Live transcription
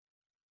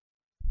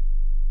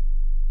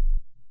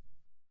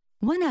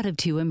1 out of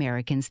 2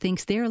 Americans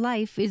thinks their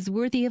life is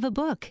worthy of a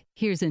book.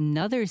 Here's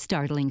another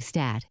startling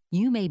stat.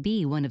 You may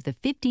be one of the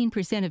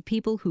 15% of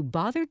people who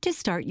bothered to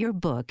start your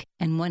book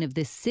and one of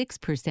the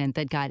 6%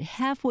 that got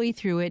halfway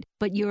through it,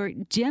 but your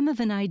gem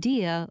of an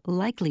idea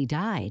likely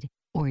died.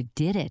 Or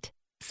did it?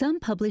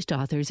 Some published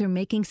authors are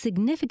making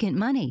significant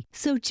money,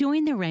 so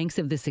join the ranks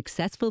of the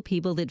successful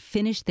people that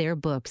finished their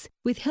books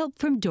with help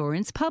from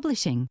Dorrance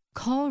Publishing.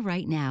 Call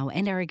right now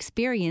and our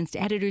experienced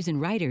editors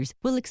and writers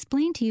will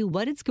explain to you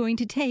what it's going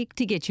to take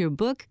to get your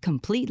book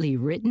completely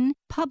written,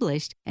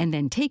 published, and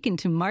then taken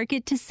to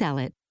market to sell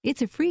it.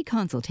 It's a free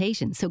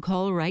consultation, so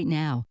call right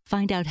now.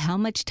 Find out how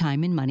much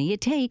time and money it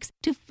takes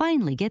to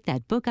finally get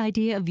that book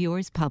idea of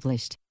yours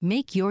published.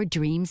 Make your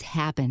dreams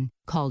happen.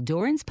 Call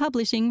Dorrance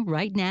Publishing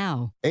right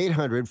now.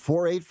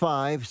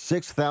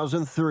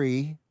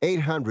 800-485-6003.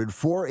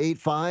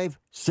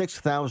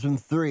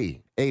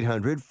 800-485-6003.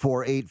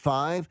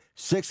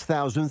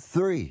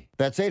 800-485-6003.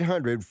 That's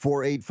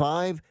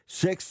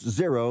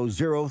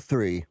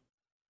 800-485-6003.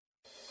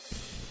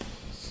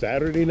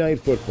 Saturday Night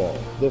Football,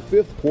 the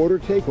fifth quarter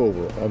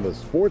takeover on the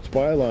Sports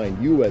Byline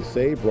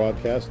USA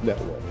Broadcast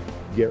Network.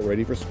 Get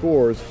ready for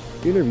scores,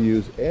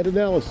 interviews, and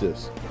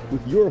analysis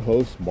with your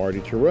hosts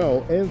Marty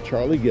Terrell and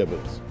Charlie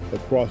Gibbons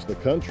across the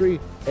country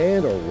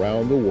and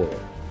around the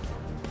world.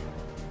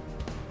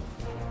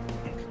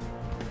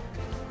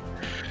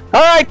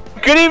 All right,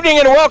 good evening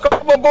and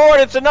welcome aboard.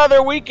 It's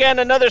another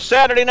weekend, another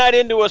Saturday night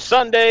into a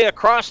Sunday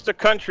across the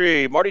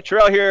country. Marty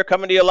Terrell here,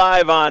 coming to you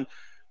live on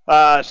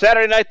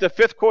Saturday night, the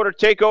fifth quarter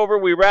takeover.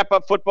 We wrap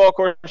up football, of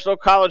course, no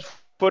college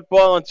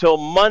football until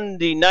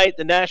Monday night,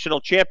 the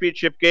national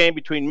championship game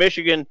between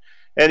Michigan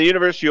and the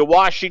University of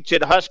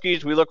Washington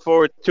Huskies. We look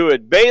forward to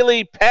it.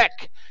 Bailey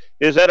Peck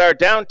is at our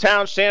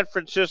downtown San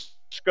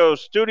Francisco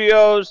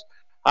studios.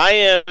 I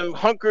am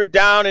hunkered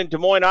down in Des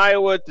Moines,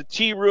 Iowa at the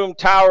Tea Room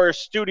Towers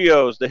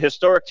studios, the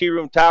historic Tea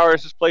Room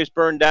Towers. This place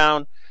burned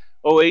down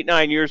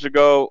 9 years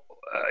ago.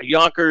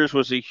 Yonkers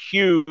was a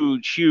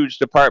huge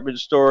department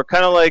store,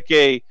 kind of like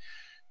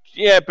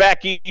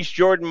back east,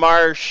 Jordan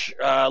Marsh,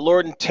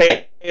 Lord and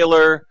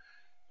Taylor,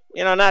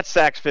 not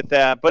Saks Fifth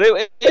Ave, but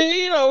it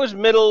was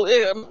middle,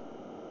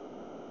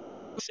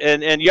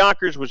 and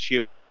Yonkers was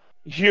huge,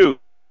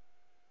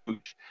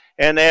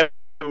 and they have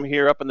them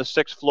here up on the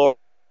 6th floor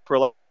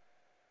for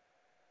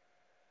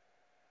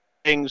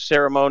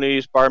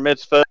ceremonies, bar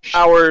mitzvah,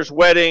 showers,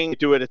 wedding.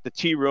 Do it at the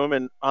Tea Room,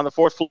 and on the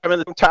 4th floor in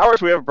the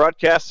towers, we have a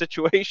broadcast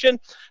situation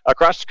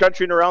across the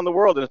country and around the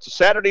world. And it's a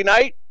Saturday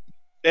night,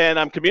 and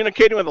I'm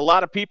communicating with a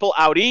lot of people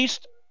out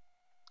east,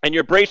 and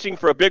you're bracing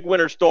for a big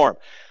winter storm.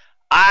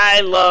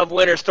 I love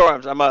winter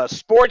storms. I'm a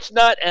sports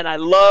nut, and I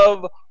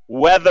love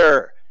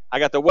weather. I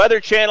got the Weather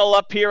Channel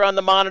up here on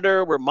the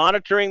monitor. We're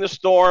monitoring the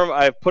storm.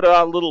 I've put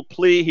out a little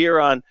plea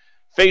here on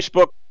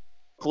Facebook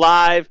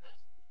Live.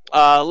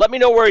 Let me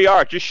know where you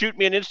are. Just shoot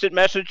me an instant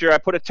message, or I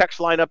put a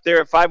text line up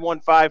there at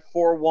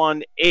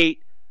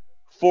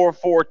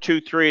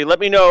 515-418-4423. Let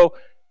me know.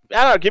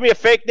 I don't know, give me a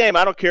fake name.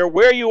 I don't care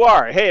where you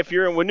are. Hey, if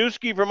you're in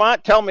Winooski,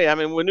 Vermont, tell me. I'm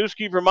in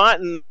Winooski,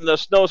 Vermont, and the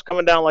snow's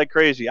coming down like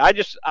crazy. I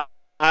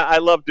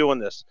love doing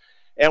this.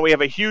 And we have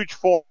a huge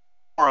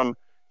forum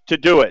to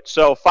do it.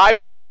 So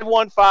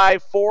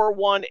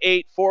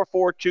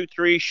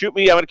 515-418-4423. Shoot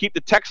me. I'm going to keep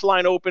the text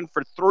line open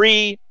for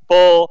 3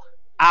 full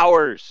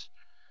hours.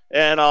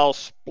 And I'll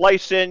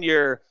splice in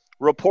your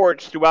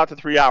reports throughout the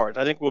 3 hours.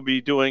 I think we'll be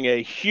doing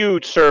a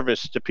huge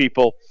service to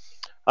people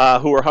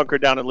who are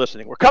hunkered down and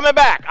listening. We're coming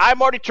back. I'm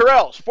Marty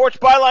Terrell, Sports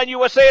Byline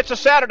USA. It's a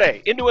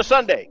Saturday into a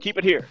Sunday. Keep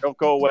it here. Don't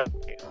go away.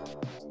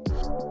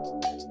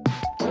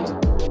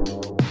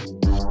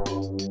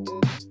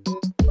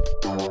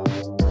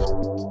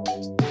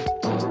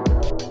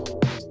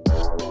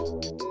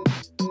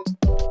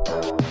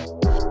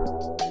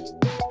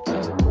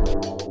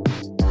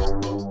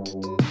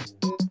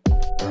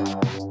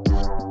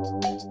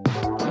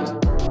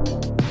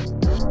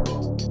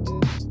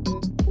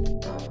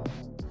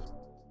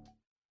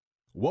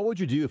 What would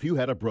you do if you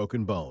had a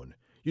broken bone?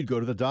 You'd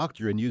go to the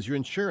doctor and use your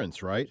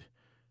insurance, right?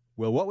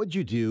 Well, what would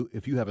you do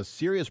if you have a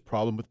serious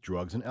problem with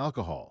drugs and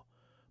alcohol?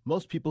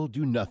 Most people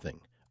do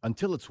nothing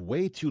until it's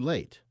way too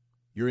late.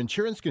 Your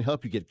insurance can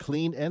help you get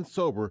clean and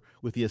sober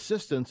with the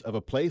assistance of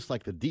a place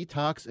like the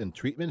Detox and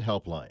Treatment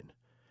Helpline.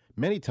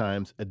 Many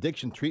times,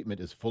 addiction treatment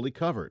is fully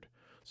covered,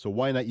 so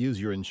why not use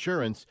your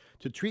insurance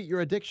to treat your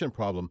addiction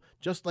problem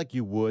just like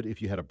you would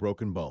if you had a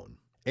broken bone?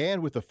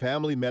 And with the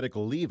Family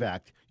Medical Leave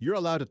Act, you're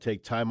allowed to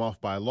take time off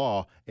by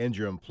law, and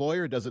your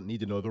employer doesn't need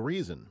to know the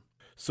reason.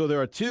 So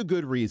there are 2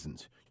 good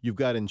reasons. You've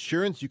got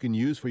insurance you can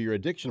use for your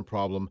addiction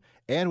problem,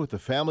 and with the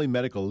Family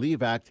Medical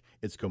Leave Act,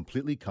 it's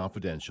completely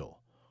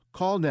confidential.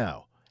 Call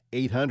now,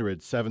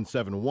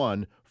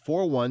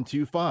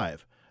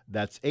 800-771-4125.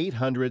 That's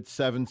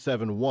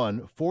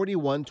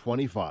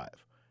 800-771-4125.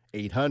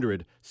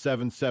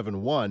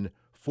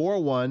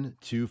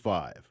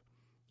 800-771-4125.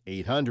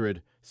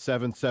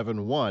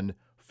 800-771-4125.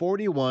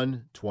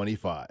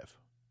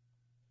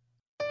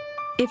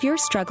 If you're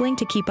struggling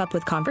to keep up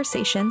with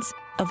conversations,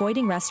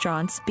 avoiding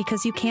restaurants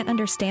because you can't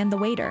understand the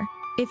waiter,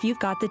 If you've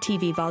got the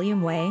TV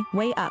volume way,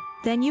 way up,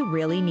 then you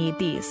really need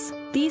these.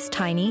 These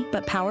tiny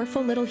but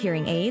powerful little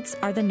hearing aids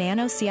are the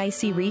Nano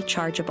CIC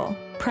Rechargeable,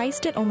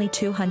 priced at only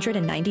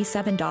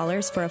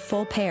 $297 for a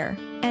full pair.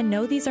 And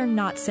no, these are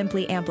not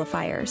simply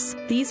amplifiers.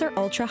 These are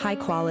ultra high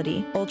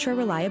quality, ultra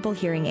reliable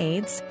hearing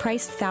aids,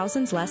 priced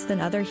thousands less than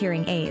other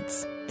hearing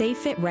aids. They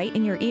fit right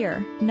in your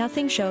ear,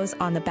 nothing shows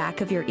on the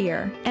back of your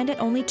ear, and at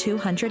only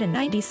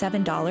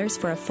 $297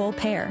 for a full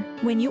pair.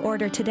 When you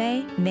order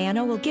today,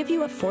 Nano will give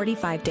you a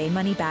 45-day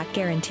money-back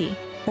guarantee.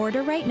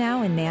 Order right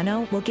now and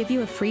Nano will give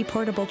you a free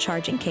portable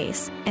charging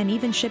case and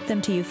even ship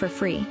them to you for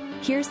free.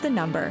 Here's the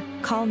number.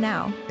 Call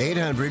now.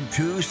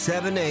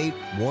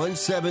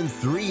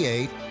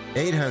 800-278-1738.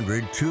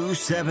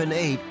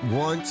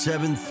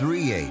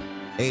 800-278-1738.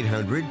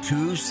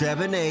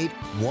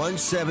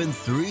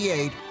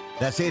 800-278-1738.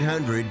 That's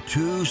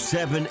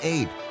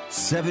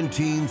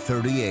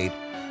 800-278-1738.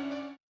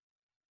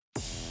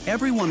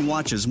 Everyone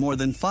watches more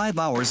than 5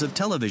 hours of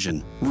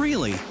television.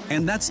 Really?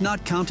 And that's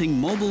not counting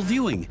mobile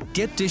viewing.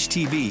 Get Dish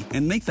TV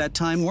and make that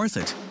time worth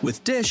it.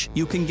 With Dish,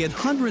 you can get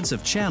hundreds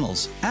of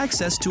channels,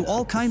 access to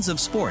all kinds of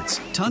sports,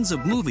 tons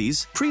of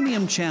movies,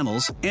 premium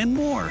channels, and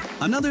more.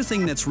 Another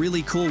thing that's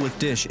really cool with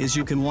Dish is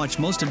you can watch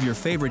most of your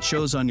favorite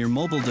shows on your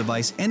mobile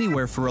device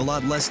anywhere for a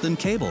lot less than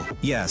cable.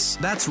 Yes,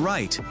 that's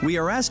right. We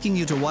are asking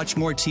you to watch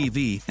more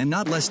TV and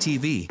not less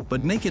TV,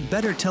 but make it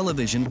better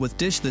television with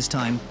Dish this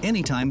time,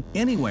 anytime,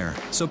 anywhere.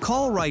 So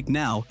call right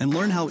now and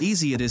learn how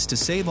easy it is to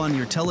save on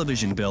your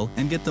television bill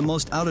and get the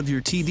most out of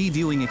your TV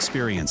viewing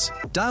experience.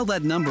 Dial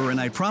that number and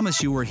I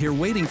promise you we're here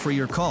waiting for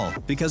your call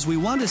because we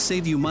want to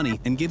save you money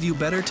and give you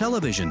better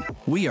television.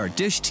 We are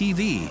Dish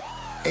TV.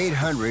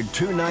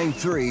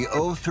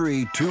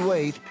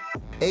 800-293-0328.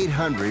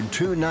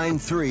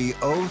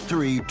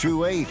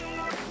 800-293-0328.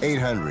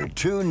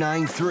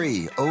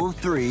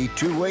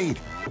 800-293-0328.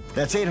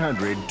 That's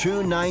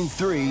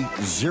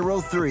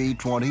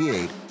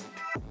 800-293-0328.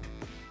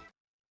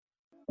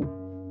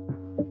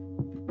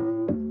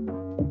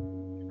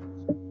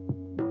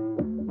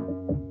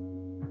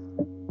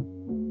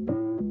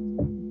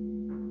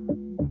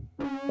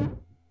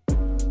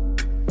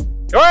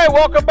 All right,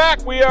 welcome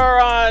back. We are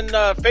on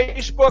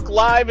Facebook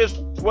Live as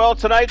well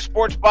tonight.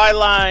 Sports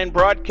Byline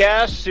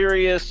broadcast,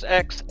 Sirius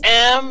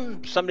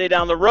XM, someday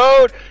down the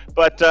road.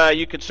 But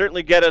you can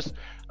certainly get us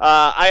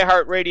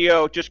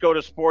iHeartRadio. Just go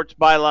to Sports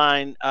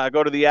Byline.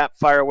 Go to the app,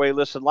 fire away,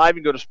 listen live.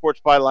 You can go to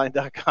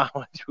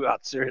sportsbyline.com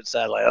throughout Sirius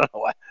Satellite. I don't know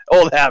why.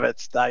 Old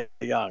habits die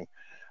young,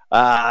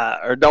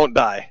 or don't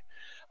die.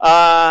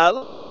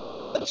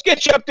 Let's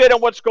get you updated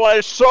on what's going on.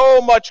 There's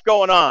so much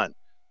going on.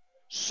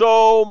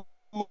 So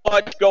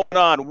much going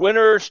on.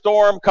 Winter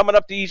storm coming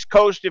up the East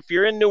Coast. If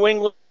you're in New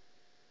England,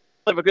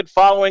 have a good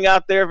following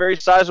out there, very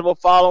sizable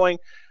following.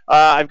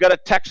 I've got a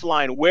text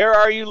line. Where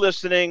are you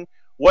listening?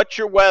 What's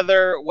your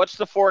weather? What's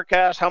the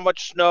forecast? How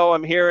much snow?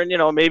 I'm hearing,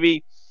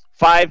 maybe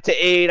 5 to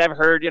 8. I've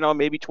heard,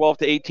 maybe 12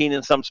 to 18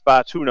 in some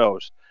spots. Who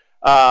knows?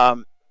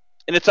 And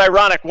it's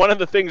ironic. One of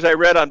the things I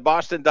read on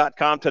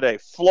Boston.com today,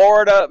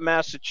 Florida,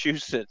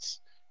 Massachusetts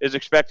is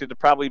expected to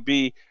probably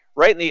be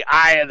right in the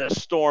eye of the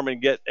storm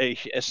and get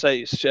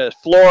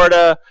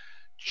Florida,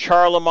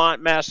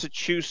 Charlemont,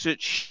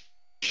 Massachusetts,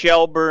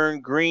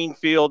 Shelburne,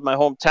 Greenfield, my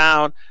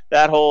hometown,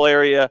 that whole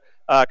area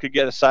could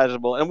get a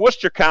sizable. And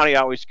Worcester County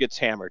always gets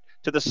hammered.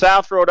 To the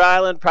south, Rhode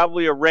Island,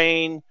 probably a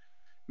rain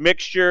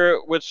mixture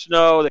with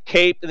snow. The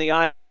Cape and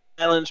the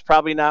Islands,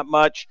 probably not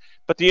much.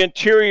 But the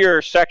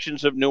interior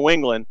sections of New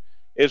England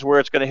is where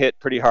it's going to hit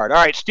pretty hard. All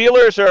right,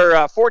 Steelers are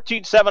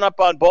 14-7 up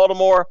on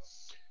Baltimore.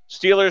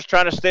 Steelers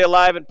trying to stay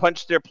alive and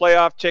punch their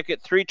playoff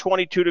ticket.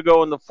 3:22 to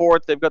go in the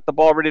fourth. They've got the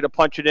ball ready to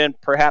punch it in,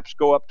 perhaps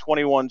go up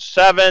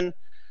 21-7.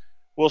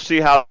 We'll see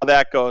how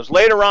that goes.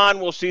 Later on,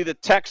 we'll see the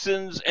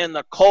Texans and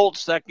the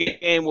Colts. That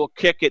game will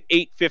kick at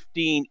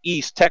 8:15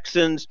 East.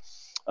 Texans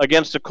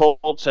against the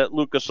Colts at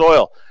Lucas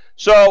Oil.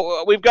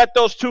 So we've got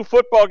those two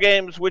football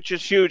games, which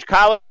is huge.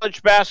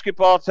 College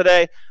basketball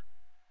today.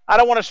 I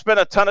don't want to spend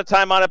a ton of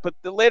time on it, but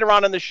later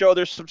on in the show,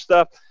 there's some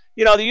stuff.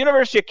 The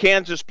University of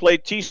Kansas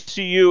played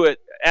TCU at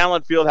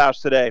Allen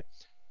Fieldhouse today,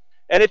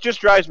 and it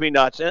just drives me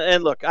nuts.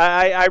 And look,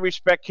 I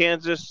respect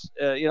Kansas.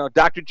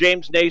 Dr.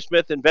 James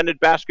Naismith invented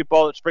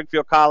basketball at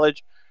Springfield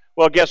College.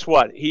 Well, guess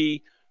what?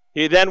 He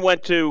then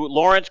went to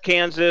Lawrence,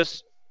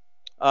 Kansas,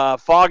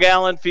 Fog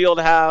Allen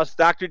Fieldhouse,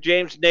 Dr.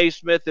 James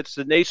Naismith. It's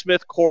the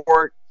Naismith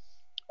Court.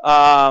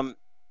 But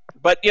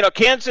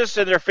Kansas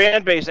and their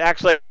fan base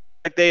acts like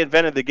they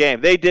invented the game.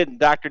 They didn't.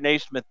 Dr.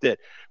 Naismith did.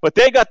 But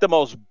they got the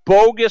most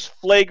bogus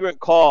flagrant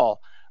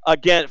foul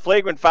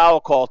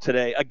call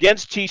today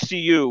against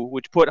TCU,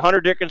 which put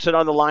Hunter Dickinson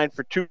on the line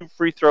for 2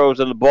 free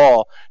throws on the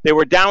ball. They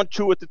were down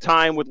 2 at the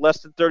time with less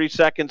than 30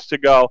 seconds to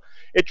go.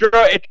 It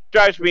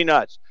drives me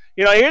nuts.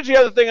 Here's the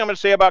other thing I'm going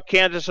to say about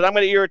Kansas, and I'm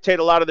going to irritate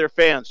a lot of their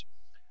fans.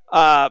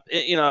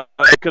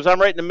 because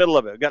I'm right in the middle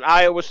of it. We've got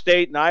Iowa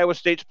State, and Iowa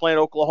State's playing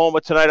Oklahoma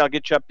tonight. I'll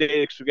get you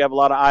updated because we have a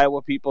lot of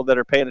Iowa people that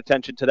are paying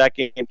attention to that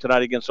game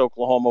tonight against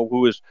Oklahoma,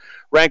 who is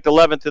ranked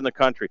 11th in the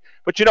country.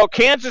 But,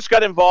 Kansas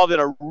got involved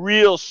in a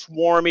real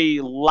swarmy,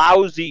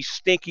 lousy,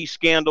 stinky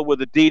scandal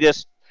with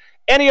Adidas.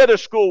 Any other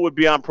school would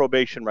be on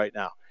probation right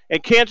now.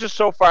 And Kansas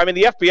so far,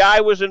 the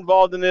FBI was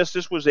involved in this.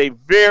 This was a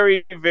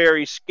very,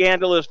 very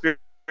scandalous, very,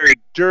 very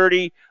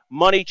dirty,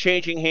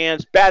 money-changing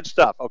hands, bad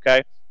stuff,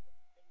 okay?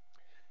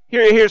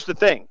 Here's the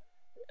thing.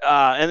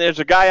 And there's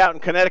a guy out in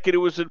Connecticut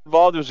who was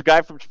involved. There's a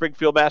guy from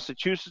Springfield,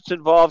 Massachusetts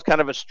involved, kind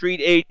of a street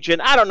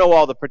agent. I don't know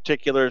all the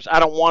particulars. I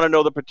don't want to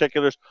know the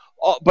particulars.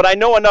 But I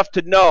know enough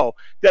to know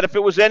that if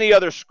it was any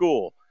other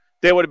school,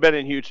 they would have been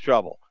in huge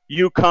trouble.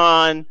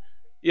 UConn,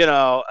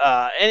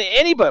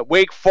 anybody,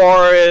 Wake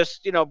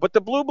Forest, but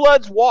the Blue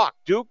Bloods walk.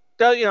 Duke,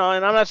 and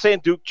I'm not saying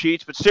Duke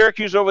cheats, but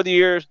Syracuse over the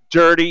years,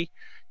 dirty.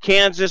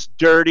 Kansas,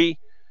 dirty.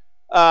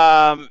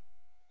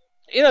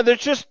 There's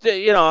just,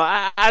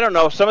 I don't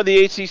know. Some of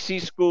the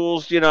ACC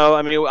schools,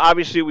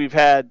 obviously we've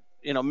had,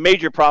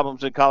 major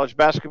problems in college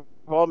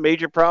basketball,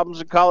 major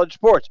problems in college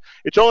sports.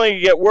 It's only going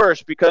to get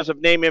worse because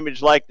of name,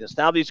 image, likeness.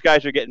 Now these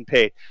guys are getting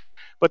paid.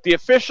 But the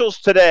officials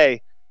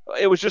today,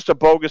 it was just a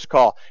bogus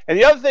call. And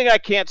the other thing I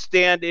can't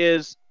stand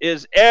is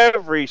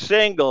every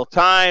single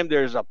time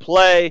there's a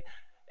play,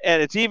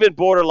 and it's even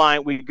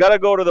borderline, we got to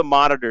go to the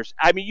monitors.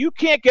 You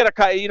can't get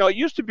it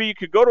used to be you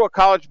could go to a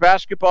college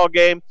basketball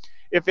game.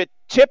 If it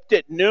tipped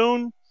at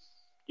noon,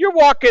 you're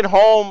walking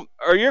home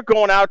or you're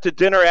going out to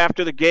dinner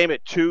after the game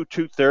at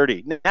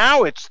 2:30.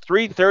 Now it's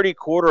 3:30,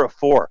 quarter of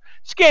 4.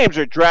 These games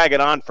are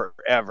dragging on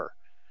forever.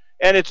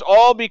 And it's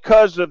all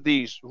because of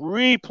these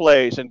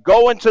replays and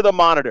going to the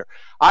monitor.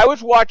 I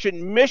was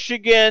watching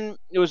Michigan.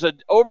 It was an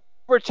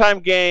overtime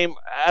game.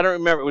 I don't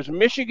remember. It was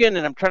Michigan,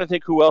 and I'm trying to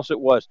think who else it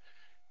was.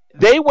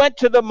 They went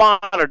to the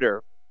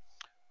monitor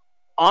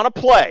on a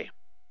play.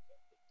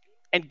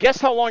 And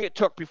guess how long it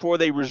took before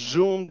they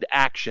resumed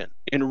action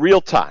in real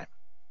time?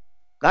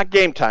 Not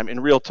game time, in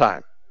real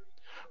time.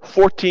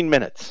 14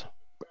 minutes.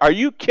 Are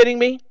you kidding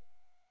me?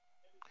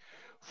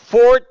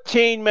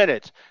 14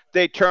 minutes.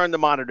 They turned the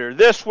monitor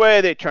this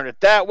way. They turned it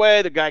that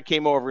way. The guy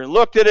came over and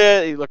looked at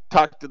it. He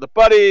talked to the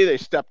buddy. They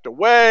stepped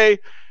away.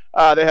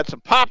 They had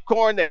some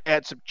popcorn. They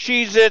had some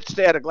Cheez-Its.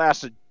 They had a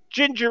glass of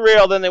ginger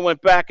ale. Then they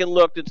went back and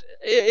looked.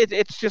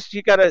 It's just,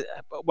 you got to,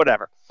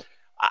 whatever.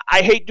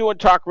 I hate doing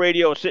talk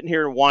radio, sitting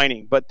here and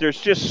whining, but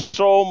there's just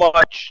so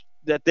much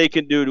that they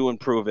can do to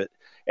improve it.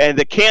 And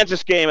the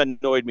Kansas game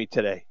annoyed me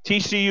today.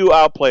 TCU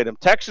outplayed them.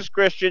 Texas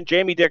Christian,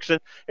 Jamie Dixon,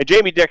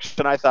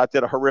 I thought,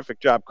 did a horrific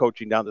job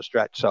coaching down the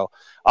stretch. So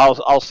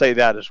I'll say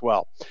that as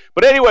well.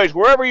 But anyways,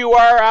 wherever you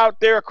are out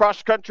there across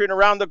the country and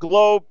around the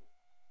globe,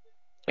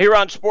 here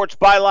on Sports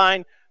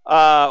Byline,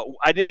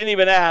 I didn't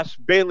even ask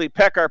Bailey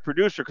Peck, our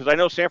producer, because I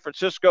know San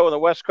Francisco and the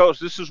West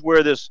Coast, this is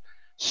where this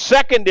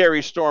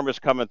secondary storm is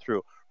coming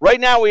through.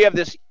 Right now we have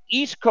this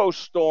East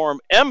Coast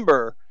storm,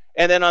 Ember,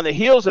 and then on the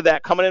heels of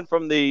that, coming in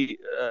from the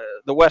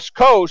West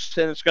Coast,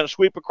 and it's going to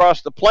sweep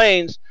across the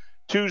plains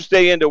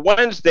Tuesday into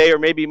Wednesday or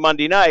maybe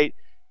Monday night,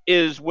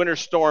 is Winter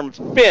Storm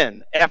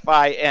Finn,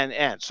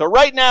 F-I-N-N. So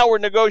right now we're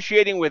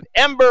negotiating with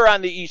Ember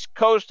on the East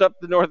Coast up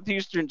the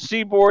northeastern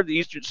seaboard, the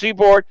eastern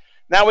seaboard.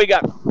 Now we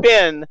got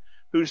Finn,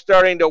 who's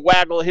starting to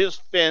waggle his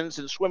fins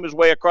and swim his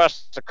way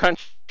across the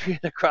country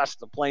and across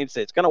the plain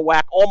states. It's going to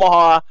whack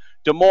Omaha,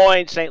 Des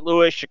Moines, St.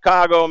 Louis,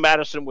 Chicago,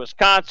 Madison,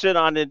 Wisconsin,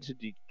 on into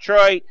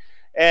Detroit,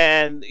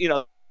 and,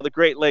 the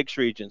Great Lakes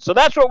region. So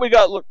that's what we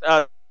got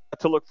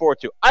to look forward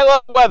to. I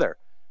love weather.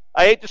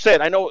 I hate to say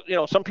it. I know,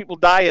 some people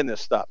die in this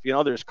stuff.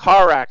 There's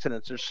car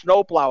accidents. There's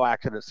snowplow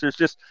accidents. There's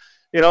just,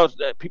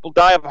 people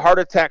die of heart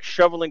attacks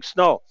shoveling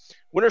snow.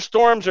 Winter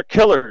storms are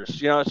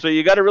killers, so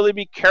you got to really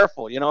be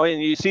careful,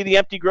 and you see the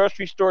empty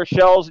grocery store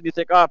shelves and you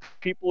think,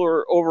 people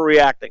are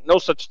overreacting. No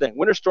such thing.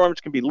 Winter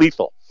storms can be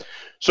lethal.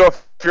 So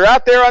if you're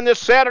out there on this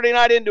Saturday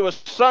night into a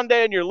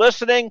Sunday and you're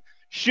listening,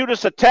 shoot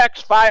us a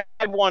text,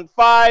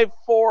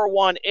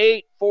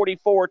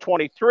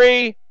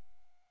 515-418-4423.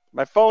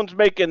 My phone's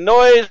making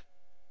noise,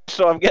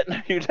 so I'm getting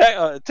a few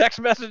text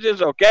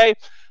messages, okay?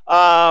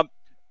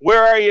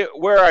 Where are you?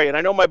 And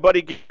I know my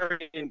buddy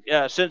Gary in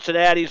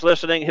Cincinnati's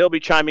listening. He'll be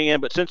chiming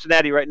in, but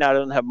Cincinnati right now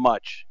doesn't have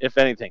much, if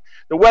anything.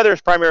 The weather is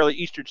primarily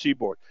eastern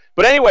seaboard.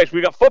 But anyways, we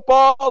got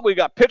football. We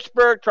got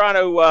Pittsburgh trying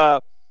to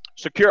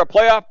secure a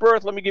playoff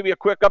berth. Let me give you a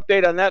quick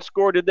update on that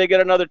score. Did they get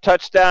another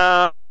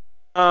touchdown?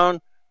 No.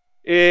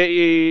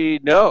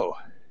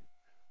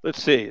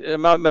 Let's see.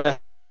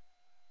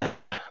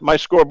 My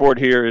scoreboard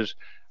here is,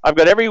 I've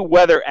got every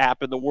weather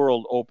app in the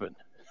world open.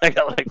 I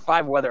got like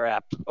 5 weather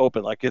apps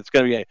open, like it's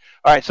going to be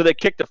all right, so they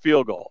kicked a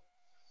field goal.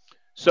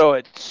 So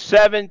it's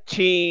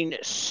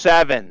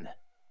 17-7.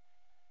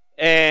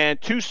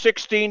 And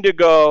 2:16 to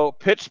go.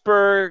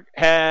 Pittsburgh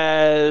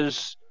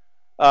has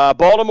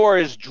Baltimore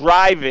is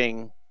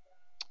driving,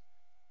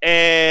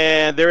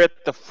 and they're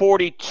at the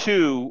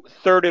 42,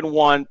 3rd and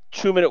 1,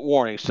 2-minute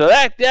warning. So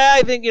that,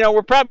 I think,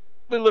 we're probably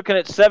looking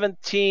at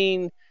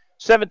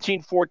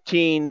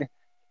 17-14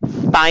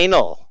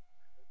 final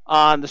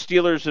on the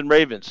Steelers and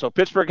Ravens. So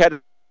Pittsburgh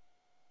had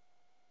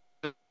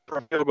a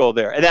field goal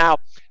there. And now,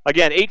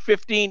 again,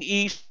 8:15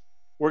 East,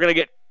 we're going to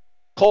get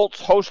Colts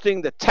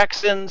hosting the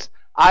Texans.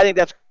 I think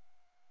that's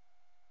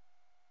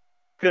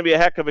going to be a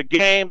heck of a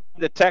game.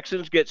 The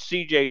Texans get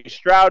C.J.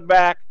 Stroud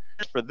back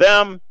for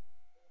them.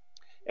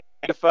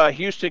 If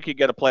Houston could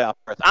get a playoff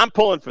berth, I'm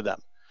pulling for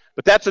them.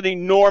 But that's an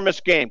enormous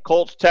game,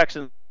 Colts,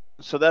 Texans.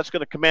 So that's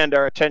going to command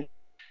our attention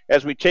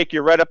as we take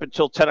you right up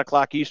until 10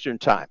 o'clock Eastern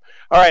time.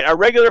 All right, our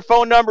regular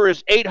phone number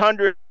is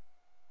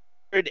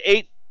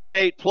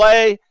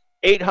 800-878-PLAY,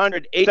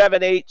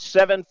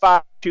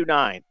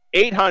 800-878-7529,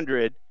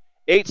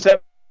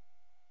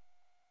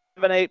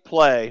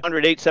 800-878-PLAY,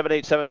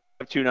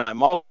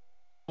 800-878-7529.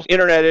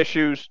 Internet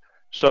issues,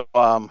 so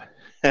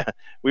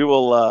we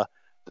will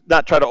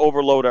not try to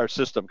overload our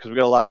system because we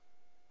got a lot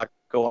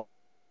going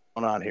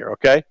on here,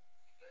 okay?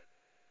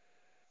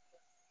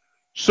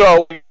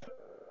 So,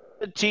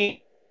 the team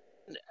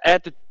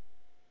at the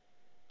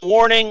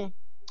warning,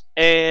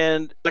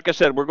 and like I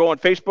said, we're going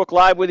Facebook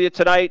Live with you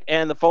tonight,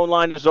 and the phone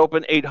line is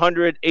open,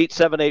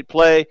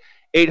 800-878-PLAY,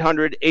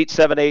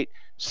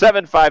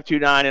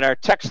 800-878-7529, and our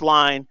text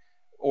line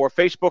or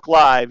Facebook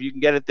Live, you can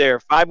get it there,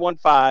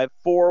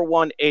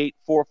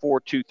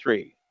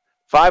 515-418-4423,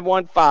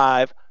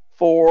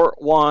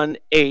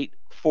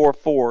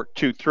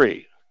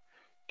 515-418-4423.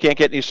 Can't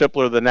get any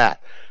simpler than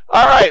that.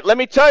 All right, let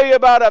me tell you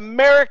about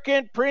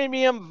American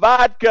Premium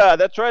Vodka.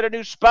 That's right, a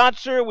new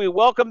sponsor. We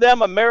welcome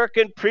them,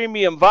 American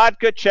Premium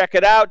Vodka. Check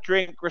it out.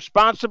 Drink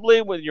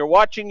responsibly when you're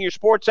watching your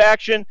sports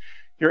action,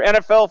 your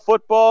NFL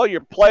football,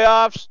 your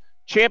playoffs,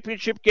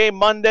 championship game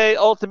Monday,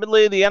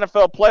 ultimately the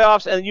NFL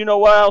playoffs, and you know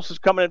what else is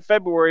coming in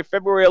February?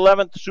 February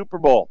 11th, the Super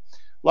Bowl,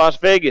 Las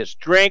Vegas.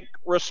 Drink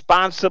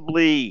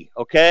responsibly,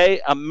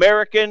 okay?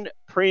 American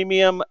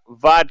Premium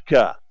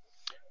Vodka.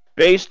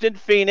 Based in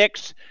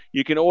Phoenix.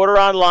 You can order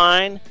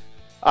online.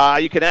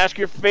 You can ask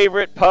your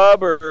favorite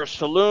pub or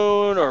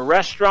saloon or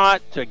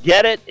restaurant to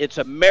get it. It's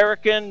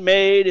American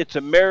made. It's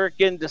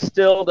American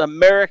distilled,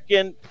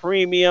 American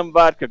Premium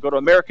Vodka. Go to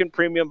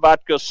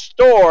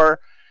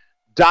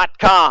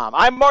AmericanPremiumVodkaStore.com.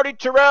 I'm Marty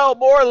Terrell.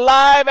 More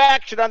live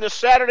action on the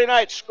Saturday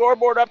night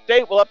scoreboard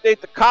update. We'll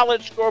update the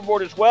college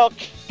scoreboard as well.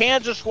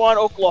 Kansas won.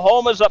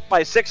 Oklahoma's up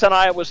by 6 on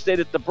Iowa State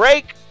at the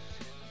break.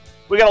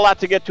 We got a lot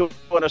to get to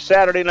on a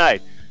Saturday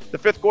night. The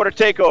fifth quarter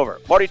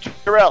takeover. Marty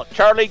Terrell,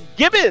 Charlie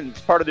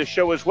Gibbons, part of this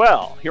show as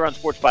well, here on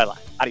Sports Byline.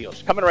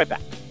 Adios. Coming right back.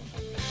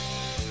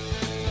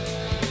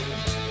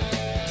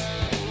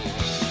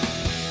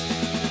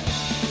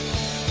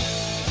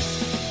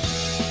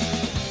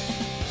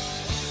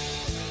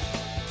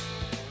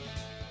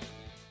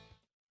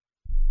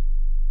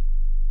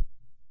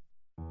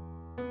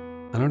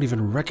 I don't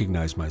even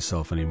recognize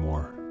myself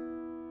anymore.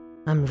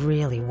 I'm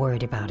really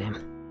worried about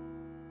him.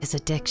 His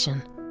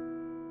addiction.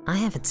 I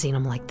haven't seen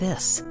him like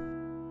this.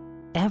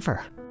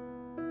 Ever.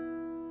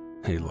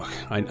 Hey, look,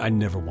 I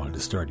never wanted to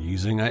start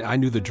using. I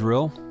knew the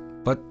drill,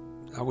 but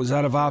I was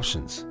out of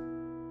options.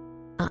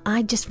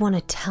 I just want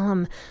to tell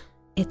him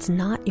it's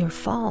not your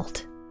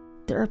fault.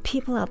 There are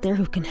people out there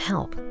who can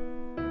help.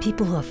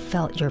 People who have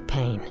felt your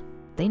pain.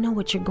 They know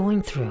what you're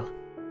going through.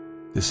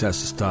 This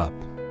has to stop.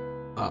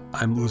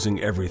 I'm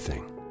losing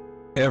everything.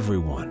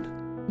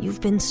 Everyone. You've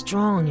been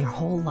strong your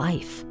whole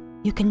life.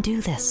 You can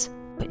do this,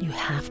 but you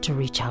have to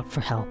reach out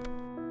for help.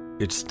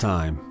 It's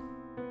time.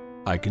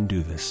 I can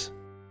do this.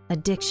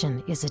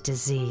 Addiction is a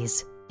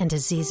disease, and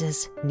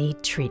diseases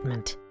need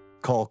treatment.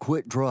 Call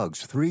Quit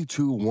Drugs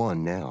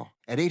 321 now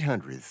at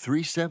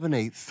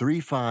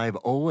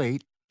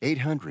 800-378-3508,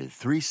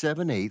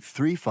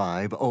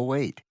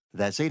 800-378-3508.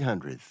 That's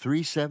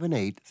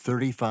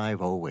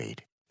 800-378-3508.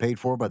 Paid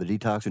for by the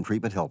Detox and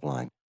Treatment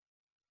Helpline.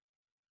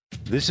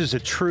 This is a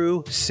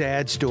true,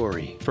 sad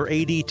story for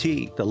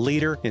ADT, the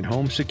leader in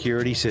home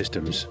security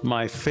systems.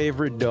 My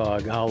favorite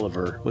dog,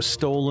 Oliver, was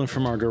stolen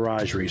from our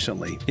garage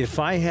recently. If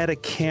I had a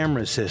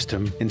camera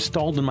system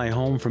installed in my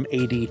home from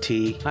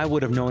ADT, I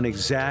would have known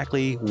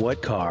exactly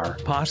what car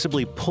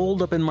possibly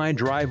pulled up in my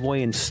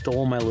driveway and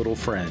stole my little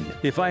friend.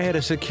 If I had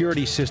a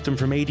security system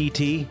from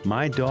ADT,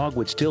 my dog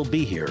would still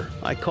be here.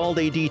 I called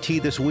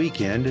ADT this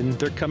weekend, and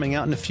they're coming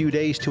out in a few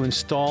days to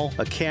install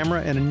a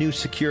camera and a new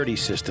security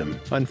system.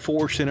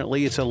 Unfortunately,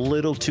 it's a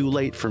little too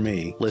late for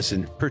me.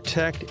 Listen,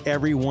 protect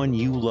everyone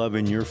you love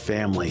in your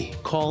family.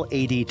 Call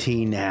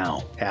ADT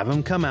now. Have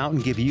them come out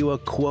and give you a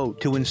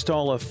quote to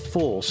install a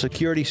full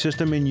security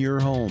system in your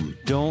home.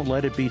 Don't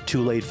let it be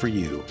too late for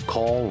you.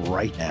 Call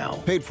right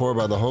now. Paid for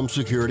by the Home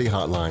Security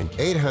Hotline.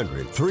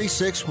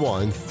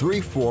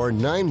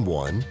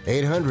 800-361-3491.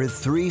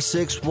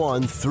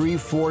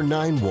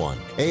 800-361-3491.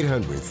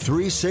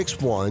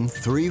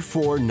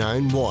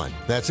 800-361-3491.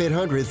 That's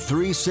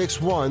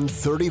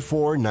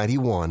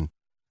 800-361-3491.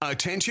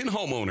 Attention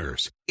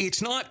homeowners.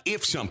 It's not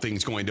if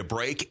something's going to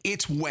break,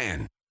 it's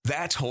when.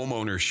 That's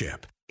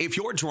homeownership. If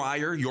your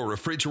dryer, your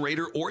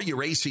refrigerator, or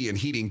your AC and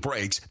heating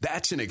breaks,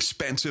 that's an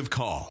expensive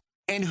call.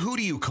 And who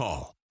do you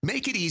call?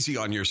 Make it easy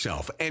on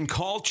yourself and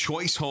call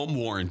Choice Home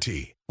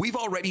Warranty. We've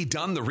already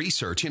done the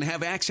research and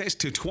have access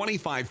to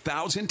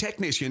 25,000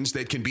 technicians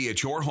that can be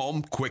at your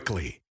home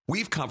quickly.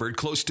 We've covered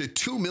close to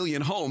 2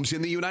 million homes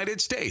in the United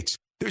States.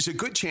 There's a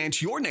good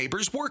chance your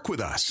neighbors work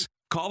with us.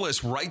 Call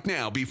us right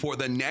now before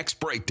the next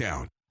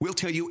breakdown. We'll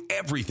tell you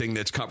everything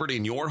that's covered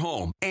in your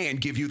home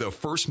and give you the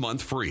first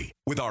month free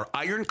with our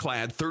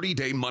ironclad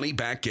 30-day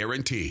money-back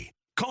guarantee.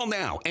 Call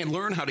now and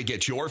learn how to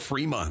get your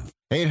free month.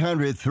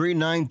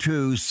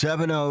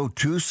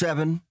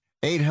 800-392-7027.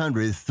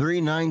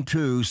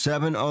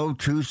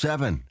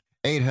 800-392-7027.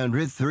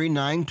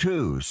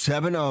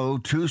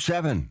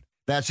 800-392-7027.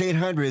 That's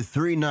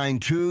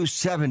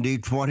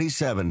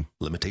 800-392-7027.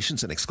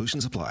 Limitations and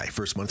exclusions apply.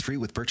 First month free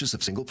with purchase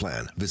of single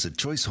plan. Visit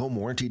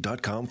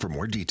choicehomewarranty.com for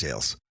more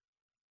details.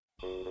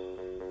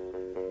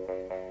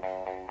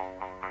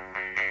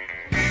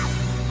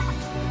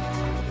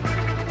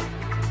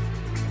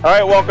 All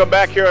right, welcome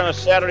back here on a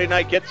Saturday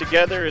night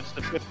get-together. It's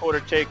the fifth quarter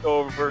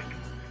takeover.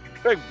 I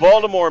think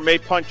Baltimore may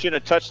punch in a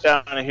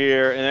touchdown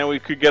here, and then we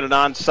could get an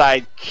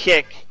onside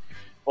kick.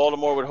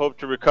 Baltimore would hope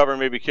to recover,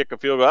 maybe kick a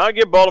field goal. I'll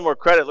give Baltimore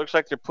credit. Looks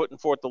like they're putting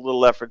forth a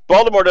little effort.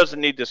 Baltimore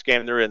doesn't need this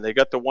game they're in. They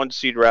got the 1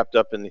 seed wrapped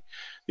up in the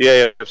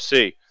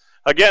AFC.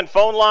 Again,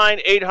 phone line,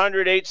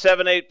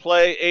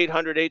 800-878-PLAY,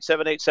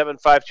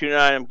 800-878-7529.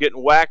 I'm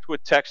getting whacked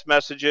with text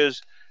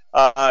messages.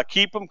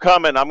 Keep them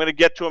coming. I'm going to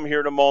get to them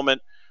here in a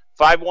moment.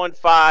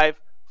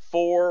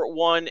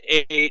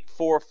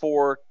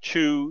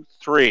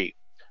 515-418-4423.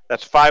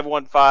 That's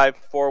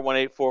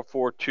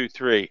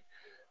 515-418-4423.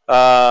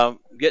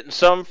 Getting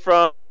some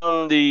from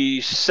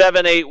the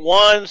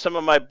 781, some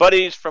of my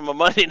buddies from a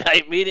Monday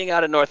night meeting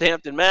out of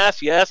Northampton,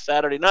 Mass. Yes,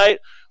 Saturday night.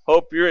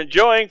 Hope you're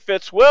enjoying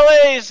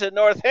Fitzwillies in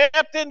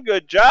Northampton.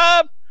 Good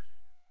job.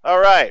 All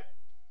right.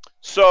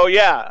 So,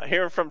 yeah,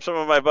 hearing from some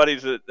of my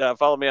buddies that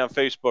follow me on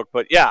Facebook.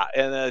 But, yeah,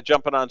 and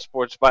jumping on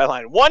Sports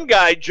Byline. One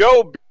guy,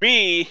 Joe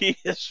B., he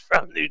is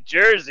from New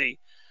Jersey.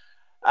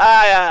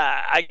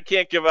 I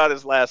can't give out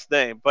his last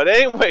name. But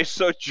anyway,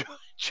 so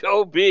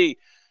Joe B.,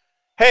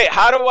 hey,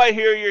 how do I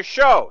hear your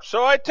show?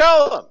 So I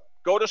tell them,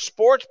 go to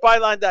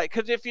sportsbyline.com.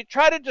 Because if you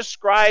try to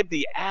describe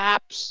the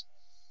apps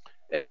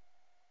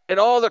and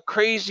all the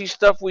crazy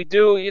stuff we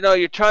do,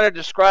 you're trying to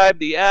describe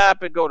the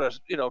app and go to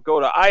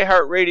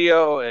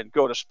iHeartRadio and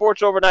go to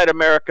Sports Overnight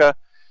America.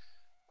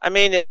 I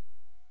mean,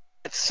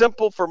 it's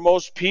simple for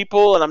most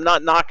people, and I'm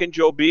not knocking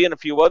Joe B. and a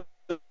few other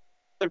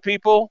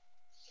people.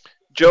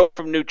 Joe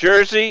from New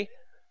Jersey.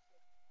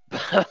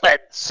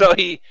 So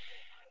he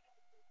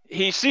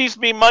sees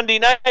me Monday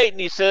night, and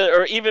he said,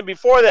 or even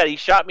before that, he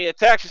shot me a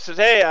text. He says,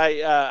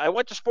 hey, I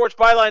went to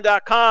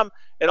sportsbyline.com,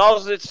 and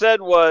all it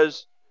said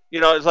was,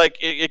 it's like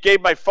it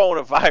gave my phone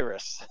a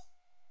virus.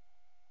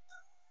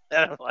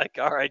 And I'm like,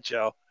 all right,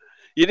 Joe,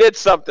 you did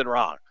something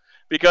wrong,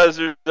 because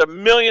there's a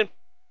million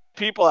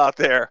people out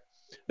there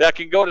that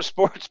can go to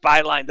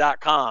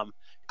sportsbyline.com,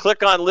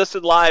 click on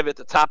Listen Live at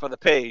the top of the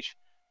page,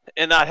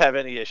 and not have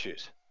any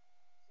issues.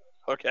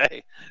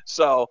 Okay?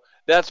 So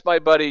that's my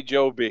buddy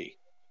Joe B.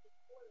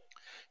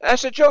 And I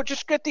said, Joe,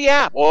 just get the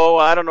app. Oh,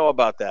 I don't know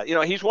about that.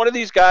 He's one of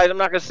these guys. I'm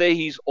not going to say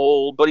he's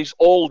old, but he's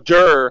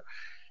older.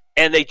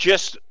 And they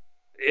just,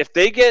 if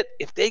they get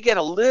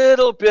a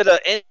little bit of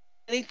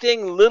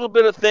anything, little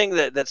bit of thing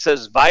that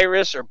says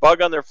virus or bug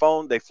on their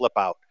phone, they flip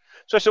out.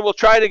 So I said, well,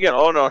 try it again.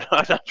 Oh, no,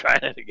 I'm not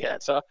trying it again.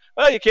 So,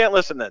 well, you can't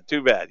listen then.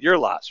 Too bad. Your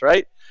loss,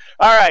 right?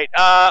 All right.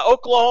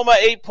 Oklahoma,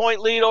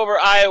 8-point lead over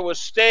Iowa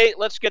State.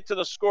 Let's get to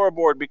the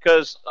scoreboard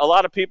because a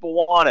lot of people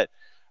want it.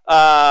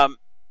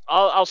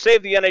 I'll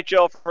save the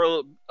NHL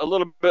for a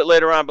little bit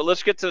later on, but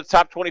let's get to the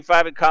top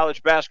 25 in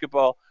college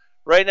basketball.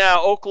 Right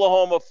now,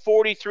 Oklahoma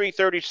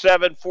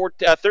 43-37,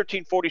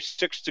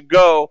 13:46 to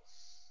go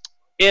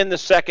in the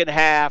second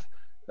half.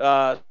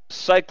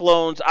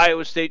 Cyclones,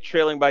 Iowa State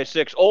trailing by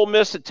 6. Ole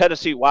Miss and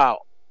Tennessee, wow.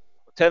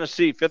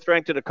 Tennessee, 5th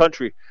ranked in the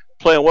country,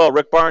 playing well.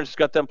 Rick Barnes has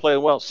got them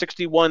playing well.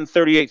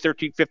 61-38,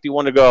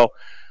 13:51 to go.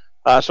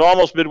 So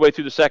almost midway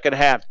through the second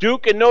half.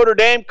 Duke and Notre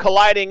Dame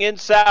colliding in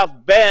South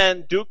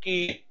Bend.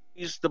 The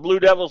Blue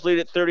Devils lead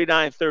at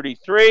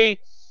 39-33.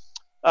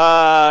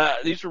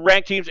 These are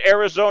ranked teams.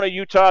 Arizona,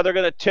 Utah, they're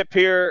going to tip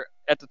here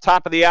at the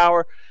top of the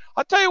hour.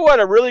 I'll tell you what,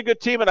 a really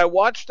good team, and I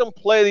watched them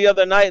play the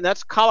other night, and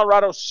that's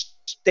Colorado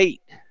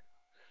State.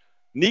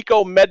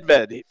 Nico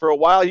Medved. For a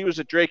while, he was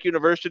at Drake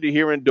University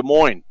here in Des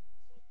Moines.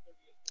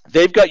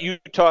 They've got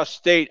Utah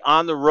State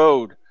on the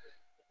road.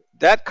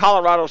 That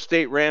Colorado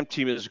State Ram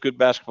team is a good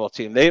basketball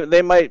team.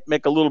 They might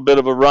make a little bit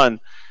of a run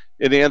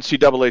in the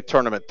NCAA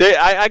tournament.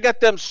 I got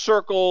them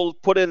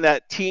circled, put in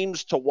that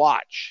teams to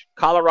watch.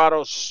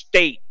 Colorado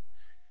State.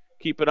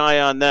 Keep an eye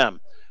on them.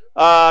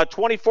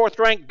 24th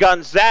ranked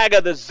Gonzaga.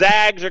 The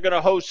Zags are going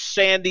to host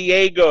San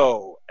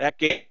Diego. That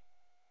game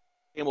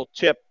will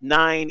tip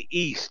 9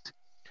 East.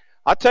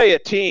 I'll tell you a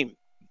team.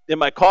 And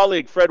my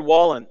colleague, Fred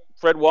Wallen.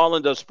 Fred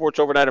Wallen does Sports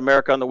Overnight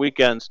America on the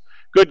weekends.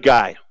 Good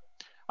guy.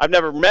 I've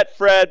never met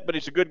Fred, but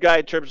he's a good guy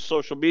in terms of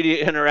social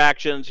media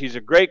interactions. He's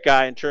a great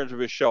guy in terms of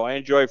his show. I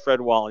enjoy Fred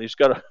Wallen. He's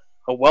got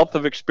a wealth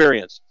of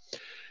experience.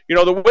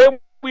 The way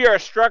we are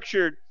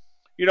structured,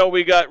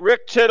 we got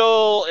Rick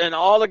Tittle and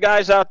all the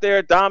guys out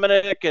there,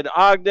 Dominic and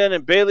Ogden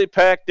and Bailey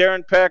Peck,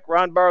 Darren Peck,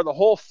 Ron Barr, the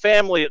whole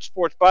family at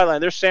Sports Byline.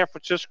 They're San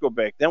Francisco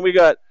based. Then we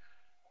got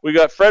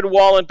Fred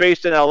Wallen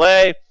based in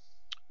L.A.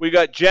 We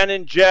got Jen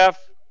and Jeff.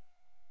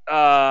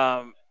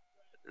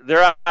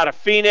 They're out of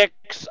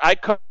Phoenix. I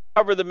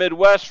cover the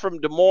Midwest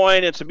from Des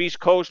Moines and some East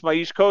Coast, my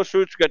East Coast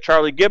roots. We got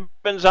Charlie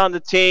Gibbons on the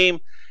team.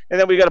 And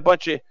then we got a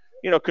bunch of,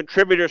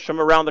 contributors from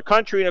around the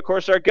country. And, of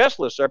course, our guest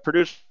list, our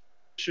producer,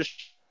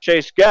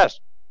 Chase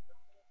Guest.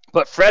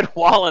 But Fred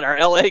Wallen, our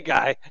L.A.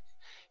 guy,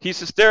 he's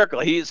hysterical.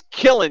 He is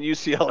killing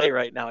UCLA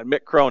right now and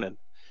Mick Cronin.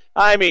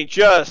 I mean,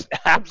 just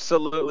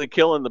absolutely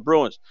killing the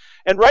Bruins.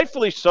 And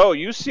rightfully so,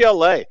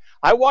 UCLA.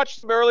 I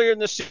watched them earlier in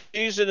the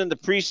season in the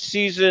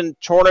preseason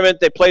tournament.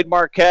 They played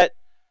Marquette.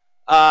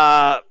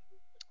 I'd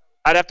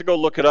have to go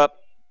look it up.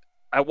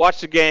 I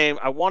watched the game.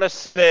 I want to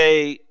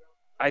say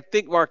I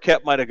think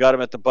Marquette might have got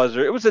him at the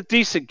buzzer. It was a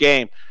decent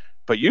game,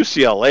 but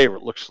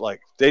UCLA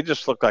they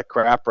just look like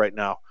crap right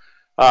now.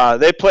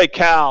 They play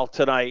Cal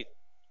tonight.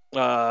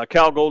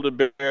 Cal Golden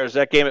Bears.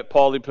 That game at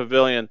Pauley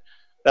Pavilion.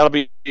 That'll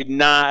be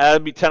 10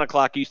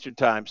 o'clock Eastern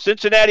time.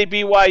 Cincinnati,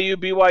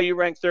 BYU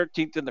ranked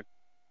 13th in the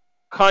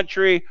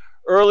country.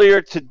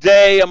 Earlier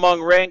today,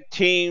 among ranked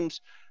teams,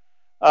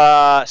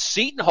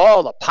 Seton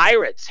Hall, the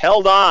Pirates,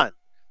 held on,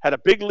 had a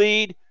big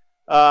lead.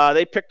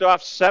 They picked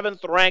off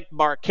 7th-ranked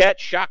Marquette,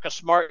 Shaka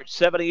Smart,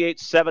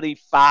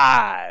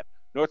 78-75.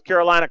 North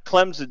Carolina,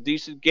 Clemson,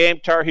 decent game.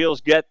 Tar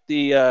Heels get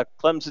the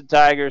Clemson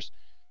Tigers,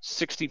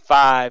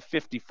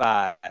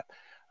 65-55.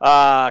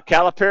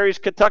 Calipari's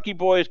Kentucky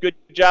boys, good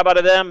job out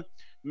of them.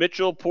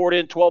 Mitchell poured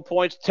in 12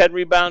 points, 10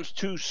 rebounds,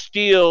 2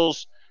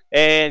 steals.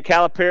 And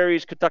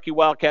Calipari's Kentucky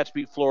Wildcats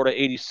beat Florida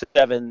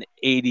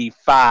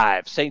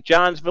 87-85. St.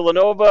 John's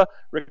Villanova,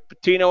 Rick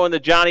Pitino and the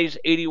Johnnies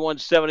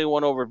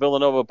 81-71 over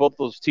Villanova. Both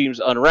those teams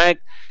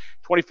unranked.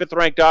 25th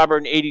ranked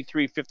Auburn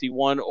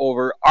 83-51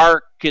 over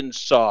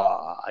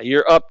Arkansas.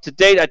 You're up to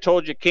date. I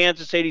told you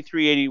Kansas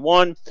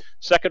 83-81.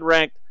 Second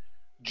ranked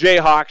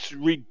Jayhawks,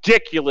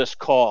 ridiculous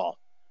call.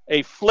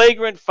 A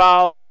flagrant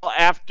foul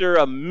after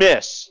a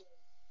miss.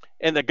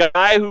 And the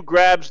guy who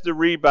grabs the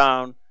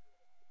rebound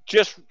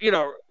just,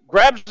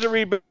 grabs the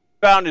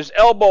rebound. His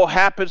elbow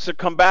happens to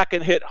come back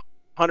and hit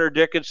Hunter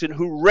Dickinson,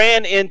 who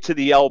ran into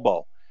the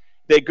elbow.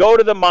 They go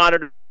to the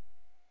monitor,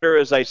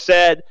 as I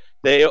said.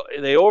 They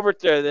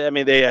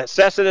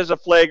assess it as a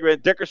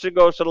flagrant. Dickerson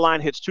goes to the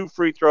line, hits 2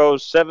 free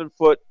throws,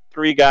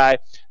 7'3" guy.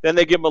 Then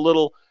they give him a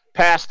little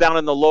pass down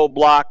in the low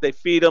block. They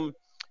feed him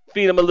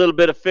a little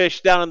bit of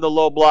fish down in the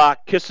low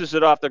block, kisses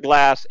it off the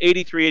glass.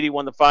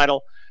 83-81 the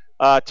final.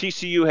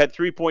 TCU had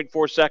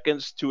 3.4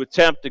 seconds to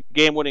attempt a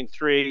game-winning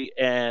 3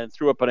 and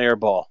threw up an air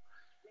ball.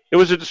 It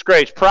was a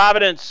disgrace.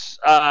 Providence,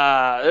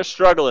 they're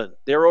struggling.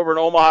 They're over in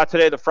Omaha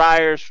today. The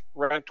Friars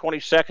ranked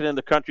 22nd in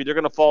the country. They're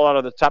going to fall out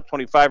of the top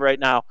 25 right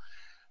now.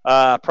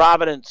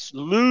 Providence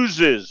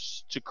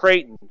loses to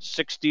Creighton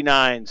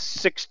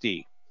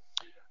 69-60.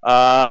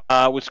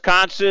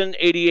 Wisconsin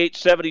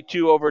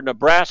 88-72 over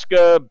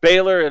Nebraska.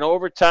 Baylor in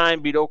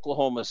overtime beat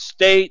Oklahoma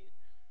State.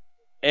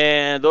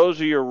 And those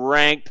are your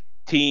ranked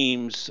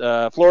teams.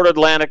 Florida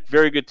Atlantic,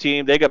 very good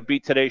team. They got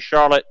beat today.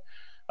 Charlotte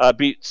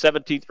beat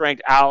 17th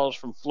ranked Owls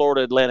from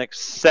Florida Atlantic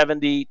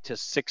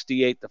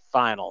 70-68 the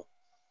final.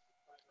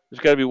 There's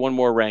got to be one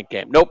more ranked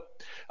game. Nope.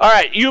 All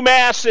right,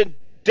 UMass and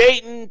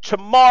Dayton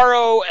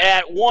tomorrow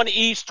at 1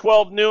 East,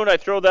 12 noon. I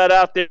throw that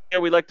out there.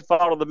 We like to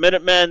follow the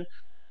Minutemen.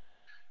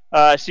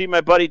 I see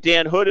my buddy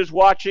Dan Hood is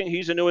watching.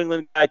 He's a New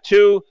England guy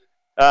too.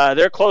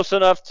 They're close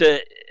enough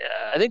to,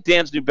 I think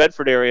Dan's New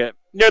Bedford area,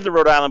 near the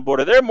Rhode Island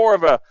border. They're more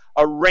of a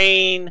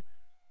rain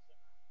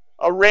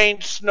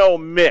snow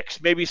mix,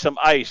 maybe some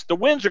ice. The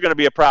winds are going to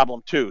be a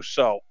problem too.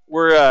 So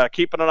we're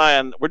keeping an eye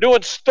on. We're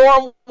doing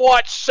Storm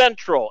Watch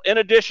Central in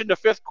addition to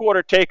fifth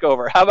quarter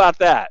takeover. How about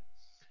that?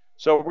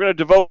 So we're going to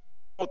devote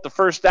the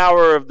first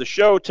hour of the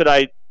show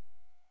tonight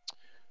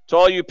to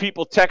all you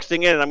people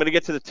texting in. I'm going to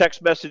get to the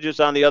text messages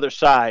on the other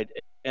side.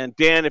 And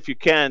Dan, if you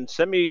can,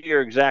 send me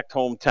your exact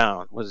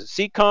hometown. Was it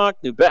Seekonk?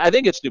 I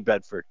think it's New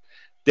Bedford.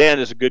 Dan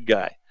is a good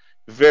guy.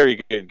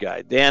 Very good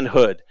guy. Dan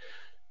Hood.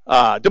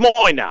 Des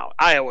Moines now,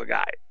 Iowa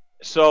guy.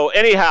 So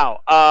anyhow,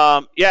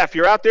 if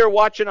you're out there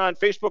watching on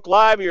Facebook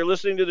Live, or you're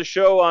listening to the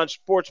show on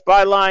Sports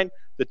Byline,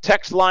 the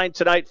text line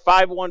tonight,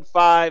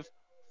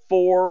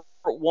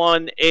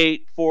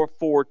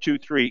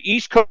 515-418-4423.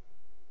 East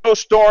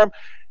Coast storm.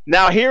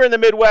 Now here in the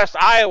Midwest,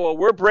 Iowa,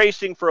 we're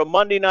bracing for a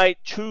Monday night,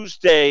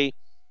 Tuesday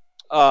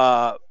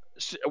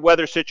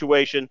weather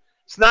situation.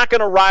 It's not going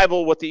to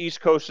rival what the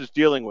East Coast is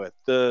dealing with.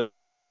 The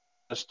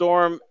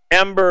storm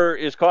Ember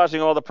is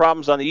causing all the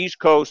problems on the East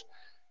Coast.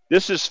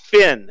 This is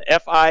Finn,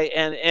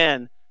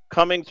 Finn,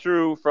 coming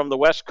through from the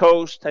West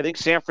Coast. I think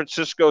San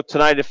Francisco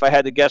tonight, if I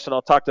had to guess, and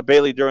I'll talk to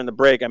Bailey during the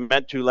break. I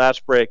meant to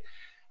last break.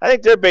 I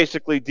think they're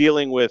basically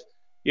dealing with,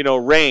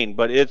 rain,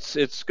 but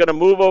it's going to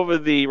move over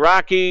the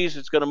Rockies.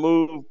 It's going to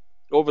move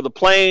over the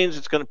plains.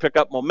 It's going to pick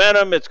up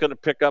momentum. It's going to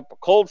pick up a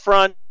cold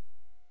front.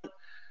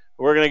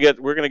 We're going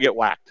to get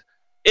whacked.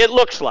 It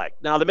looks like.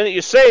 Now, the minute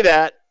you say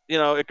that,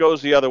 it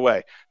goes the other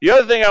way. The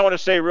other thing I want to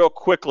say real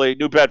quickly,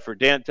 New Bedford,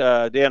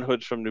 Dan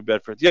Hood's from New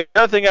Bedford. The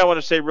other thing I want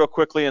to say real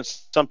quickly, and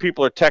some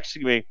people are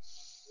texting me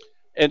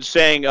and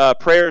saying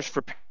prayers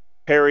for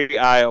Perry,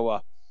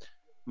 Iowa.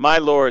 My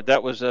Lord,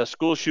 that was a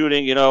school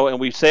shooting, and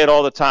we say it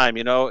all the time,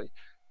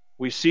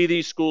 We see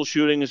these school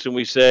shootings and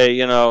we say,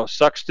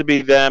 sucks to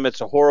be them.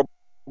 It's a horrible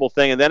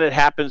thing. And then it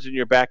happens in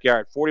your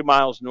backyard, 40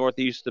 miles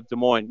northwest of Des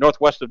Moines,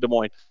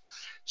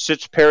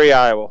 sits Perry,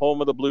 Iowa,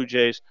 home of the Blue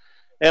Jays.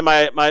 And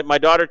my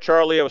daughter,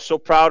 Charlie, I was so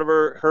proud of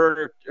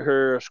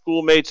her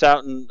schoolmates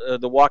out in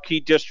the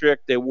Waukee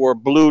district. They wore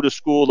blue to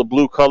school, the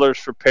blue colors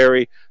for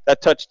Perry.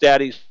 That touched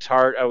Daddy's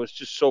heart. I was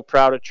just so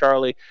proud of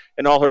Charlie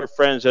and all her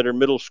friends at her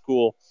middle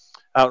school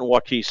out in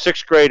Waukee,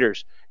 6th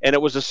graders. And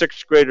it was a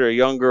 6th grader, a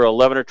young girl,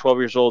 11 or 12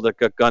 years old, that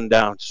got gunned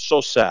down. So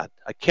sad.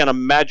 I can't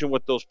imagine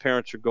what those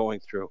parents are going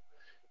through.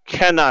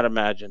 Cannot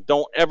imagine.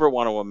 Don't ever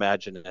want to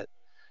imagine it.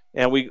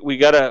 And we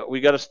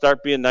gotta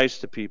start being nice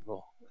to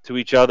people, to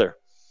each other.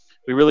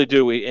 We really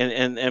do.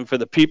 And for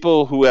the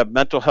people who have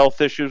mental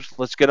health issues,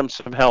 let's get them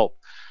some help.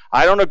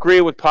 I don't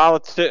agree with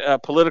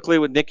politically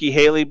with Nikki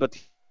Haley, but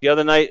the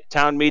other night,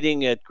 town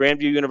meeting at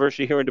Grandview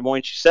University here in Des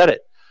Moines, she said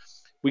it.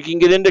 We can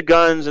get into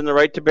guns and the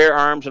right to bear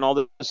arms and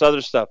all this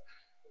other stuff.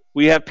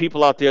 We have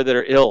people out there that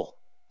are ill.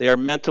 They are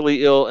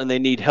mentally ill and they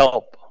need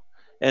help.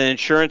 And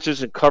insurance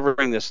isn't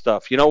covering this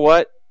stuff. You know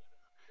what?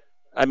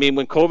 I mean,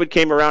 when COVID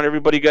came around,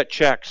 everybody got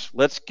checks.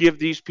 Let's give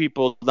these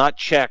people not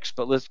checks,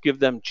 but let's give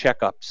them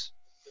checkups.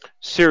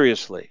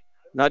 Seriously.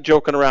 Not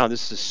joking around.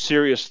 This is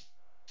serious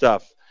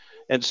stuff.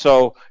 And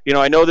so,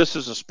 I know this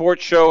is a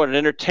sports show and an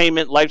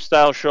entertainment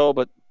lifestyle show,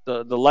 but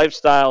the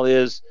lifestyle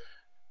is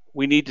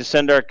we need to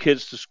send our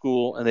kids to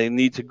school and they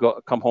need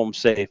to come home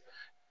safe.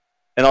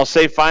 And I'll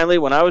say finally,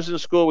 when I was in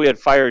school, we had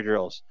fire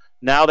drills.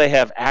 Now they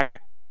have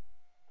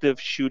active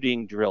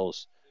shooting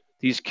drills.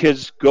 These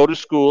kids go to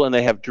school and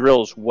they have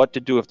drills, what to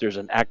do if there's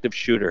an active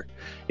shooter.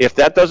 If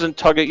that doesn't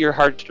tug at your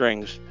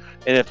heartstrings,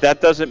 and if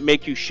that doesn't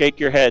make you shake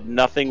your head,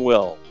 nothing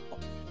will.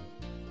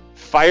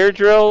 Fire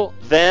drill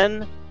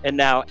then, and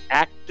now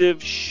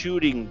active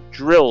shooting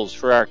drills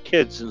for our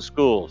kids in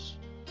schools.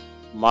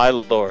 My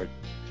Lord.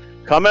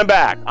 Coming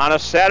back on a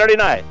Saturday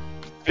night,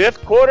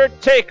 5th quarter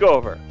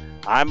takeover.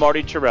 I'm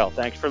Marty Terrell.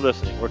 Thanks for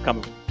listening. We're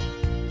coming.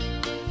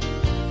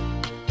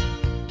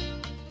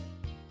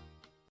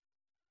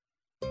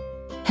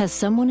 Has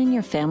someone in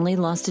your family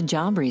lost a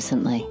job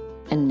recently,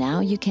 and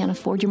now you can't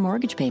afford your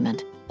mortgage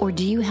payment? Or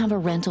do you have a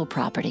rental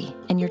property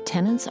and your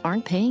tenants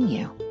aren't paying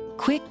you?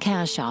 Quick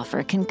Cash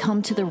Offer can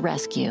come to the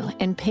rescue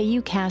and pay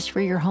you cash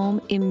for your home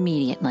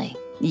immediately.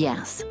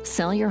 Yes,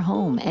 sell your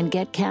home and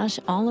get cash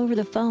all over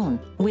the phone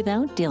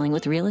without dealing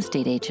with real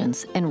estate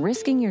agents and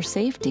risking your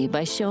safety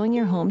by showing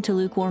your home to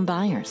lukewarm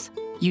buyers.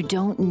 You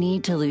don't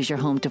need to lose your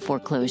home to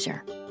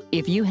foreclosure.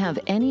 If you have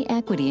any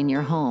equity in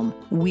your home,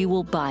 we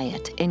will buy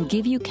it and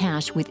give you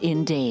cash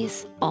within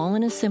days, all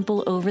in a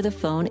simple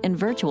over-the-phone and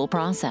virtual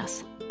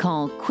process.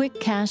 Call Quick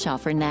Cash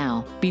Offer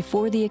now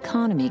before the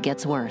economy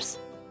gets worse.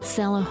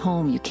 Sell a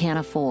home you can't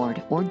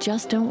afford or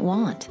just don't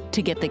want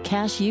to get the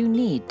cash you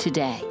need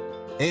today.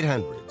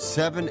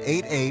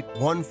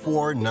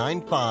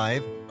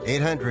 800-788-1495.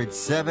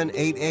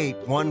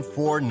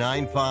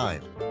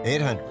 800-788-1495.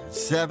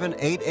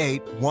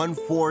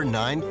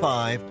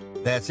 800-788-1495.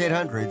 That's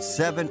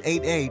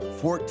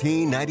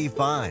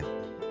 800-788-1495.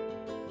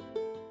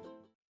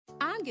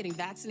 I'm getting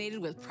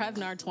vaccinated with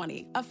Prevnar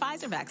 20, a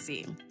Pfizer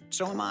vaccine.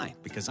 So am I,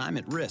 because I'm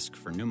at risk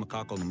for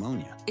pneumococcal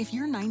pneumonia. If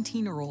you're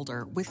 19 or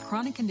older with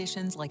chronic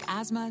conditions like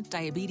asthma,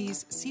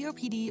 diabetes,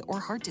 COPD, or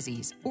heart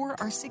disease, or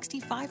are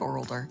 65 or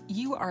older,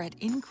 you are at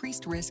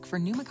increased risk for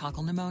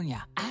pneumococcal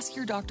pneumonia. Ask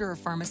your doctor or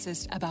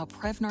pharmacist about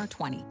Prevnar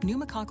 20,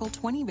 pneumococcal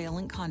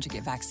 20-valent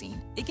conjugate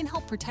vaccine. It can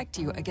help protect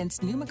you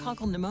against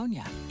pneumococcal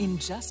pneumonia in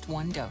just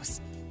one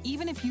dose.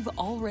 Even if you've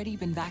already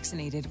been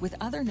vaccinated with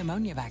other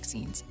pneumonia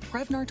vaccines,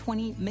 Prevnar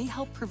 20 may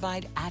help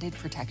provide added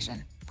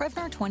protection.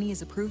 Prevnar 20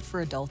 is approved for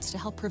adults to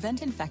help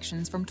prevent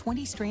infections from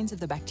 20 strains of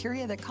the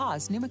bacteria that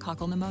cause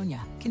pneumococcal pneumonia.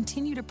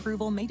 Continued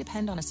approval may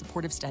depend on a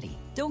supportive study.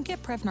 Don't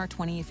get Prevnar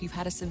 20 if you've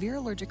had a severe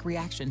allergic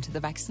reaction to the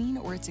vaccine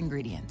or its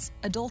ingredients.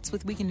 Adults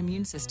with weakened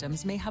immune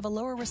systems may have a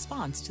lower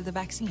response to the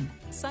vaccine.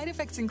 Side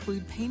effects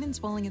include pain and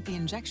swelling at the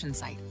injection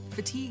site,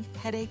 fatigue,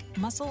 headache,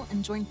 muscle,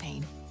 and joint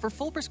pain. For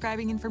full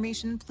prescribing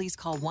information, please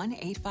call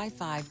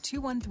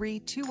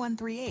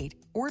 1-855-213-2138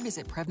 or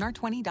visit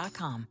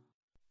Prevnar20.com.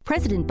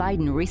 President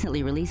Biden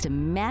recently released a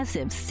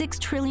massive $6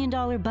 trillion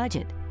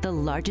budget, the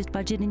largest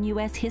budget in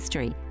U.S.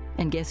 history.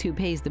 And guess who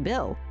pays the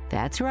bill?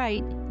 That's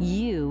right,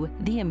 you,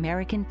 the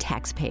American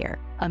taxpayer.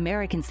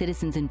 American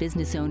citizens and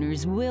business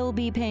owners will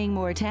be paying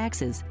more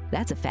taxes.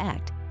 That's a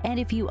fact. And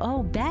if you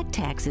owe back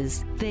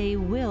taxes, they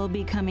will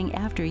be coming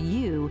after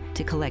you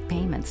to collect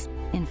payments.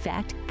 In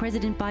fact,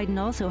 President Biden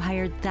also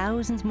hired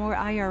thousands more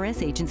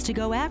IRS agents to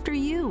go after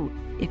you.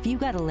 If you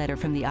got a letter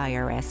from the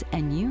IRS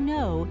and you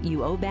know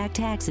you owe back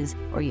taxes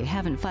or you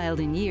haven't filed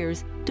in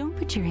years, don't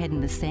put your head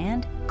in the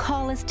sand.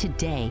 Call us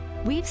today.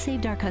 We've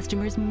saved our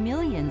customers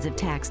millions of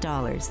tax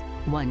dollars.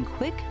 One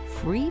quick,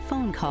 free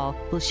phone call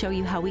will show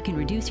you how we can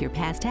reduce your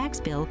past tax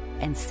bill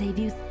and save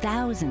you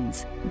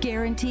thousands.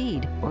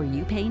 Guaranteed, or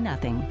you pay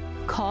nothing.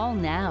 Call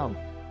now.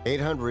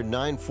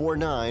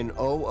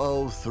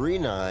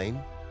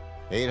 800-949-0039.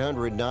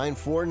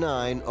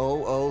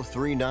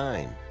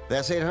 800-949-0039.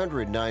 That's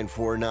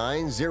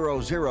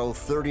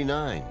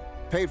 800-949-0039.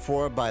 Paid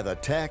for by the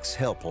Tax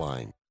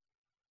Helpline.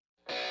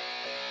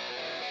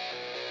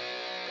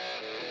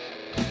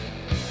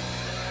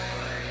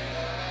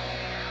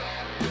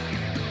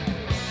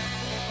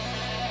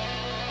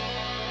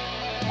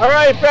 All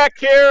right, back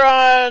here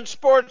on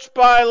Sports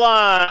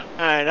Byline.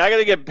 I got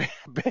to get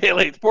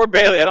Bailey. Poor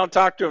Bailey. I don't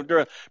talk to him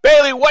during.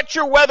 Bailey, what's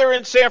your weather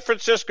in San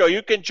Francisco?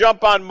 You can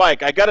jump on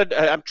Mike.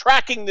 I'm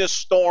tracking this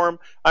storm.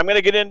 I'm going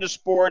to get into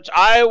sports.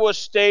 Iowa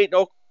State and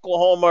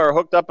Oklahoma are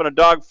hooked up in a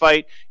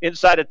dogfight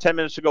inside of 10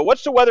 minutes ago.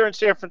 What's the weather in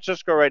San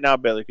Francisco right now,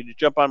 Bailey? Could you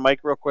jump on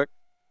Mike real quick?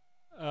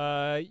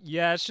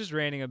 Yeah, it's just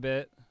raining a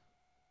bit.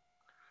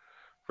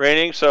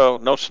 Raining, so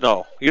no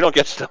snow. You don't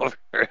get snow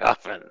very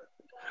often.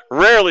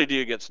 Rarely do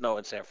you get snow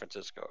in San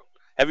Francisco.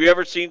 Have you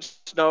ever seen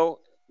snow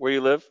where you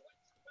live?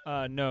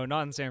 No,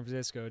 not in San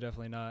Francisco.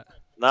 Definitely not.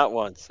 Not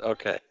once.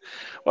 Okay.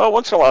 Well,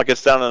 once in a while it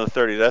gets down in the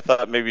 30s. I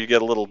thought maybe you'd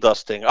get a little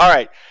dusting. All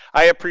right.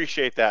 I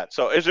appreciate that.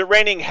 So is it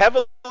raining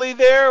heavily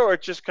there or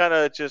just kind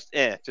of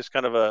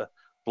a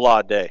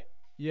blah day?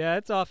 Yeah,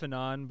 it's off and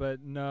on, but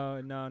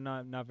no,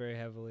 not very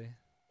heavily.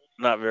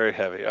 Not very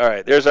heavy. All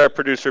right. There's our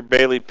producer,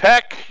 Bailey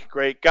Peck.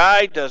 Great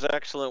guy. Does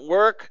excellent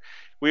work.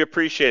 We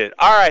appreciate it.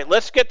 All right,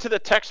 let's get to the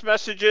text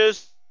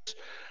messages.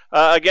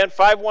 Again,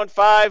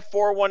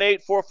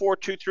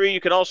 515-418-4423.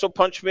 You can also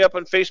punch me up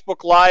on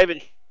Facebook Live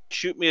and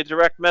shoot me a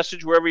direct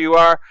message wherever you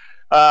are.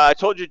 I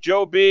told you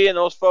Joe B. and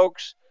those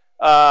folks,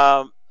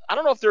 I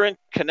don't know if they're in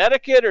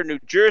Connecticut or New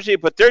Jersey,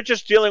 but they're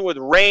just dealing with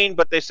rain,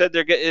 but they said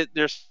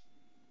they're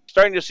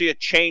starting to see a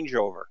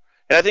changeover.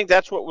 And I think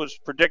that's what was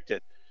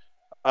predicted.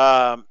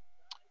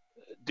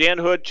 Dan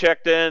Hood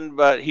checked in,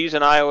 but he's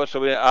in Iowa.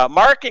 So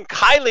Mark and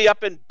Kylie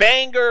up in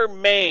Bangor,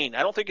 Maine.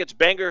 I don't think it's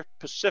Bangor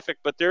Pacific,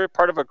 but they're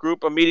part of a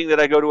meeting that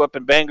I go to up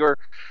in Bangor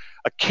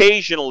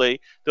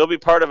occasionally. They'll be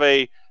part of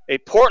a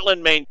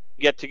Portland, Maine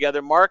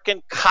get-together. Mark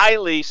and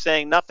Kylie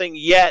saying nothing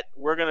yet.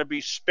 We're going to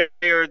be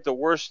spared the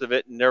worst of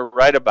it, and they're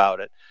right about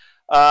it.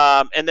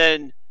 And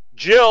then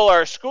Jill,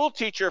 our school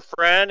teacher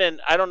friend, and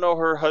I don't know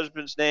her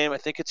husband's name. I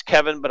think it's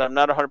Kevin, but I'm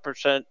not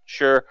 100%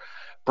 sure.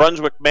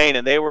 Brunswick, Maine,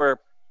 and they were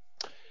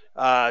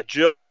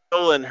Jill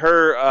and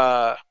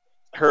her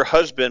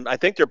husband. I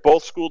think they're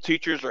both school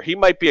teachers, or he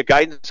might be a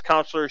guidance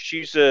counselor.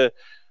 She's I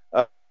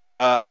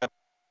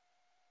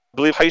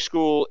believe high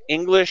school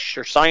English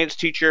or science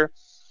teacher.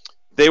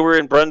 They were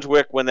in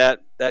Brunswick when that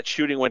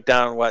shooting went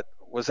down. What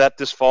was that,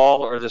 this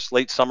fall or this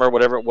late summer,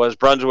 whatever it was?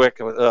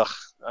 Brunswick. Ugh.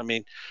 I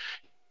mean,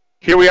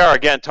 here we are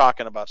again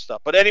talking about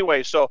stuff. But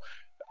anyway, so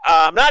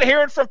I'm not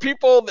hearing from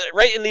people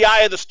right in the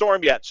eye of the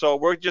storm yet. So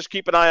we're just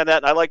keep an eye on that.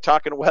 And I like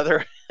talking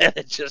weather, and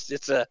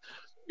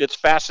it's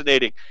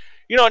fascinating.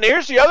 You know, and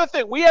here's the other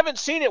thing. We haven't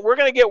seen it. We're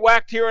going to get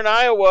whacked here in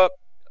Iowa.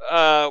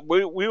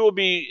 We will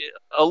be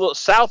a little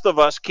south of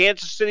us.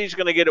 Kansas City's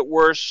going to get it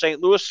worse. St.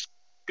 Louis is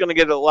going to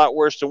get it a lot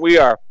worse than we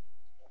are.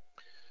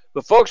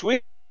 But, folks,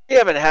 we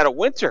haven't had a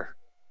winter.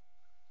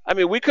 I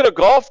mean, we could have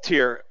golfed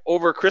here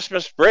over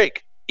Christmas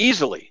break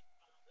easily.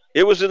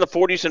 It was in the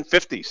 40s and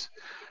 50s.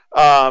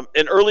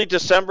 In early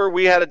December,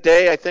 we had a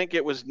day, I think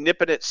it was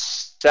nipping at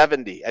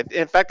 70.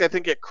 In fact, I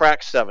think it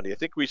cracked 70. I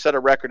think we set a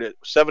record at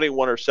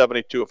 71 or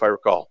 72, if I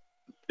recall.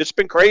 It's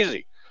been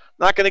crazy.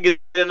 Not going to get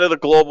into the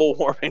global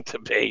warming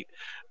debate,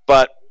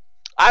 but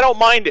I don't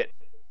mind it.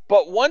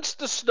 But once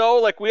the snow,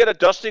 like we had a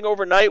dusting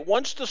overnight,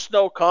 once the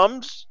snow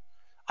comes,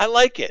 I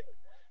like it.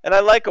 And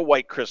I like a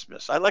white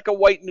Christmas. I like a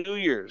white New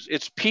Year's.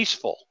 It's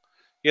peaceful.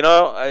 You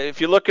know,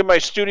 if you look in my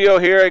studio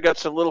here, I got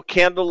some little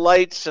candle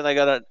lights, and I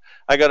got a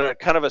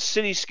kind of a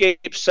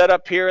cityscape set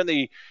up here in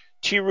the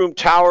Tea Room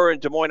Tower in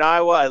Des Moines,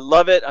 Iowa. I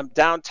love it. I'm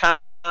downtown.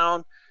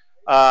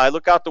 I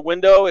look out the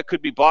window. It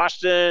could be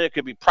Boston. It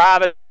could be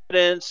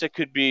Providence. It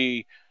could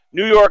be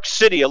New York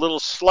City, a little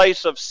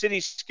slice of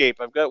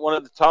cityscape. I've got one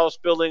of the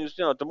tallest buildings.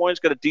 You know, Des Moines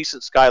got a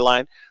decent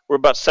skyline. We're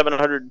about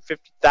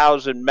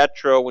 750,000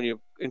 metro when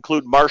you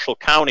include Marshall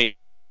County.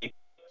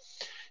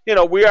 You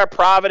know, we are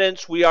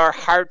Providence. We are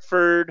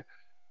Hartford.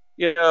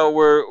 You know,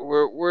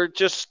 we're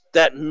just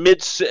that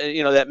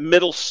that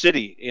middle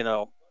city. You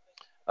know,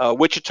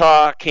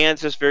 Wichita,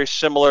 Kansas, very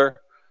similar.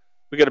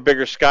 We got a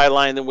bigger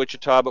skyline than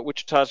Wichita, but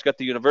Wichita's got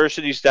the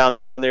universities down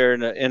there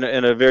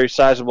in a very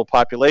sizable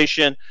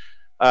population.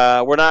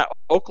 We're not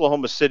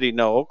Oklahoma City.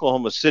 No,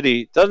 Oklahoma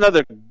City doesn't have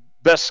the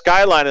best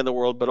skyline in the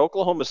world, but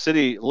Oklahoma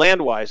City,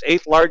 land-wise,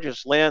 8th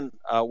largest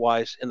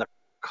land-wise in the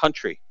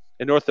country,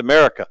 in North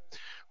America.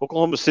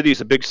 Oklahoma City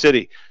is a big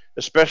city.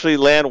 especially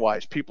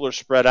land-wise. People are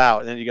spread out.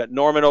 And then you got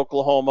Norman,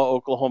 Oklahoma,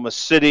 Oklahoma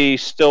City,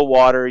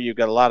 Stillwater. You've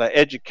got a lot of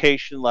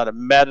education, a lot of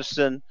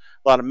medicine,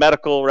 a lot of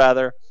medical,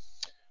 rather.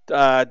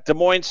 Des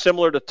Moines,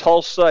 similar to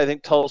Tulsa. I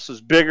think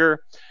Tulsa's bigger.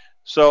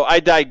 So I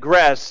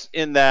digress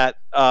in that,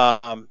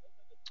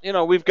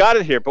 we've got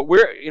it here. But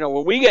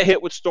when we get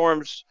hit with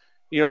storms,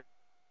 the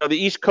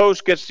East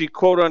Coast gets the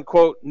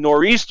quote-unquote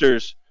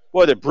nor'easters.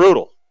 Boy, they're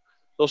brutal.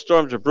 Those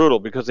storms are brutal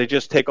because they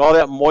just take all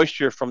that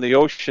moisture from the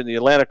ocean, the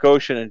Atlantic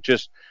Ocean, and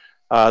just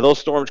those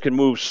storms can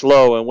move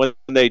slow. And when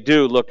they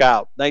do, look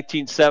out.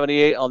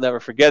 1978, I'll never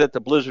forget it,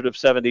 the blizzard of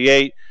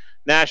 78,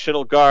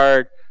 National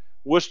Guard,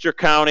 Worcester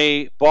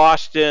County,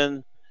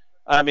 Boston.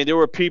 I mean, there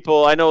were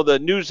people, I know the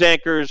news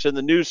anchors and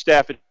the news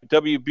staff at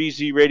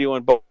WBZ Radio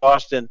in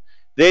Boston,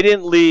 they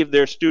didn't leave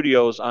their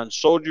studios on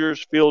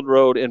Soldiers Field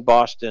Road in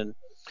Boston.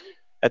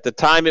 At the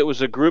time, it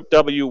was a Group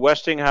W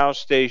Westinghouse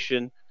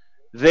station.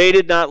 They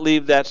did not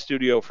leave that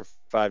studio for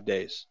 5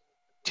 days,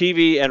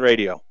 TV and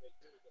radio.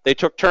 They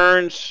took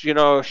turns,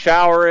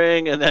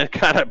 showering and then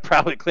kind of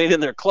probably cleaning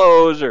their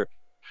clothes, or,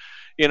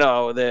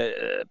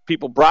 the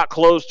people brought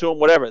clothes to them,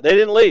 whatever. They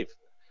didn't leave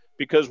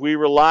because we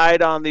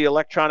relied on the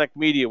electronic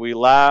media. We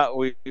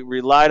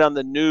relied on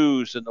the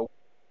news and the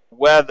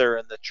weather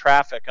and the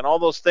traffic and all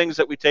those things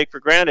that we take for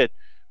granted.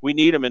 We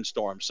need them in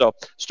storms. So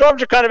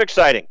storms are kind of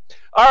exciting.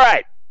 All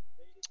right.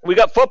 We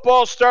got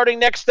football starting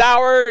next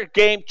hour.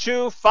 Game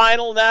 2,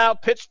 final now.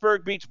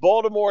 Pittsburgh beats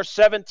Baltimore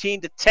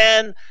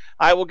 17-10.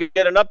 I will get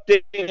an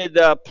updated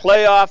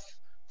playoff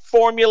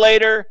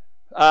formulator.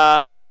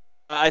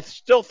 I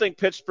still think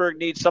Pittsburgh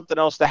needs something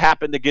else to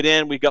happen to get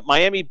in. We got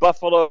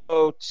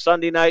Miami-Buffalo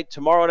Sunday night,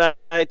 tomorrow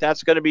night.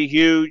 That's going to be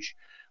huge.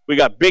 We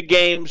got big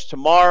games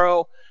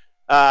tomorrow.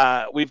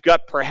 We've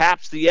got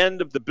perhaps the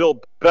end of the Bill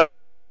Belichick.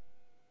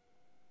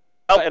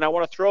 And I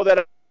want to throw that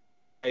out.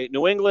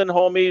 New England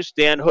homies,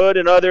 Dan Hood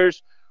and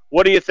others,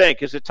 what do you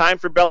think? Is it time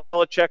for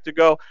Belichick to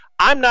go?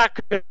 I'm not,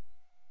 and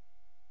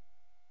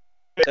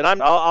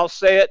I'll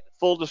say it,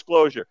 full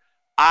disclosure.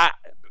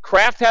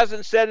 Kraft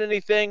hasn't said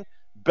anything.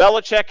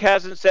 Belichick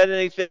hasn't said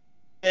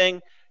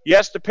anything.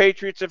 Yes, the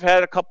Patriots have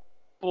had a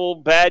couple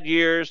bad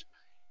years.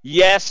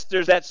 Yes,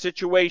 there's that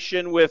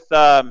situation with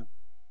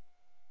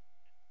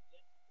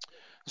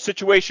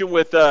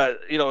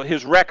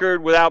his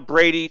record without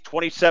Brady,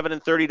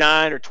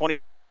 27-39 or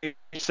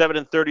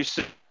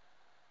 27-36.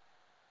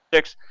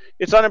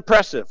 It's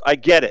unimpressive. I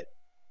get it.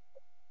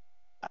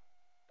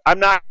 I'm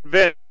not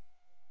convinced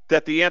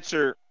that the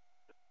answer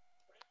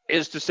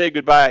is to say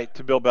goodbye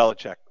to Bill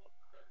Belichick.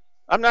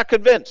 I'm not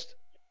convinced.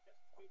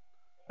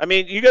 I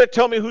mean, you got to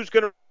tell me who's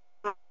going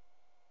to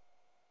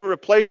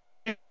replace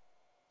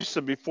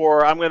him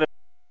before I'm going to.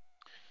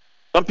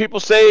 Some people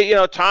say,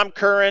 Tom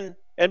Curran,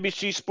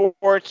 NBC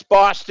Sports,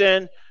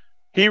 Boston.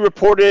 He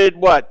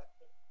reported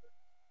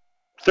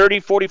 30,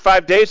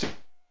 45 days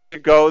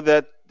ago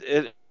that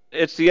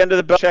it's the end of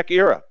the Belichick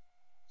era.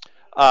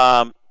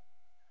 I'm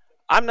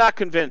not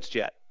convinced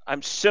yet.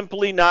 I'm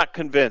simply not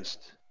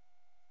convinced.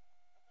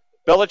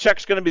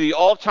 Belichick's going to be the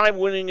all-time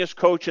winningest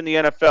coach in the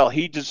NFL.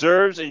 He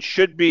deserves and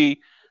should be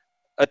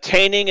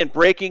attaining and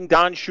breaking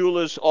Don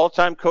Shula's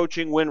all-time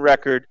coaching win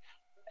record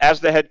as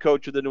the head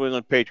coach of the New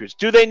England Patriots.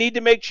 Do they need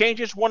to make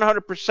changes?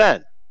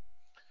 100%.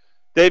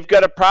 They've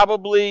got to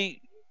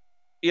probably,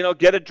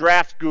 get a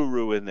draft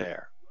guru in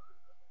there.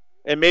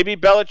 And maybe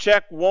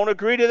Belichick won't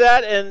agree to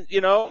that, and,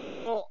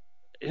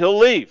 he'll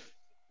leave.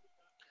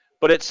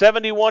 But at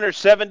 71 or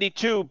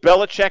 72,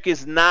 Belichick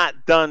is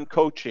not done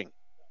coaching.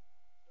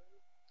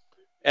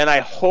 And I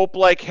hope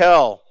like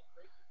hell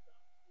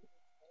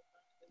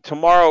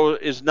tomorrow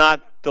is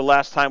not the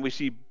last time we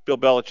see Bill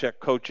Belichick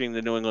coaching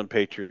the New England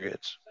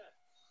Patriots.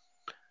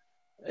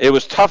 It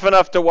was tough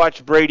enough to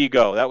watch Brady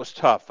go. That was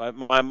tough.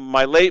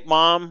 My late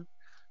mom,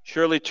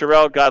 Shirley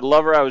Terrell, God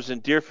love her, I was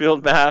in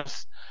Deerfield,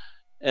 Mass.,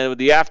 and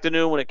the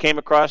afternoon when it came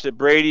across that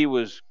Brady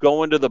was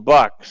going to the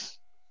Bucs,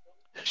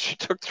 she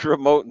took the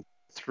remote and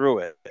threw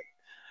it.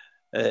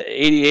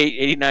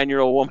 88,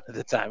 89-year-old woman at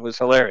the time. It was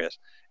hilarious.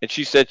 And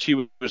she said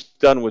she was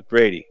done with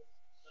Brady.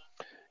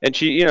 And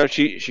she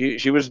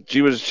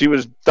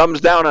was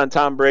thumbs down on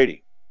Tom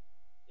Brady.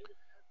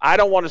 I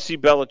don't want to see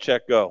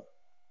Belichick go.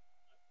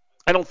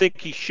 I don't think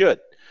he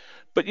should.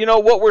 But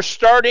what we're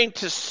starting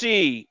to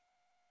see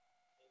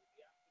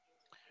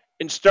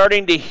and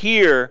starting to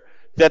hear,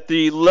 that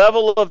the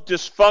level of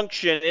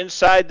dysfunction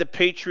inside the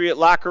Patriot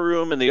locker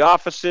room and the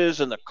offices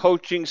and the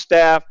coaching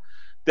staff,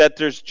 that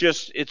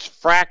it's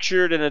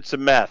fractured and it's a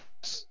mess.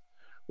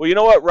 Well, you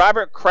know what?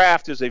 Robert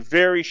Kraft is a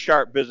very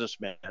sharp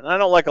businessman. And I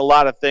don't like a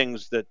lot of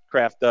things that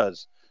Kraft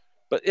does.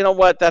 But you know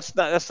what? That's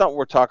not what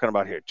we're talking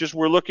about here. Just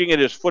we're looking at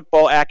his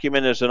football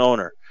acumen as an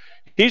owner.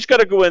 He's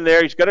got to go in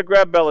there. He's got to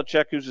grab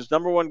Belichick, who's his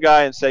number one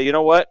guy, and say, you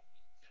know what?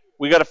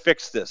 We got to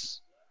fix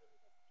this.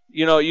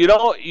 You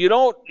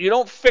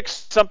don't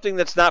fix something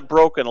that's not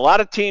broken. A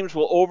lot of teams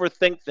will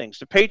overthink things.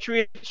 The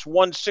Patriots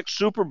won 6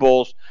 Super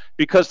Bowls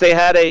because they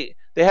had a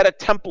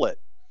template.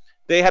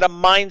 They had a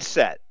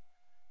mindset.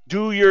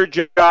 Do your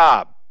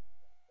job.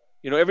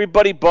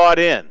 Everybody bought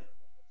in.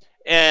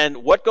 And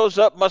what goes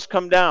up must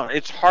come down.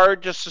 It's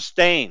hard to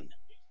sustain.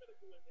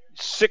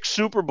 6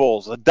 Super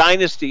Bowls, a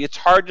dynasty. It's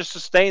hard to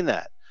sustain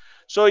that.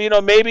 So,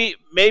 maybe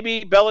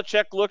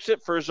Belichick looks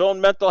at for his own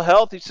mental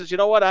health. He says, you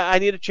know what, I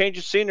need a change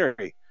of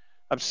scenery.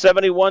 I'm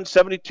 71,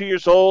 72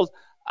 years old.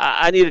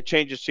 I need a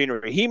change of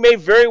scenery. He may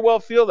very well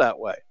feel that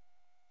way.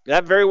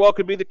 That very well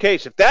could be the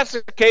case. If that's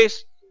the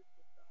case,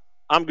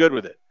 I'm good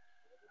with it.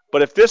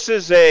 But if this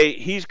is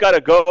he's got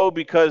to go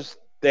because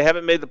they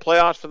haven't made the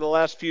playoffs for the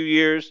last few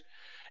years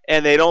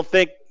and they don't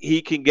think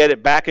he can get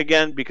it back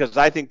again, because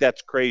I think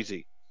that's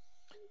crazy.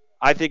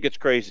 I think it's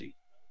crazy.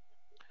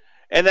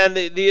 And then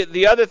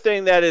the other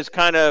thing that is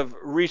kind of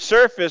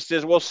resurfaced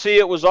is,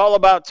 it was all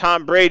about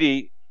Tom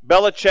Brady.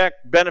 Belichick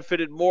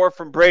benefited more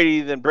from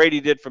Brady than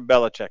Brady did from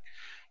Belichick.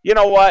 You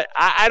know what?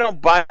 I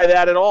don't buy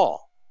that at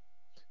all.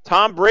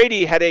 Tom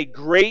Brady had a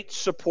great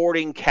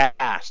supporting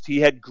cast.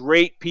 He had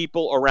great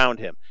people around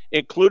him,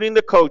 including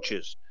the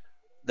coaches,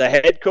 the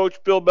head coach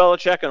Bill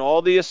Belichick, and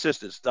all the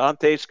assistants,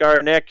 Dante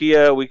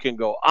Scarnecchia. We can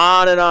go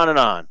on and on and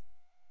on.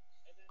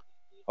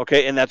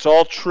 Okay, and that's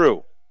all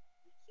true.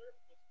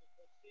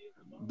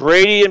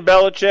 Brady and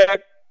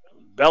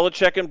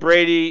Belichick and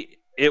Brady,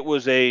 it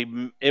was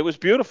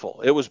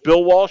beautiful. It was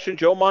Bill Walsh and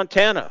Joe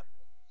Montana.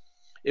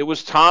 It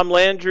was Tom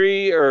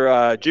Landry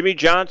or Jimmy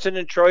Johnson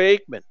and Troy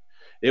Aikman.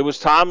 It was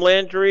Tom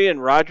Landry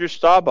and Roger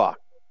Staubach.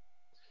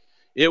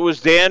 It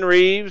was Dan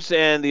Reeves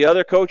and the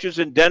other coaches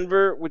in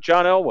Denver with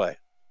John Elway.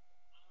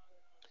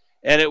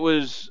 And it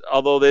was,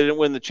 although they didn't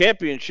win the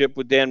championship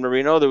with Dan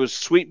Marino, there was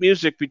sweet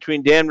music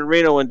between Dan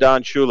Marino and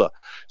Don Shula.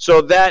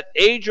 So that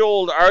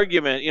age-old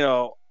argument,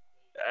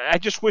 I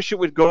just wish it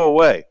would go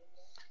away,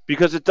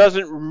 because it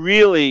doesn't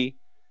really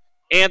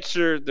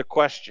answer the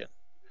question.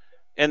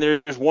 And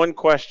there's one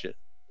question.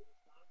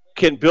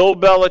 Can Bill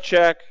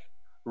Belichick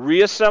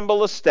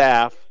reassemble a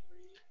staff,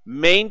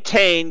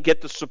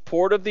 get the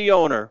support of the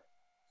owner,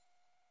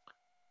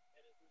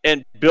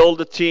 and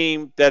build a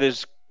team that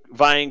is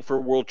vying for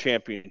world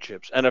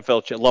championships,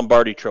 NFL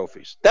Lombardi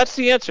trophies? That's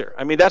the answer.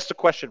 I mean, that's the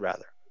question,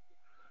 rather.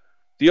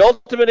 The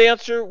ultimate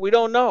answer, we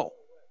don't know.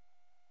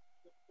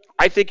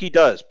 I think he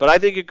does, but I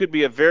think it could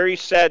be a very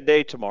sad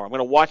day tomorrow. I'm going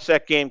to watch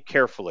that game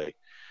carefully.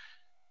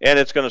 And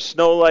it's going to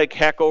snow like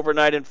heck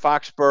overnight in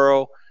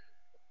Foxborough.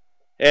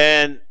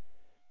 And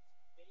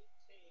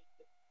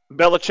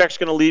Belichick's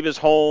going to leave his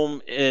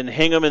home in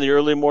Hingham in the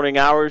early morning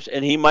hours,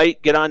 and he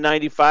might get on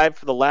 95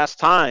 for the last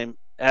time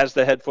as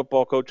the head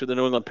football coach of the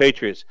New England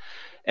Patriots.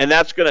 And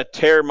that's going to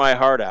tear my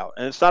heart out.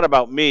 And it's not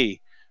about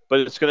me, but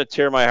it's going to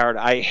tear my heart.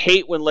 I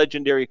hate when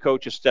legendary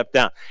coaches step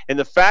down. And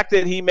the fact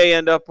that he may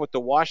end up with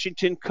the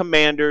Washington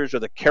Commanders or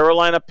the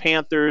Carolina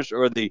Panthers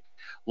or the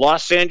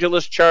Los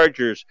Angeles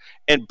Chargers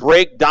and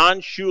break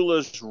Don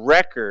Shula's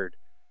record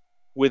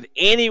with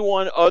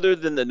anyone other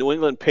than the New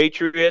England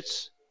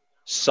Patriots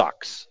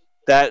sucks.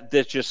 That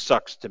just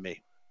sucks to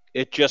me.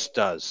 It just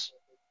does.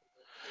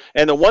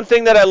 And the one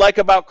thing that I like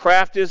about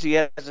Kraft is he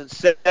hasn't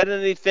said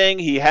anything.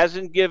 He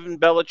hasn't given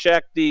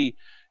Belichick the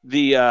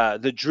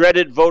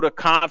dreaded vote of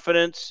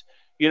confidence.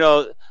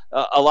 A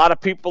lot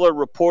of people are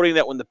reporting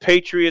that when the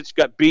Patriots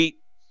got beat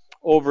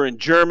over in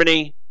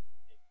Germany,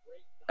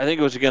 I think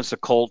it was against the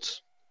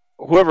Colts,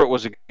 whoever it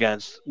was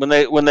against, when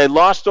they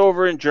lost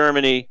over in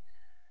Germany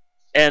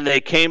and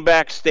they came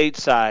back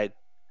stateside,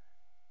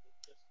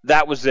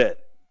 that was it.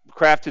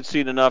 Kraft had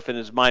seen enough and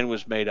his mind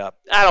was made up.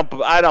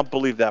 I don't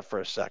believe that for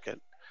a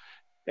second.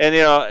 And,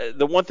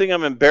 the one thing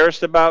I'm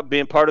embarrassed about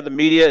being part of the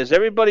media is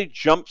everybody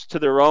jumps to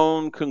their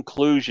own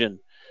conclusion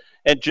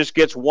and just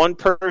gets one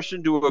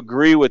person to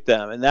agree with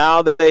them. And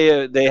now that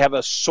they have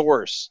a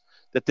source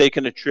that they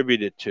can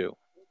attribute it to.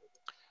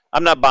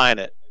 I'm not buying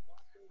it.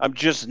 I'm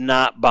just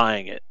not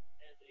buying it.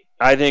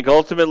 I think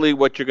ultimately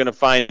what you're going to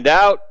find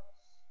out,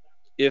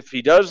 if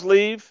he does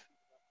leave,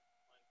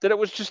 that it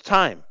was just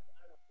time.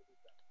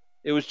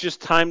 It was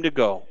just time to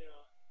go.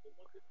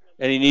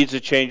 And he needs a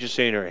change of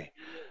scenery.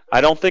 I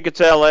don't think it's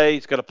L.A.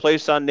 He's got a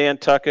place on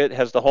Nantucket,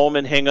 has the home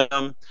in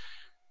Hingham.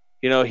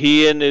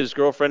 He and his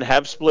girlfriend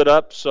have split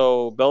up,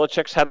 so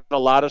Belichick's had a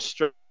lot of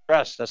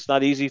stress. That's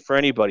not easy for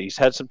anybody. He's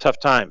had some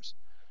tough times.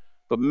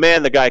 But,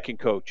 man, the guy can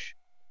coach.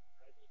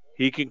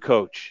 He can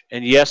coach.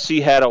 And, yes, he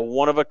had a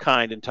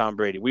one-of-a-kind in Tom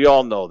Brady. We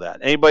all know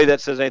that. Anybody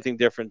that says anything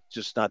different,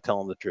 just not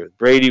telling the truth.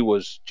 Brady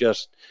was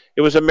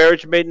it was a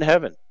marriage made in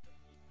heaven.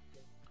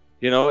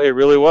 It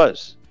really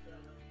was.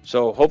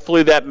 So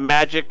hopefully that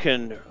magic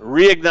can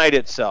reignite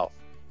itself.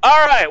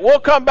 All right, we'll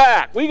come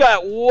back. We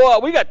got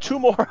 2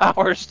 more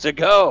hours to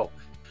go.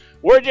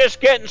 We're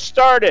just getting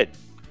started.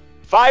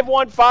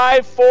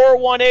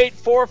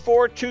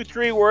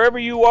 515-418-4423, wherever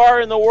you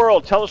are in the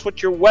world. Tell us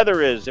what your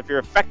weather is if you're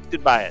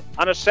affected by it.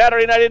 On a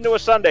Saturday night into a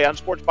Sunday on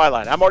Sports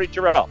Byline. I'm Marty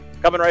Terrell.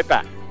 Coming right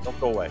back. Don't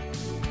go away.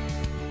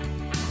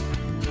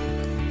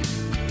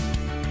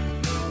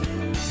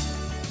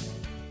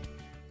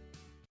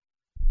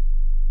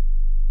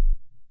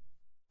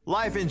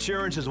 Life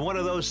insurance is one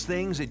of those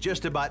things that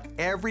just about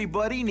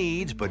everybody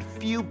needs, but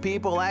few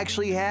people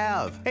actually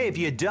have. Hey, if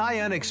you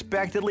die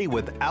unexpectedly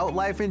without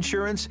life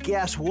insurance,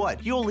 guess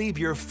what? You'll leave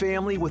your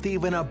family with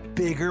even a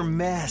bigger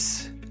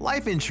mess.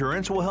 Life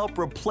insurance will help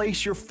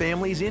replace your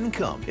family's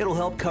income. It'll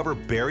help cover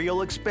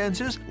burial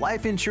expenses.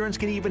 Life insurance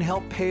can even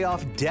help pay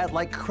off debt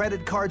like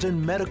credit cards and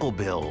medical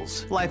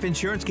bills. Life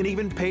insurance can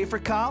even pay for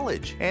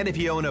college. And if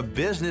you own a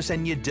business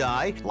and you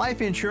die,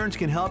 life insurance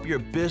can help your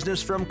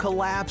business from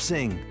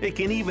collapsing. It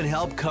can even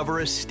help cover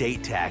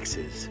estate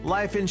taxes.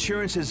 Life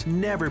insurance has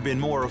never been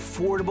more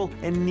affordable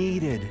and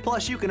needed.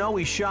 Plus, you can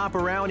always shop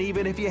around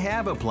even if you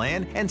have a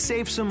plan and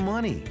save some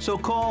money. So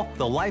call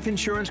the Life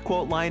Insurance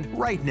Quote Line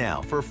right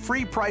now for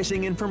free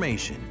pricing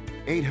information.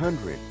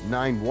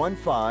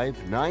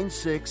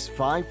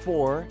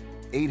 800-915-9654.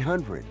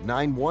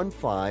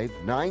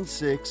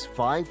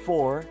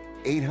 800-915-9654.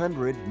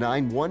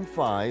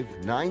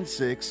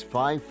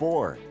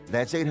 800-915-9654.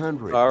 That's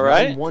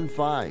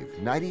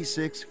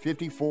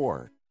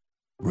 800-915-9654.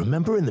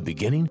 Remember in the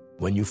beginning,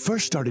 when you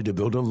first started to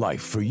build a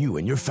life for you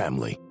and your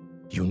family,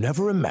 you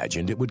never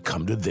imagined it would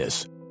come to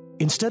this.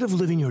 Instead of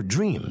living your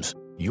dreams,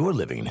 you're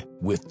living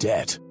with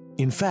debt.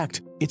 In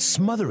fact, it's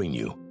smothering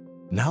you.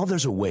 Now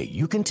there's a way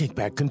you can take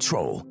back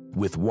control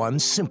with one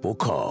simple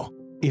call.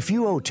 If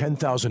you owe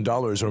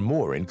 $10,000 or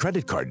more in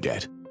credit card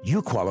debt,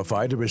 you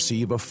qualify to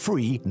receive a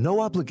free,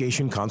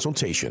 no-obligation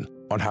consultation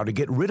on how to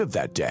get rid of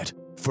that debt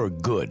for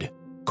good.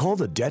 Call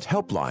the Debt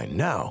Helpline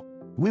now.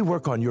 We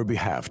work on your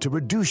behalf to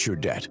reduce your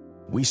debt.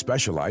 We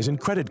specialize in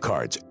credit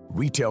cards,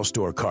 retail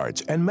store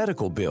cards, and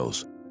medical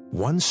bills.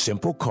 One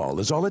simple call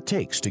is all it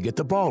takes to get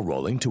the ball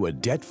rolling to a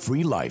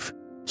debt-free life.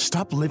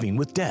 Stop living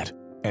with debt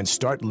and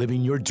start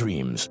living your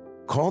dreams.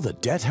 Call the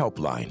Debt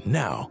Helpline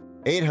now.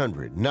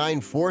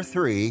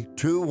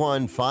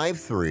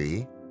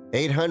 800-943-2153.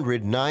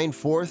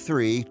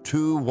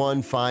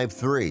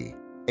 800-943-2153.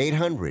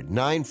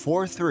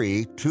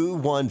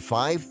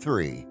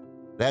 800-943-2153.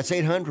 That's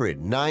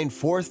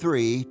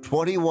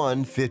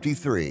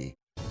 800-943-2153.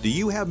 Do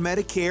you have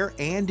Medicare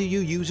and do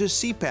you use a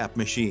CPAP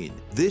machine?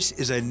 This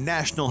is a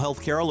national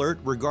healthcare alert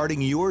regarding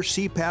your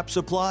CPAP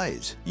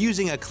supplies.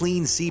 Using a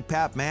clean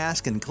CPAP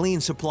mask and clean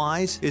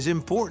supplies is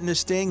important to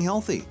staying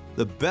healthy.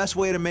 The best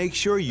way to make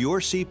sure your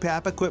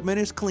CPAP equipment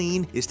is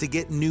clean is to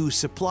get new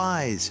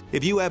supplies.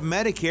 If you have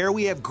Medicare,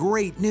 we have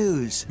great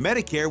news.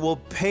 Medicare will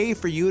pay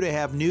for you to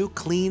have new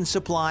clean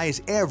supplies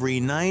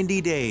every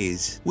 90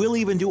 days. We'll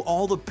even do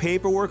all the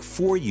paperwork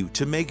for you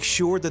to make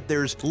sure that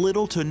there's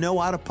little to no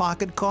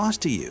out-of-pocket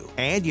cost to you.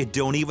 And you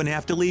don't even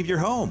have to leave your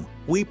home.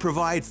 We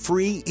provide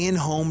free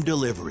in-home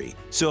delivery.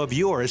 So if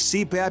you're a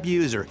CPAP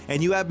user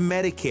and you have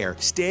Medicare,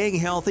 staying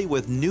healthy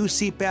with new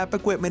CPAP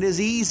equipment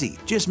is easy.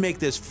 Just make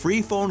this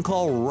free phone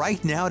call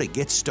right now to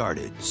get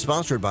started.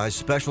 Sponsored by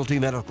Specialty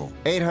Medical.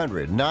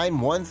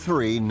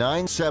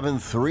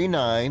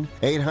 800-913-9739.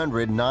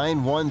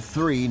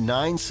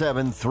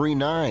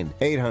 800-913-9739.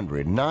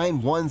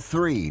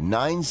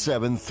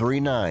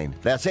 800-913-9739.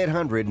 That's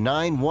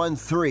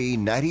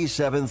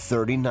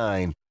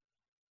 800-913-9739.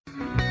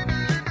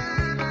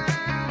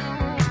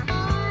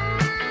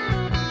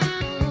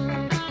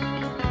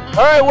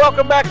 All right,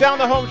 welcome back down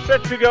the home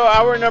stretch. We go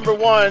hour number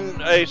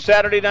one, a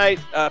Saturday night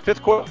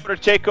fifth quarter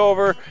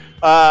takeover.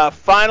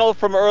 Final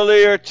from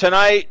earlier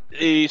tonight.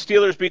 The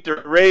Steelers beat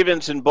the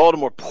Ravens in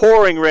Baltimore.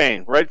 Pouring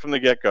rain right from the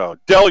get-go.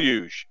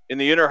 Deluge in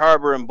the Inner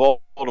Harbor in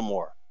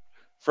Baltimore.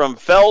 From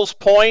Fells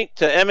Point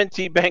to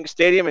M&T Bank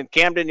Stadium and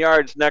Camden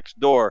Yards next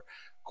door,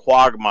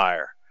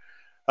 quagmire.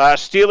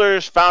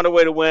 Steelers found a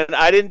way to win.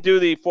 I didn't do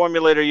the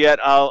formulator yet.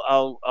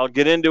 I'll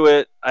get into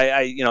it.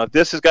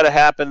 This has got to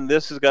happen.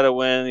 This has got to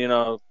win.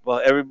 Well,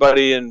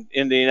 everybody in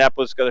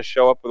Indianapolis got to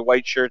show up with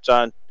white shirts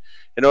on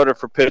in order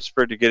for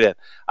Pittsburgh to get in.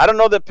 I don't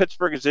know that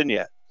Pittsburgh is in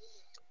yet.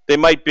 They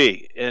might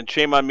be, and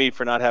shame on me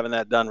for not having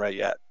that done right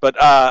yet. But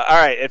all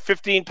right, at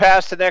 15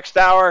 past the next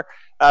hour,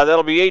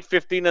 that'll be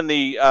 8:15 in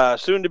the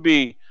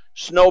soon-to-be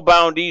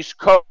snowbound East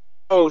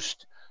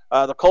Coast.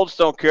 The Colts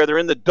don't care. They're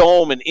in the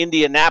Dome in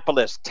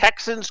Indianapolis.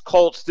 Texans,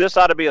 Colts, this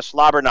ought to be a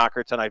slobber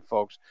knocker tonight,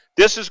 folks.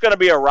 This is going to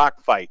be a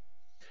rock fight.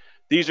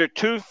 These are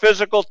two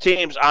physical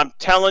teams. I'm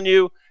telling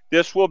you,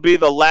 this will be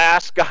the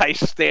last guy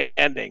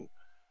standing.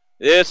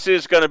 This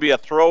is going to be a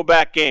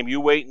throwback game. You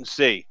wait and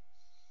see.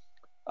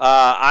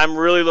 I'm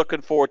really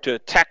looking forward to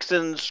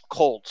Texans,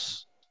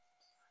 Colts.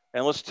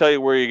 And let's tell you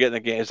where you're getting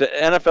the game. Is it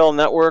NFL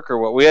Network or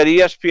what? We had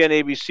ESPN,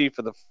 ABC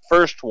for the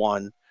first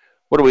one.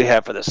 What do we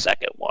have for the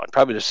second one?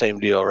 Probably the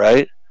same deal,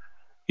 right?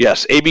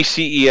 Yes,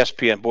 ABC,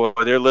 ESPN. Boy,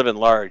 they're living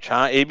large,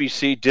 huh?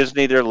 ABC,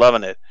 Disney, they're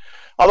loving it.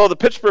 Although the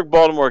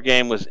Pittsburgh-Baltimore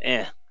game was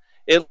It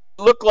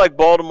looked like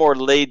Baltimore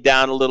laid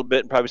down a little bit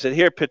and probably said,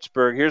 here,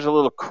 Pittsburgh, here's a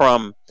little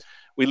crumb.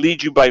 We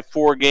lead you by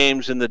 4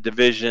 games in the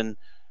division.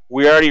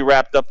 We already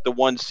wrapped up the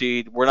 1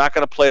 seed. We're not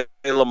going to play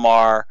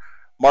Lamar.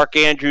 Mark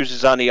Andrews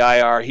is on the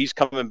IR. He's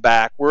coming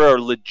back. We're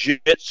a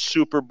legit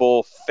Super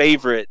Bowl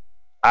favorite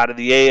out of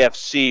the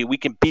AFC. We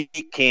can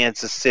beat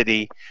Kansas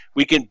City.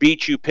 We can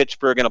beat you,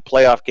 Pittsburgh, in a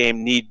playoff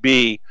game, need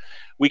be.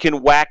 We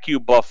can whack you,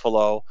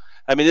 Buffalo.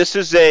 I mean, this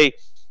is a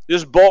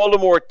this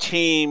Baltimore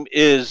team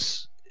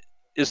is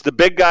the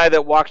big guy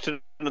that walks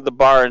into the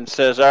bar and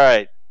says, "All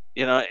right,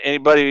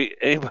 anybody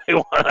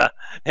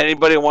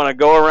want to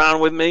go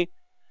around with me?"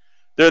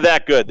 They're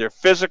that good. They're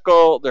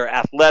physical. They're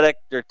athletic.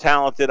 They're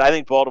talented. I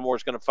think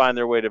Baltimore's going to find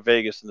their way to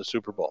Vegas in the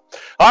Super Bowl.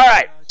 All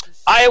right,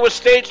 Iowa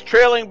State's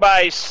trailing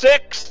by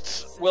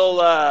 6. Will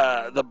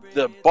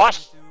the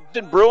Boston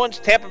Bruins,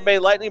 Tampa Bay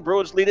Lightning.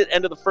 Bruins lead it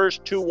end of the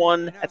first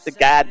 2-1 at the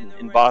Garden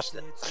in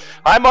Boston.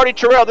 I'm Marty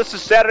Terrell. This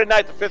is Saturday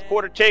night, the fifth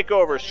quarter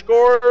takeover.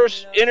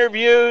 Scores,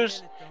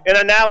 interviews, and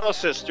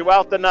analysis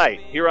throughout the night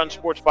here on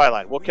Sports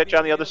Byline. We'll catch you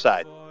on the other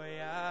side.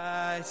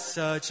 It's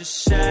such a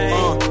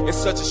shame. It's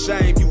such a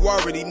shame, you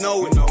already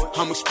know it.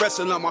 I'm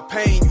expressing all my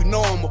pain, you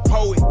know I'm a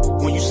poet.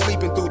 When you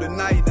sleeping through the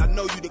night, I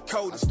know you the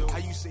coldest. I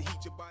used to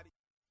heat your body.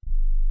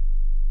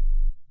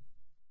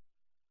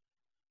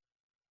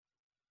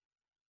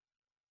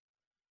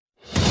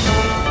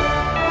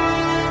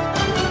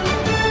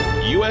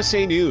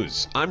 USA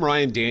News, I'm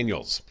Ryan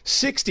Daniels.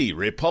 60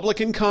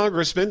 Republican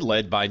congressmen,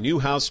 led by new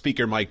House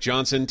Speaker Mike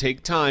Johnson,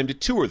 take time to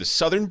tour the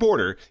southern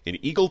border in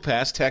Eagle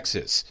Pass,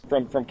 Texas.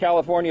 From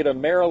California to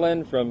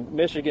Maryland, from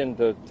Michigan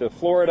to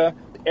Florida,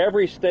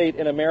 every state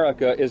in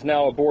America is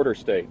now a border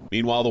state.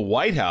 Meanwhile, the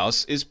White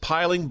House is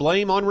piling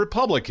blame on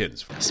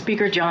Republicans.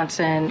 Speaker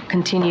Johnson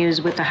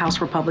continues with the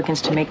House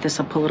Republicans to make this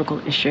a political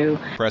issue.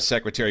 Press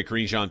Secretary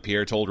Karine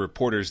Jean-Pierre told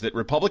reporters that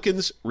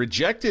Republicans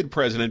rejected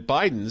President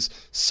Biden's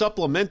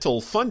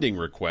supplemental funding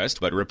request,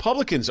 but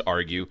Republicans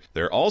argue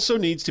there also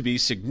needs to be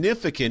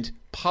significant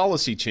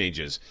policy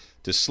changes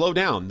to slow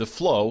down the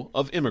flow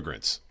of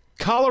immigrants.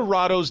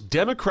 Colorado's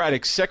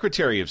Democratic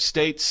Secretary of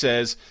State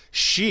says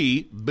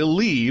she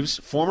believes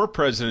former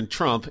President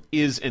Trump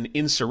is an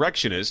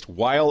insurrectionist,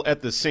 while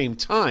at the same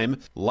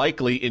time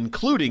likely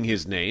including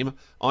his name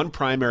on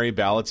primary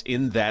ballots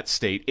in that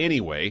state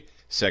anyway.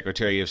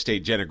 Secretary of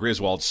State Jenna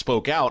Griswold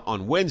spoke out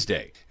on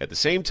Wednesday. At the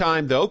same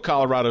time, though,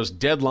 Colorado's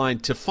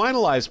deadline to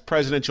finalize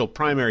presidential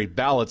primary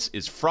ballots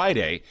is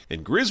Friday,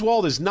 and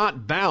Griswold is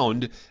not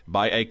bound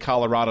by a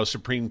Colorado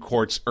Supreme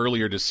Court's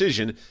earlier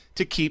decision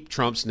to keep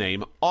Trump's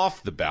name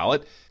off the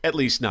ballot, at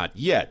least not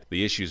yet.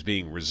 The issue is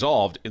being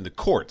resolved in the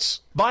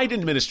courts. Biden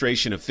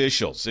administration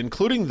officials,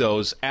 including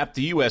those at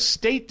the U.S.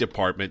 State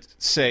Department,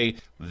 say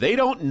they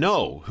don't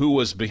know who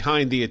was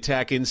behind the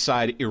attack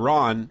inside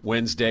Iran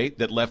Wednesday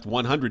that left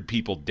 100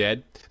 people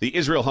dead. The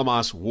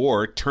Israel-Hamas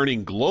war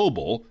turning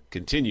global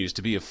continues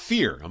to be a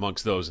fear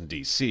amongst those in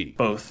D.C.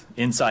 Both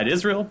inside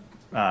Israel,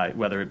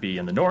 whether it be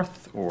in the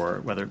north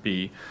or whether it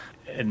be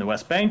in the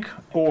West Bank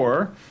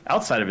or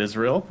outside of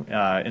Israel,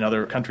 in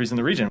other countries in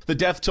the region. The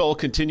death toll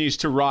continues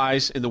to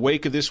rise in the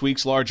wake of this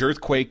week's large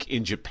earthquake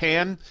in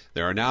Japan.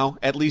 There are now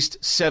at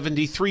least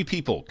 73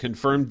 people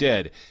confirmed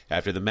dead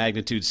after the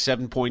magnitude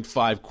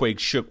 7.5 quake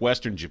shook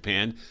western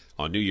Japan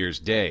on New Year's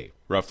Day.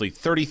 Roughly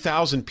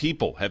 30,000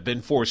 people have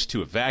been forced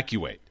to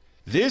evacuate.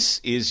 This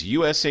is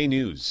USA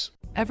News.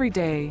 Every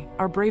day,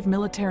 our brave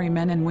military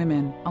men and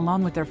women,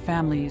 along with their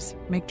families,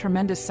 make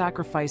tremendous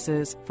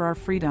sacrifices for our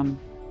freedom.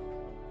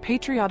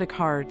 Patriotic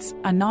Hearts,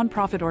 a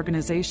nonprofit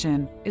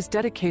organization, is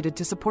dedicated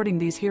to supporting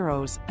these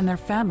heroes and their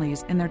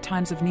families in their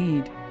times of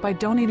need. By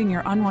donating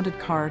your unwanted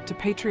car to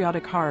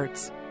Patriotic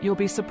Hearts, you'll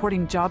be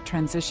supporting job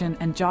transition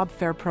and job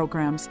fair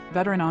programs,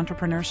 veteran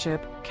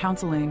entrepreneurship,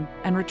 counseling,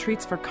 and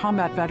retreats for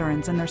combat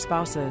veterans and their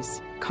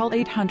spouses. Call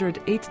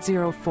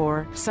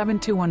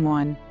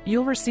 800-804-7211.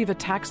 You'll receive a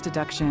tax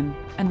deduction,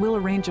 and we'll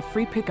arrange a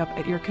free pickup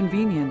at your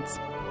convenience.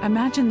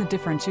 Imagine the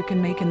difference you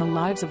can make in the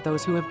lives of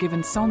those who have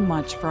given so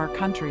much for our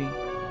country.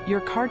 Your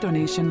car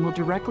donation will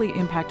directly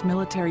impact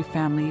military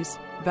families,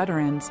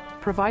 veterans,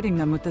 providing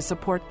them with the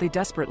support they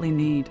desperately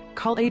need.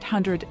 Call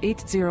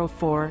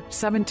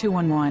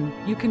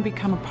 800-804-7211. You can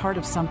become a part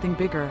of something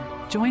bigger.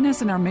 Join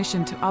us in our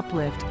mission to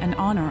uplift and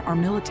honor our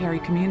military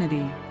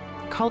community.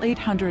 Call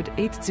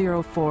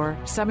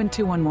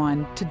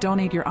 800-804-7211 to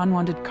donate your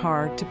unwanted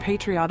car to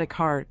Patriotic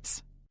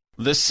Hearts.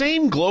 The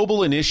same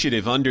global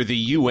initiative under the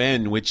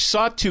UN, which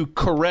sought to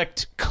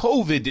correct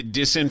COVID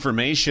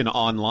disinformation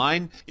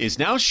online, is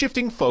now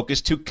shifting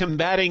focus to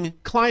combating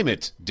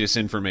climate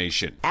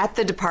disinformation. At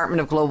the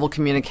Department of Global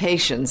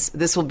Communications,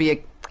 this will be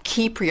a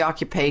key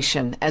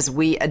preoccupation as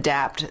we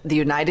adapt the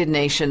United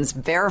Nations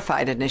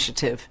Verified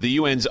Initiative. The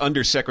UN's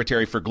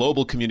Undersecretary for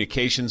Global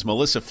Communications,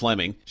 Melissa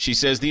Fleming, she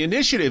says the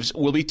initiatives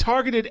will be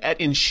targeted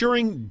at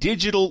ensuring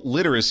digital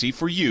literacy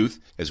for youth,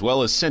 as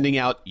well as sending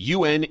out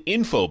UN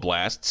info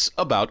blasts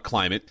about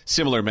climate.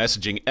 Similar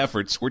messaging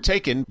efforts were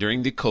taken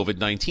during the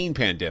COVID-19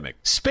 pandemic.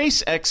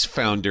 SpaceX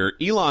founder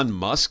Elon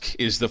Musk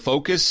is the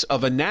focus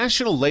of a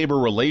National Labor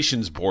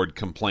Relations Board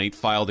complaint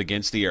filed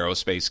against the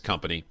aerospace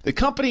company. The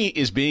company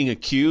is being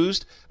accused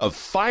of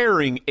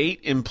firing 8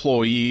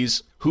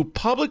 employees who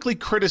publicly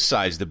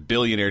criticized the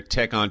billionaire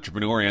tech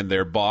entrepreneur and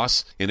their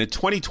boss in a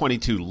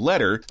 2022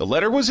 letter. The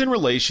letter was in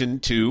relation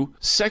to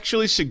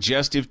sexually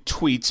suggestive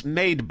tweets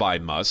made by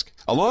Musk,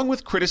 along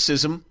with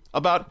criticism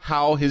about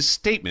how his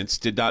statements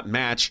did not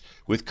match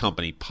with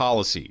company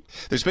policy.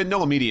 There's been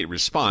no immediate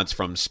response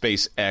from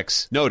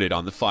SpaceX noted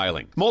on the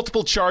filing.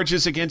 Multiple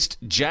charges against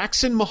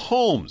Jackson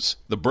Mahomes,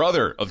 the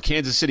brother of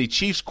Kansas City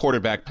Chiefs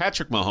quarterback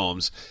Patrick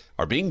Mahomes,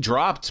 are being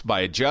dropped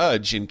by a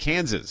judge in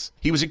Kansas.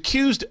 He was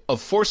accused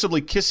of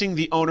forcibly kissing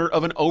the owner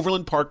of an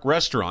Overland Park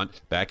restaurant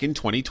back in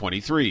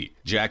 2023.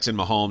 Jackson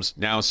Mahomes,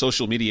 now a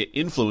social media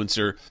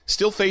influencer,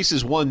 still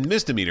faces one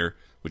misdemeanor,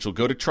 which will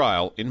go to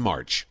trial in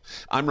March.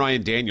 I'm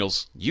Ryan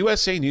Daniels,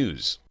 USA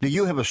News. Do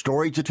you have a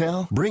story to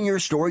tell? Bring your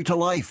story to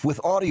life with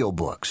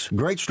audiobooks.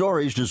 Great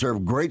stories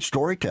deserve great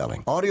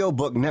storytelling.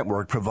 Audiobook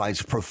Network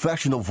provides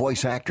professional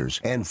voice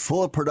actors and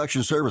full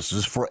production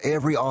services for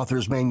every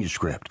author's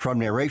manuscript. From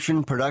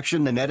narration,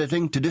 production, and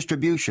editing to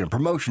distribution,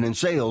 promotion, and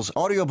sales,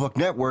 Audiobook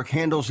Network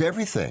handles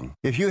everything.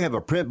 If you have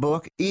a print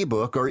book,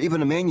 ebook, or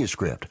even a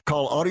manuscript,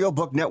 call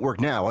Audiobook Network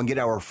now and get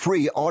our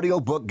free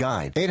audiobook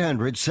guide.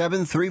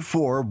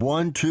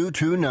 800-734-1229.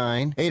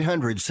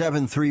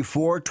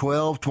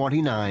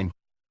 800-734-1229.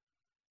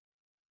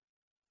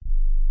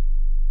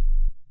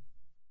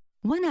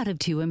 1 out of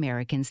 2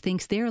 Americans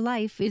thinks their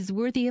life is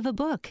worthy of a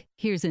book.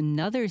 Here's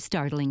another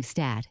startling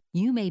stat.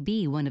 You may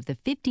be one of the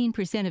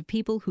 15% of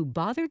people who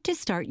bothered to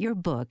start your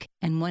book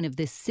and one of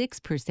the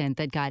 6%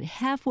 that got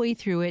halfway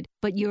through it,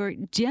 but your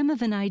gem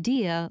of an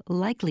idea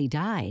likely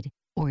died.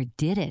 Or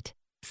did it?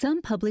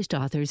 Some published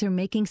authors are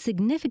making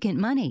significant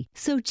money,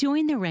 so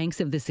join the ranks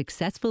of the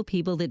successful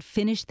people that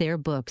finished their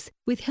books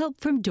with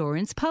help from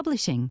Dorrance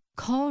Publishing.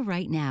 Call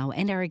right now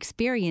and our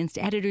experienced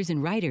editors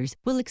and writers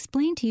will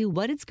explain to you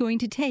what it's going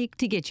to take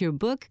to get your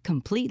book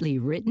completely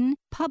written,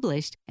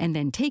 published, and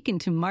then taken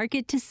to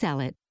market to sell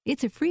it.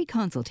 It's a free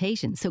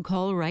consultation, so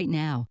call right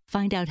now.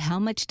 Find out how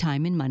much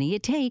time and money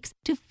it takes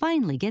to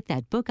finally get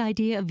that book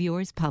idea of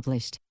yours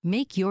published.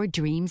 Make your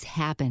dreams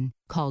happen.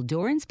 Call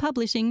Dorrance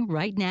Publishing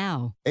right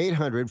now.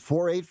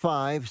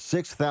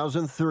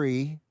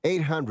 800-485-6003.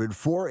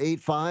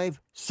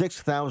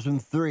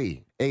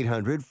 800-485-6003.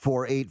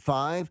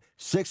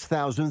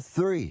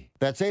 800-485-6003.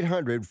 That's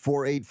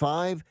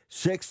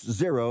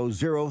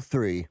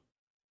 800-485-6003.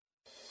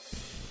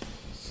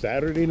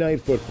 Saturday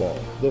Night Football,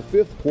 the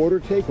fifth quarter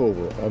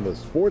takeover on the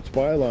Sports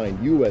Byline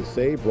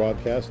USA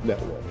Broadcast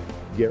Network.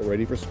 Get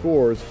ready for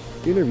scores,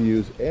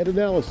 interviews, and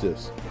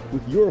analysis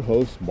with your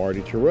hosts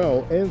Marty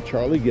Terrell and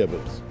Charlie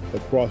Gibbons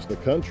across the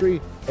country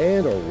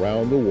and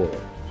around the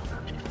world.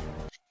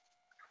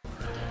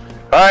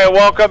 All right,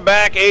 welcome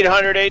back.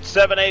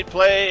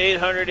 800-878-PLAY,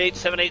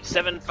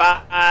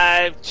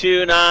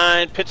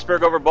 800-878-7529.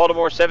 Pittsburgh over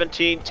Baltimore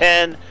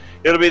 17-10.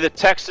 It'll be the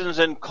Texans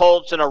and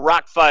Colts in a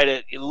rock fight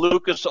at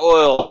Lucas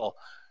Oil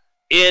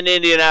in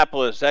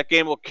Indianapolis. That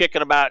game will kick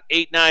in about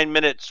 8-9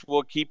 minutes.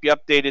 We'll keep you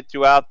updated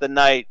throughout the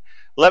night.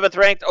 11th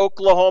ranked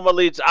Oklahoma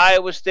leads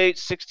Iowa State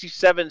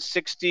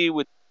 67-60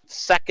 with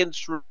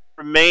seconds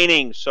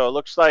remaining. So it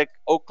looks like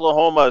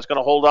Oklahoma is going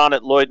to hold on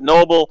at Lloyd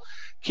Noble.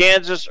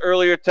 Kansas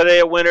earlier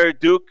today a winner.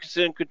 Duke's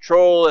in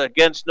control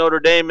against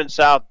Notre Dame in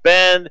South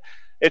Bend.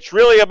 It's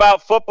really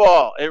about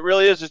football. It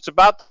really is. It's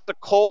about the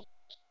Colts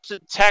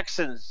and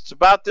Texans. It's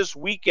about this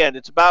weekend.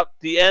 It's about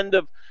the end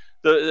of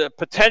the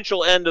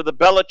potential end of the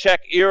Belichick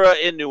era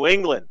in New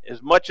England.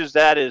 As much as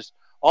that is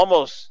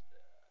almost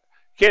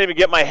can't even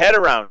get my head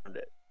around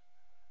it.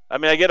 I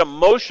mean, I get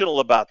emotional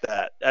about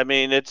that. I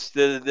mean, this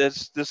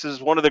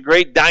is one of the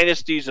great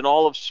dynasties in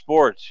all of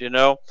sports, you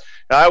know.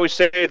 Now, I always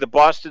say the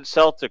Boston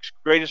Celtics,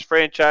 greatest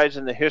franchise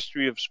in the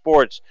history of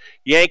sports.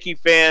 Yankee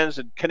fans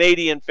and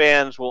Canadian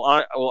fans will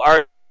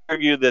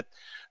argue that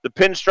the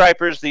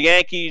Pinstripers, the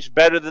Yankees,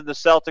 better than the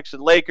Celtics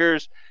and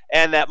Lakers,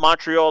 and that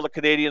Montreal, the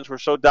Canadiens, were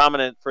so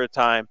dominant for a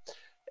time.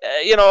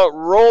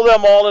 Roll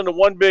them all into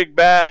one big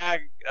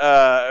bag,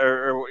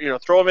 or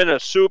throw them in a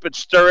soup and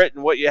stir it,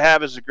 and what you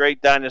have is a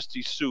great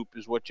dynasty soup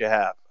is what you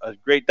have, a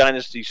great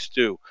dynasty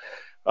stew.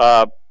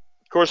 Of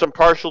course, I'm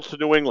partial to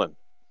New England.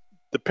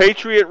 The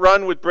Patriot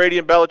run with Brady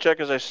and Belichick,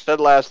 as I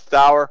said last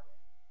hour,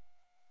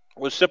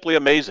 was simply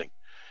amazing.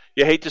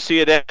 You hate to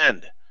see it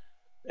end.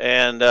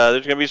 And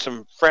there's going to be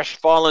some fresh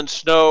fallen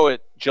snow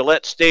at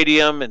Gillette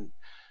Stadium. And,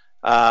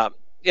 I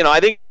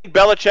think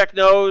Belichick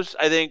knows.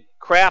 I think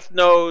Kraft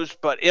knows.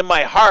 But in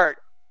my heart,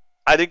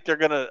 I think they're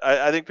going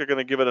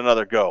to give it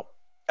another go.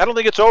 I don't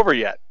think it's over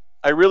yet.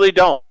 I really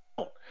don't.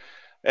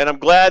 And I'm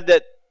glad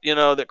that,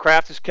 that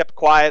Kraft has kept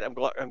quiet. I'm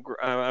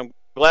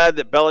glad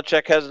that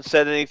Belichick hasn't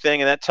said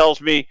anything. And that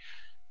tells me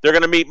they're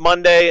going to meet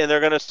Monday, and they're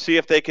going to see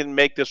if they can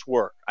make this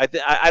work.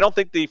 I don't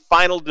think the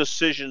final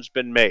decision's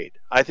been made.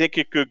 I think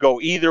it could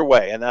go either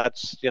way, and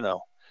that's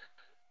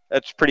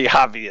pretty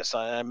obvious.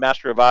 I'm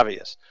master of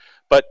obvious.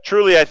 But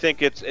truly, I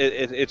think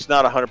it's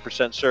not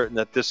 100% certain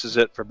that this is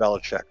it for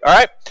Belichick. All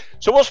right,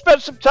 so we'll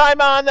spend some time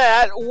on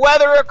that.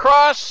 Weather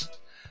across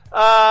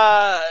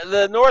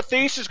the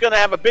Northeast is going to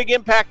have a big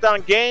impact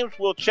on games.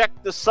 We'll check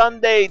the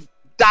Sunday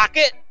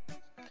docket.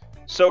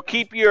 So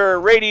keep your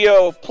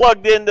radio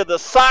plugged into the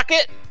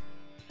socket,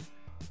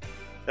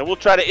 and we'll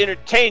try to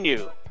entertain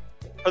you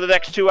for the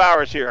next 2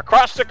 hours here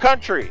across the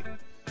country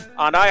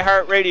on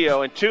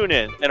iHeartRadio and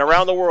TuneIn and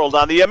around the world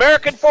on the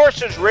American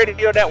Forces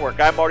Radio Network.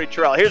 I'm Marty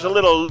Terrell. Here's a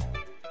little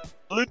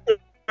Luther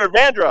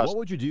Vandross. What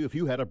would you do if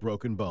you had a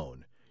broken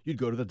bone? You'd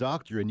go to the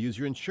doctor and use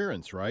your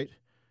insurance, right?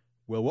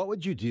 Well, what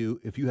would you do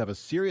if you have a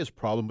serious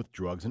problem with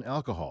drugs and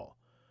alcohol?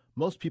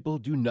 Most people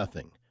do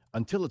nothing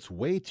until it's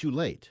way too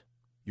late.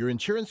 Your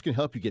insurance can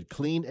help you get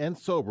clean and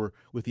sober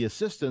with the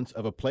assistance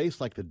of a place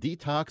like the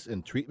Detox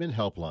and Treatment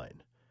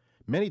Helpline.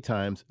 Many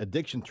times,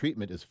 addiction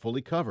treatment is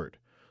fully covered,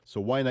 so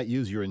why not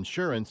use your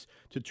insurance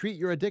to treat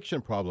your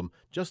addiction problem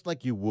just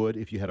like you would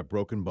if you had a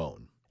broken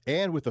bone?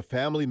 And with the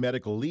Family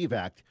Medical Leave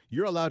Act,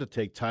 you're allowed to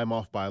take time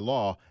off by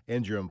law,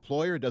 and your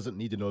employer doesn't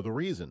need to know the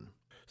reason.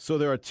 So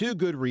there are two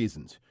good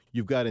reasons.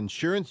 You've got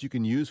insurance you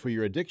can use for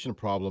your addiction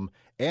problem,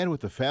 and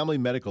with the Family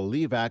Medical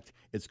Leave Act,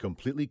 it's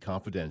completely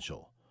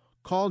confidential.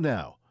 Call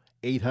now,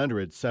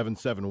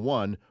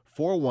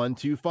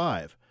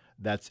 800-771-4125.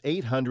 That's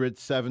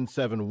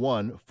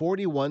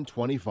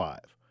 800-771-4125.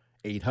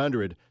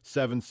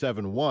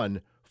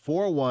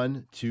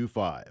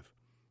 800-771-4125.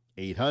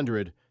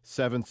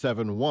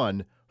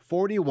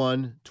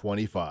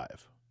 800-771-4125.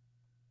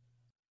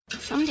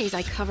 Some days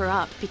I cover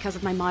up because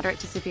of my moderate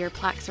to severe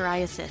plaque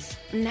psoriasis.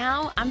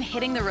 Now I'm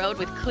hitting the road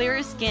with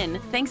clearer skin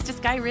thanks to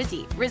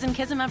Skyrizi,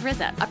 Risankizumab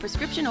Riza, a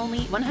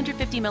prescription-only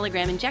 150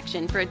 milligram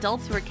injection for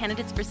adults who are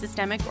candidates for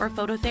systemic or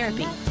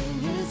phototherapy.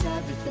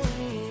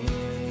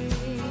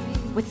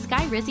 With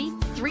Skyrizi,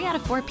 3 out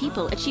of 4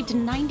 people achieved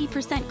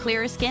 90%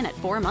 clearer skin at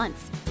 4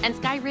 months. And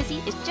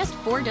Skyrizi is just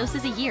 4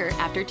 doses a year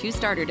after 2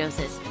 starter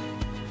doses.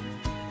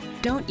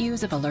 Don't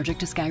use if allergic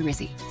to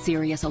Skyrizi.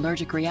 Serious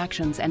allergic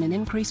reactions and an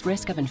increased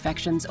risk of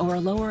infections or a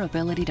lower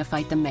ability to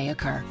fight them may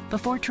occur.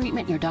 Before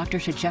treatment, your doctor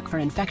should check for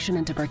infection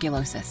and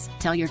tuberculosis.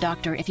 Tell your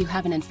doctor if you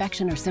have an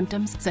infection or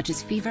symptoms such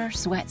as fever,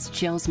 sweats,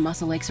 chills,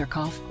 muscle aches, or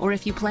cough, or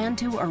if you plan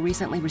to or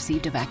recently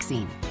received a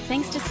vaccine.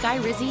 Thanks to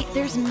Skyrizi,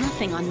 there's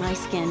nothing on my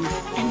skin,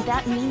 and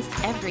that means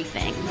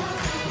everything.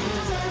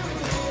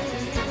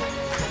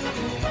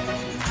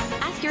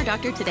 Your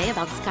doctor today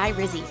about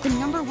Skyrizi, the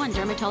 #1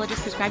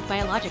 dermatologist prescribed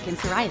biologic in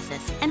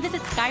psoriasis, and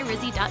visit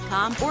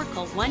skyrizi.com or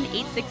call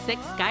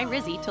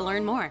 1-866-SKYRIZI to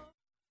learn more.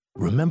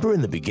 Remember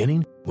in the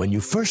beginning, when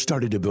you first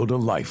started to build a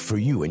life for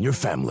you and your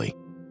family,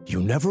 you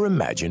never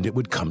imagined it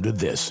would come to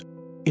this.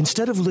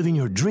 Instead of living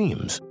your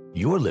dreams,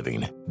 you're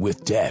living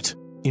with debt.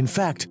 In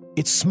fact,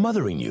 it's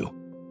smothering you.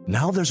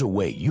 Now there's a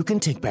way you can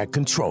take back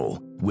control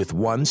with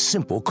one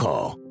simple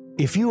call.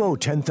 If you owe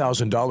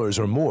 $10,000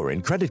 or more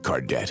in credit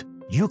card debt,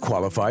 you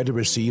qualify to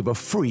receive a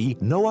free,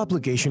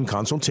 no-obligation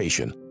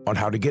consultation on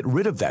how to get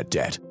rid of that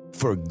debt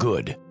for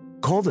good.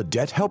 Call the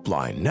Debt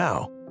Helpline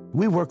now.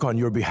 We work on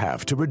your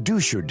behalf to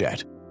reduce your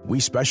debt. We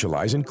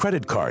specialize in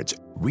credit cards,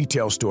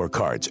 retail store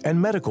cards,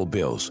 and medical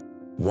bills.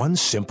 One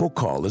simple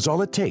call is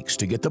all it takes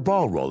to get the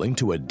ball rolling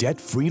to a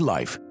debt-free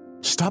life.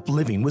 Stop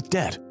living with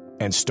debt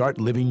and start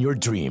living your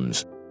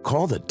dreams.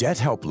 Call the Debt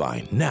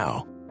Helpline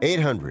now.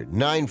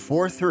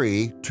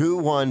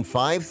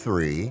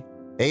 800-943-2153.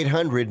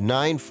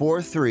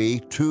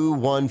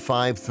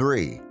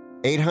 800-943-2153.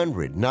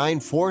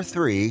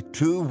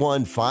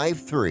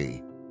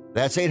 800-943-2153.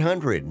 That's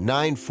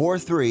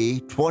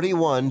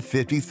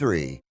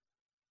 800-943-2153.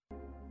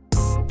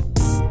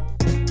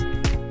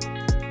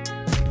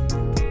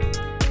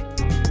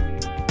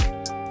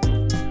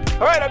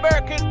 All right,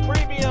 American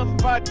Premium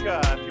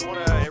Vodka. If you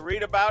want to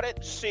read about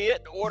it, see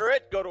it, order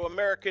it, go to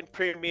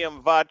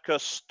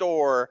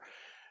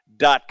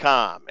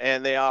AmericanPremiumVodkaStore.com.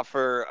 And they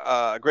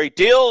offer great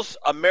deals.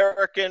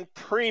 American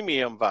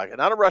Premium Vodka,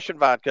 not a Russian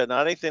vodka,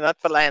 not anything, not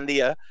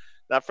Finlandia,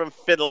 not from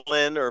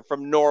Finland or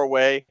from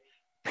Norway.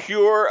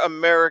 Pure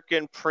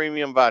American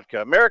Premium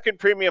Vodka.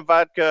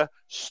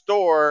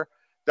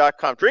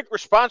 AmericanPremiumVodkaStore.com. Drink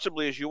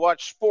responsibly as you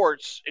watch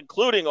sports,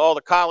 including all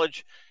the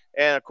college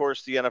and, of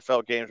course, the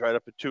NFL games right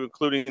up to,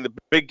 including the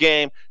big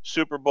game,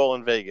 Super Bowl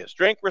in Vegas.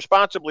 Drink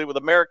responsibly with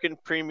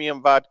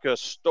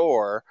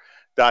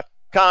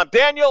AmericanPremiumVodkaStore.com.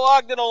 Daniel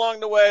Ogden along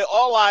the way,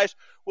 all eyes.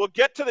 We'll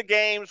get to the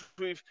games.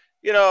 We've,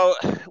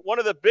 one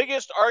of the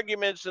biggest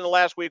arguments in the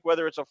last week,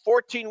 whether it's a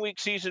 14-week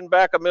season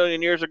back a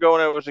million years ago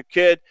when I was a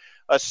kid,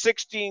 a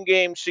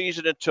 16-game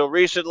season until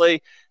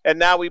recently, and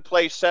now we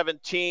play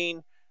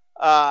 17.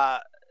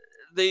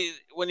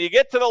 When you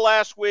get to the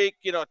last week,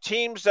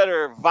 teams that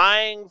are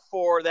vying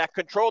for that,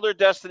 control their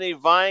destiny,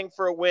 vying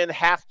for a win,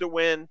 have to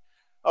win.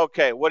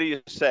 Okay, what do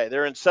you say?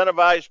 They're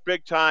incentivized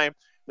big time.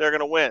 They're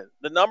going to win.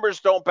 The numbers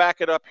don't back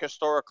it up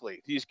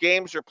historically. These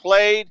games are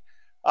played.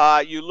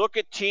 You look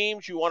at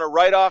teams, you want to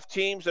write off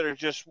teams that are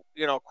just,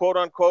 quote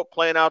unquote,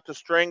 playing out the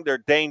string. They're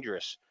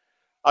dangerous.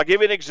 I'll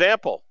give you an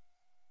example.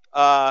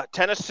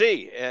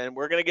 Tennessee, and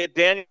we're going to get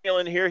Daniel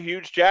in here,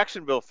 huge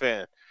Jacksonville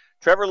fan.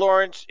 Trevor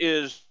Lawrence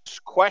is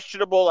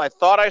questionable. I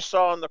thought I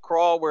saw in the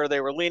crawl where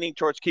they were leaning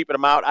towards keeping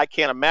him out. I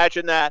can't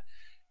imagine that.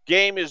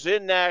 Game is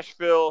in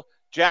Nashville.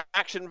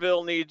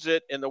 Jacksonville needs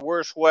it in the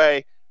worst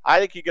way. I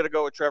think you got to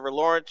go with Trevor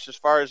Lawrence as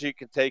far as he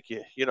can take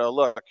you.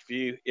 Look,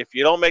 if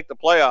you don't make the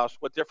playoffs,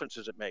 what difference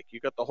does it make?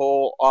 You got the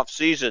whole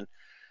offseason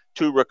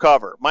to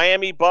recover.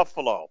 Miami,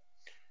 Buffalo.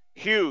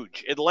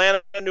 huge.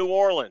 Atlanta, New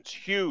Orleans,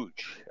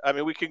 huge. I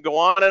mean, we can go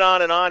on and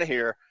on and on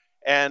here.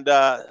 And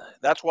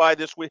that's why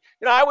this week,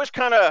 I wasn't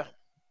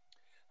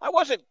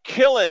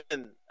killing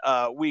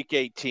week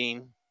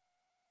 18,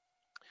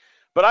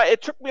 but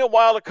it took me a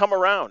while to come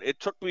around. It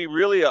took me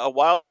really a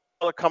while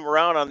to come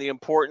around on the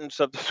importance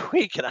of this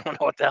week, and I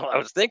don't know what the hell I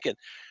was thinking.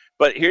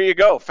 But here you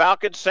go,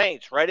 Falcons,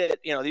 Saints, right at,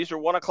 these are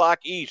 1 o'clock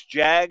East,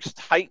 Jags,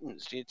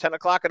 Titans, 10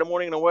 o'clock in the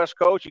morning in the West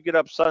Coast, you get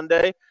up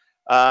Sunday,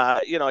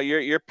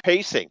 you're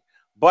pacing.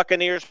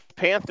 Buccaneers,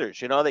 Panthers,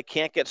 they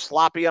can't get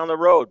sloppy on the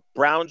road.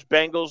 Browns,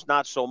 Bengals,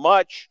 not so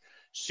much.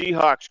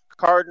 Seahawks,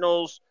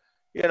 Cardinals,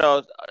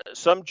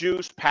 some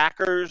juice.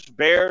 Packers,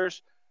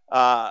 Bears,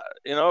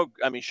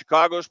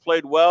 Chicago's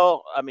played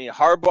well.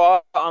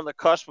 Harbaugh on the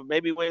cusp of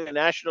maybe winning a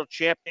national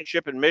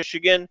championship in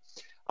Michigan.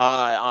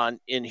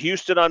 In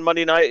Houston on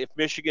Monday night, if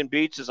Michigan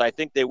beats, as I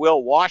think they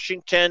will.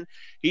 Washington,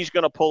 he's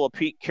going to pull a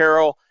Pete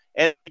Carroll.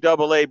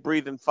 NCAA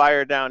breathing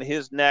fire down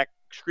his neck.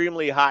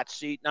 Extremely hot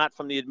seat, not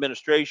from the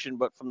administration,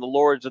 but from the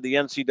lords of the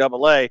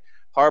NCAA.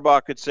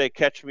 Harbaugh could say,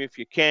 catch me if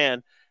you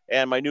can.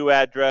 And my new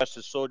address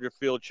is Soldier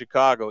Field,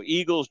 Chicago.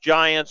 Eagles,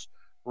 Giants,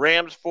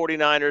 Rams,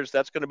 49ers.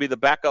 That's going to be the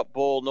backup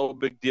bowl. No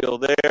big deal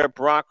there.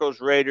 Broncos,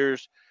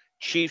 Raiders,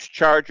 Chiefs,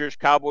 Chargers,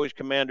 Cowboys,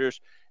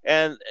 Commanders.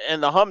 And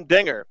the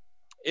humdinger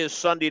is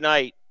Sunday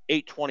night,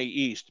 8:20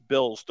 East,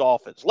 Bills,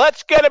 Dolphins.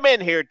 Let's get them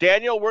in here,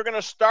 Daniel. We're going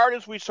to start,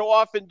 as we so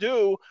often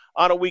do,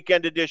 on a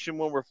weekend edition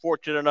when we're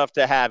fortunate enough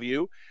to have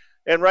you.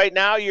 And right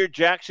now, your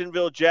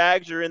Jacksonville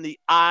Jags are in the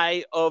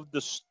eye of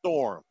the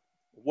storm.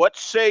 What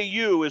say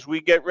you as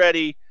we get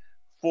ready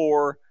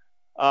for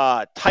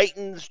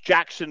Titans,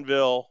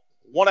 Jacksonville,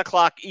 1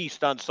 o'clock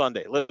East on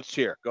Sunday? Let's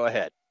hear. Go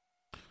ahead.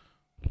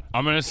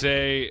 I'm going to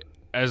say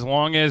as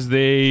long as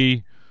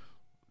they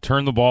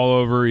turn the ball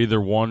over either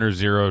 1 or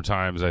 0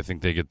 times, I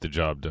think they get the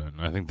job done.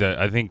 I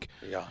think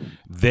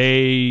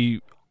they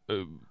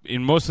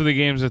in most of the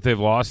games that they've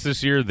lost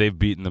this year, they've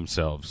beaten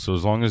themselves. So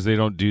as long as they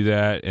don't do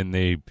that and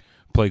they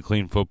play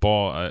clean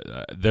football,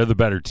 they're the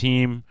better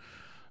team.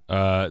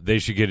 They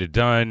should get it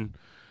done.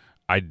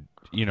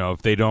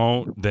 If they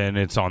don't, then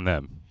it's on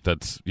them.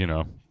 That's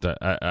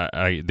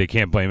they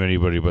can't blame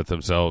anybody but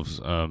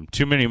themselves.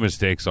 Too many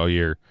mistakes all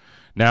year.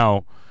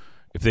 Now,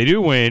 if they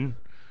do win,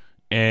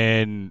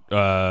 and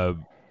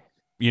Lawrence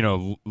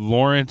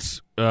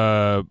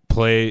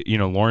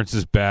Lawrence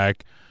is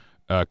back.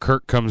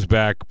 Kirk comes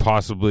back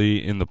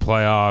possibly in the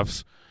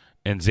playoffs,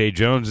 and Zay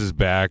Jones is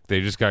back. They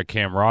just got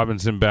Cam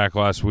Robinson back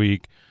last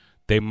week.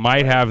 They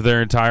might have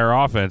their entire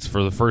offense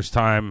for the first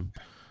time,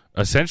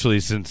 essentially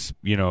since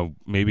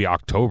maybe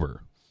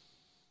October.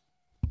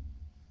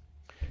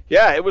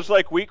 Yeah, it was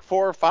like week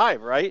 4 or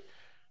 5, right?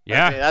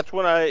 Yeah, that's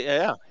when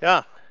yeah.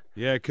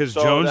 Yeah, because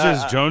Jones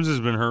has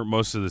been hurt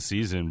most of the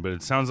season, but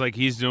it sounds like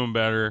he's doing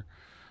better.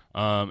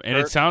 And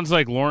it sounds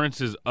like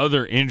Lawrence's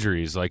other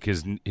injuries, like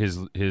his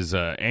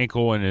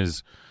ankle and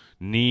his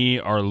knee,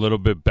 are a little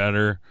bit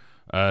better.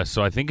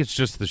 So I think it's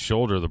just the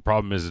shoulder. The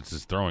problem is it's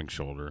his throwing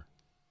shoulder.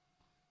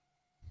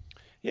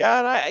 Yeah,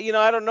 and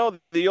I don't know.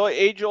 The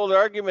age-old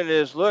argument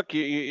is, look,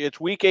 it's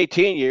week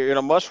 18. You're in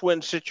a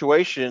must-win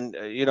situation.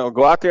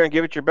 Go out there and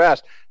give it your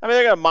best. I mean,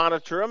 they're going to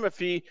monitor him if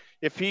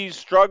he's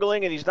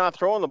struggling and he's not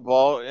throwing the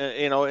ball,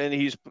 and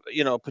he's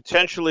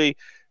potentially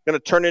going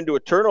to turn into a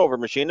turnover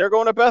machine. They're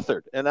going to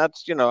Beathard, and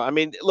that's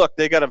look,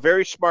 they got a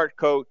very smart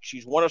coach.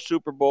 He's won a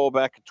Super Bowl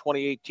back in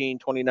 2018,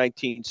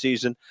 2019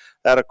 season.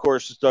 That, of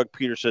course, is Doug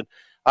Peterson.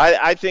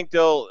 I think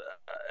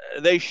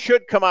they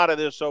should come out of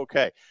this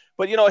okay.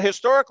 But,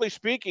 historically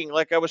speaking,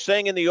 like I was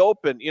saying in the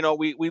open,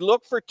 we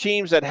look for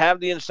teams that have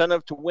the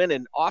incentive to win.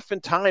 And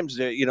oftentimes,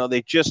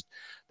 they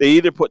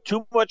either put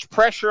too much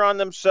pressure on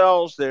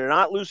themselves. They're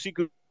not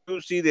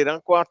loosey-goosey. They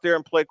don't go out there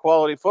and play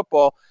quality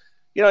football.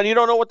 And you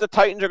don't know what the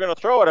Titans are going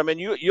to throw at them. And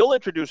you'll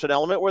introduce an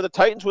element where the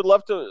Titans would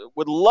love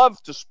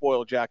to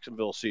spoil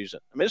Jacksonville's season.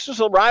 I mean, this is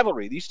a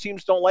rivalry. These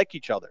teams don't like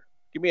each other.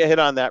 Give me a hit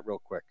on that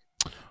real quick.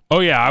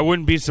 Oh, yeah. I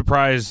wouldn't be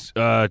surprised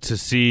to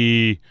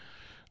see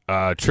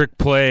trick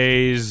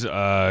plays,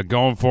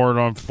 going for it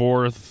on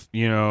fourth,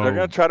 They're going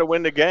to try to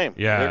win the game.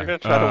 Yeah. They're going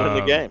to try to win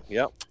the game.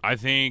 Yep. I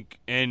think,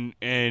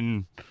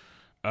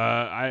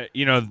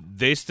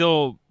 they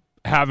still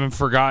haven't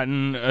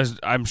forgotten, as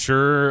I'm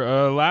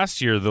sure last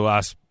year, the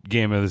last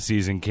game of the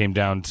season came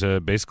down to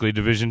basically a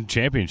division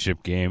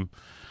championship game.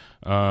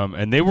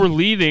 And they were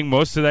leading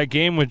most of that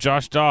game with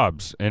Josh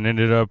Dobbs and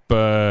ended up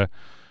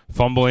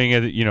fumbling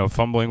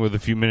with a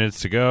few minutes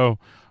to go.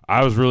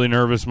 I was really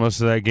nervous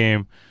most of that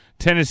game.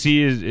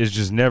 Tennessee is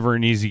just never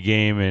an easy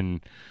game, and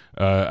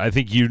I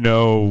think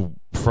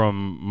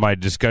from my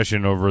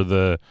discussion over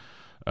the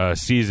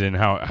season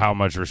how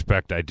much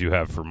respect I do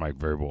have for Mike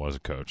Vrabel as a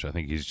coach. I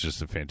think he's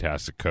just a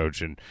fantastic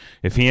coach, and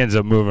if he ends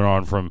up moving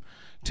on from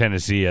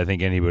Tennessee, I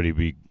think anybody would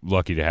be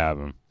lucky to have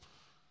him.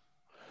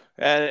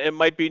 And it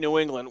might be New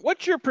England.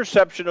 What's your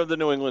perception of the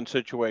New England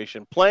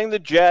situation? Playing the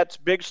Jets,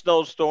 big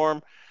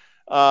snowstorm.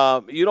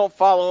 You don't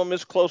follow him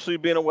as closely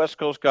being a West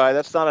Coast guy.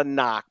 That's not a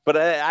knock. But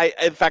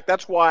in fact,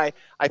 that's why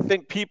I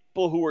think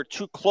people who are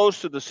too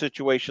close to the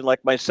situation,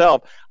 like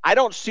myself, I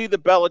don't see the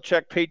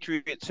Belichick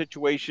Patriot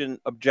situation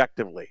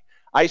objectively.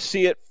 I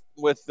see it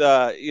with,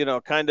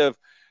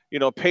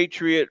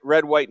 Patriot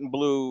red, white, and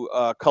blue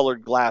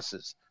colored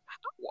glasses.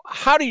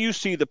 How do you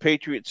see the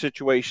Patriot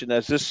situation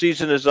as this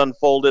season has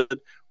unfolded?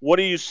 What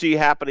do you see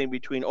happening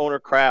between owner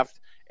Kraft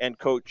and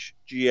coach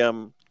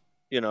GM,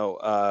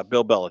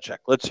 Bill Belichick?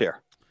 Let's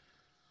hear.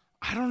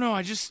 I don't know.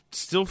 I just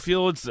still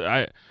feel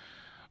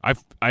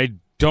I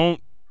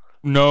don't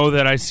know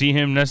that I see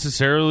him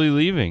necessarily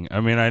leaving.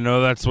 I mean, I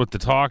know that's what the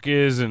talk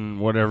is and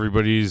what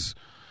everybody's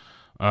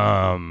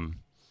been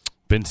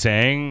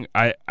saying.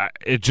 I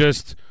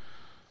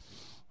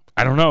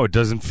don't know. It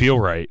doesn't feel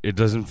right. It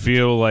doesn't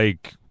feel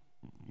like,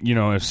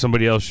 if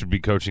somebody else should be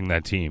coaching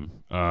that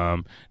team.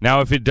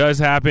 Now, if it does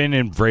happen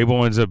and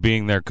Vrabel ends up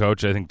being their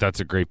coach, I think that's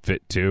a great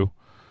fit too.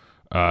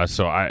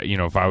 So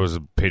if I was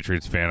a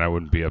Patriots fan, I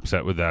wouldn't be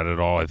upset with that at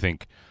all. I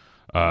think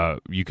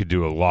you could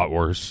do a lot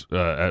worse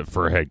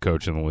for a head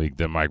coach in the league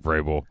than Mike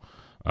Vrabel.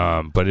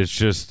 But it's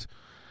just,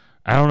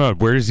 I don't know.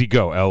 Where does he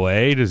go?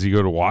 L.A.? Does he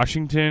go to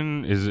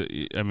Washington?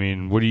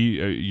 What do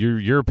you?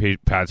 You're a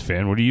Pats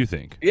fan. What do you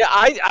think? Yeah,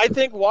 I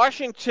think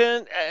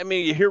Washington. I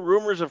mean, you hear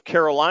rumors of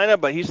Carolina,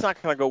 but he's not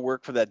going to go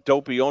work for that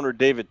dopey owner,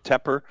 David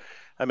Tepper.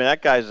 I mean,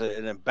 that guy's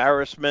an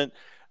embarrassment.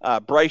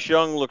 Bryce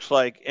Young looks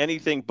like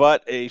anything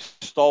but a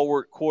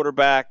stalwart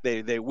quarterback.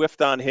 They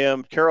whiffed on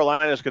him.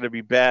 Carolina's going to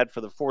be bad for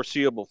the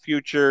foreseeable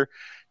future.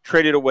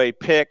 Traded away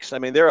picks. I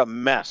mean, they're a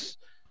mess.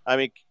 I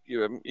mean,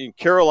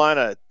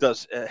 Carolina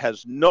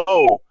has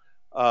no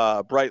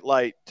bright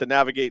light to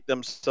navigate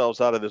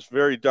themselves out of this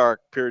very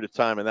dark period of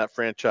time in that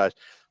franchise.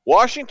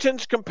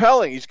 Washington's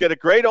compelling. He's got a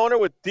great owner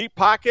with deep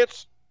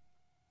pockets.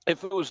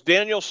 If it was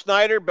Daniel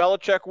Snyder,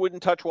 Belichick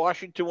wouldn't touch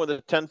Washington with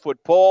a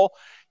 10-foot pole.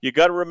 You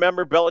got to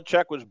remember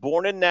Belichick was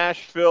born in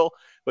Nashville,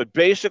 but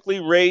basically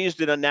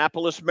raised in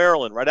Annapolis,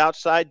 Maryland, right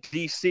outside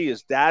D.C.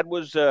 His dad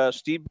was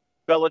Steve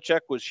Belichick,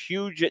 was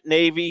huge at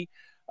Navy.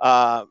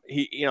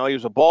 He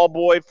was a ball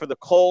boy for the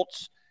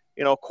Colts.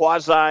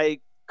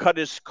 Quasi cut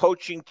his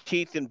coaching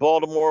teeth in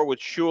Baltimore with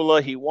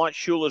Shula. He wants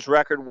Shula's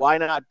record. Why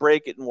not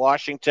break it in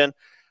Washington?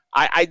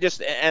 I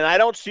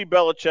don't see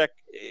Belichick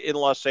in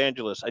Los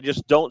Angeles. I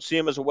just don't see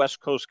him as a West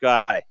Coast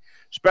guy,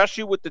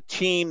 especially with the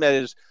team that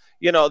is,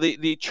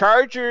 the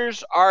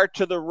Chargers are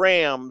to the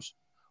Rams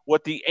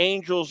what the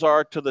Angels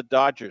are to the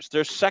Dodgers.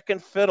 They're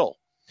second fiddle.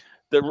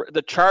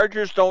 The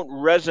Chargers don't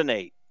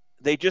resonate.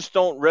 They just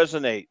don't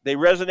resonate. They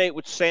resonate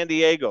with San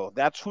Diego.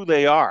 That's who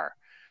they are.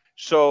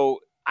 So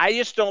I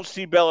just don't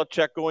see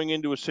Belichick going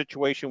into a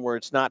situation where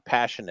it's not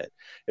passionate.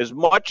 As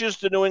much as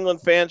the New England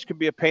fans can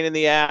be a pain in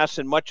the ass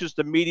and much as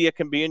the media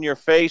can be in your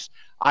face,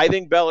 I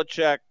think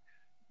Belichick,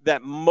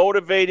 that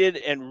motivated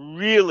and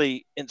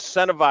really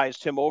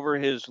incentivized him over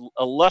his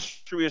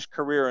illustrious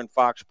career in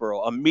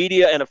Foxborough, a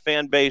media and a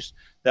fan base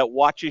that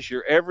watches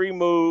your every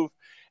move.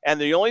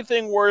 And the only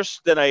thing worse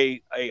than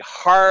a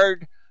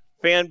hard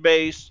fan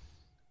base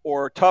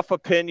or tough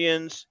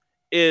opinions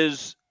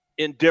is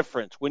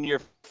indifference. When your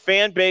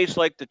fan base,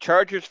 like the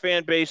Chargers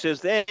fan base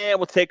is,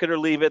 we'll take it or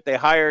leave it. They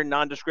hire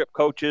nondescript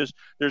coaches.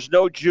 There's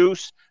no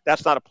juice.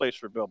 That's not a place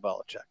for Bill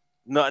Belichick.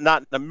 No,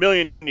 not in a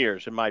million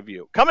years, in my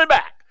view. Coming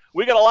back,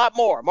 we got a lot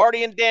more.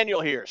 Marty and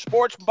Daniel here.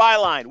 Sports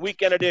Byline,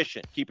 weekend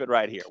edition. Keep it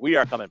right here. We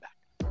are coming back.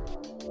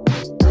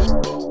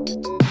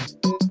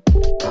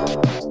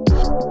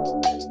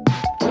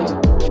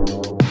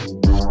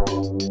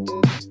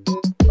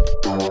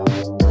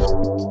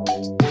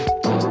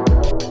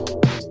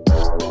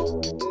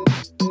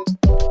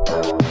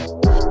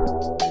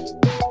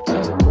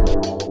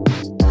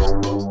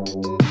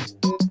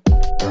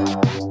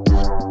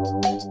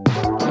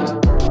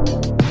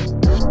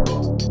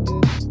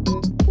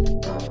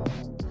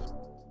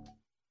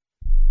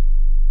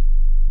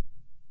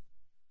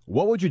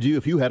 What would you do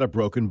if you had a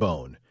broken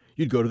bone?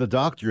 You'd go to the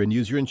doctor and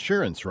use your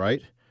insurance,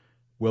 right?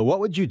 Well,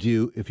 what would you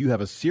do if you have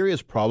a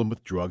serious problem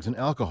with drugs and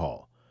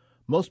alcohol?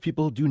 Most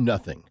people do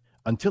nothing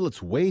until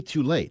it's way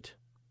too late.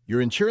 Your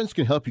insurance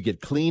can help you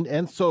get clean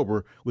and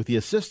sober with the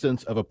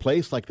assistance of a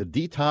place like the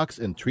Detox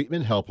and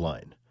Treatment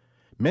Helpline.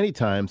 Many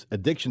times,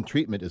 addiction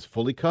treatment is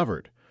fully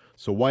covered,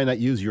 so why not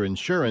use your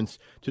insurance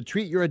to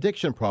treat your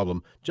addiction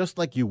problem just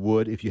like you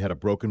would if you had a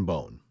broken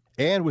bone?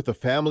 And with the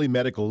Family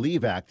Medical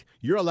Leave Act,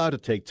 you're allowed to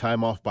take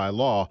time off by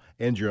law,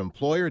 and your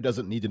employer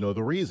doesn't need to know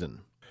the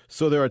reason.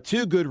 So there are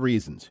two good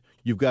reasons.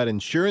 You've got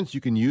insurance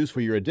you can use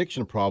for your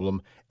addiction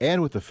problem,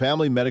 and with the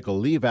Family Medical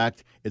Leave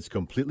Act, it's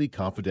completely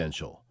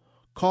confidential.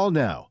 Call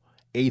now,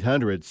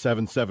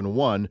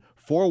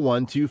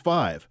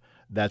 800-771-4125.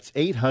 That's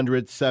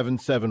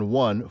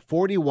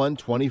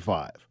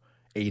 800-771-4125.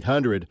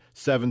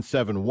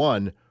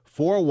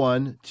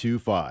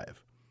 800-771-4125.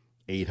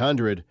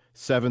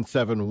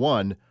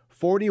 800-771-4125.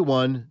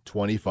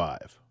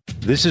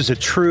 This is a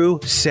true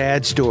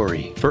sad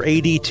story for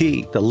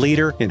ADT, the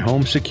leader in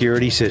home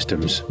security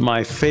systems.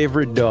 My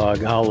favorite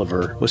dog,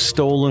 Oliver, was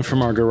stolen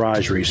from our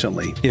garage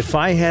recently. If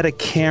I had a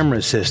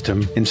camera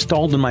system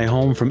installed in my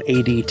home from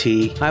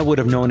ADT, I would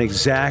have known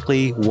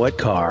exactly what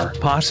car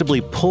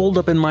possibly pulled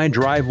up in my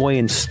driveway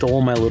and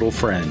stole my little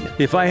friend.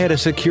 If I had a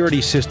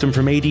security system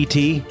from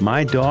ADT,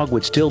 my dog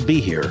would still be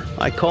here.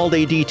 I called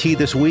ADT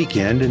this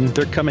weekend, and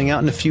they're coming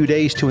out in a few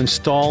days to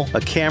install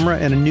a camera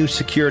and a new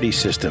security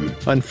system.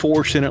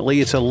 Unfortunately,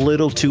 it's a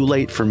little too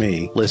late for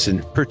me.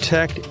 Listen,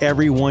 protect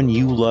everyone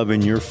you love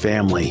in your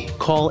family.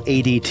 Call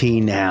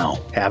ADT now.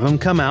 Have them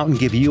come out and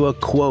give you a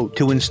quote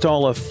to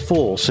install a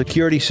full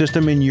security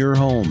system in your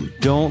home.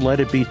 Don't let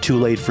it be too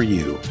late for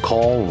you.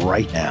 Call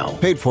right now.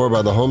 Paid for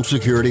by the Home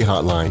Security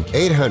Hotline.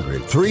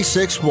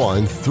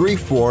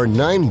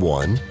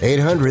 800-361-3491.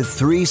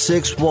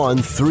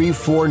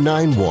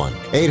 800-361-3491.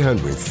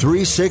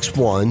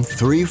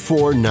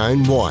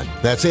 800-361-3491.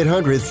 That's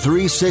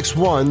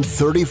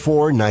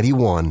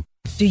 800-361-3491.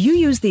 Do you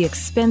use the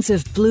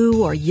expensive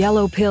blue or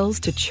yellow pills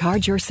to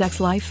charge your sex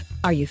life?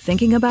 Are you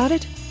thinking about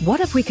it? What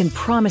if we can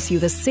promise you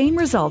the same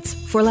results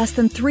for less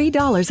than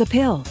 $3 a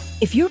pill?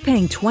 If you're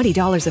paying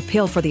 $20 a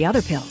pill for the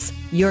other pills,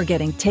 you're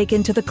getting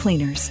taken to the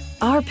cleaners.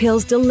 Our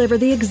pills deliver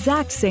the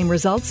exact same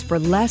results for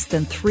less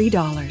than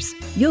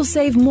 $3. You'll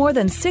save more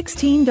than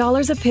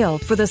 $16 a pill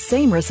for the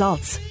same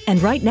results.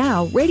 And right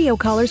now, radio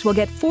callers will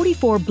get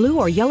 44 blue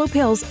or yellow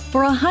pills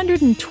for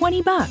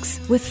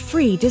 $120 with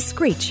free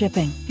discreet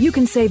shipping. You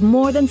can save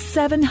more than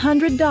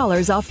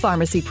 $700 off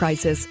pharmacy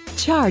prices.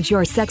 Charge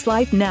your sex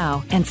life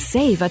now and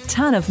save a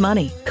ton of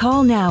money.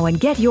 Call now and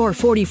get your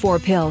 44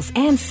 pills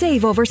and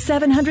save over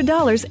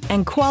 $700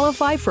 and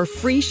qualify for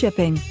free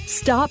shipping.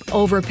 Stop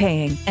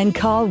overpaying and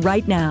call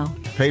right now.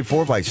 Paid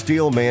for by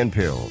Steelman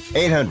Pills.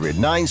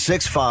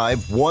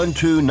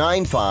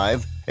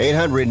 800-965-1295.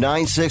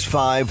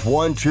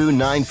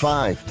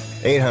 800-965-1295.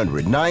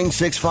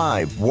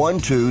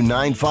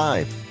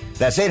 800-965-1295.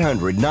 That's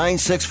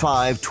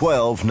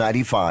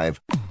 800-965-1295.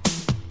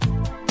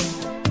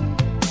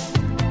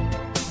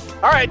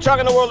 All right,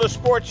 talking the world of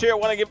sports here. I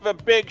want to give a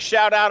big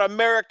shout out.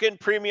 American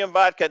Premium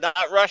Vodka, not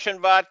Russian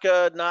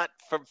vodka, not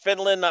from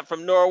Finland, not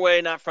from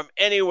Norway, not from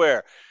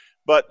anywhere,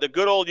 but the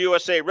good old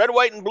USA. Red,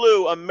 white, and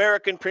blue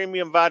American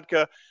Premium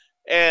Vodka.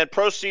 And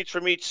proceeds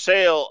from each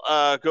sale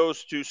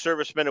goes to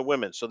servicemen and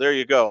women. So there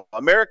you go.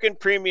 American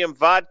Premium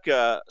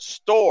Vodka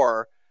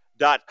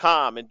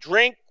Store.com. And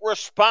drink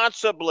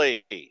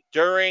responsibly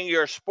during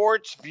your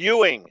sports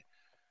viewing.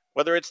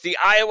 Whether it's the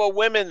Iowa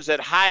women's at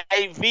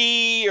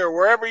Hy-Vee or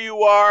wherever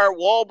you are,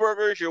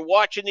 Wahlburgers, you're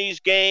watching these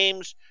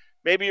games.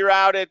 Maybe you're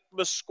out at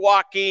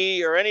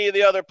Meskwaki or any of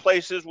the other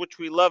places which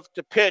we love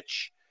to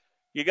pitch.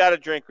 You got to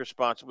drink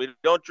responsibly.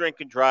 Don't drink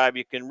and drive.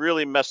 You can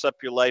really mess up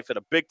your life in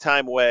a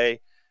big-time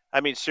way. I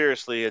mean,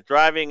 seriously,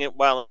 driving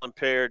while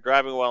impaired,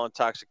 driving while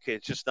intoxicated,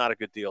 it's just not a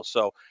good deal.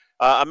 So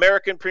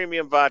American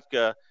Premium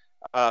Vodka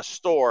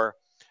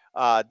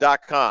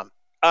Store.com.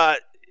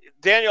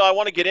 Daniel, I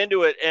want to get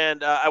into it,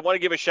 and I want to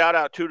give a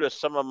shout-out, too, to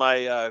some of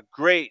my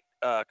great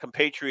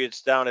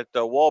compatriots down at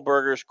the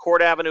Wahlburgers,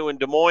 Court Avenue in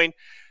Des Moines.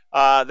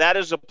 That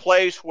is a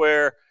place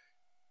where,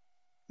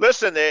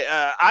 listen,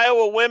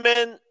 Iowa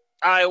women,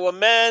 Iowa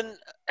men,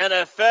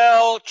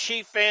 NFL,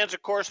 Chief fans,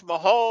 of course,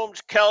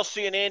 Mahomes,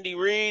 Kelsey, and Andy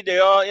Reid, they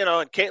all,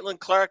 and Caitlin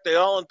Clark, they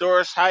all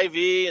endorse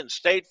Hy-Vee and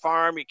State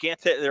Farm. You can't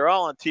they're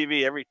all on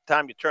TV every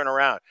time you turn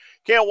around.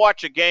 Can't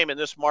watch a game in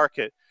this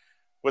market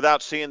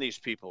without seeing these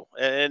people,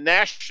 and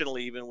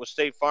nationally even with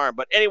State Farm.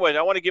 But anyways,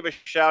 I want to give a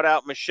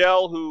shout-out.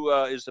 Michelle, who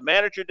is the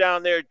manager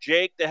down there,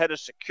 Jake, the head of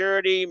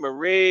security,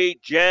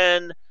 Marie,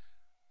 Jen,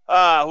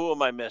 who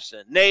am I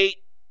missing? Nate.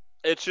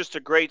 It's just a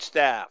great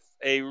staff,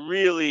 a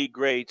really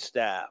great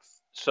staff.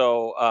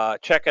 So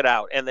check it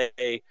out. And the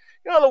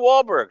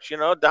Wahlbergs,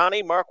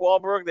 Donnie, Mark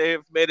Wahlberg,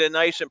 they've made a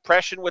nice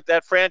impression with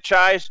that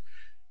franchise,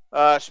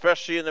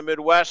 especially in the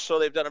Midwest. So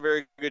they've done a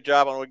very good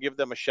job. I want to give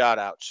them a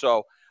shout-out.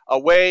 So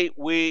away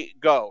we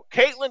go.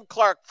 Caitlin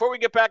Clark, before we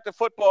get back to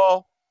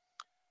football,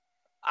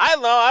 I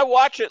don't know. I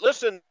watch it.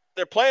 Listen,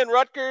 they're playing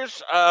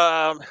Rutgers,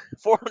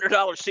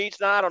 $400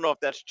 seats now. I don't know if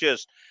that's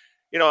just,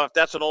 if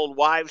that's an old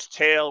wives'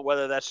 tale,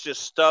 whether that's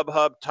just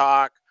StubHub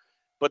talk.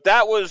 But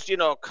that was,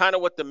 kind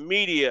of what the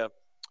media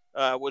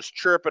was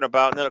chirping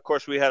about. And then, of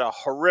course, we had a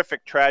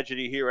horrific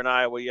tragedy here in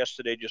Iowa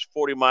yesterday, just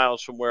 40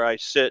 miles from where I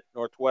sit,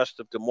 northwest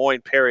of Des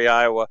Moines, Perry,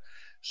 Iowa.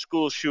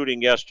 School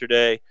shooting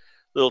yesterday.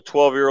 Little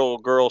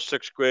 12-year-old girl,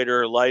 sixth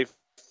grader, life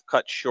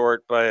cut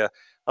short by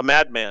a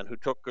madman who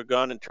took a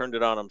gun and turned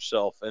it on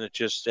himself. And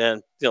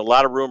a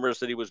lot of rumors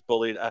that he was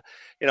bullied.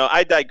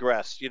 I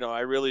digress. I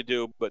really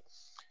do. But,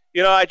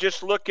 I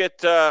just look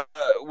at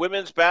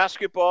women's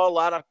basketball. A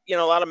lot of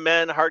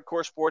men,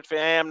 hardcore sports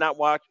fans. I'm not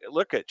watching.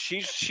 Look at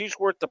she's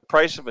worth the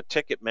price of a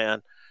ticket,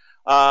 man.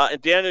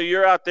 And Daniel,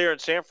 you're out there in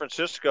San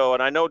Francisco,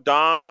 and I know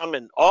Dom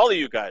and all of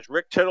you guys.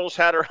 Rick Tittle's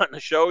had her on the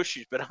show.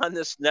 She's been on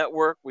this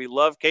network. We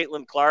love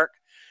Caitlin Clark.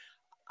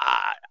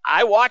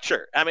 I watch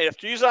her. I mean, if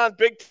she's on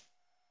Big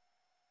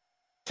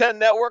Ten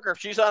Network or if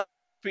she's on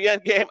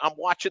ESPN game, I'm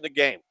watching the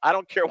game. I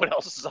don't care what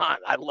else is on.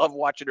 I love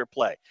watching her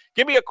play.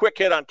 Give me a quick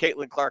hit on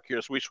Caitlin Clark here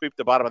as we sweep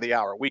the bottom of the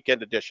hour,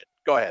 weekend edition.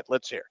 Go ahead.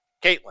 Let's hear.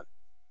 Caitlin.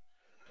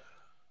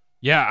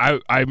 Yeah,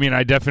 I mean,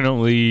 I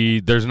definitely,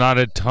 there's not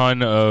a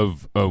ton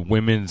of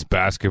women's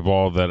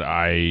basketball that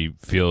I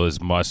feel is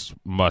must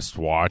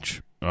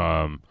watch.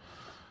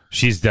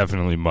 She's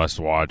definitely must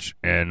watch,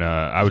 and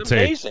I would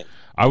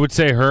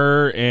say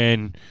her,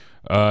 and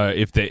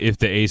if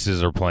the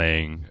Aces are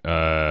playing,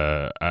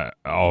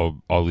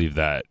 I'll leave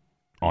that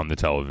on the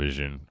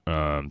television.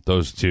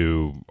 Those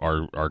two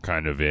are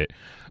kind of it.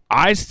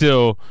 I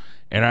still,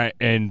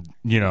 and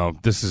you know,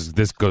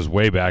 this goes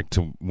way back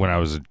to when I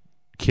was a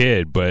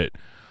kid, but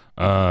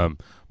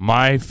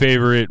my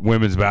favorite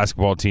women's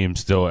basketball team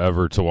still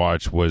ever to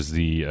watch was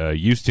the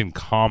Houston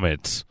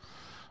Comets.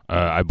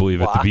 I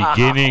believe at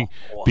the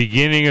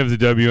beginning of the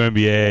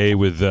WNBA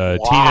with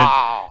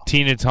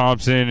Tina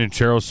Thompson and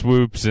Cheryl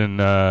Swoops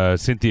and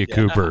Cynthia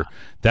Cooper.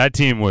 That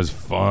team was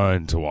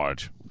fun to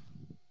watch.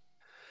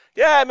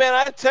 Yeah, man,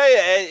 I tell you,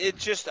 it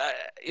just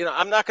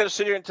I'm not going to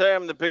sit here and tell you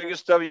I'm the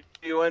biggest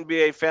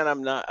WNBA fan.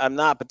 I'm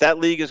not, but that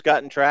league has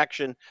gotten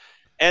traction.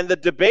 And the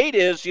debate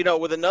is,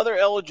 with another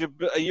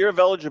a year of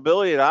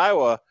eligibility at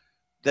Iowa,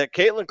 that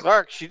Caitlin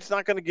Clark, she's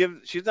not going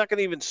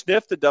to even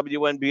sniff the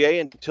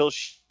WNBA until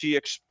she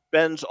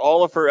expends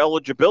all of her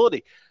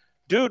eligibility.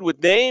 Dude,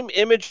 with name,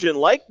 image, and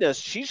likeness,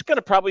 she's going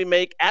to probably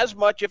make as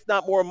much, if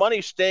not more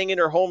money, staying in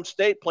her home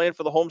state, playing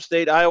for the home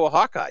state Iowa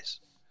Hawkeyes.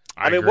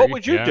 I mean, agree. What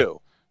would you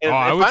do? And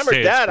I would if I'm her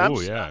stay dad, at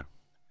school,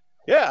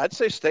 I'd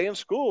say stay in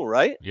school,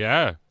 right?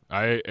 Yeah,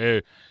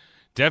 I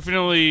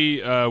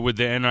definitely with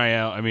the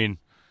NIL. I mean,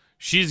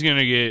 she's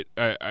gonna get.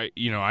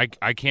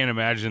 I can't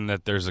imagine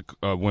that there's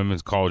a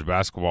women's college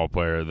basketball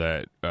player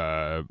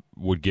that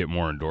would get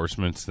more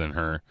endorsements than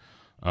her.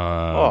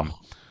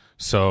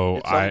 So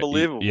it's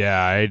unbelievable.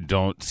 I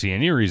don't see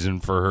any reason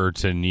for her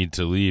to need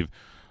to leave.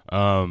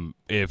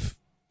 If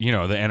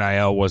the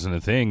NIL wasn't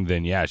a thing,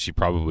 then yeah, she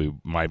probably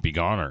might be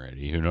gone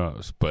already. Who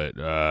knows? But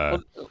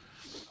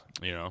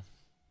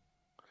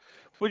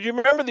Would you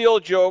remember the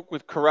old joke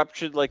with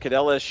corruption, like at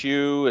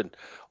LSU and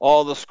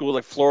all the schools,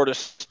 like Florida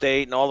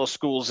State and all the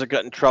schools that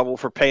got in trouble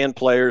for paying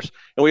players?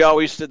 And we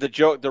always said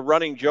the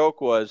running joke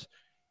was,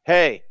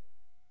 hey,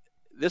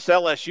 this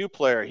LSU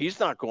player, he's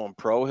not going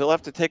pro. He'll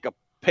have to take a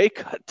pay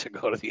cut to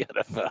go to the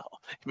NFL,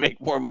 make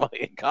more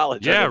money in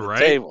college. Yeah, under the right.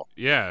 Table.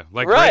 Yeah,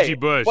 like Reggie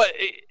Bush. But,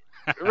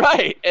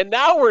 right. And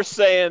now we're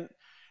saying,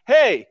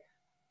 hey,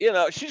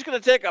 she's going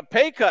to take a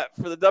pay cut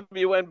for the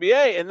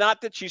WNBA, and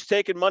not that she's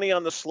taking money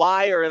on the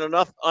sly or in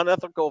an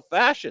unethical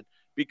fashion.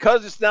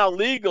 Because it's now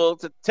legal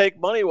to take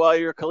money while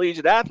you're a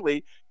collegiate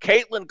athlete,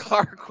 Caitlin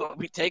Clark will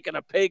be taking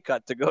a pay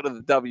cut to go to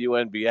the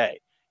WNBA.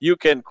 You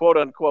can, quote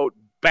unquote,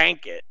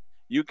 bank it.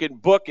 You can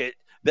book it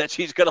that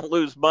she's going to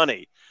lose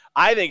money.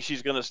 I think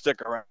she's going to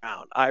stick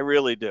around. I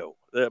really do.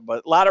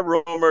 But a lot of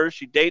rumors.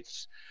 She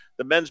dates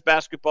the men's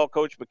basketball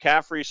coach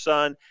McCaffrey's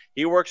son.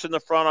 He works in the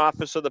front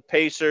office of the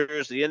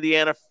Pacers. The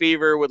Indiana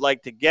Fever would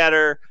like to get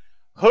her.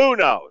 Who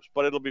knows?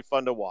 But it'll be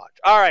fun to watch.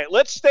 All right,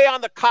 let's stay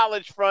on the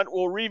college front.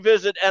 We'll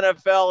revisit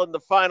NFL in the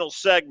final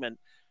segment.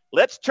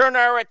 Let's turn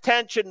our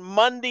attention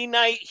Monday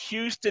night,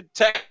 Houston,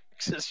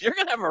 Texas. You're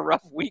going to have a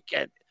rough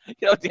weekend.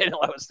 Daniel,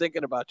 I was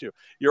thinking about you.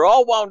 You're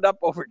all wound up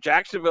over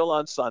Jacksonville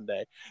on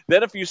Sunday.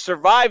 Then if you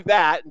survive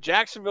that and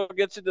Jacksonville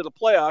gets into the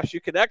playoffs, you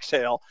can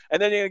exhale.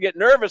 And then you're going to get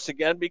nervous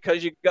again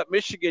because you've got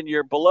Michigan,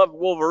 your beloved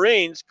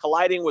Wolverines,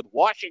 colliding with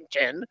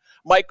Washington,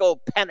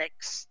 Michael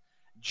Penix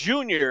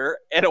Jr.,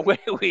 and away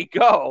we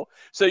go.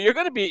 So you're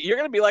going to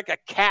be like a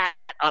cat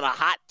on a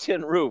hot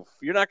tin roof.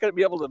 You're not going to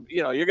be able to,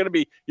 you're going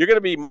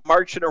to be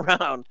marching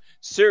around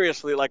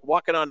seriously like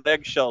walking on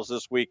eggshells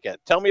this weekend.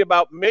 Tell me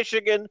about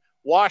Michigan,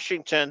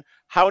 Washington.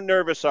 How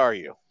nervous are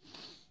you?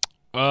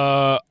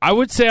 I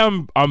would say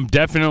I'm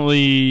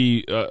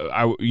definitely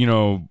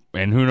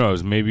and who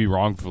knows, maybe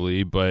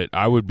wrongfully, but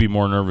I would be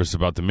more nervous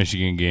about the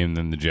Michigan game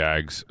than the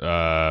Jags.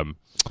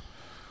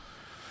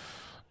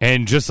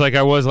 And just like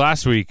I was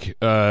last week,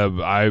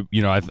 I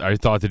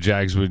thought the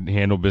Jags would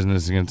handle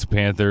business against the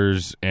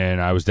Panthers, and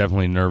I was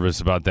definitely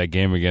nervous about that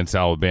game against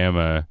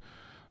Alabama.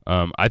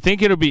 I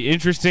think it'll be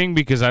interesting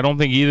because I don't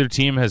think either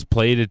team has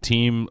played a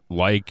team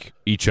like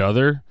each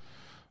other.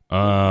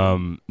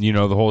 The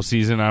whole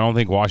season. I don't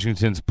think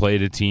Washington's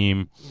played a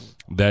team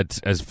that's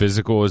as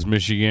physical as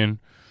Michigan.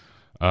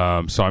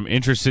 So I'm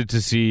interested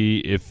to see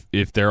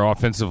if their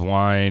offensive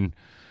line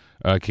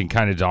can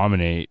kind of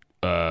dominate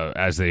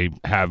as they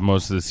have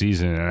most of the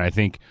season. And I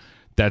think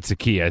that's the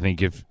key. I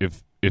think if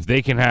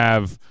they can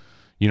have,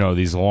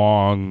 these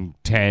long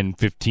 10,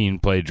 15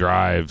 play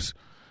drives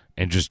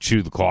and just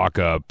chew the clock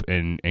up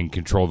and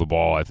control the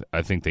ball,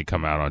 I think they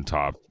come out on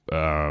top.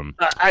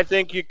 I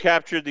think you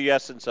captured the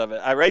essence of it.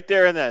 Right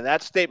there and then,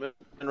 that statement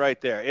right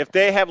there. If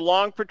they have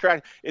long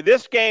protracted,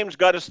 this game's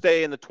got to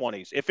stay in the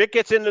 20s. If it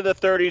gets into the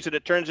 30s and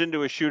it turns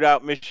into a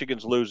shootout,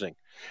 Michigan's losing.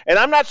 And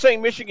I'm not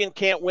saying Michigan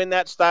can't win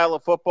that style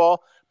of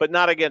football, but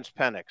not against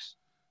Penix.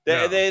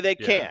 They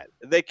can't.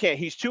 They can't.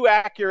 He's too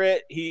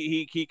accurate.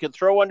 He can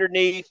throw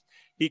underneath.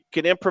 He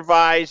can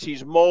improvise.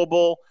 He's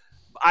mobile.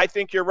 I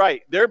think you're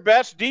right. Their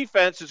best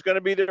defense is going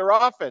to be their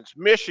offense.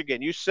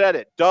 Michigan, you said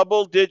it,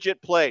 double-digit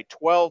play,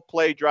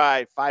 12-play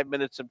drive, 5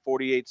 minutes and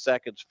 48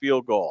 seconds,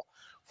 field goal.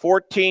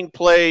 14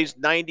 plays,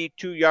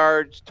 92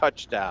 yards,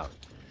 touchdown.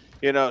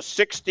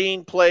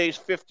 16 plays,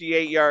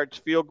 58 yards,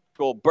 field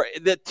goal.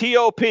 The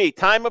TOP,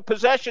 time of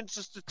possession, is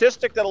a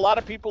statistic that a lot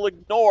of people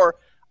ignore.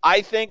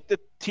 I think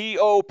the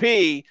TOP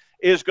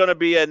is going to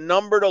be a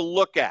number to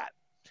look at.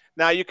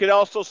 Now, you could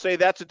also say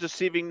that's a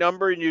deceiving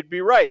number, and you'd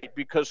be right,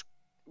 because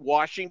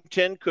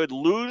Washington could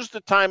lose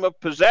the time of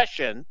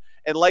possession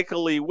and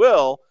likely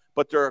will,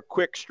 but they're a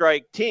quick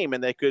strike team,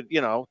 and they could,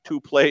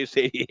 2 plays,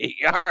 88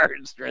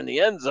 yards. They're in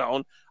the end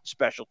zone,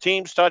 special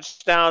teams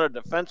touchdown, a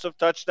defensive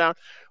touchdown.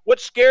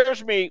 What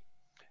scares me,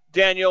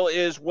 Daniel,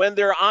 is when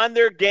they're on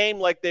their game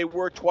like they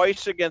were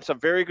twice against a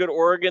very good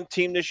Oregon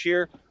team this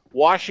year,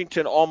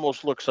 Washington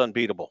almost looks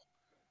unbeatable.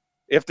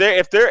 If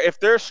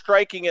they're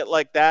striking it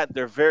like that,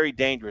 they're very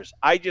dangerous.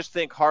 I just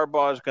think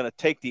Harbaugh is going to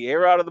take the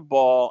air out of the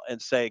ball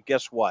and say,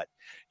 guess what?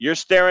 You're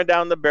staring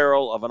down the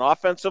barrel of an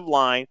offensive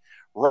line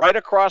right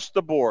across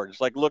the board.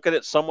 It's like looking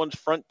at someone's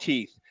front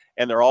teeth,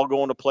 and they're all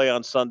going to play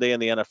on Sunday in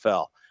the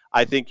NFL.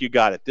 I think you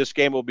got it. This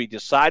game will be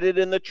decided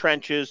in the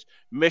trenches.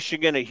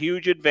 Michigan, a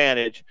huge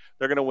advantage.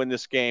 They're going to win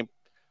this game.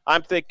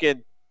 I'm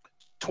thinking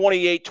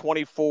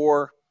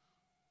 28-24,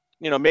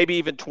 maybe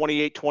even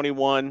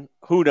 28-21.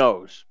 Who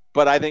knows?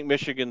 But I think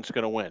Michigan's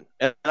going to win.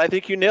 And I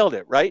think you nailed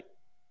it, right?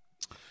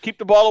 Keep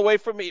the ball away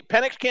from me.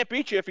 Penix can't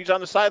beat you if he's on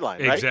the sideline,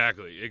 right?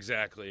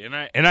 Exactly.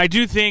 And I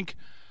do think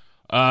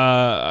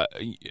I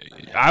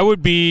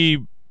would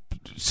be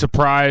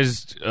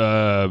surprised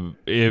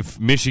if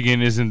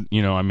Michigan isn't,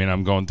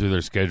 I'm going through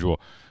their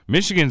schedule.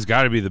 Michigan's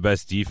got to be the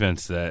best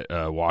defense that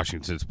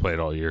Washington's played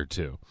all year,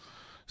 too.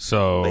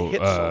 So they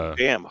hit so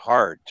damn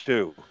hard,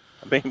 too.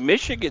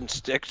 Michigan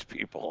sticks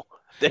people.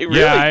 They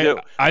really do.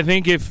 I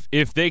think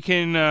if they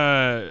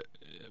can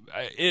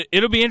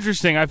it'll be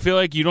interesting. I feel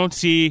like you don't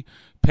see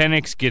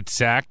Penix get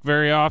sacked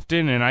very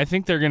often, and I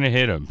think they're going to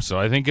hit him. So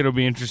I think it'll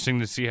be interesting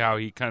to see how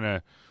he kind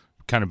of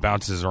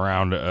bounces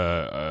around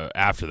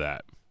after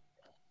that.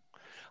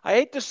 I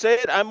hate to say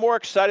it, I'm more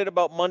excited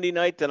about Monday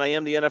night than I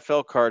am the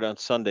NFL card on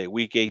Sunday,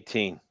 Week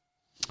 18.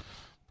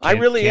 I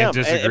really am.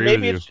 And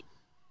maybe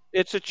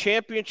it's a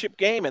championship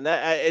game, and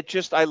I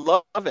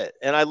love it.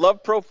 And I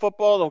love pro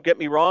football, don't get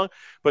me wrong,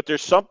 but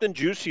there's something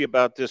juicy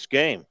about this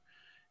game.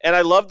 And I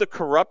love the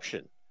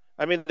corruption.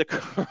 The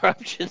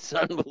corruption's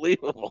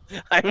unbelievable.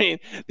 The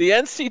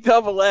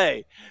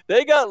NCAA,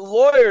 they got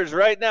lawyers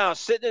right now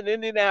sitting in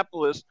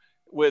Indianapolis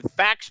with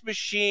fax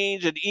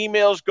machines and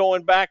emails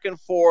going back and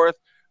forth.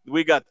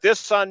 We got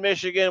this on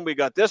Michigan. We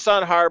got this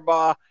on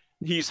Harbaugh.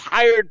 He's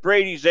hired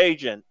Brady's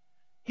agent.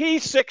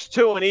 He's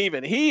 6-2 and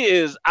even. He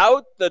is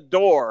out the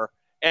door,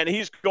 and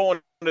he's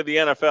going to the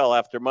NFL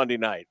after Monday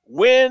night.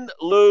 Win,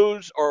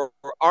 lose, or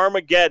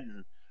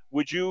Armageddon.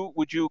 Would you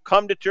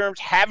come to terms?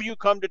 Have you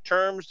come to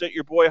terms that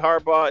your boy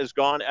Harbaugh is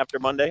gone after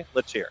Monday?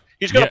 Let's hear.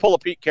 He's going to pull a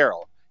Pete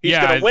Carroll. He's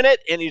going to win it,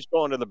 and he's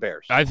going to the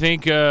Bears. I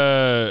think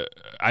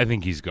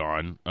he's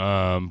gone.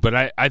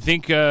 But I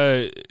think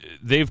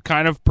they've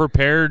kind of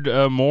prepared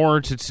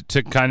more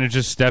to kind of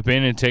just step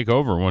in and take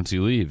over once he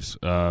leaves.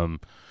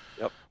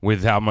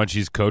 With how much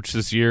he's coached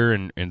this year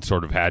and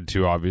sort of had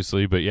to,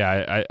 obviously. But,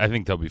 yeah, I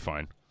think they'll be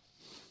fine.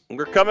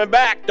 We're coming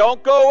back.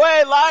 Don't go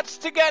away. Lots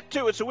to get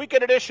to. It's a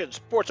weekend edition,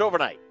 Sports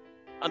Overnight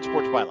on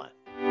Sports Byline.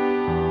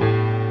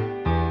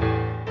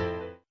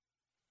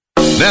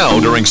 Now,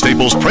 during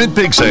Staples Print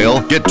Big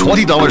Sale, get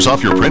 $20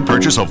 off your print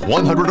purchase of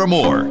 $100 or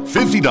more,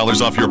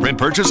 $50 off your print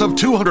purchase of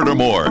 $200 or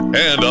more,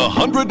 and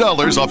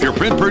 $100 off your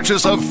print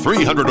purchase of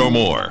 $300 or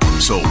more.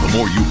 So the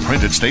more you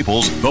print at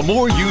Staples, the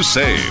more you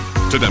save.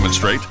 To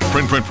demonstrate,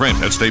 print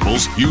at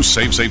Staples, you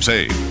save.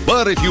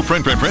 But if you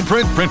print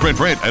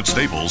at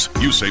Staples,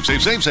 you save.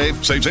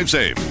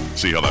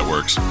 See how that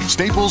works?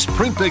 Staples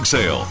Print Big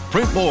Sale.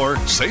 Print more,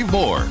 save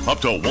more. Up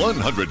to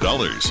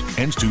 $100.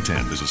 Ends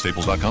 2/10. Visit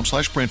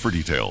staples.com/print for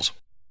details.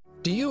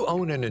 Do you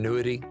own an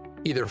annuity,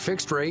 either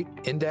fixed rate,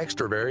 indexed,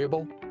 or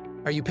variable?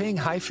 Are you paying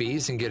high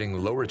fees and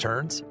getting low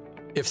returns?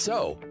 If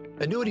so,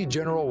 Annuity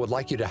General would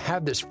like you to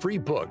have this free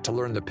book to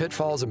learn the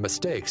pitfalls and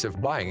mistakes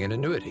of buying an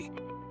annuity.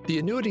 The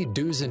Annuity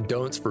Do's and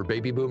Don'ts for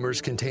Baby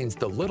Boomers contains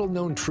the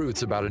little-known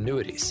truths about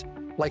annuities,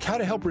 like how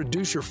to help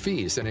reduce your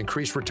fees and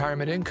increase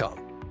retirement income.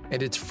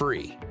 And it's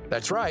free.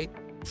 That's right,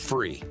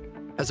 free.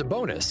 As a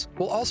bonus,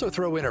 we'll also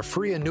throw in a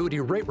free annuity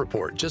rate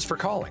report just for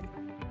calling.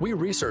 We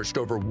researched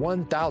over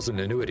 1,000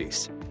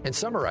 annuities and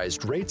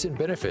summarized rates and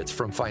benefits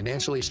from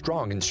financially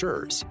strong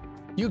insurers.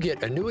 You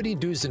get Annuity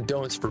Do's and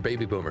Don'ts for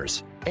Baby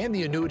Boomers and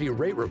the Annuity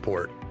Rate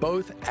Report,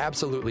 both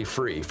absolutely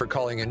free for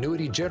calling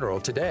Annuity General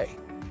today.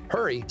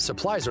 Hurry,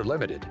 supplies are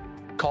limited.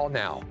 Call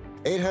now.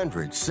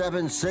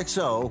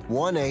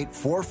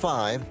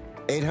 800-760-1845.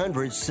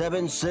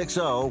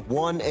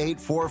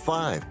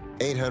 800-760-1845.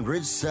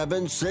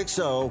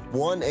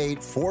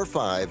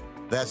 800-760-1845.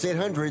 That's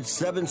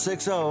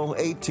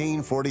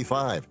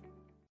 800-760-1845.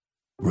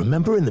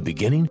 Remember in the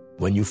beginning,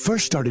 when you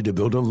first started to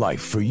build a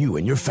life for you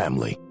and your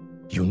family,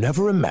 you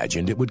never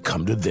imagined it would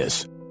come to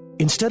this.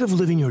 Instead of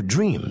living your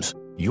dreams,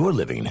 you're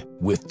living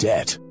with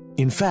debt.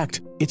 In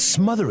fact, it's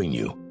smothering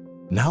you.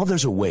 Now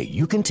there's a way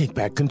you can take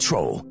back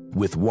control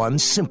with one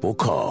simple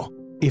call.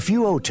 If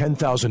you owe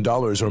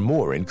 $10,000 or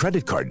more in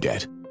credit card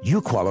debt,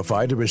 you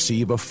qualify to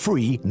receive a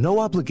free,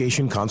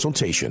 no-obligation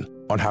consultation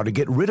on how to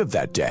get rid of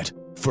that debt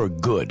for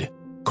good.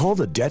 Call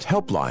the Debt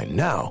Helpline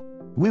now.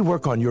 We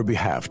work on your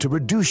behalf to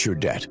reduce your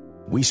debt.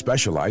 We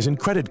specialize in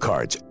credit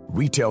cards,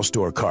 retail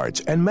store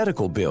cards, and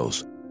medical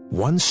bills.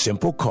 One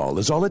simple call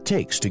is all it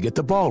takes to get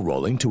the ball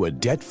rolling to a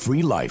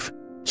debt-free life.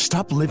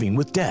 Stop living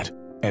with debt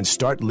and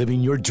start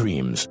living your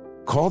dreams.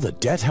 Call the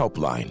Debt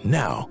Helpline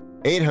now.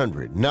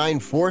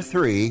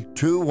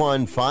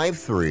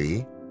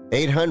 800-943-2153.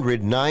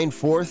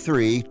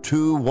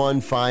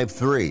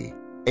 800-943-2153.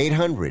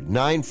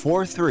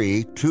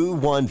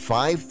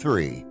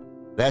 800-943-2153.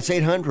 That's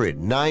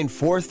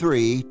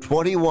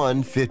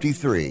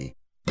 800-943-2153.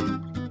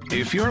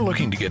 If you're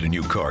looking to get a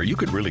new car, you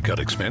could really cut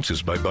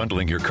expenses by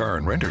bundling your car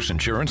and renter's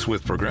insurance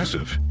with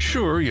Progressive.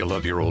 Sure, you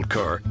love your old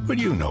car, but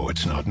you know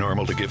it's not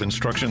normal to give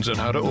instructions on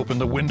how to open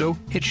the window.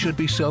 It should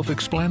be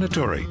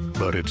self-explanatory,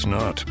 but it's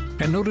not.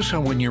 And notice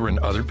how when you're in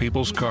other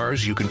people's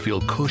cars, you can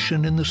feel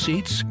cushion in the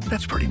seats?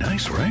 That's pretty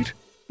nice, right?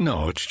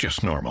 No, it's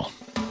just normal.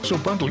 So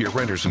bundle your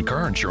renter's and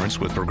car insurance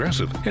with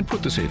Progressive and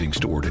put the savings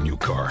toward a new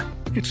car.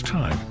 It's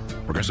time.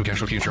 Progressive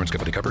Casualty Insurance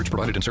Company. Coverage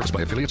provided and serviced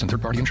by affiliates and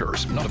third-party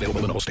insurers. Not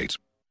available in all states.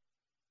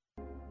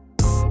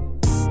 All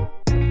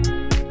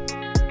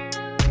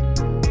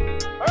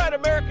right,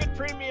 American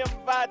Premium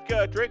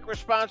Vodka. Drink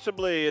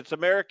responsibly. It's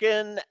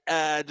American,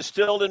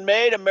 distilled and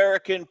made.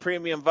 American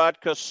Premium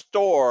Vodka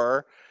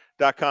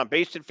Store.com.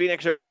 Based in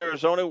Phoenix,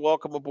 Arizona.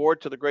 Welcome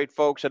aboard to the great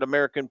folks at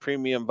American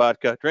Premium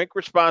Vodka. Drink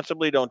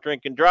responsibly. Don't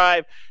drink and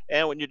drive.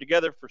 And when you're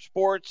together for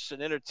sports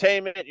and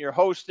entertainment and you're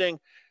hosting,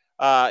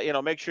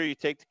 make sure you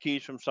take the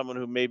keys from someone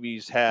who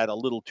maybe's had a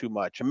little too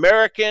much.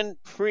 American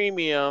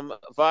Premium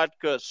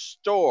Vodka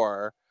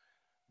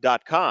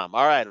Store.com.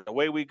 All right,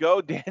 away we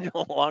go,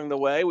 Daniel, along the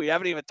way. We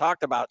haven't even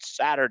talked about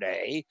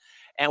Saturday,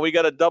 and we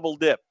got a double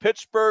dip.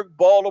 Pittsburgh,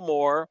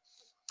 Baltimore.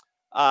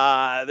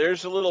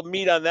 There's a little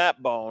meat on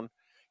that bone.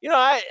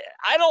 I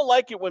don't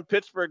like it when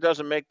Pittsburgh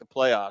doesn't make the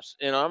playoffs.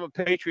 I'm a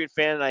Patriot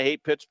fan, and I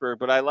hate Pittsburgh,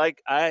 but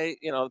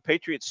the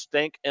Patriots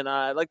stink, and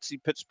I like to see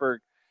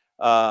Pittsburgh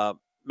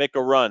make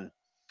a run.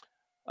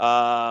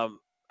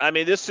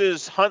 This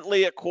is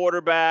Huntley at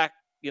quarterback.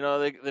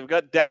 They've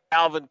got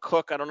Dalvin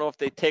Cook. I don't know if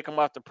they take him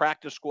off the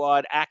practice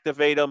squad,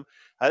 activate him.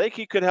 I think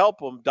he could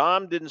help him.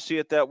 Dom didn't see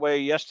it that way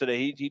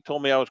yesterday. He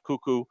told me I was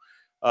cuckoo.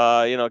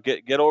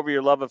 Get over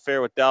your love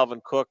affair with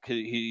Dalvin Cook.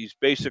 He's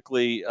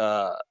basically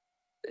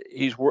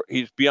he's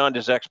beyond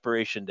his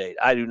expiration date.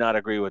 I do not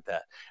agree with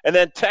that. And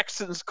then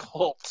Texans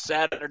Colts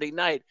Saturday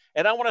night,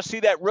 and I want to see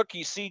that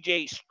rookie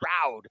C.J.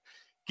 Stroud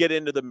get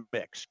into the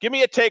mix. Give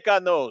me a take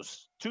on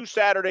those two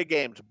Saturday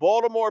games: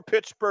 Baltimore,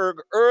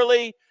 Pittsburgh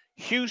early.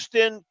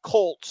 Houston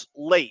Colts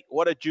late.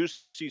 What a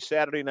juicy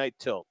Saturday night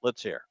tilt.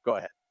 Let's hear. Go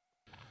ahead.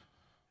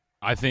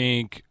 I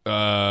think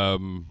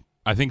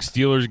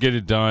Steelers get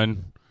it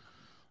done.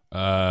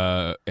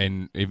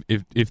 And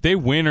if they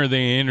win, are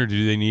they in, or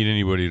do they need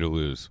anybody to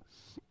lose?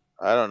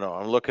 I don't know.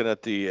 I'm looking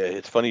at the.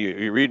 It's funny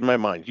you're reading my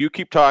mind. You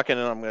keep talking,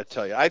 and I'm going to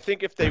tell you. I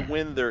think if they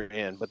win, they're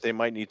in, but they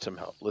might need some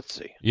help. Let's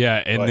see.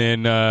 Yeah, and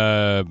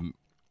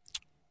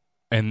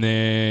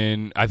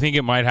then I think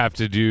it might have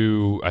to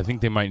do. I think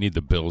they might need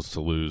the Bills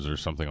to lose or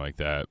something like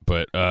that.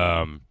 But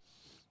I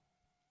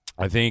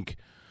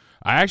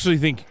actually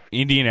think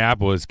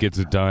Indianapolis gets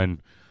it done.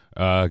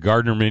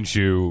 Gardner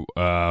Minshew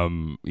I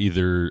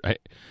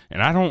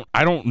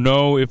don't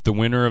know if the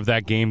winner of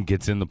that game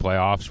gets in the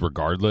playoffs,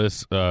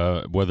 regardless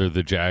whether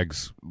the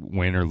Jags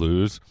win or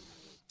lose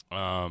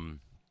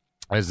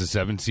as the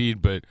 7th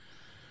seed. But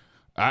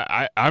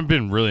I've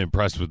been really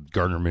impressed with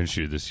Gardner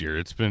Minshew this year.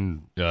 It's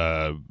been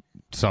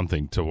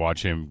something to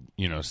watch him,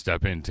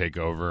 step in, take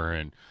over,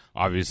 and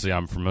obviously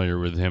I'm familiar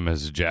with him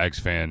as a Jags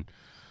fan,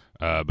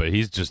 but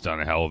he's just done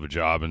a hell of a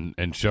job,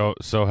 and so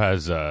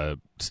has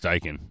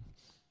Steichen.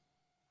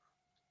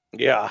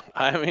 Yeah,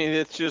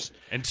 it's just,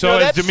 and so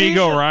has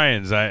D'Amico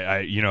Ryans,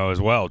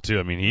 as well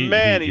too. He's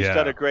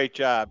done a great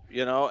job,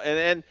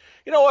 and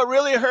what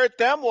really hurt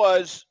them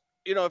was,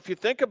 if you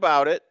think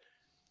about it,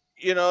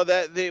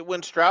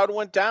 when Stroud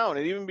went down,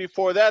 and even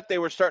before that, they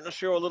were starting to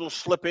show a little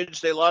slippage.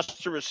 They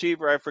lost a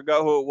receiver. I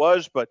forgot who it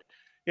was, but,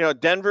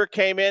 Denver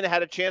came in,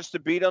 had a chance to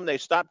beat them. They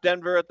stopped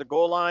Denver at the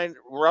goal line.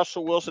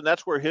 Russell Wilson,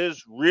 that's where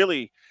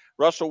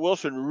Russell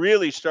Wilson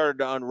really started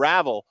to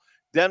unravel.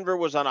 Denver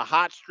was on a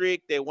hot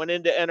streak. They went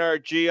into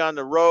NRG on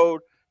the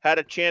road, had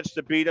a chance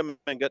to beat them,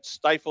 and got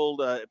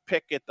stifled,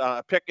 pick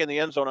in the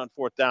end zone on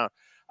 4th down.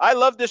 I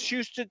love this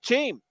Houston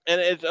team, and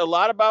it's a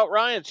lot about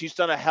Ryans. He's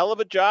done a hell of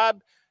a job.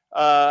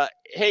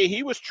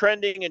 He was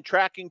trending and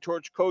tracking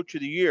towards Coach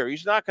of the Year.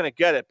 He's not going to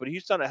get it, but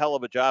he's done a hell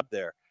of a job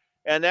there.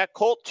 And that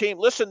Colt team,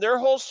 listen, their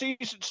whole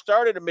season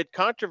started amid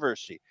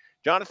controversy.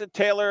 Jonathan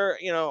Taylor,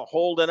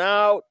 holding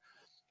out.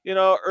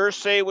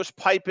 Irsay was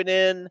piping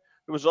in.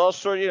 It was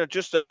also,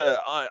 just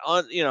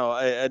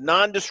a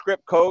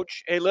nondescript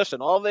coach. Hey,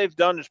 listen, all they've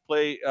done is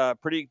play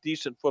pretty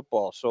decent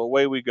football. So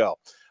away we go.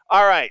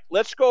 All right,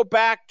 let's go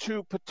back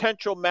to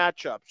potential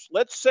matchups.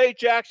 Let's say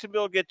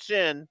Jacksonville gets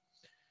in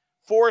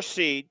 4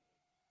 seed,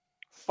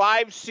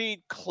 5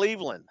 seed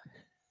Cleveland.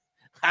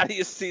 How do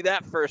you see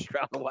that first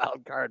round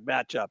wild card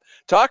matchup?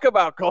 Talk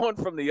about going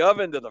from the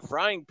oven to the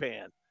frying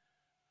pan.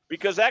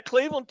 Because that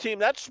Cleveland team,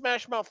 that's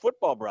smash mouth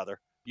football, brother.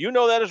 You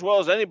know that as well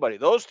as anybody.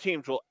 Those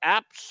teams will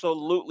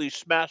absolutely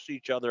smash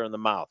each other in the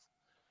mouth.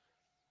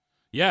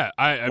 Yeah,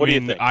 I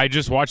mean, I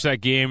just watched that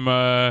game.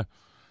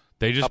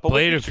 They just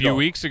played a few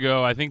weeks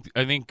ago. I think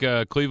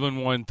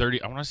Cleveland won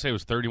 30. I want to say it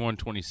was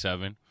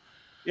 31-27.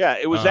 Yeah,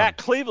 it was at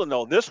Cleveland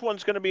though. This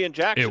one's going to be in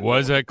Jacksonville. It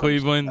was at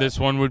Cleveland. This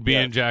one would be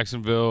in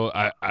Jacksonville.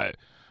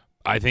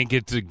 I think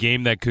it's a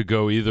game that could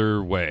go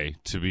either way.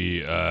 To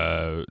be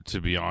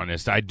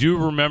honest, I do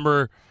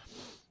remember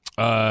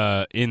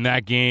in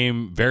that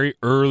game, very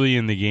early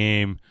in the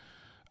game,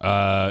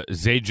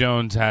 Zay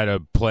Jones had a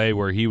play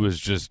where he was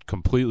just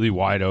completely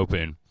wide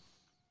open,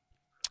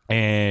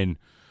 and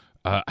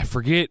I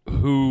forget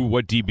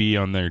what DB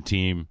on their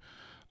team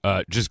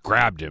just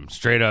grabbed him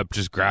straight up,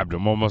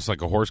 almost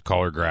like a horse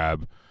collar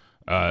grab,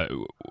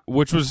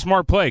 which was a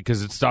smart play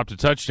because it stopped a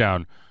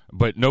touchdown,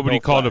 but nobody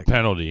called a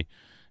penalty.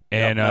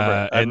 And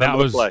and that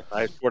was,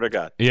 I swear to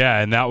God. Yeah,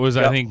 and that was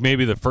I think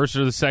maybe the first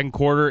or the second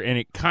quarter, and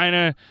it kind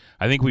of,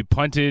 I think they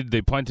punted,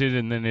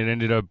 and then it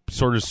ended up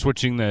sort of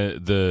switching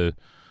the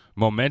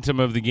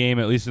momentum of the game,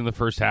 at least in the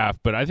first half.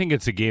 But I think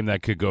it's a game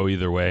that could go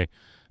either way,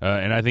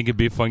 and I think it'd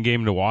be a fun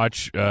game to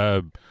watch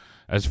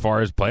as far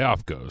as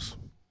playoff goes.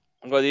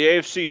 Well, the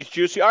AFC is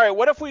juicy. All right,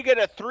 what if we get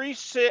a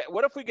 3-6?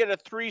 What if we get a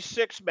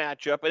 3-6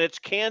 matchup and it's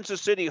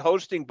Kansas City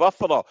hosting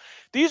Buffalo?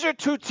 These are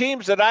two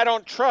teams that I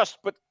don't trust,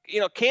 but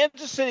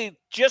Kansas City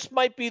just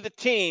might be the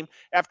team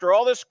after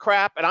all this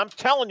crap. And I'm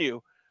telling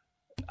you,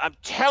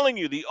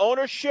 the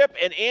ownership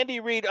and Andy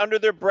Reid under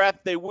their breath,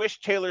 they wish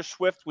Taylor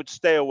Swift would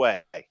stay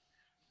away.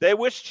 They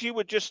wish she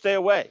would just stay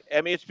away. I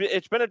mean,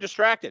 it's been a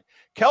distracted.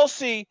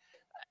 Kelsey,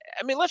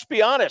 I mean, let's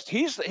be honest.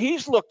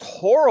 He's looked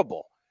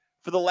horrible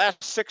for the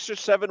last 6 or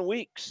 7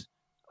 weeks.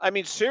 I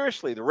mean,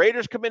 seriously, the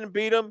Raiders come in and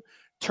beat them.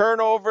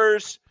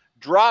 Turnovers,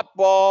 drop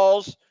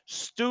balls,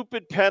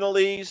 stupid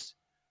penalties.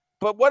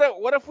 But what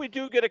if we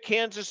do get a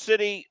Kansas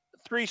City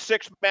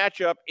 3-6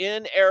 matchup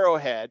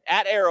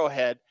at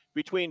Arrowhead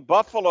between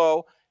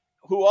Buffalo,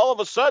 who all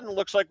of a sudden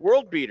looks like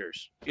world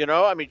beaters?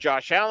 I mean,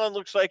 Josh Allen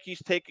looks like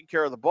he's taking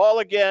care of the ball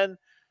again.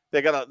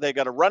 They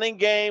got a running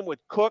game with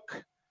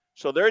Cook,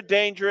 so they're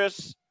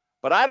dangerous.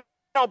 But I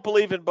don't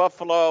believe in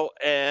Buffalo,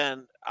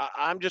 and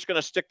I'm just going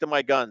to stick to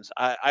my guns.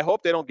 I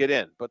hope they don't get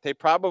in, but they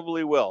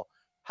probably will.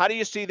 How do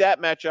you see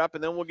that matchup?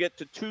 And then we'll get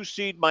to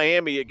 2-seed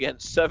Miami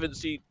against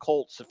 7-seed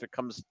Colts if it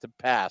comes to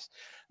pass.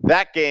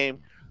 That game,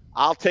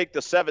 I'll take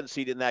the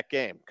 7-seed in that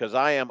game because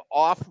I am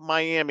off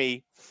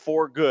Miami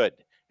for good.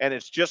 And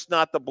it's just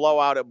not the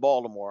blowout at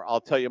Baltimore.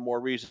 I'll tell you more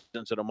reasons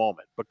in a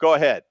moment. But go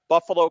ahead.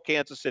 Buffalo,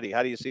 Kansas City.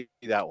 How do you see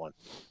that one?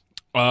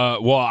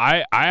 Well,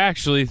 I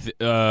actually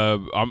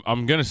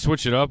I'm going to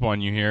switch it up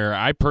on you here.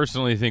 I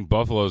personally think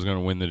Buffalo is going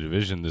to win the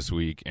division this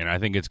week, and I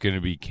think it's going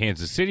to be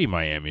Kansas City,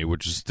 Miami,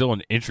 which is still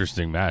an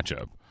interesting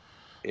matchup.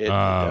 It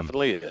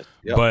definitely is.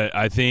 Yep. But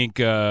I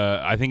think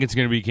it's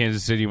going to be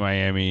Kansas City,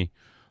 Miami,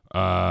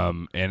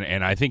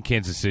 and I think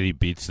Kansas City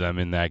beats them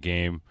in that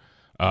game.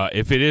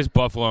 If it is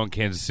Buffalo and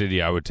Kansas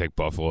City, I would take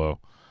Buffalo,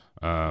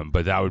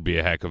 but that would be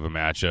a heck of a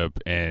matchup,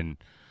 and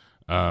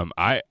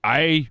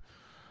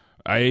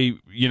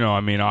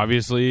I mean,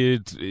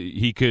 obviously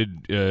he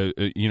could,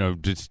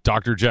 just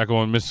Dr.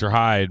 Jekyll and Mr.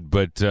 Hyde,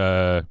 but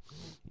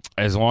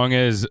as long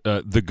as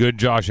the good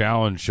Josh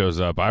Allen shows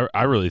up,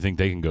 I really think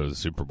they can go to the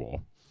Super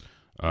Bowl.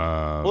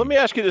 Well, let me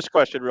ask you this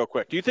question real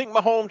quick. Do you think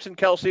Mahomes and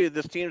Kelsey,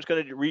 this team's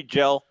going to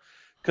re-gel?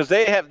 Because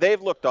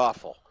they've looked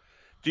awful.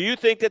 Do you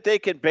think that they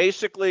can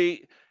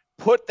basically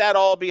put that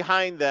all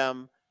behind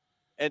them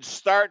and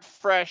start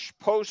fresh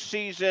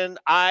postseason,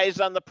 eyes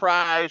on the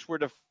prize? We're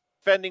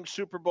defending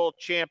Super Bowl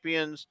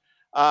champions.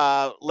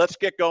 Let's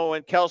get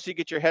going. Kelsey,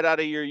 get your head out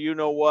of your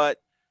you-know-what.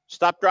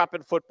 Stop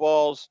dropping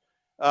footballs.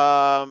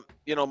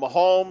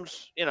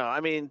 Mahomes,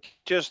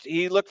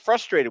 he looked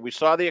frustrated. We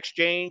saw the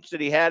exchange that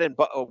he had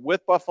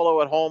with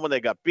Buffalo at home when they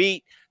got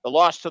beat, the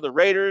loss to the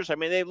Raiders. I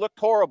mean, they looked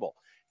horrible.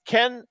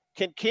 Can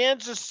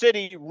Kansas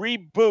City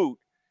reboot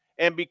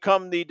and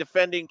become the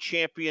defending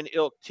champion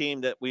ilk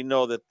team that we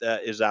know that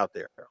is out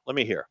there? Let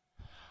me hear.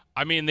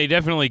 I mean, they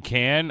definitely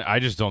can. I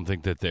just don't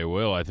think that they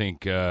will. I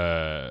think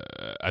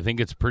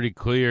it's pretty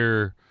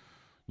clear.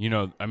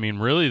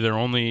 Really, they're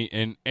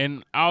only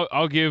and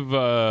I'll give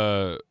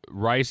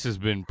Rice has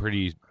been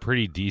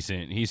pretty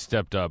decent. He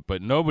stepped up,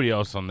 but nobody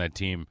else on that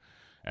team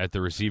at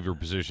the receiver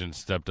position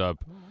stepped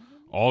up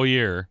all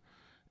year,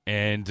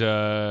 and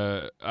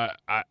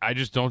I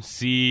just don't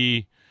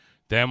see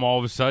them all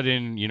of a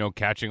sudden,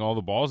 catching all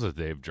the balls that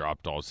they've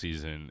dropped all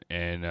season.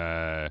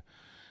 And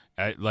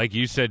like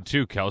you said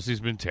too, Kelsey's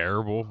been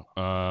terrible.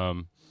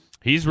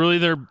 he's really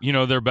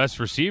their best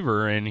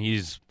receiver, and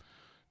he's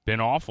been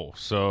awful.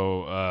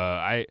 So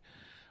I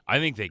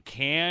think they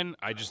can.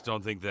 I just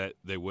don't think that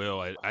they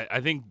will.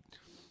 I think,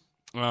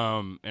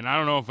 and I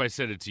don't know if I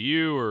said it to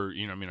you or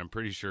I'm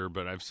pretty sure,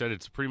 but I've said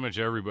it to pretty much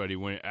everybody.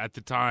 When at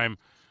the time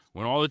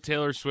when all the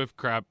Taylor Swift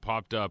crap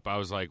popped up, I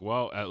was like,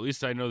 well, at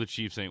least I know the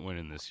Chiefs ain't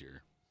winning this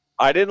year.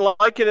 I didn't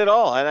like it at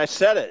all, and I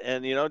said it.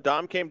 And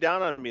Dom came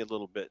down on me a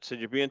little bit. Said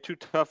you're being too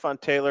tough on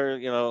Taylor.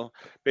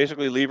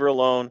 Basically leave her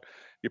alone.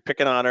 You're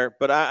picking on her.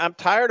 But I'm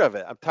tired of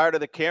it. I'm tired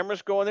of the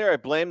cameras going there. I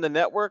blame the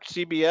network,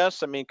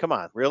 CBS. I mean, come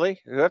on, really?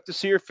 You have to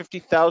see her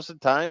 50,000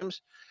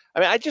 times? I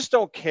mean, I just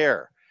don't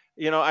care.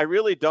 I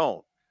really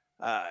don't.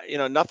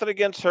 Nothing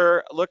against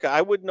her. Look,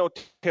 I wouldn't know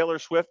Taylor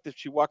Swift if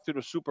she walked through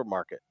the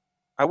supermarket.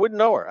 I wouldn't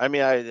know her. I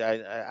mean,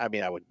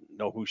 I would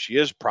know who she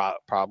is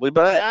probably,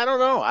 but I don't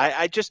know.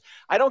 I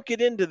don't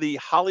get into the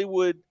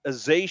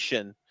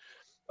Hollywoodization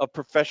of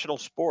professional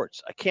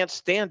sports. I can't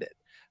stand it.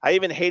 I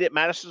even hate it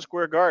Madison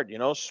Square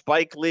Garden,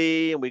 Spike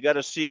Lee, and we got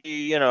to see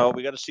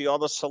all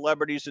the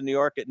celebrities in New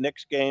York at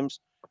Knicks games.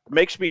 It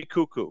makes me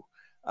cuckoo.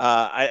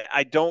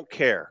 I don't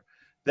care.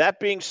 That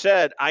being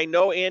said, I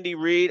know Andy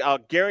Reid. I'll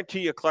guarantee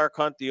you Clark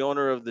Hunt, the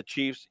owner of the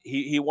Chiefs,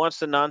 he wants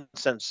the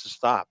nonsense to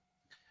stop.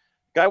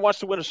 Guy wants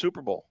to win a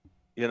Super Bowl.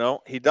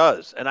 He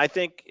does. And I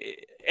think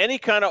any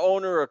kind of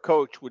owner or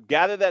coach would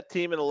gather that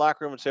team in the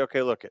locker room and say,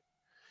 okay, look,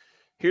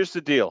 here's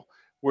the deal.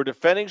 We're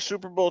defending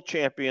Super Bowl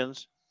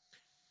champions.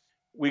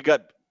 We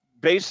got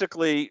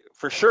basically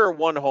for sure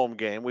one home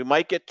game. We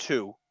might get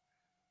two.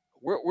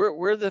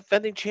 We're the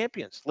defending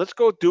champions. Let's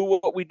go do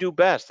what we do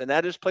best, and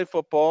that is play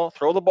football,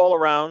 throw the ball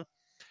around.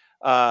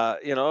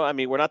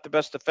 We're not the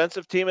best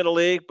defensive team in the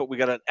league, but we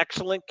got an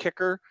excellent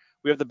kicker.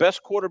 We have the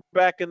best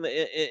quarterback in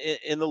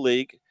the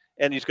league,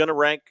 and he's going to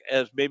rank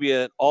as maybe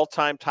an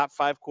all-time top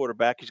 5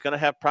 quarterback. He's going to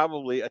have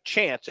probably a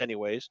chance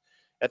anyways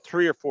at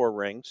 3 or 4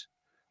 rings.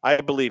 I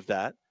believe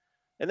that.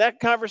 And that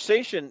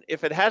conversation,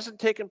 if it hasn't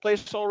taken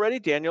place already,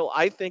 Daniel,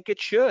 I think it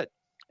should.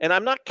 And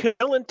I'm not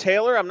killing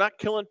Taylor. I'm not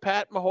killing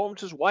Pat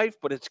Mahomes' wife,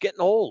 but it's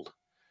getting old,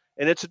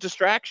 and it's a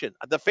distraction.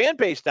 The fan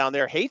base down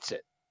there hates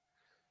it.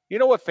 You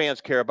know what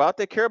fans care about?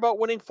 They care about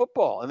winning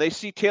football, and they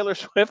see Taylor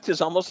Swift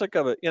as almost like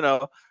a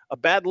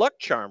bad luck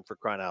charm, for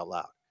crying out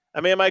loud.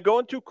 I mean, am I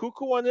going too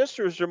cuckoo on this,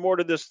 or is there more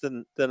to this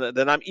than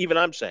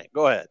I'm saying?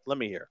 Go ahead, let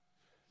me hear.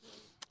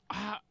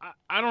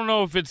 I don't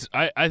know if it's.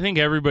 I think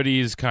everybody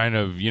is kind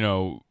of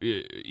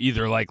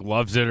either like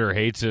loves it or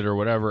hates it or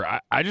whatever.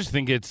 I just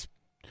think it's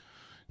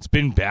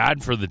been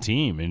bad for the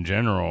team in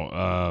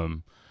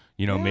general.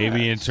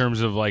 Maybe in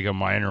terms of like a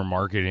minor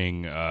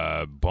marketing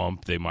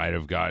bump they might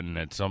have gotten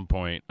at some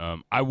point.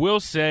 I will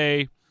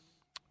say,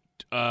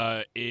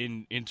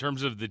 in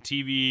terms of the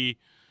TV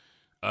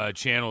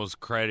channel's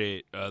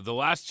credit, the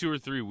last 2 or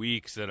 3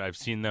 weeks that I've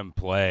seen them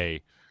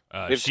play,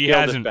 she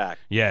hasn't.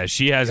 Yeah,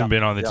 she hasn't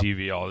been on the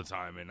TV all the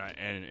time,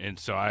 and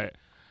so I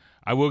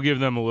will give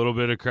them a little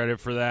bit of credit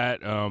for that.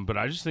 But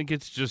I just think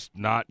it's just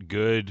not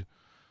good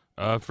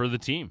for the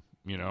team.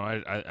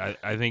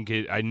 I think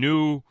I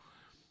knew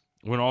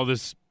when all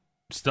this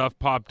stuff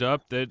popped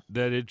up that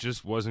it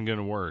just wasn't going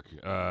to work.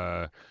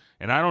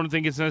 And I don't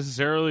think it's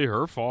necessarily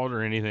her fault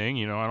or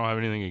anything. I don't have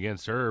anything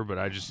against her, but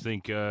I just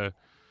think, it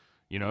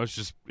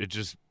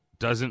just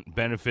doesn't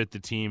benefit the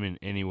team in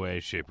any way,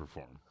 shape, or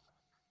form.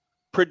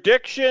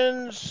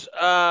 Predictions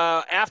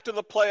after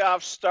the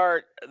playoffs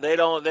start, they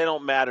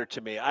don't matter to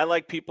me. I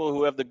like people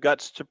who have the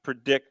guts to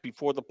predict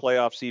before the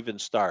playoffs even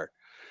start.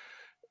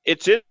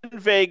 It's in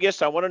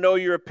Vegas. I want to know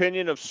your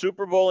opinion of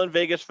Super Bowl in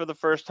Vegas for the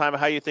first time,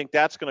 how you think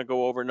that's going to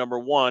go over, number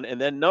one. And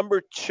then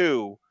number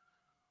two,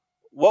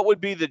 what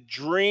would be the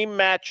dream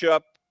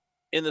matchup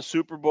in the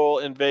Super Bowl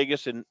in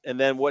Vegas? And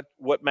then what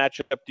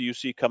matchup do you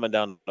see coming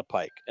down the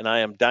pike? And I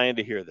am dying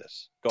to hear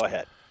this. Go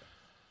ahead.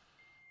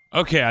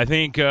 Okay, I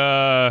think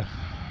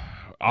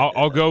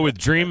I'll go with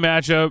dream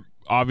matchup.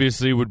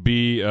 Obviously, would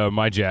be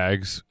my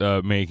Jags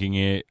making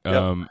it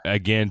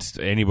against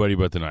anybody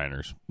but the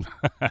Niners.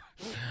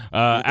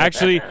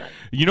 Actually,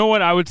 you know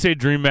what? I would say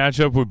dream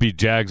matchup would be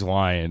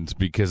Jags-Lions,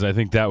 because I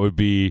think that would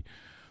be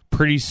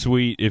pretty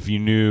sweet if you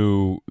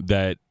knew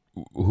that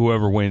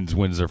whoever wins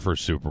their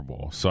first Super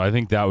Bowl. So I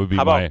think that would be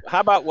How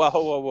about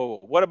whoa.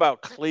 What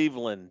about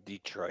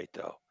Cleveland-Detroit,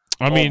 though?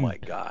 I mean, oh my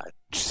God.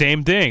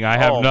 Same thing. I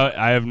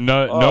have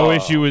no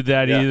issue with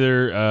that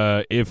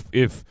either.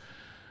 If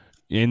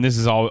and this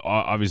is all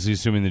obviously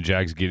assuming the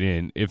Jags get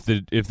in. If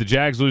the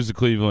Jags lose to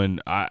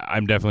Cleveland,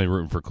 I'm definitely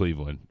rooting for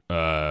Cleveland.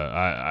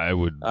 I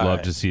would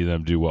love to see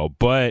them do well,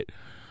 but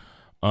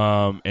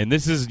and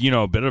this is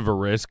a bit of a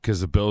risk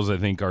because the Bills I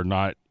think are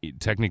not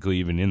technically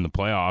even in the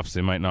playoffs.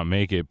 They might not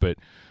make it, but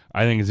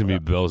I think it's gonna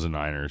be Bills and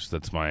Niners.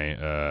 That's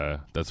my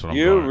that's what I'm.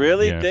 You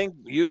really think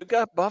you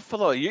got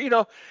Buffalo?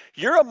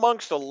 You're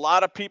amongst a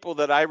lot of people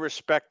that I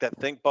respect that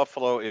think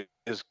Buffalo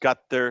is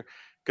got their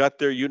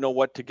you know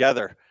what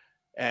together.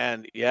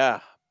 And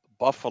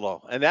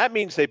Buffalo. And that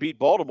means they beat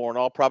Baltimore in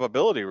all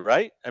probability,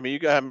 right? I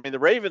mean, the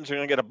Ravens are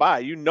going to get a bye.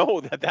 You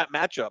know that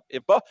matchup.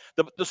 If the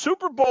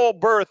Super Bowl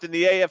berth in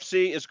the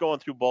AFC is going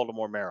through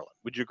Baltimore, Maryland.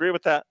 Would you agree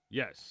with that?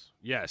 Yes,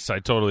 I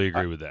totally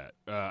agree with that.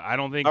 I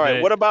don't think. All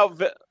right. What about?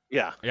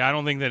 Yeah, I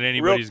don't think that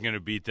anybody's going to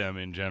beat them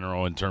in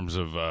general in terms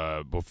of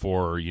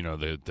before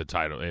the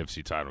title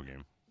AFC title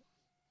game.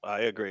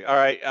 I agree. All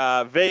right,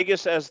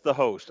 Vegas as the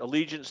host,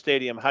 Allegiant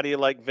Stadium. How do you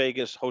like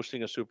Vegas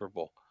hosting a Super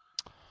Bowl?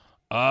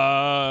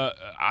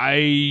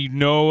 I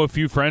know a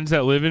few friends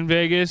that live in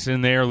Vegas,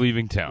 and they are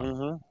leaving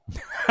town.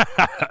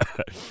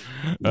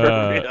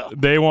 Mm-hmm.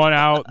 They want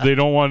out. They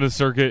don't want the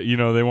circuit.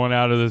 They want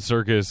out of the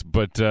circus.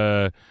 But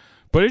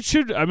it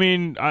should. I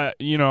mean, I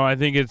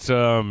think it's.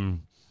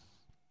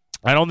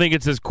 I don't think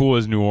it's as cool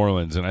as New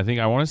Orleans, and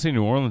I want to say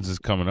New Orleans is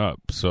coming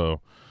up.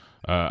 So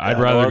I'd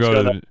rather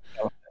go to.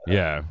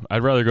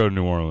 I'd rather go to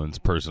New Orleans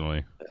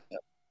personally.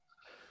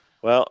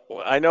 Well,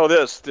 I know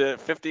this: the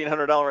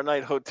 $1,500 a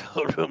night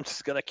hotel room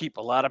is going to keep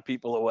a lot of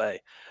people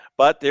away.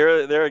 But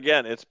there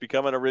again, it's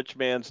becoming a rich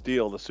man's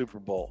deal. The Super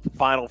Bowl,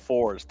 Final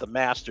Fours, the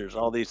Masters,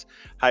 all these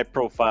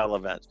high-profile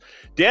events.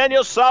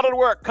 Daniel, solid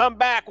work. Come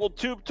back. We'll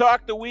tube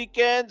talk the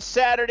weekend,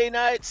 Saturday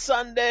night,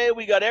 Sunday.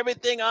 We got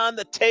everything on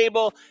the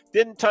table.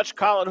 Didn't touch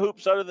Colin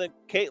Hoops other than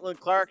Caitlin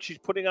Clark. She's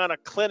putting on a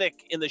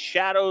clinic in the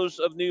shadows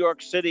of New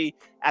York City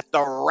at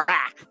the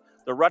RAC,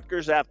 the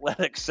Rutgers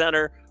Athletic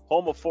Center,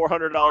 home of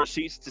 $400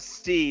 seats to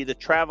see the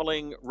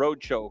traveling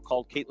roadshow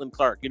called Caitlin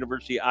Clark,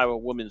 University of Iowa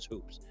Women's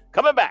Hoops.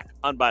 Coming back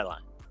on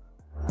Byline.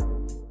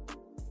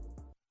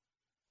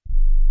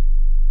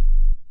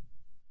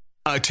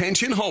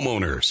 Attention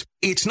homeowners.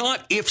 It's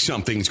not if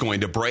something's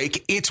going to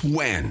break, it's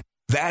when.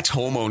 That's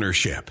home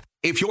ownership.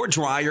 If your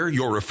dryer,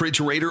 your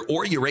refrigerator,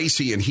 or your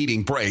AC and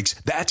heating breaks,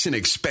 that's an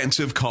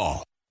expensive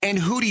call. And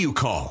who do you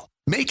call?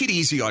 Make it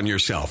easy on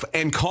yourself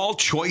and call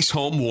Choice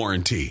Home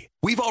Warranty.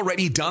 We've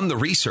already done the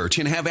research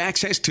and have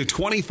access to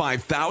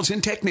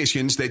 25,000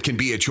 technicians that can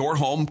be at your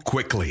home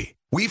quickly.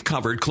 We've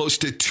covered close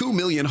to 2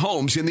 million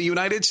homes in the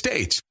United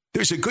States.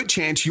 There's a good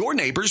chance your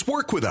neighbors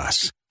work with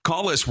us.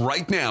 Call us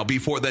right now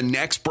before the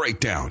next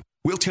breakdown.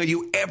 We'll tell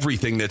you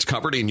everything that's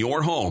covered in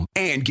your home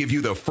and give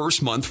you the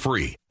first month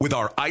free with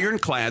our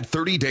ironclad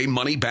 30-day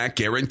money-back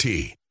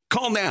guarantee.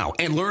 Call now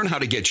and learn how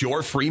to get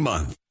your free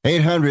month.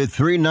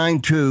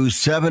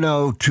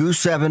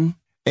 800-392-7027.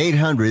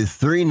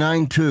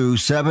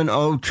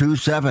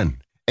 800-392-7027.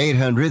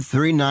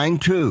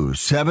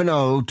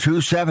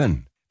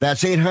 800-392-7027.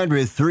 That's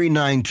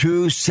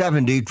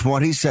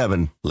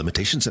 800-392-7027.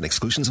 Limitations and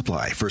exclusions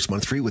apply. First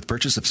month free with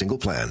purchase of single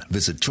plan.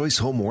 Visit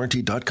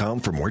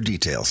choicehomewarranty.com for more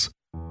details.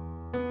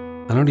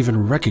 I don't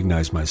even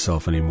recognize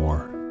myself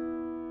anymore.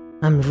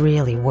 I'm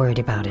really worried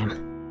about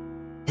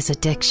him. His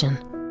addiction.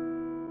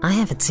 I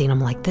haven't seen him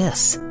like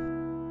this.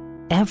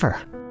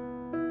 Ever.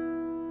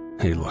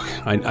 Hey, look,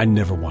 I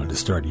never wanted to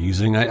start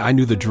using. I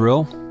knew the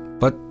drill,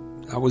 but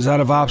I was out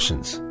of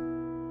options.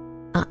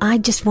 I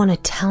just want to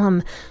tell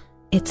him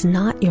it's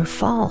not your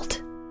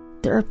fault.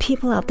 There are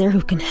people out there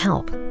who can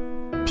help.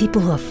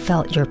 People who have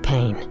felt your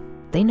pain.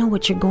 They know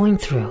what you're going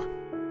through.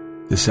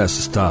 This has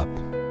to stop.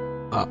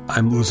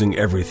 I'm losing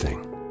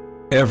everything.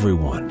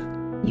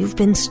 Everyone. You've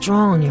been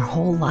strong your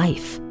whole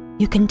life.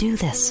 You can do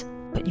this,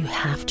 but you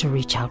have to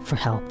reach out for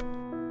help.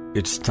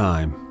 It's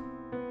time.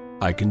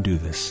 I can do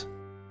this.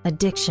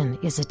 Addiction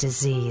is a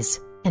disease,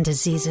 and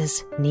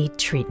diseases need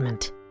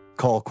treatment.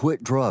 Call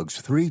Quit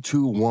Drugs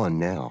 321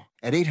 now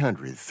at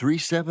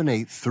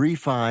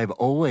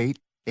 800-378-3508.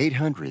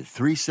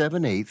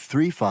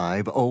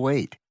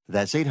 800-378-3508.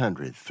 That's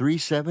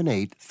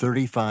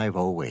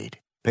 800-378-3508.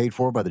 Paid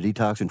for by the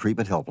Detox and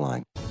Treatment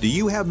Helpline. Do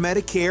you have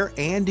Medicare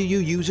and do you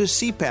use a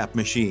CPAP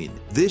machine?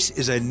 This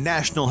is a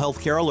national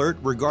healthcare alert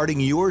regarding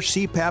your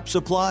CPAP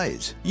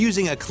supplies.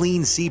 Using a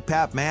clean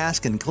CPAP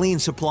mask and clean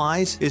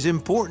supplies is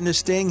important to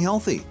staying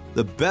healthy.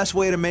 The best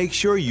way to make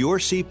sure your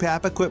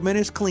CPAP equipment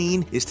is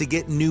clean is to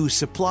get new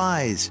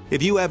supplies.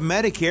 If you have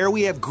Medicare,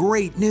 we have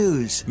great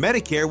news.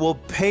 Medicare will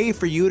pay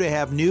for you to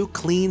have new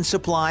clean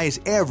supplies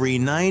every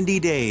 90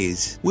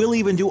 days. We'll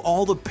even do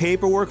all the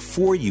paperwork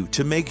for you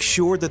to make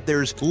sure that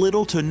there's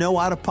little to no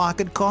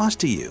out-of-pocket cost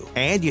to you.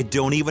 And you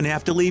don't even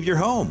have to leave your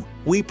home.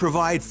 We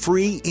provide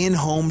free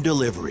in-home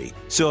delivery.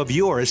 So if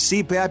you're a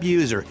CPAP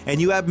user and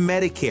you have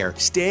Medicare,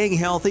 staying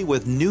healthy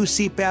with new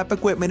CPAP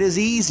equipment is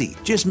easy.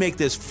 Just make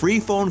this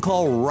free phone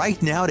call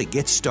right now to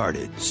get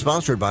started.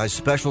 Sponsored by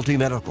Specialty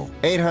Medical.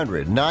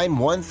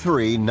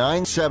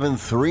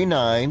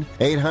 800-913-9739.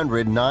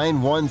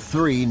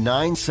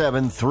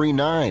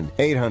 800-913-9739.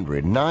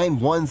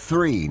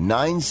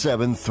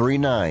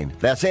 800-913-9739.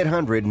 That's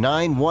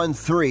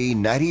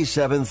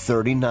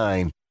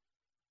 800-913-9739.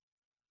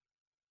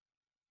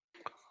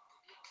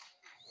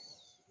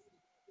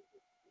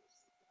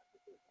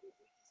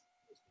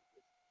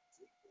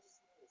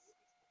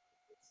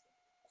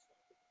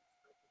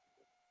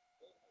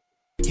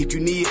 If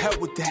you need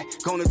help with that,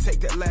 gonna take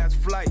that last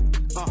flight.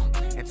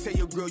 And tell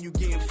your girl you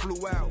getting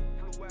flew out.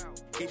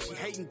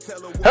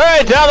 All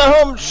right, down the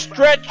home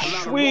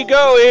stretch we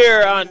go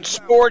here on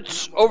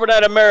Sports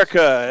Overnight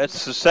America.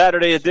 It's the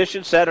Saturday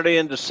edition, Saturday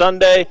into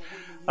Sunday.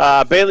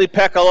 Bailey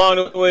Peck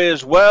along the way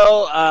as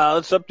well.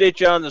 Let's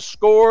update you on the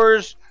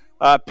scores.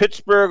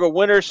 Pittsburgh a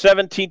winner,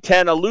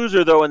 17-10. A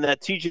loser, though, in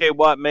that TJ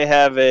Watt may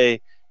have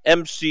a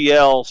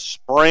MCL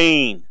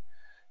sprain.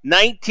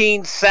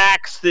 19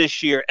 sacks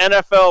this year.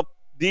 NFL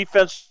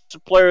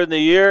Defensive Player of the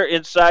Year,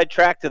 inside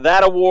track to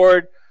that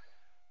award.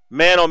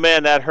 Man, oh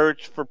man, that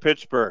hurts for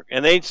Pittsburgh.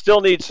 And they still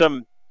need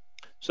some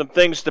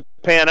things to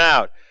pan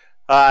out.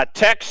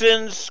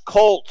 Texans,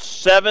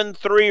 Colts,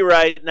 7-3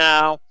 right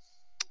now.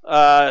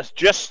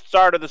 Just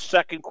started the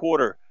second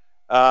quarter.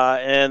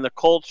 And the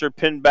Colts are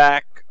pinned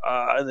back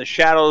in the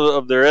shadow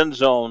of their end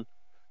zone,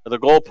 the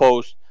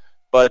goalpost.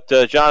 But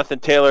Jonathan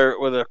Taylor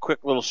with a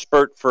quick little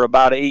spurt for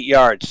about 8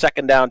 yards.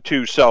 Second down,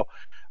 2. So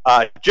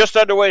just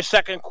underway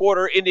second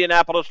quarter.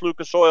 Indianapolis,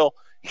 Lucas Oil,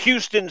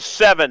 Houston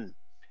 7.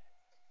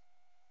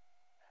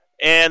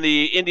 And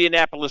the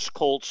Indianapolis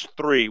Colts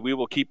 3. We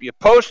will keep you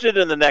posted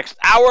in the next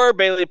hour.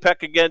 Bailey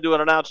Peck again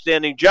doing an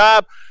outstanding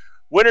job.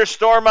 Winter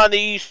storm on the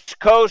East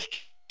Coast.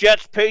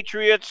 Jets,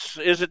 Patriots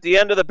is at the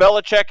end of the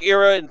Belichick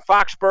era in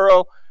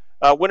Foxborough.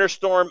 Winter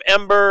storm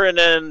Ember, and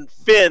then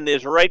Finn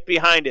is right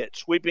behind it,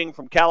 sweeping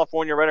from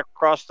California right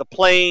across the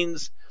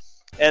plains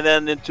and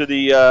then into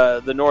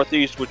the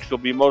Northeast, which will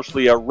be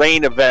mostly a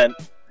rain event.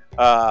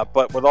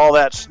 But with all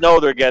that snow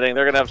they're getting,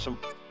 they're going to have some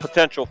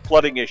potential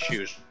flooding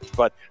issues.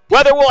 But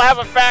weather will have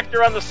a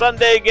factor on the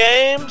Sunday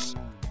games.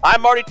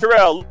 I'm Marty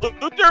Terrell.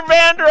 Luther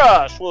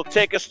Vandross will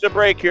take us to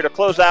break here to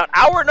close out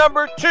hour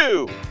number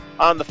 2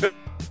 on the fifth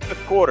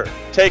quarter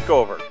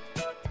takeover.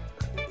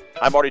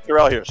 I'm Marty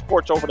Terrell here.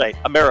 Sports Overnight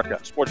America.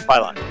 Sports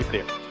Byline. Keep it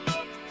here.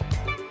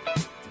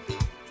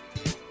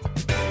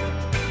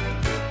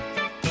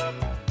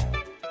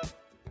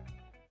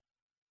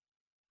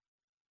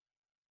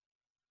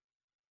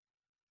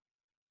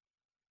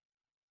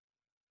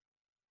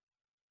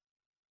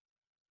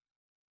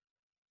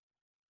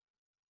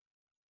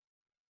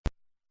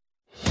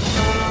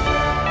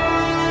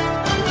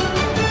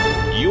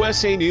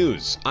 USA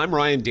News, I'm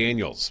Ryan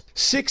Daniels.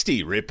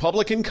 60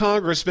 Republican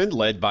congressmen,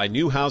 led by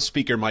new House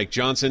Speaker Mike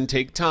Johnson,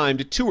 take time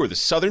to tour the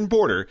southern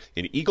border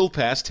in Eagle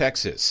Pass,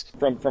 Texas.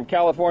 From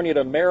California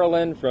to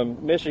Maryland,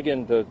 from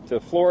Michigan to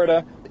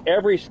Florida,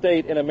 every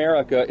state in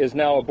America is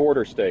now a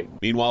border state.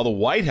 Meanwhile, the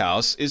White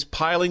House is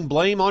piling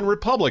blame on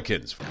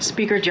Republicans.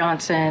 Speaker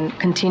Johnson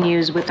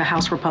continues with the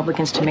House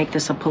Republicans to make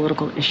this a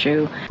political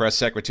issue. Press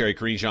Secretary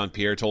Karine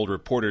Jean-Pierre told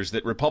reporters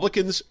that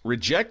Republicans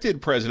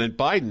rejected President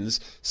Biden's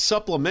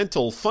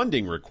supplemental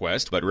funding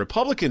request, but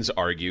Republicans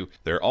argue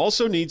there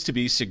also needs to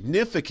be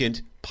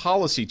significant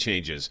policy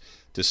changes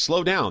to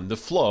slow down the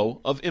flow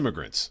of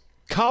immigrants.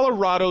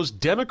 Colorado's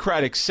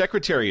Democratic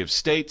Secretary of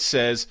State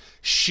says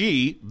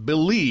she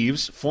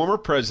believes former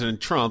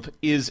President Trump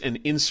is an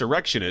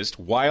insurrectionist,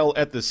 while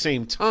at the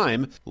same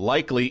time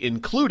likely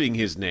including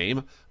his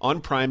name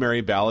on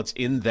primary ballots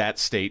in that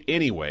state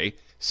anyway.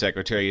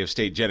 Secretary of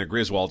State Jenna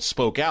Griswold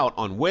spoke out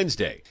on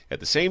Wednesday. At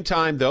the same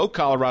time, though,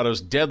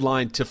 Colorado's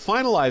deadline to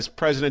finalize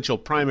presidential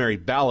primary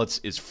ballots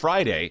is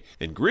Friday,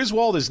 and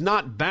Griswold is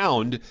not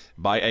bound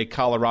by a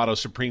Colorado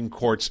Supreme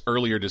Court's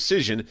earlier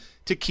decision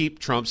to keep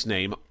Trump's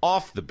name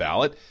off the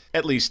ballot,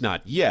 at least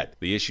not yet.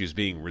 The issue is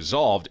being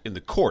resolved in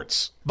the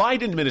courts.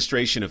 Biden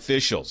administration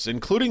officials,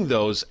 including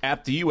those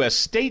at the U.S.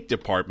 State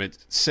Department,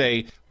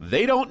 say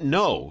they don't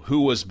know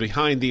who was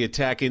behind the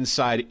attack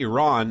inside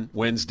Iran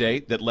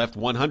Wednesday that left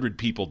 100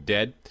 people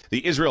dead.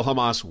 The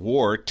Israel-Hamas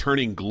war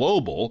turning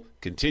global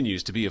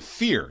continues to be a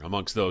fear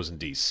amongst those in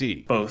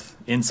D.C. Both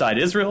inside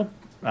Israel,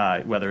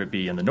 whether it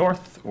be in the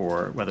north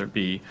or whether it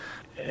be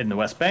in the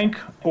West Bank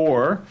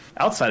or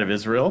outside of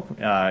Israel,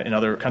 in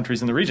other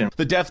countries in the region.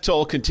 The death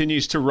toll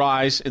continues to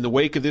rise in the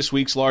wake of this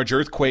week's large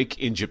earthquake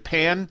in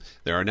Japan.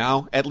 There are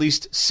now at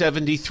least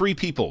 73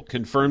 people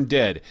confirmed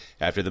dead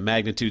after the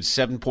magnitude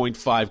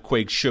 7.5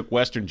 quake shook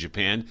western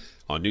Japan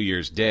on New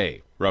Year's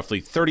Day. Roughly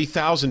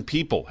 30,000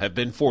 people have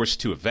been forced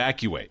to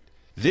evacuate.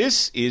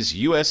 This is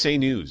USA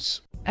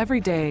News. Every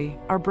day,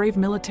 our brave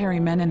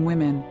military men and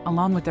women,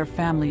 along with their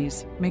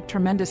families, make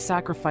tremendous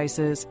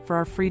sacrifices for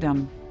our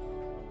freedom.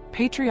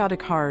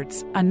 Patriotic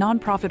Hearts, a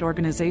nonprofit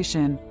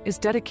organization, is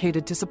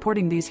dedicated to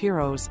supporting these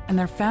heroes and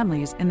their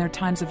families in their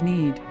times of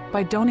need.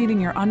 By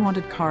donating your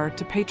unwanted car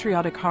to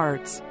Patriotic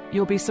Hearts,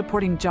 you'll be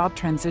supporting job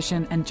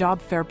transition and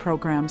job fair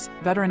programs,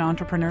 veteran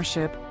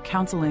entrepreneurship,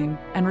 counseling,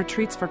 and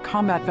retreats for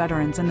combat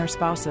veterans and their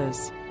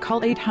spouses. Call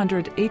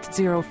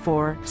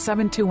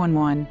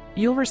 800-804-7211.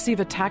 You'll receive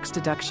a tax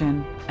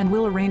deduction, and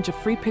we'll arrange a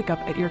free pickup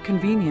at your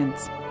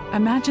convenience.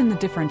 Imagine the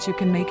difference you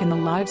can make in the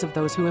lives of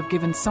those who have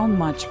given so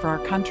much for our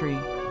country.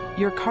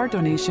 Your car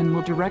donation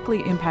will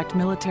directly impact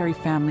military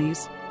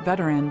families,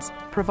 veterans,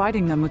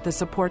 providing them with the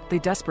support they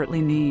desperately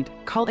need.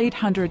 Call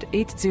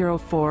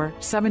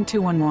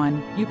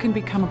 800-804-7211. You can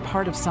become a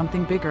part of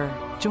something bigger.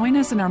 Join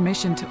us in our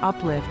mission to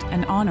uplift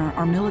and honor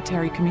our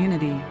military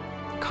community.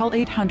 Call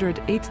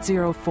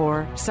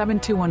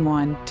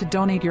 800-804-7211 to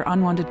donate your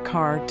unwanted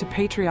car to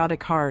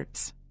Patriotic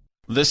Hearts.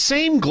 The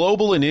same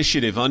global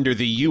initiative under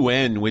the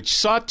UN, which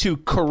sought to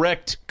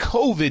correct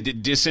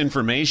COVID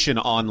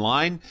disinformation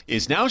online,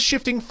 is now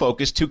shifting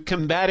focus to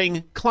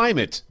combating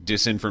climate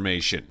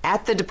disinformation.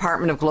 At the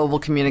Department of Global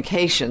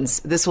Communications,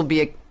 this will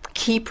be a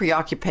key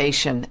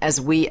preoccupation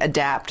as we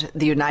adapt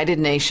the United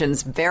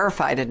Nations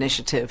Verified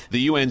Initiative.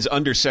 The UN's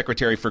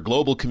Undersecretary for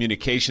Global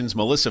Communications,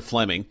 Melissa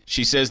Fleming,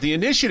 she says the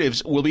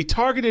initiatives will be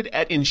targeted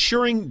at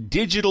ensuring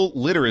digital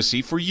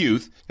literacy for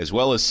youth, as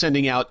well as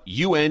sending out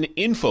UN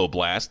info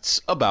blasts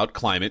about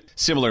climate.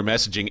 Similar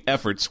messaging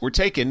efforts were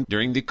taken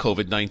during the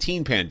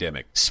COVID-19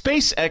 pandemic.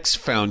 SpaceX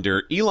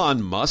founder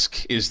Elon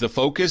Musk is the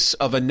focus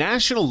of a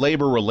National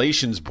Labor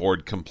Relations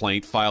Board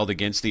complaint filed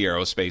against the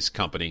aerospace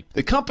company.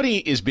 The company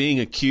is being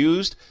accused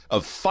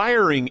of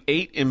firing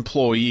 8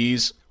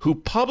 employees who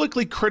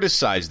publicly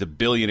criticized the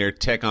billionaire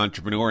tech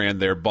entrepreneur and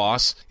their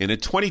boss in a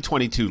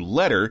 2022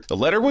 letter. The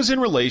letter was in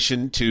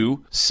relation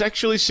to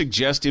sexually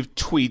suggestive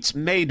tweets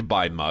made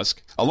by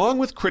Musk, along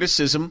with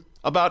criticism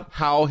about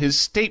how his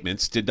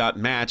statements did not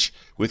match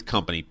with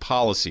company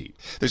policy.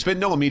 There's been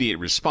no immediate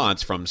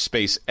response from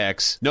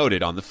SpaceX,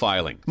 noted on the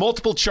filing.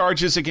 Multiple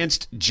charges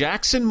against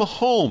Jackson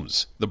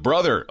Mahomes, the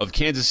brother of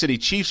Kansas City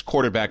Chiefs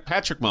quarterback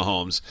Patrick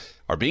Mahomes,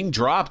 are being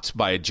dropped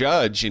by a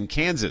judge in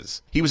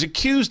Kansas. He was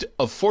accused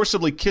of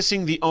forcibly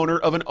kissing the owner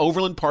of an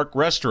Overland Park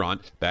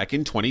restaurant back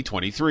in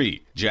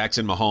 2023.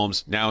 Jackson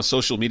Mahomes, now a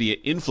social media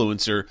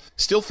influencer,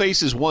 still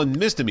faces one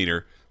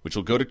misdemeanor, which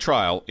will go to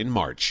trial in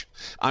March.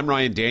 I'm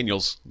Ryan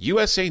Daniels,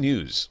 USA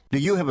News. Do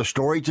you have a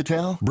story to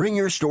tell? Bring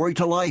your story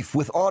to life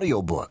with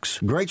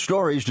audiobooks. Great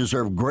stories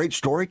deserve great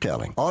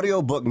storytelling.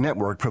 Audiobook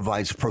Network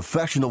provides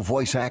professional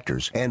voice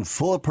actors and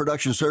full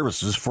production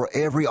services for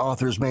every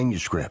author's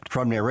manuscript.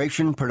 From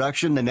narration,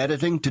 production, and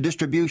editing to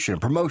distribution,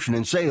 promotion,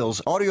 and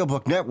sales,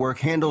 Audiobook Network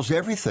handles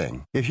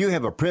everything. If you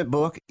have a print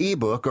book,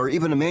 ebook, or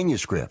even a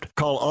manuscript,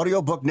 call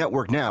Audiobook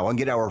Network now and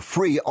get our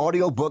free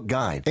audiobook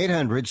guide.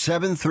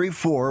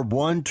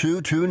 800-734-1229.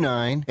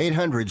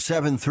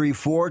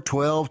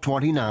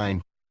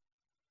 800-734-1229.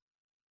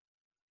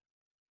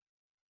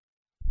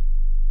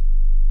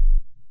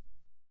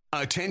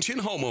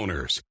 Attention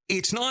homeowners.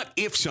 It's not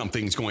if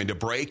something's going to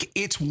break,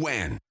 it's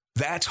when.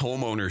 That's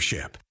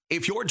homeownership.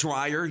 If your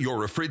dryer, your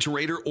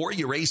refrigerator, or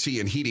your AC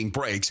and heating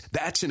breaks,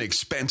 that's an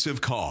expensive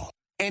call.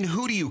 And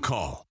who do you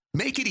call?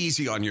 Make it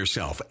easy on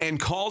yourself and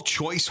call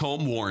Choice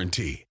Home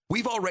Warranty.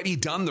 We've already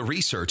done the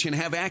research and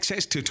have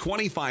access to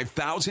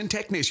 25,000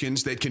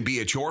 technicians that can be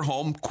at your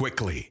home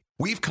quickly.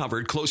 We've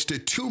covered close to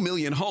 2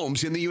 million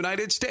homes in the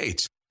United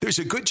States. There's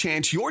a good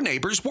chance your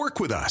neighbors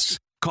work with us.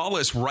 Call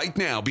us right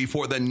now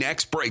before the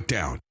next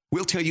breakdown.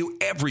 We'll tell you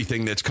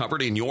everything that's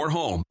covered in your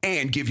home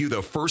and give you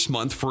the first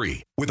month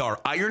free with our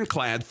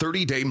ironclad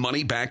 30-day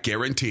money-back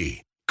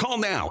guarantee. Call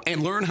now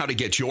and learn how to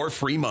get your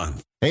free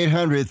month.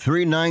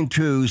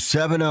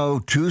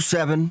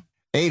 800-392-7027.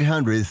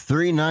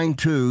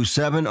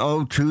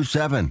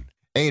 800-392-7027.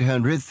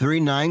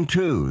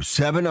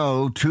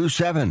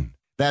 800-392-7027.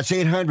 That's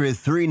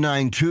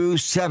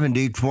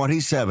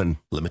 800-392-7027.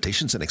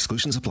 Limitations and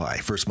exclusions apply.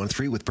 First month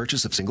free with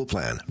purchase of single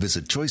plan.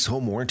 Visit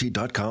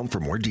choicehomewarranty.com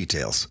for more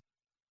details.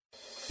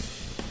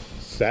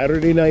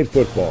 Saturday Night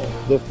Football,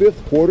 the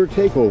fifth quarter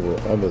takeover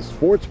on the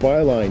Sports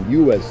Byline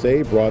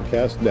USA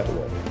Broadcast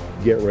Network.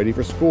 Get ready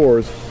for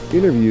scores,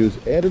 interviews,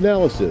 and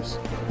analysis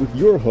with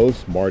your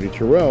hosts Marty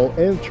Terrell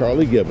and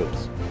Charlie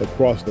Gibbons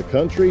across the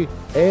country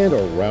and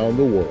around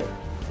the world.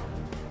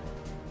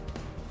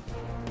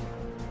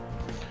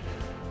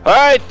 All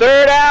right,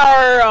 third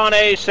hour on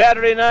a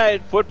Saturday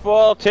Night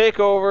Football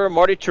takeover.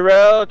 Marty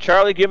Terrell,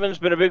 Charlie Gibbons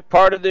been a big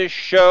part of this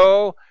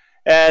show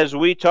as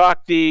we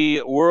talk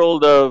the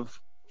world of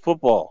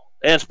football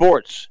and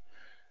sports.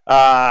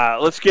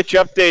 Let's get you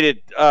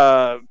updated.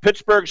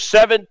 Pittsburgh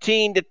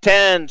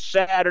 17-10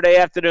 Saturday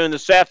afternoon.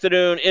 This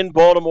afternoon in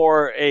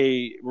Baltimore,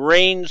 a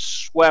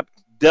rain-swept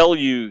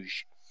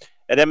deluge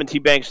at M&T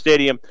Bank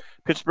Stadium.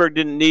 Baltimore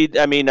didn't need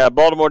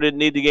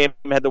the game.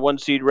 Had the one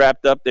seed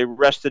wrapped up. They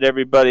rested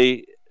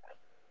everybody,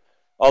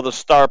 all the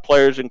star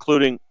players,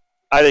 including,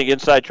 I think,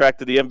 inside track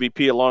to the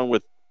MVP, along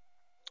with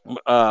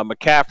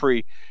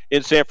McCaffrey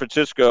in San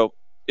Francisco,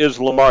 is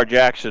Lamar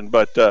Jackson.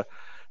 But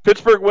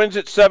Pittsburgh wins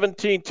at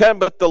 17-10,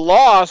 but the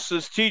loss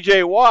is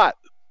T.J. Watt.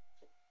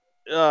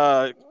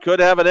 Could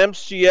have an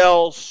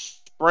MCL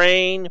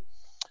sprain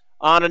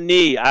on a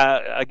knee.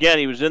 Again,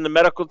 he was in the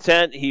medical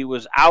tent. He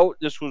was out.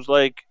 This was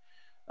like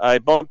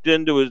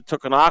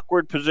took an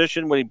awkward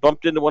position when he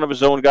bumped into one of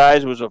his own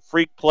guys. It was a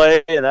freak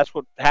play, and that's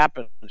what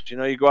happens. You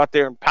know, you go out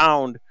there and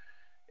pound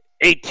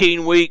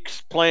 18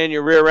 weeks playing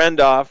your rear end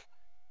off,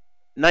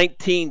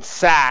 19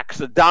 sacks,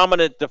 a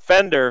dominant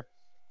defender,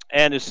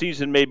 and his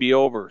season may be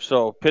over.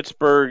 So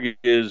Pittsburgh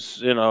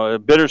is,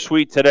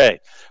 bittersweet today.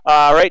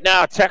 Right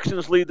now,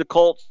 Texans lead the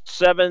Colts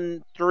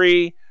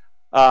 7-3,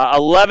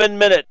 11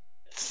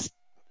 minutes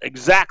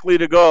exactly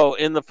to go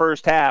in the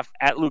first half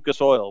at Lucas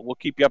Oil. We'll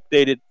keep you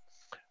updated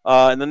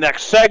in the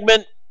next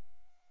segment.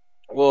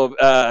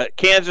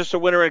 Kansas a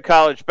winner in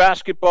college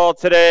basketball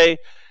today.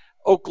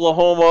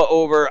 Oklahoma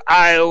over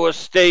Iowa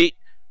State.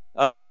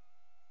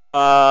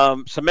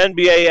 some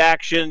NBA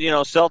action,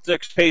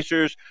 Celtics,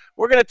 Pacers.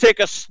 We're going to take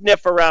a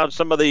sniff around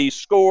some of the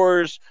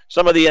scores,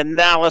 some of the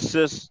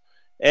analysis,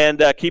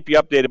 and keep you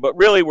updated. But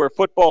really, we're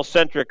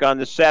football-centric on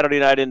this Saturday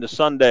night into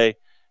Sunday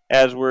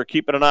as we're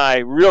keeping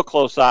an real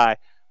close eye,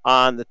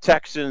 on the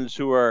Texans,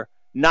 who are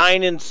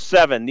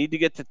 9-7, need to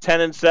get to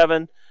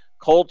 10-7.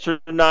 Colts are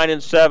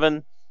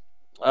 9-7.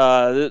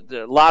 A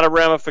lot of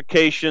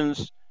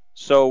ramifications.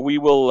 So we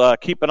will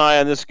keep an eye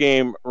on this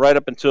game right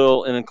up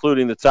until and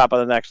including the top of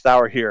the next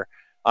hour here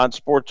on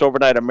Sports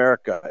Overnight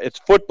America. It's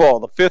football,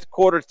 the fifth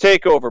quarter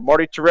takeover.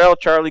 Marty Terrell,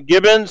 Charlie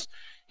Gibbons.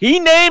 He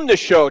named the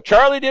show.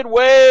 Charlie did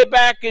way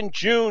back in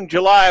June,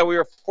 July. We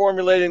were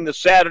formulating the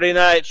Saturday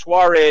night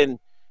soiree, and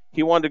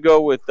he wanted to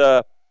go with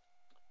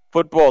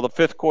football, the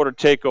fifth quarter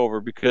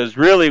takeover, because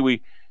really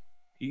we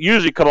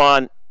usually come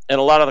on and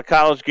a lot of the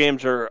college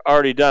games are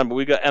already done, but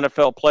we got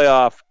NFL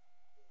playoff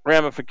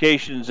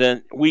ramifications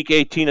and week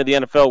 18 of the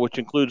NFL, which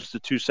includes the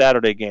 2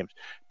 Saturday games.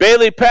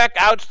 Bailey Peck,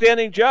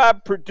 outstanding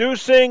job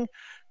producing.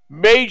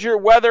 Major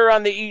weather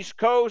on the East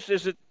Coast.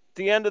 Is it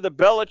the end of the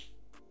Belichick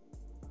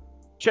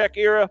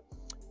era?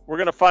 We're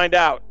going to find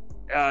out.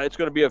 It's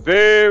going to be a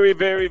very,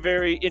 very,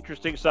 very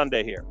interesting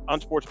Sunday here on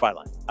Sports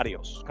Byline.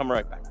 Adios. Come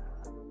right back.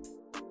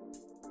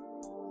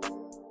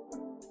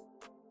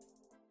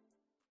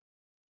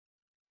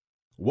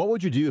 What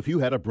would you do if you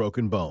had a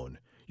broken bone?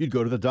 You'd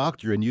go to the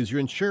doctor and use your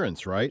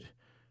insurance, right?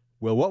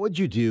 Well, what would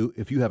you do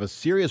if you have a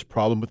serious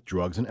problem with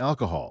drugs and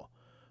alcohol?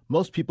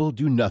 Most people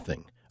do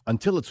nothing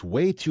until it's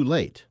way too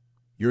late.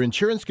 Your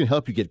insurance can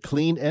help you get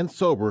clean and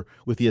sober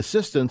with the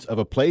assistance of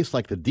a place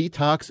like the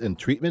Detox and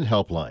Treatment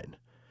Helpline.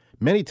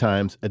 Many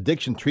times,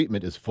 addiction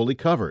treatment is fully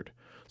covered,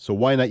 so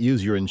why not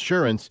use your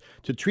insurance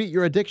to treat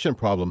your addiction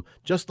problem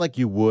just like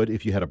you would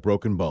if you had a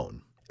broken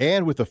bone?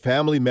 And with the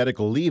Family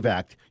Medical Leave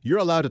Act, you're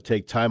allowed to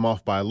take time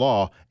off by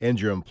law, and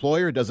your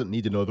employer doesn't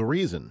need to know the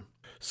reason.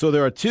 So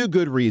there are 2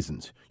 good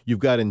reasons. You've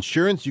got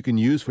insurance you can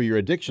use for your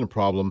addiction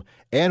problem,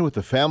 and with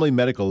the Family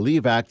Medical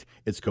Leave Act,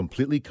 it's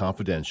completely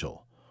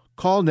confidential.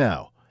 Call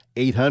now,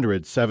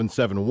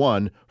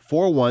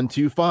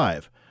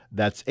 800-771-4125.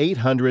 That's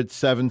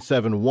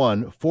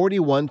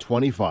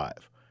 800-771-4125.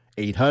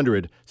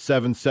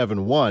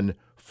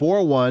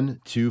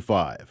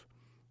 800-771-4125.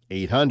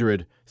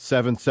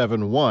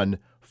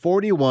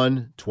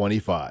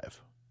 800-771-4125.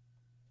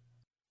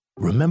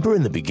 Remember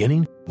in the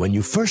beginning, when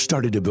you first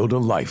started to build a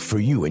life for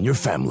you and your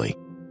family,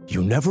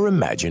 you never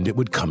imagined it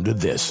would come to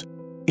this.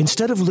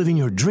 Instead of living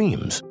your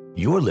dreams,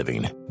 you're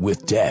living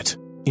with debt.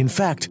 In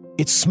fact,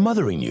 it's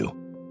smothering you.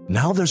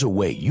 Now there's a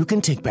way you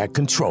can take back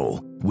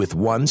control with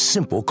one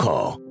simple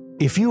call.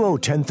 If you owe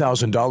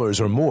 $10,000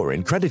 or more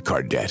in credit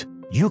card debt,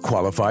 you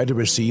qualify to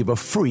receive a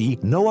free,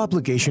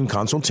 no-obligation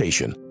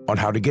consultation on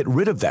how to get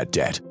rid of that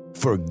debt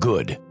for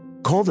good.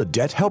 Call the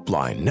Debt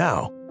Helpline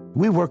now.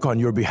 We work on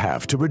your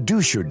behalf to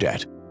reduce your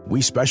debt.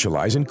 We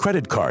specialize in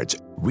credit cards,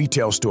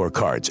 retail store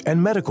cards,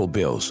 and medical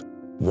bills.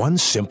 One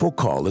simple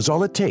call is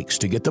all it takes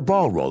to get the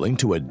ball rolling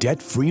to a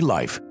debt-free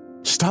life.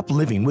 Stop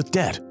living with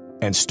debt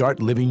and start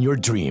living your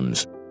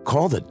dreams.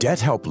 Call the Debt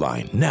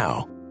Helpline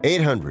now.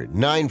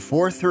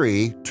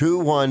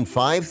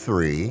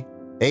 800-943-2153.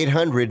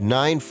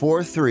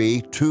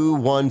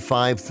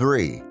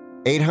 800-943-2153.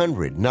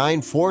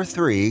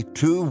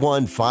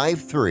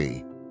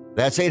 800-943-2153.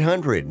 That's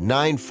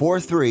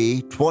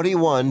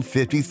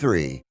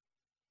 800-943-2153.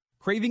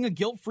 Craving a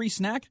guilt-free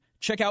snack?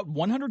 Check out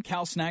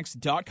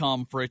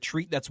 100calsnacks.com for a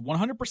treat that's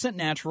 100%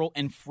 natural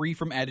and free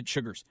from added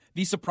sugars.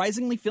 These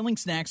surprisingly filling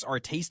snacks are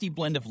a tasty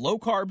blend of low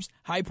carbs,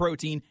 high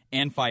protein,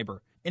 and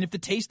fiber. And if the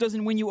taste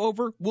doesn't win you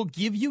over, we'll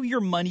give you your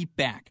money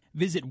back.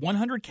 Visit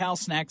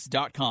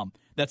 100calsnacks.com.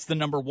 That's the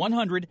number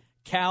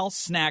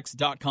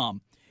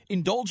 100calsnacks.com.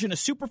 Indulge in a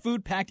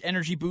superfood-packed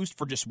energy boost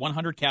for just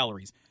 100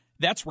 calories.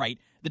 That's right.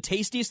 The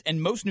tastiest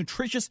and most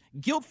nutritious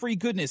guilt-free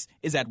goodness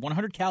is at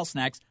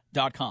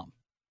 100calsnacks.com.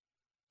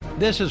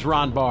 This is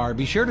Ron Barr.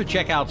 Be sure to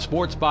check out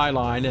Sports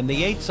Byline and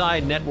the 8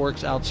 Side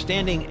Network's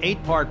outstanding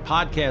 8-part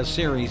podcast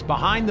series,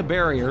 Behind the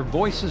Barrier,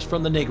 Voices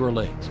from the Negro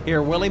Leagues.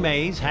 Hear Willie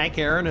Mays, Hank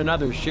Aaron, and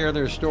others share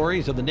their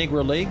stories of the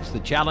Negro Leagues,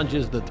 the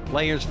challenges that the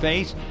players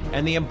face,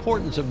 and the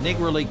importance of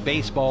Negro League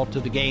baseball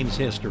to the game's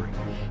history.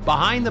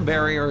 Behind the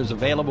Barrier is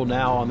available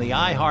now on the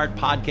iHeart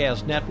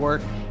Podcast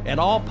Network and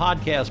all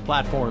podcast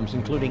platforms,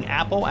 including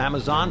Apple,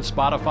 Amazon,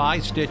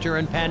 Spotify, Stitcher,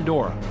 and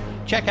Pandora.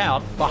 Check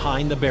out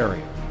Behind the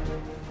Barrier.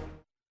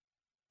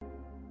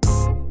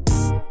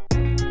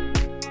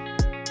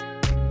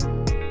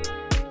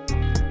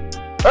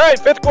 All right,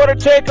 fifth quarter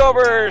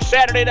takeover,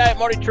 Saturday night.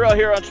 Marty Terrell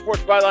here on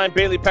Sports Byline.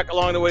 Bailey Peck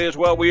along the way as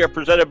well. We are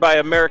presented by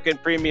American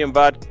Premium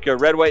Vodka,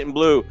 red, white, and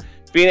blue.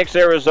 Phoenix,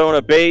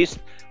 Arizona based.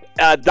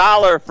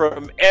 $1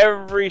 from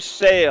every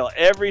sale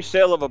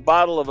of a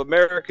bottle of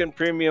American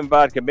Premium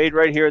Vodka made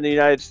right here in the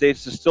United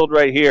States, distilled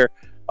right here.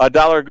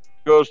 $1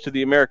 goes to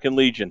the American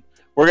Legion.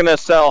 We're going to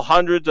sell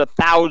hundreds of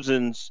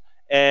thousands,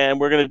 and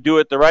we're going to do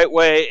it the right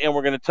way, and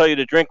we're going to tell you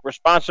to drink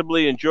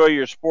responsibly, enjoy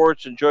your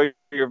sports, enjoy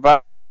your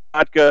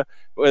vodka,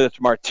 whether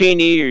it's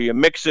martini or you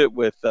mix it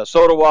with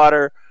soda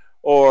water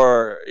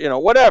or,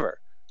 whatever.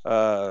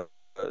 whatever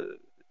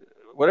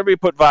you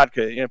put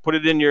vodka. Put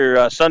it in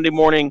your Sunday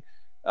morning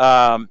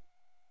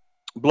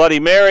Bloody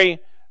Mary.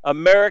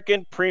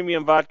 American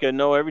Premium Vodka.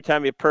 No, every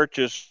time you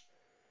purchase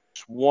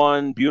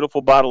one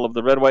beautiful bottle of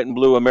the red, white, and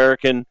blue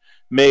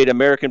American-made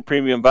American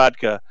Premium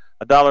Vodka,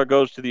 $1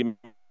 goes to the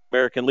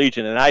American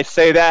Legion. And I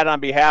say that on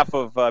behalf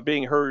of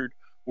being heard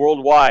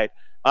worldwide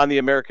on the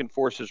American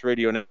Forces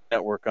Radio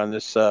Network on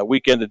this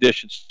weekend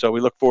edition. So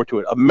we look forward to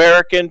it.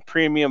 American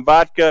Premium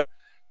Vodka.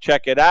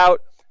 Check it out.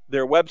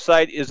 Their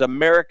website is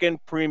American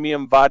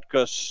Premium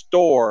Vodka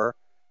Store,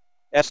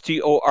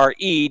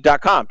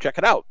 store.com. Check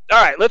it out.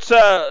 All right, let's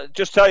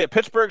just tell you,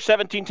 Pittsburgh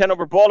 17-10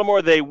 over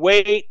Baltimore. They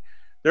wait.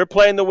 They're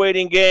playing the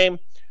waiting game.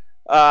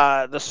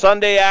 The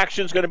Sunday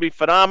action is going to be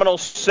phenomenal.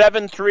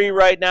 7-3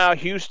 right now,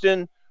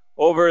 Houston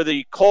over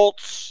the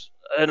Colts,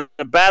 and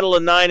a battle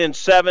of 9 and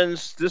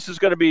 7s. This is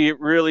going to be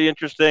really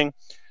interesting.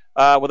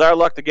 With our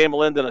luck, the game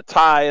will end in a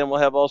tie, and we'll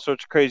have all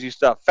sorts of crazy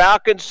stuff.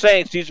 Falcons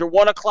Saints. These are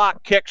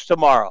 1:00 kicks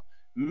tomorrow.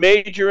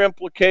 Major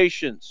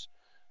implications.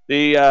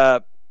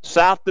 The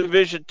South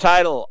Division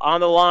title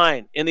on the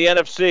line in the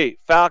NFC.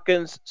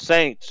 Falcons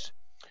Saints.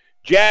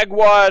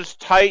 Jaguars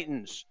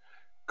Titans.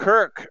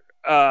 Kirk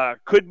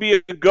could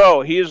be a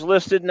go. He is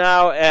listed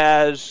now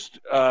as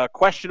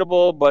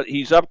questionable, but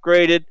he's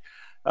upgraded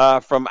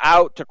from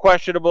out to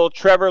questionable.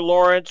 Trevor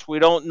Lawrence, we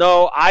don't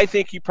know. I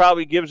think he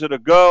probably gives it a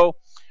go.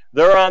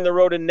 They're on the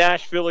road in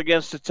Nashville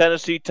against the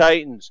Tennessee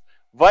Titans.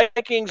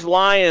 Vikings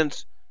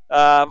Lions.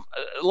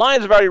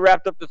 Lions have already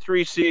wrapped up the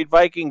 3 seed.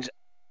 Vikings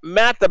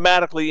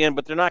mathematically in,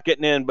 but they're not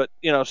getting in. But,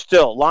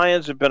 still,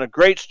 Lions have been a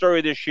great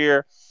story this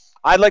year.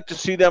 I'd like to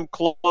see them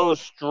close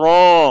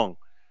strong.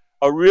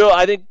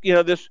 I think,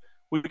 this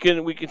we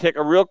can take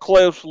a real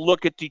close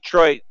look at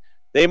Detroit.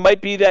 They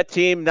might be that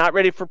team, not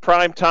ready for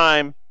prime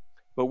time,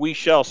 but we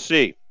shall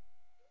see.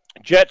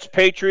 Jets,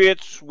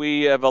 Patriots,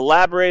 we have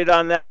elaborated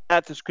on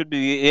that. This could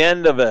be the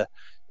end of an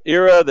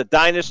era, the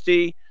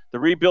dynasty. The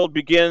rebuild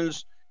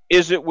begins.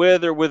 Is it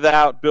with or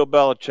without Bill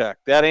Belichick?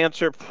 That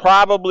answer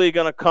probably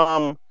going to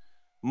come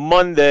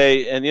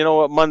Monday, and you know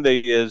what Monday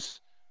is?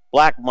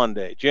 Black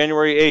Monday,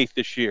 January 8th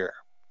this year.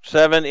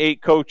 7,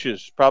 8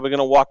 coaches probably going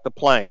to walk the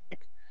plank.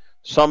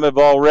 Some have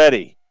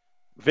already.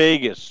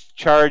 Vegas,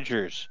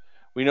 Chargers.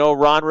 We know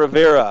Ron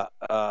Rivera,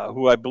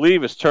 who I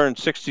believe has turned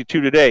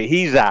 62 today.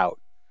 He's out.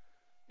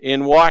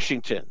 In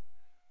Washington,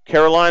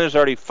 Carolina's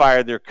already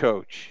fired their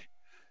coach.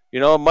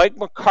 Mike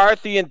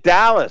McCarthy in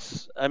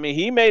Dallas. I mean,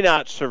 he may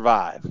not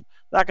survive.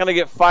 Not going to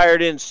get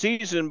fired in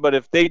season, but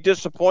if they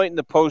disappoint in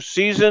the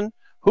postseason,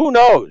 who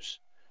knows?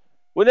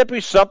 Wouldn't it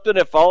be something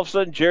if all of a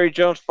sudden Jerry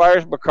Jones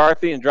fires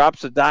McCarthy and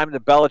drops a dime to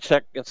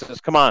Belichick and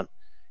says, come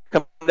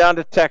down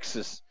to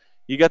Texas.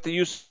 You got the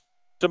use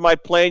of my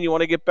plane. You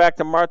want to get back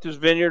to Martha's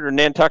Vineyard or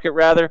Nantucket,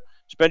 rather?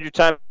 Spend your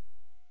time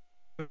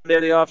there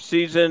in the off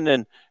season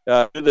and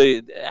I'm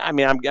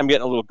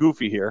getting a little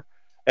goofy here,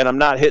 and I'm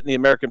not hitting the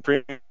American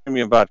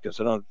Premium Vodka,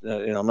 so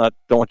don't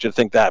want you to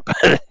think that,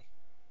 but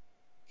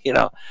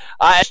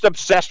I'm just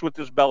obsessed with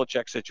this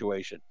Belichick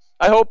situation.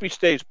 I hope he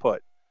stays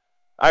put.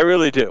 I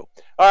really do.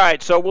 All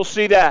right, so we'll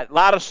see that. A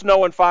lot of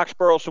snow in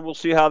Foxborough, so we'll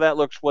see how that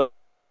looks when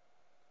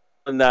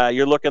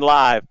you're looking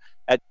live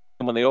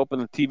when they open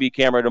the TV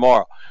camera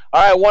tomorrow.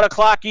 All right,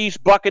 1:00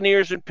 East,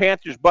 Buccaneers and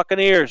Panthers.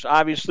 Buccaneers,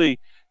 obviously,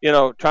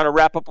 trying to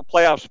wrap up a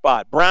playoff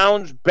spot.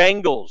 Browns,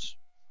 Bengals.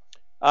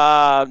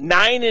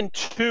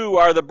 9-2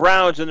 are the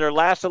Browns in their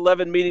last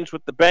 11 meetings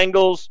with the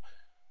Bengals.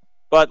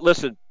 But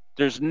listen,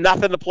 there's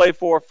nothing to play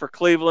for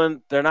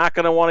Cleveland. They're not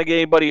going to want to get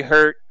anybody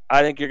hurt.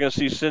 I think you're going to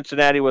see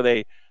Cincinnati with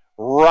a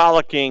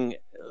rollicking,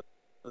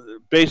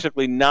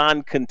 basically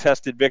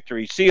non-contested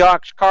victory.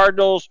 Seahawks,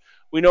 Cardinals.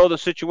 We know the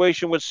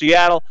situation with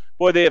Seattle.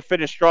 Boy, they have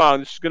finished strong.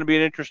 This is going to be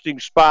an interesting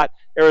spot.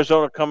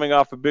 Arizona coming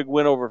off a big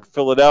win over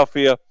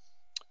Philadelphia.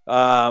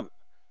 Better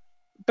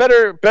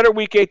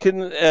Week 18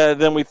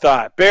 than we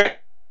thought.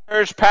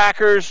 Bears,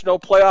 Packers, no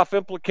playoff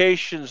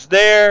implications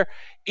there.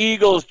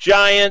 Eagles,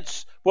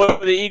 Giants. Boy,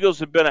 the Eagles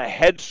have been a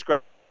head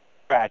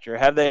scratcher,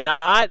 have they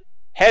not?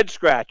 Head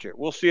scratcher.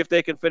 We'll see if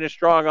they can finish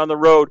strong on the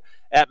road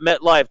at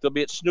MetLife. They'll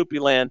be at Snoopy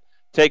Land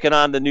taking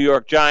on the New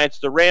York Giants.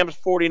 The Rams,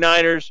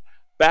 49ers,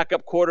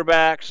 backup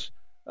quarterbacks.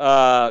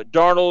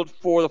 Darnold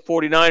for the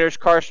 49ers,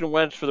 Carson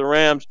Wentz for the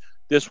Rams.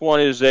 This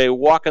one is a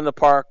walk in the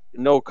park,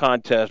 no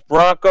contest.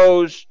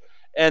 Broncos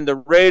and the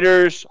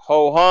Raiders,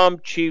 ho-hum.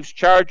 Chiefs,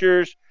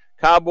 Chargers,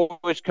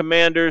 Cowboys,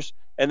 Commanders,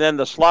 and then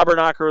the slobber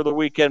knocker of the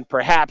weekend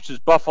perhaps is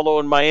Buffalo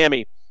and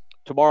Miami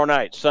tomorrow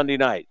night, Sunday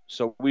night.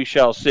 So we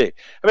shall see.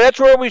 I mean, that's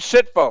where we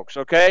sit, folks,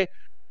 okay?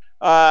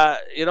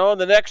 In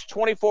the next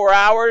 24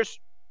 hours,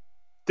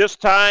 this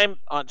time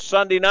on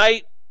Sunday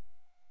night,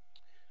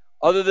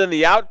 other than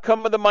the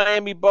outcome of the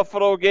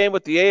Miami-Buffalo game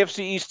with the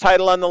AFC East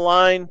title on the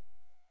line,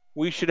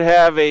 we should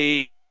have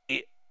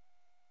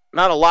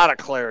not a lot of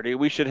clarity.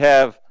 We should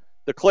have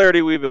the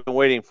clarity we've been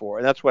waiting for,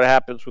 and that's what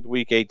happens with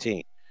Week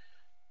 18.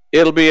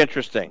 It'll be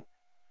interesting.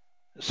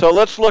 So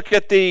let's look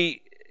at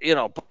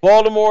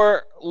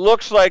Baltimore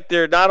looks like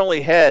they're not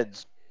only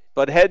heads,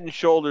 but head and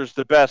shoulders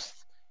the best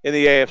in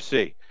the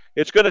AFC.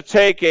 It's going to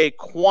take a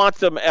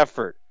quantum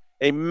effort,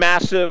 a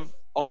massive,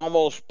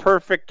 almost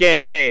perfect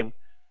game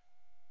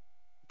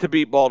to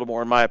beat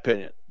Baltimore, in my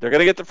opinion. They're going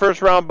to get the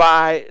first round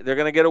bye. They're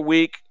going to get a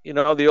week. You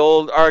know, the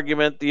old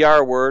argument, the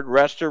R word,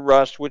 rest or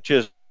rust, which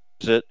is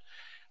it?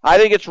 I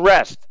think it's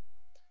rest.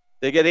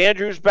 They get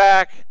Andrews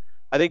back.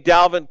 I think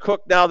Dalvin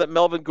Cook, now that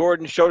Melvin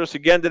Gordon showed us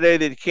again today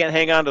that he can't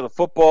hang on to the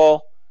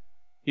football.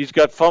 He's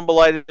got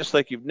fumbleitis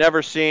like you've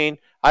never seen.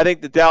 I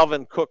think the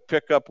Dalvin Cook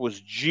pickup was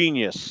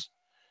genius.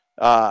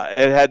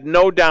 It had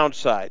no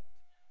downside.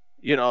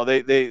 You know,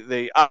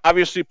 they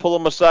obviously pull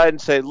him aside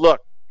and say,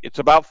 look, it's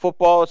about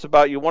football. It's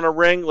about you want a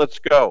ring, let's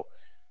go.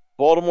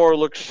 Baltimore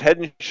looks head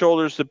and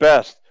shoulders the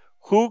best.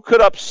 Who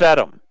could upset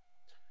them?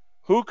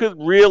 Who could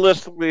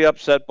realistically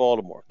upset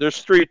Baltimore?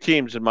 There's 3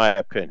 teams, in my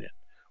opinion.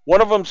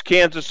 One of them's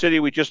Kansas City.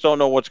 We just don't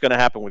know what's going to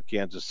happen with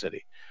Kansas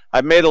City.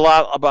 I've made a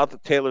lot about the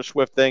Taylor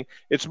Swift thing.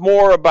 It's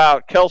more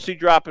about Kelsey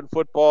dropping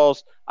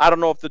footballs. I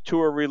don't know if the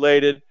two are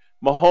related.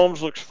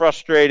 Mahomes looks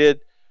frustrated.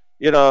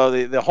 You know,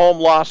 the home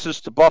losses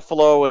to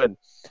Buffalo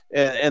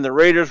and the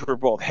Raiders were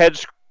both head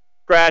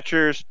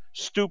scratchers,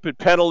 stupid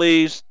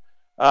penalties.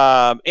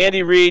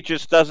 Andy Reid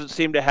just doesn't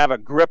seem to have a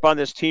grip on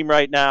this team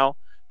right now,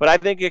 but I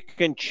think it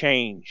can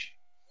change.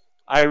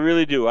 I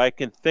really do. I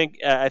think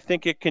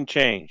it can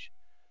change.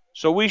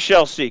 So we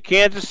shall see.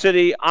 Kansas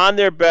City, on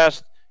their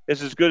best,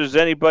 is as good as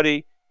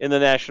anybody in the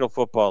National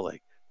Football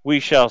League. We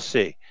shall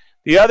see.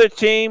 The other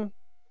team,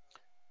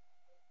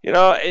 you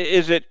know,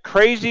 is it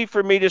crazy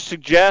for me to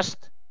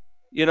suggest,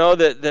 you know,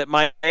 that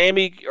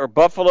Miami or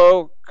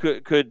Buffalo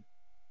could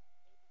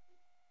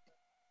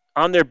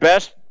on their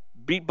best,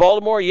 beat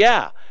Baltimore?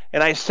 Yeah.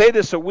 And I say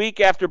this a week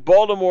after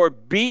Baltimore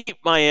beat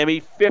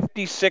Miami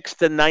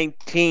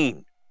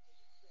 56-19.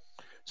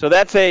 So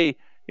that's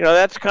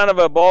that's kind of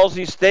a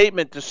ballsy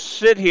statement to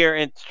sit here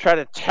and try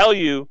to tell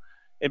you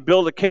and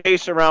build a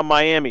case around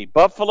Miami.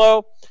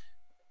 Buffalo,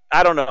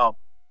 I don't know.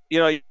 You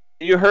know,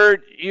 you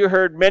heard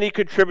many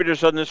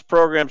contributors on this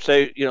program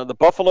say, you know, the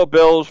Buffalo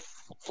Bills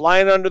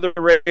flying under the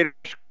radar,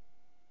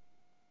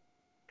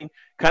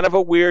 kind of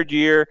a weird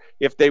year.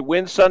 If they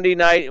win Sunday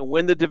night and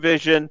win the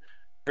division,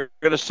 they're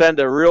going to send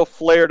a real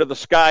flare to the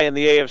sky in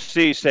the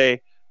AFC,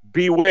 say,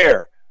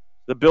 beware,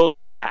 the Bills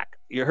back.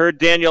 You heard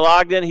Daniel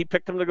Ogden, he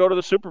picked them to go to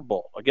the Super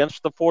Bowl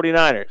against the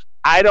 49ers.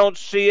 I don't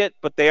see it,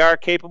 but they are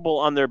capable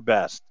on their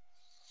best.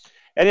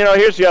 And, you know,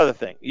 here's the other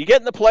thing. You get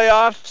in the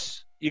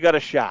playoffs, you got a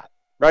shot,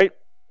 right?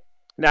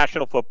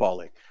 National Football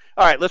League.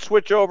 All right, let's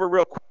switch over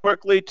real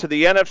quickly to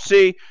the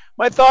NFC.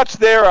 My thoughts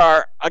there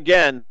are,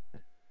 again,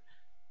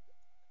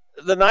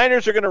 the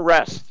Niners are going to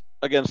rest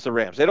against the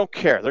Rams. They don't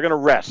care. They're going to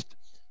rest.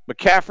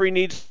 McCaffrey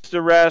needs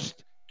to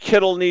rest.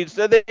 Kittle needs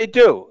to. They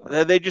do.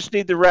 They just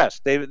need the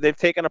rest. They've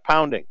taken a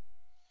pounding.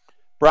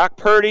 Brock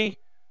Purdy,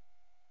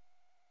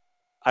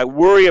 I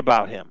worry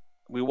about him.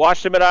 We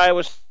watched him at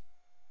Iowa.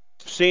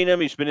 Seen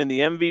him. He's been in the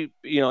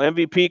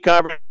MVP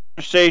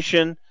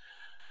conversation.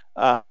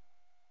 The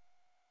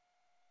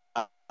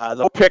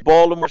pick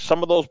Baltimore.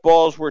 Some of those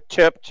balls were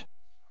tipped.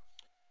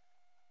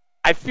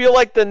 I feel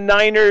like the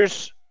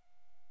Niners,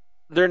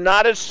 they're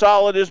not as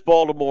solid as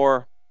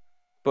Baltimore,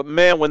 but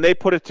man, when they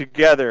put it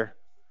together,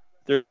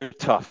 they're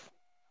tough.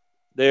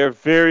 They're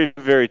very,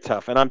 very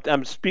tough. And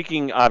I'm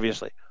speaking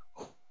obviously.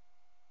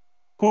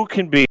 Who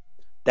can beat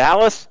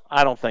Dallas?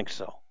 I don't think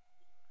so.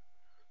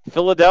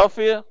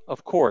 Philadelphia,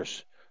 of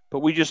course,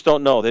 but we just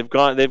don't know. They've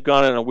gone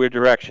in a weird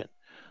direction.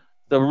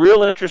 The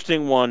real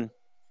interesting one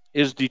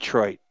is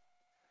Detroit.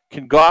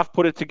 Can Goff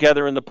put it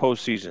together in the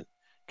postseason?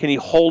 Can he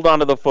hold on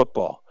to the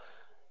football?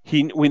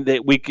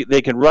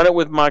 They can run it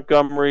with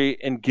Montgomery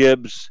and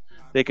Gibbs.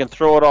 They can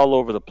throw it all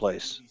over the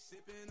place.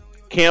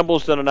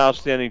 Campbell's done an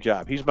outstanding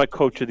job. He's my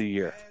coach of the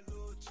year.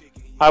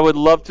 I would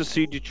love to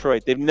see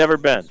Detroit. They've never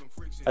been.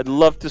 I'd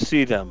love to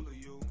see them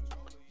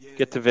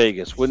get to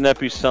Vegas. Wouldn't that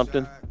be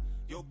something?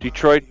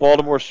 Detroit,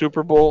 Baltimore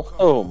Super Bowl.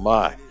 Oh,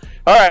 my.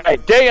 All right,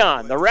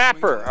 Dayon, the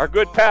rapper, our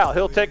good pal.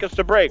 He'll take us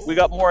to break. We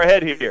got more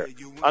ahead here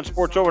on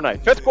Sports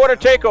Overnight. Fifth quarter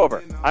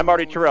takeover. I'm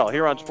Marty Terrell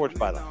here on Sports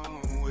Byline.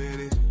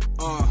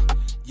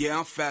 Yeah,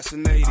 I'm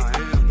fascinated.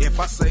 If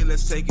I say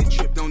let's take a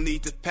trip, don't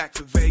need to pack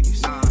to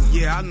Vegas.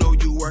 Yeah, I know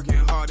you working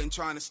hard and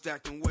trying to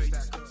stack them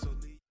weights.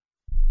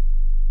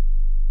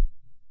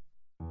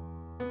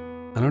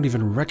 I don't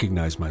even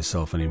recognize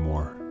myself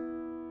anymore.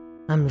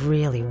 I'm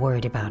really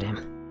worried about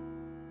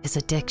him. His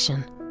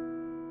addiction.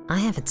 I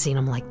haven't seen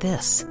him like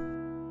this.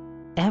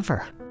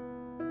 Ever.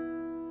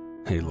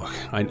 Hey, look,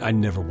 I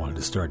never wanted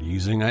to start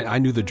using. I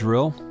knew the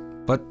drill,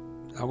 but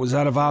I was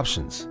out of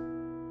options.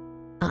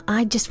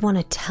 I just want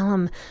to tell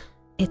him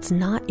it's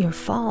not your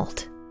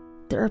fault.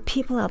 There are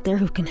people out there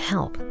who can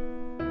help.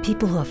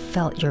 People who have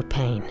felt your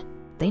pain.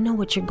 They know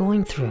what you're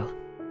going through.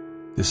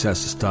 This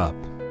has to stop.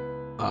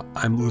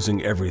 I'm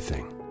losing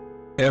everything.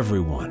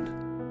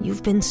 Everyone.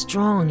 You've been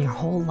strong your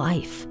whole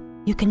life.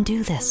 You can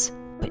do this,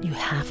 but you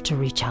have to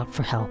reach out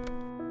for help.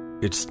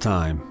 It's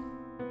time.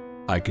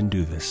 I can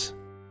do this.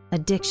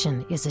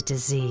 Addiction is a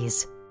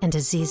disease, and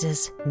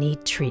diseases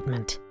need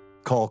treatment.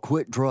 Call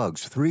Quit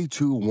Drugs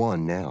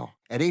 321 now.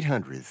 at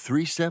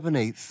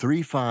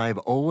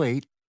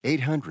 800-378-3508,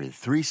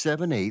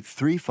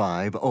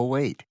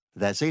 800-378-3508.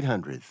 That's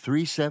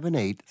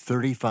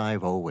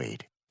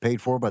 800-378-3508.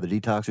 Paid for by the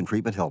Detox and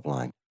Treatment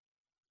Helpline.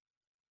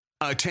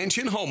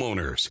 Attention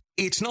homeowners.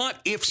 It's not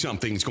if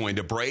something's going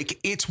to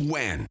break, it's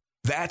when.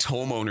 That's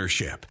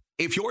homeownership.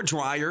 If your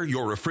dryer,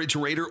 your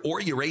refrigerator,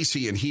 or your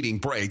AC and heating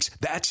breaks,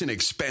 that's an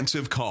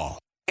expensive call.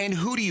 And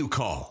who do you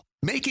call?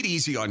 Make it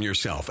easy on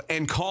yourself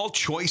and call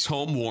Choice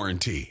Home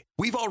Warranty.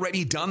 We've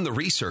already done the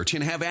research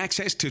and have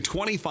access to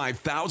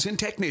 25,000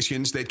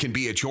 technicians that can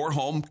be at your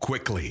home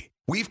quickly.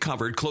 We've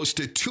covered close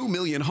to 2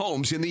 million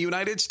homes in the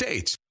United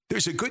States.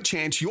 There's a good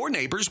chance your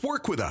neighbors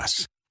work with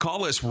us.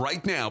 Call us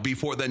right now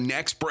before the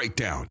next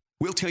breakdown.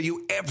 We'll tell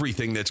you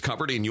everything that's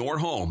covered in your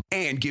home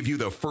and give you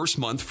the first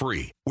month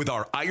free with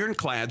our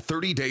ironclad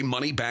 30-day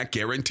money-back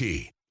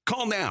guarantee.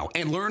 Call now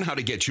and learn how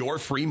to get your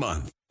free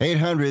month.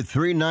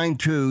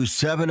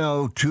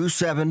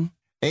 800-392-7027.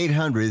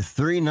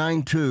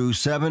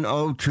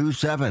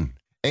 800-392-7027.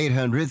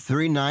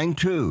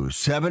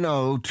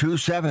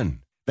 800-392-7027.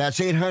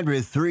 That's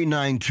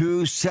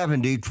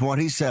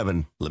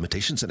 800-392-7027.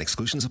 Limitations and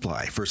exclusions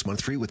apply. First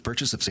month free with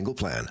purchase of single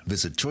plan.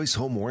 Visit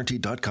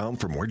choicehomewarranty.com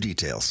for more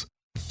details.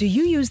 Do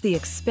you use the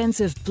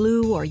expensive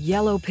blue or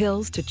yellow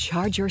pills to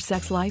charge your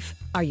sex life?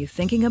 Are you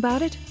thinking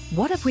about it?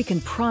 What if we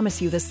can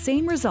promise you the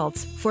same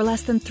results for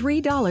less than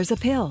 $3 a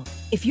pill?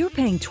 If you're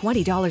paying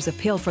 $20 a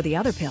pill for the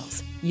other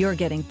pills, you're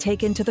getting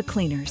taken to the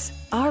cleaners.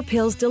 Our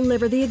pills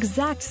deliver the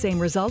exact same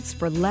results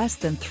for less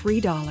than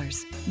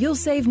 $3. You'll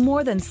save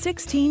more than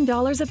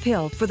 $16 a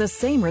pill for the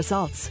same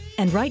results.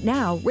 And right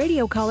now,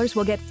 radio callers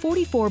will get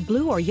 44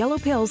 blue or yellow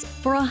pills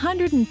for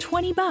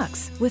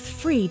 $120 with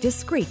free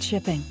discreet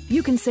shipping.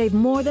 You can save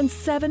more than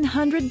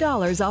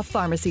 $700 off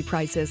pharmacy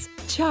prices.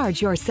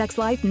 Charge your sex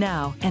life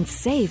now and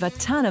save a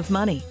ton of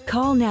money.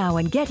 Call now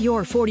and get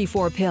your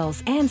 44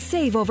 pills and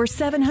save over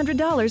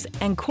 $700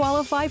 and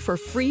qualify for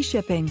free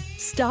shipping.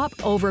 Stop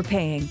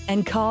overpaying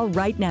and call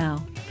right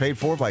now. Paid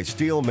for by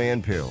Steel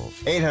Man Pills.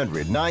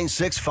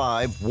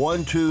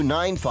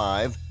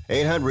 800-965-1295.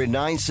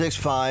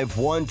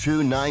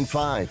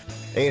 800-965-1295.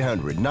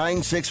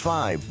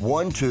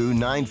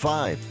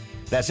 800-965-1295.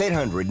 That's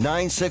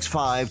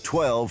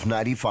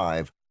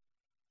 800-965-1295.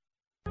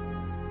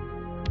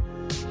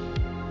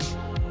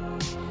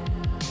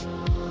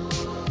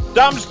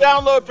 Dom's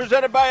Download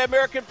presented by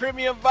American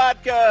Premium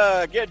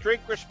Vodka. Again,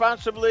 drink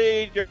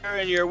responsibly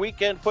during your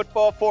weekend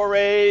football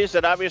forays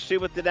and obviously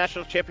with the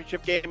national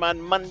championship game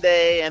on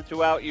Monday and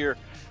throughout your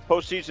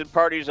postseason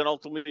parties and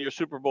ultimately your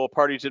Super Bowl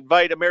parties.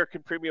 Invite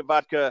American Premium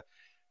Vodka,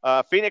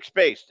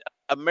 Phoenix-based.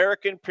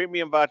 American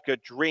Premium Vodka.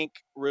 Drink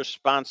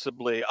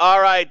responsibly. All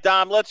right,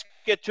 Dom, let's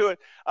get to it.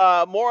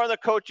 More on the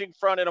coaching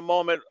front in a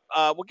moment.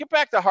 We'll get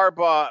back to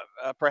Harbaugh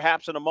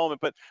perhaps in a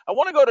moment, but I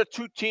want to go to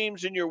two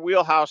teams in your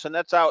wheelhouse, and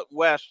that's out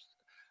west.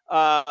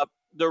 The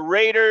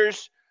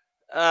Raiders,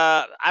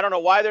 I don't know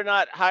why they're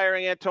not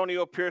hiring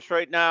Antonio Pierce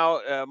right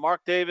now.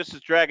 Mark Davis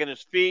is dragging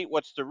his feet.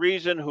 What's the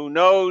reason? Who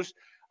knows?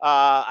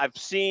 I've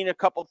seen a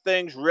couple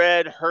things,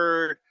 read,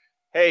 heard.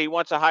 Hey, he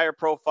wants a higher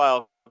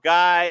profile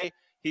guy.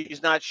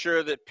 He's not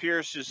sure that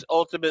Pierce is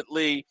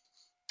ultimately,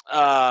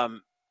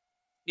 the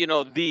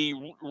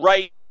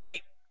right,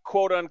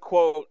 quote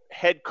unquote,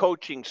 head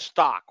coaching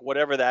stock,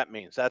 whatever that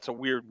means. That's a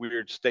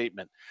weird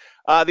statement.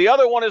 The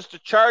other one is the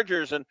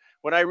Chargers. And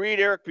when I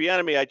read Eric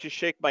Bieniemy, I just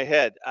shake my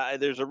head.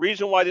 There's a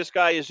reason why this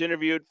guy is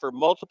interviewed for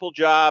multiple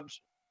jobs.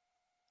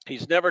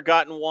 He's never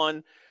gotten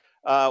one.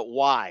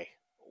 Why?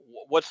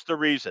 What's the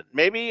reason?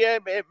 Maybe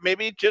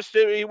just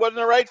he wasn't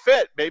the right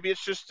fit. Maybe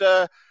it's just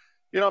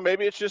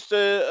maybe it's just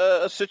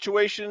a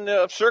situation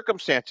of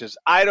circumstances.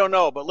 I don't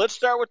know. But let's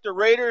start with the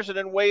Raiders and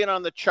then weigh in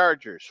on the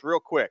Chargers real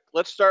quick.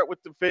 Let's start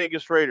with the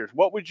Vegas Raiders.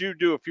 What would you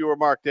do if you were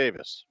Mark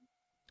Davis?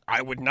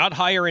 I would not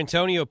hire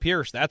Antonio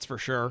Pierce, that's for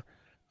sure.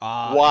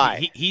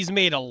 Why? He's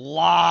made a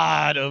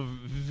lot of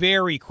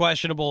very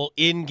questionable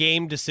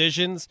in-game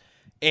decisions.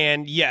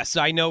 And, yes,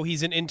 I know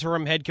he's an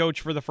interim head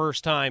coach for the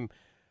first time.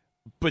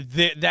 But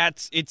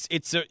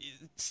it's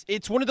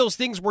one of those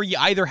things where you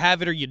either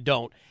have it or you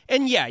don't.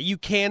 And yeah, you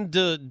can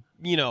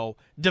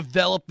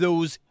develop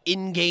those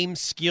in-game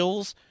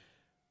skills,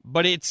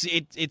 but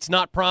it's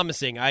not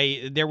promising.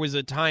 There was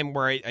a time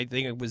where I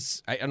think it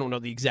was, I don't know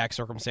the exact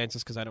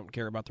circumstances because I don't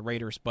care about the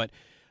Raiders, but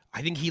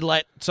I think he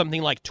let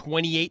something like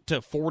 28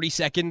 to 40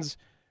 seconds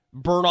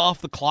burn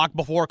off the clock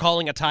before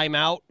calling a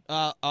timeout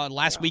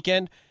last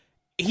weekend.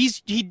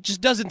 He just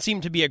doesn't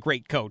seem to be a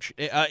great coach.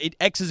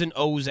 X's and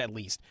O's at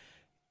least.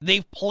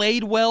 They've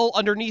played well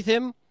underneath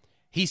him.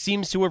 He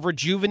seems to have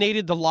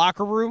rejuvenated the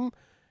locker room.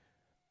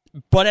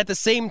 But at the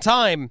same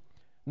time,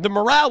 the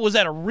morale was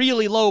at a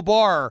really low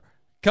bar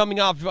coming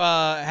off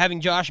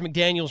having Josh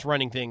McDaniels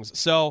running things.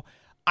 So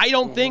I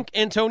don't think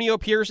Antonio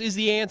Pierce is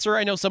the answer.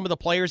 I know some of the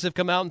players have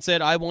come out and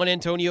said, I want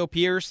Antonio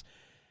Pierce.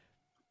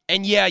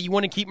 And yeah, you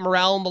want to keep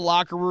morale in the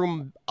locker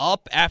room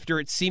up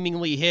after it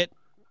seemingly hit,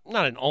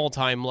 not an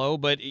all-time low,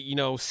 but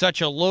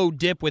such a low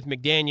dip with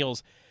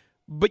McDaniels.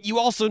 But you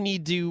also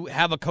need to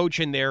have a coach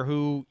in there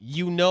who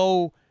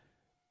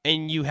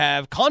and you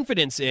have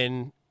confidence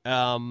in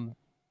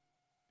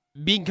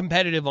being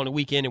competitive on a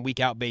week in and week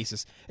out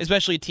basis,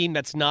 especially a team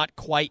that's not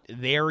quite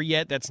there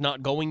yet, that's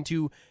not going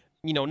to,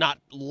 not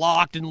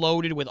locked and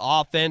loaded with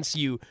offense.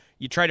 You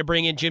try to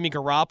bring in Jimmy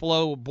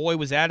Garoppolo. Boy,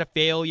 was that a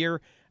failure.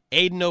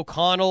 Aiden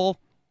O'Connell,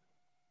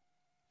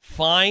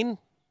 fine.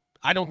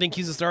 I don't think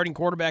he's a starting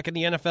quarterback in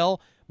the NFL.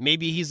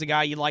 Maybe he's the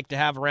guy you'd like to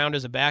have around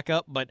as a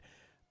backup, but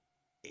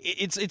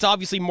it's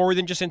obviously more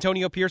than just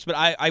Antonio Pierce, but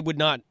I would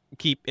not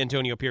keep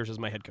Antonio Pierce as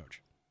my head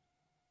coach.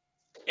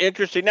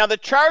 Interesting. Now, the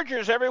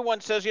Chargers,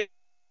 everyone says,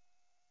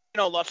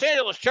 Los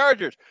Angeles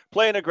Chargers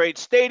playing a great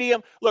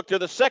stadium. Look, they're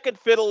the second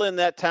fiddle in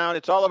that town.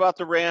 It's all about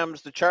the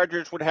Rams. The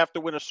Chargers would have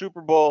to win a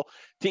Super Bowl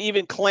to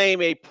even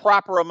claim a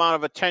proper amount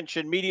of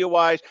attention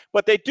media-wise,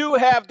 but they do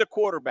have the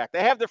quarterback.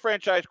 They have the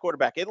franchise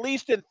quarterback, at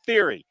least in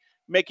theory,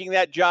 making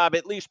that job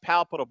at least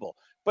palpable.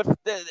 But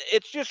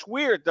it's just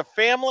weird. The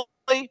family,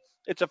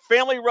 it's a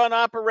family-run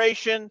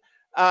operation.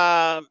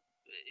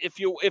 If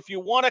you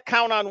want to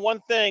count on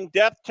one thing,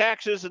 death,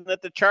 taxes, and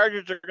that the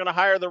Chargers are going to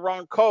hire the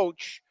wrong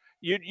coach,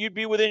 you'd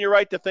be within your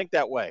right to think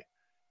that way.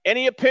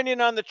 Any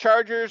opinion on the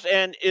Chargers,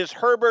 and is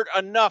Herbert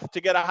enough to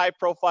get a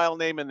high-profile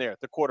name in there,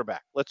 the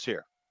quarterback? Let's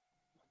hear.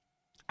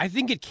 I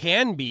think it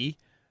can be,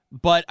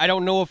 but I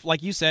don't know if,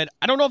 like you said,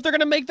 I don't know if they're going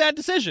to make that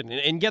decision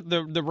and get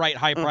the right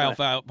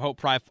high-profile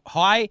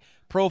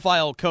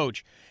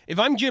coach. If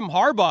I'm Jim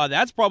Harbaugh,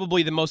 that's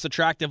probably the most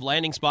attractive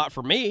landing spot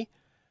for me.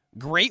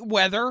 Great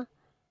weather,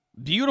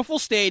 beautiful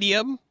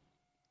stadium,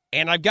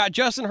 and I've got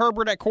Justin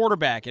Herbert at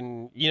quarterback,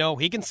 and,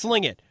 he can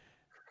sling it.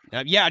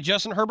 Now,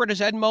 Justin Herbert has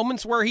had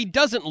moments where he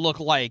doesn't look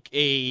like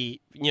a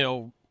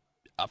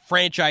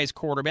franchise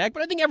quarterback,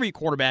 but I think every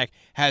quarterback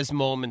has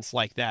moments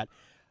like that.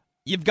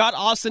 You've got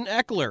Austin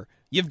Eckler.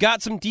 You've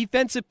got some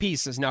defensive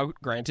pieces. Now,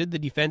 granted, the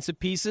defensive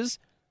pieces,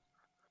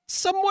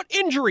 somewhat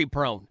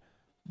injury-prone,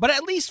 but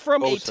at least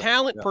from a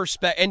talent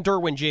perspective, and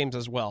Derwin James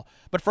as well,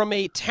 but from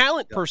a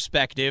talent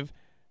perspective,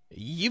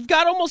 you've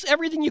got almost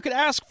everything you could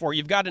ask for.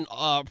 You've got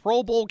a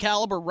Pro Bowl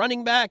caliber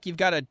running back. You've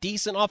got a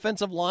decent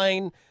offensive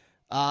line,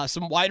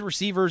 some wide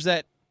receivers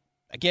that,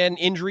 again,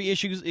 injury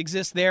issues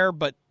exist there,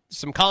 but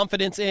some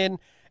confidence in.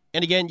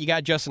 And again, you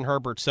got Justin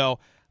Herbert. So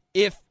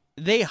if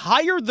they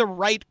hire the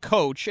right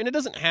coach, and it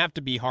doesn't have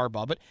to be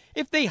Harbaugh, but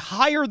if they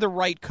hire the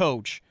right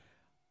coach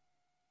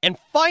and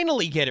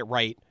finally get it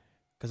right,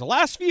 because the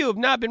last few have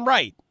not been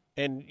right,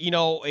 and,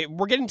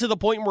 we're getting to the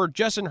point where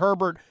Justin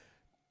Herbert,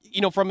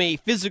 from a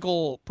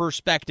physical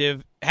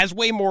perspective, has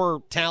way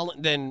more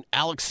talent than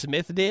Alex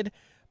Smith did,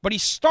 but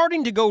he's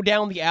starting to go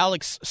down the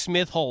Alex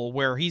Smith hole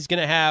where he's going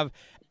to have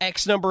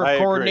X number of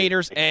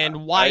coordinators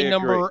and Y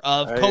number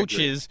of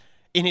coaches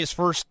in his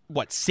first,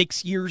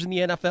 6 years in the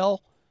NFL?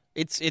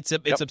 It's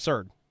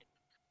absurd.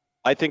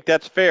 I think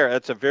that's fair.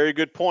 That's a very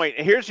good point.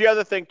 And here's the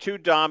other thing, too,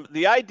 Dom.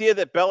 The idea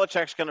that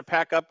Belichick's going to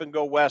pack up and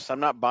go west, I'm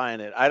not buying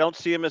it. I don't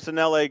see him as an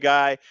L.A.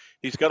 guy.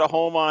 He's got a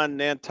home on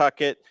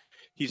Nantucket.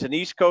 He's an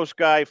East Coast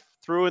guy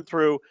through and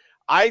through.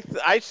 I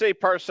say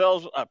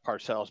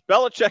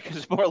Belichick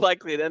is more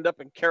likely to end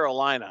up in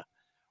Carolina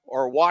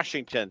or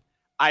Washington.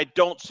 I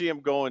don't see him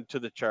going to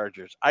the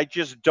Chargers. I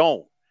just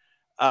don't.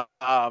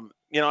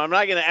 I'm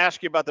not going to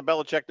ask you about the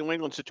Belichick New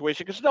England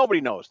situation because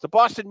nobody knows. The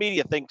Boston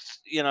media thinks,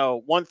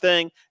 one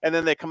thing, and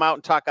then they come out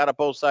and talk out of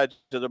both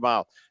sides of their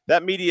mouth.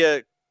 That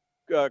media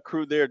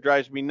crew there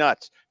drives me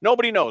nuts.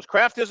 Nobody knows.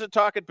 Kraft isn't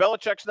talking.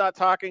 Belichick's not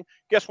talking.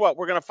 Guess what?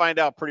 We're going to find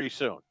out pretty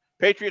soon.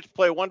 Patriots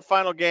play one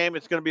final game.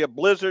 It's going to be a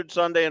blizzard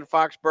Sunday in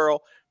Foxborough.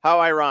 How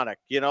ironic.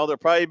 There'll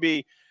probably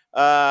be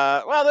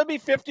there'll be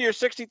 50 or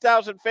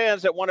 60,000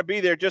 fans that want to be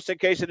there just in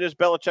case it is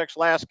Belichick's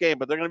last game,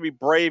 but they're going to be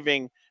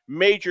braving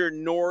major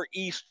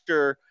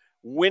nor'easter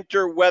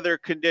winter weather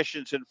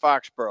conditions in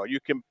Foxborough. You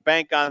can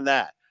bank on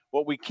that.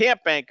 What we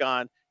can't bank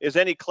on is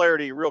any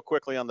clarity real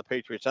quickly on the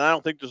Patriots. And I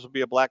don't think this will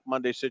be a Black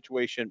Monday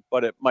situation,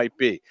 but it might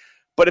be.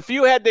 But if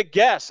you had to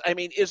guess,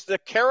 is the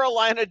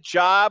Carolina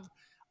job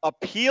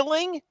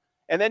appealing?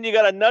 And then you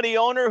got a nutty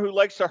owner who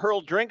likes to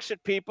hurl drinks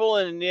at people,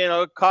 and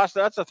that's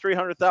a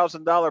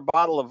 $300,000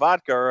 bottle of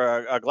vodka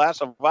or a glass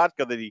of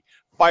vodka that he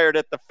fired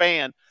at the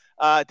fan.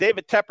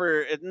 David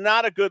Tepper,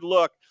 not a good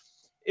look.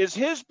 Is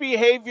his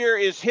behavior,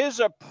 is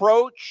his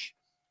approach,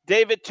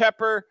 David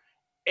Tepper,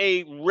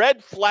 a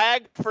red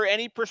flag for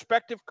any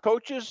prospective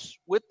coaches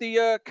with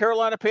the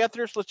Carolina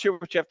Panthers? Let's hear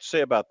what you have to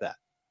say about that.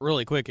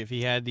 Really quick, if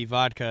he had the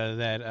vodka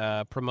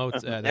that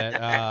promotes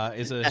that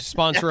is a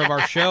sponsor of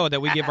our show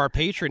that we give our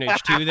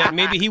patronage to, that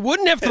maybe he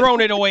wouldn't have thrown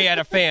it away at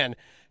a fan.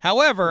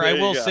 However, I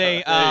will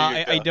say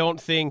I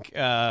don't think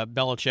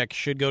Belichick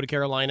should go to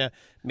Carolina.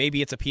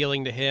 Maybe it's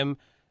appealing to him.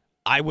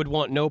 I would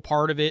want no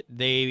part of it.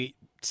 They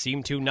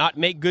seem to not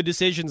make good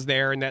decisions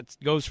there, and that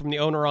goes from the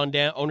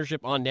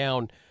ownership on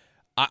down.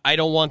 I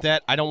don't want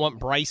that. I don't want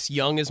Bryce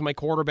Young as my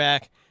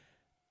quarterback.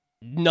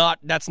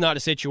 That's not a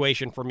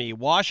situation for me.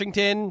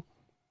 Washington,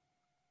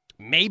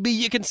 maybe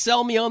you can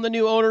sell me on the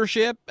new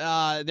ownership.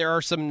 There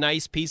are some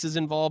nice pieces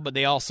involved, but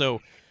they also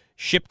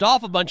shipped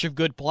off a bunch of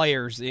good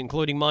players,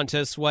 including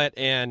Montez Sweat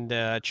and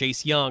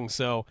Chase Young.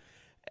 So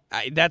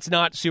that's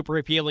not super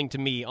appealing to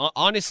me.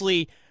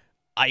 Honestly,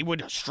 I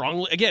would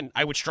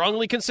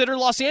strongly consider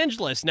Los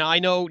Angeles. Now, I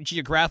know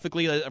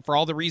geographically, for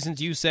all the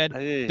reasons you said,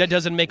 that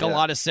doesn't make a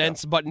lot of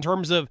sense. But in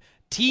terms of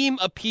team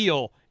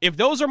appeal, if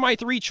those are my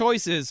three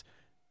choices,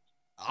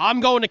 I'm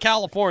going to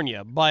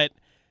California. But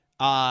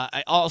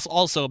I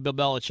also Bill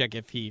Belichick,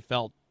 if he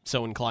felt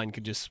so inclined,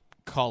 could just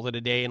call it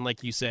a day and,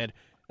 like you said,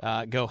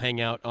 go hang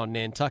out on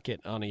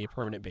Nantucket on a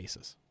permanent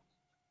basis.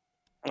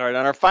 All right,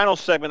 on our final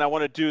segment, I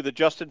want to do the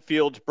Justin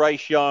Fields,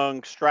 Bryce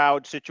Young,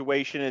 Stroud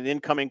situation and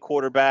incoming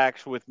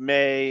quarterbacks with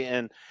May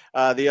and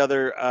the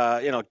other,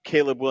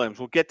 Caleb Williams.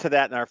 We'll get to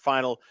that in our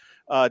final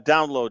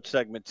download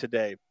segment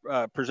today,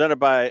 presented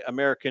by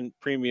American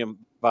Premium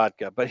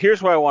Vodka. But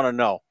here's what I want to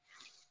know.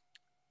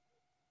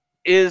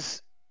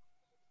 Is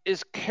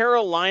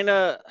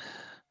Carolina...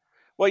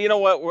 Well, you know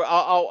what?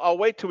 I'll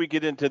wait till we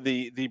get into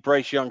the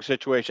Bryce Young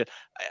situation.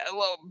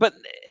 But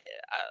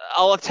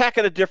I'll attack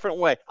it a different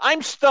way.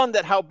 I'm stunned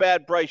at how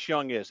bad Bryce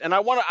Young is, and I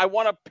want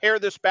to pare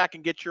this back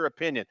and get your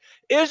opinion.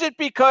 Is it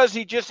because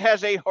he just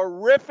has a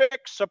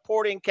horrific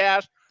supporting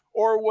cast,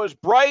 or was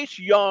Bryce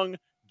Young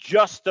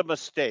just a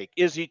mistake?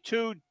 Is he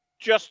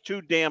just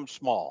too damn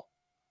small?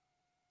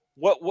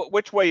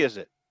 Which way is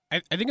it?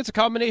 I think it's a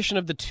combination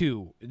of the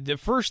two. The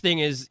first thing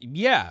is,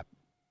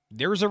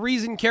 there's a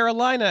reason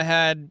Carolina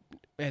had.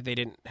 They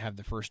didn't have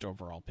the first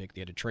overall pick.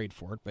 They had to trade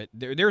for it. But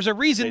there's a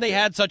reason they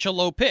had such a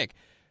low pick,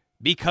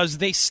 because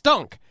they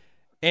stunk.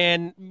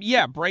 And,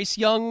 Bryce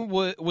Young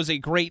was a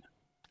great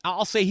 –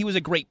 I'll say he was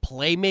a great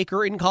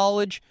playmaker in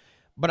college.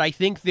 But I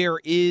think there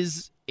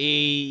is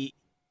he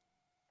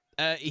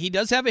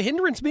does have a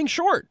hindrance being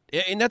short.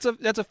 And that's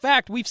a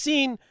fact. We've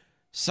seen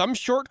some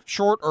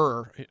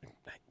shorter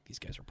 – these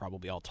guys are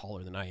probably all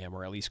taller than I am,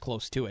 or at least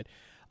close to it.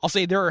 I'll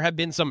say there have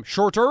been some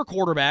shorter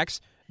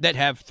quarterbacks that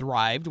have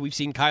thrived. We've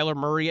seen Kyler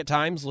Murray at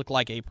times look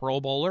like a Pro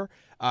Bowler.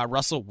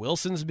 Russell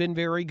Wilson's been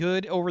very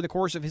good over the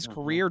course of his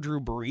career, Drew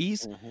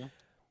Brees.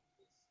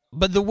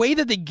 But the way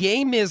that the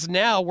game is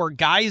now, where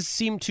guys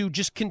seem to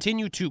just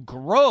continue to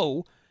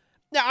grow,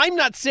 now I'm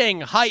not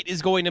saying height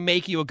is going to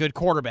make you a good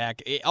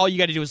quarterback. All you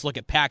got to do is look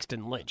at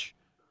Paxton Lynch.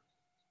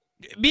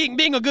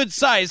 Being a good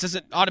size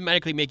doesn't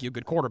automatically make you a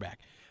good quarterback.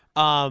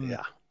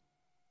 But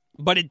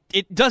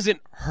it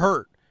doesn't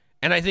hurt.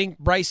 And I think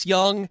Bryce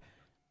Young,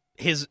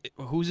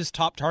 who's his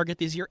top target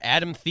this year?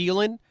 Adam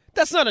Thielen.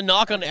 That's not a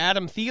knock on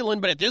Adam Thielen,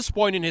 but at this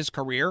point in his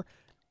career,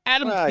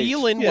 Adam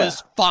Thielen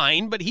was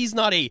fine, but he's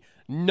not a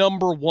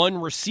number one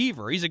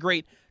receiver. He's a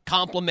great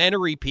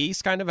complementary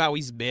piece, kind of how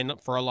he's been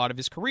for a lot of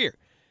his career.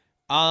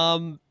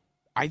 I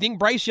think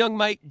Bryce Young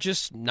might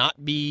just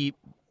not be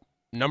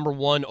number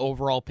one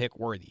overall pick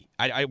worthy.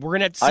 We're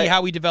going to have to see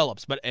how he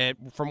develops, but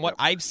from what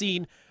I've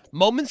seen,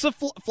 moments of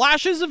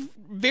flashes of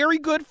very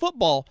good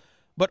football,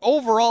 but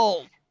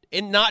overall,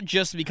 and not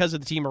just because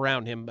of the team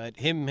around him, but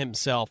him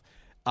himself,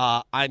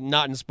 I'm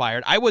not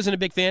inspired. I wasn't a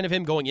big fan of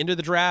him going into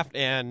the draft,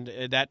 and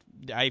that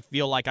I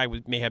feel like I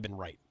may have been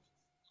right.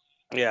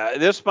 Yeah,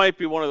 this might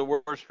be one of the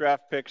worst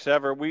draft picks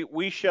ever.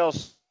 We shall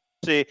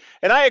see.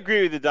 And I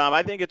agree with you, Dom.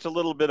 I think it's a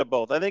little bit of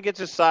both. I think it's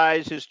his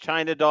size, his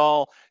China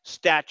doll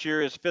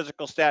stature, his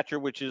physical stature,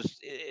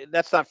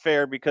 that's not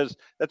fair because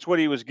that's what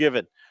he was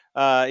given.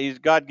 He's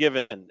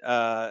God-given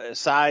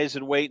size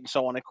and weight and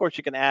so on. Of course,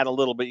 you can add a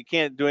little, but you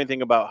can't do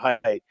anything about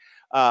height.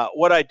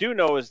 What I do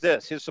know is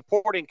this: his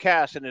supporting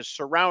cast and his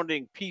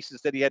surrounding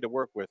pieces that he had to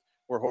work with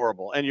were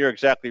horrible. And you're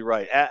exactly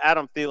right.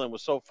 Adam Thielen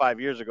was so 5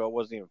 years ago, it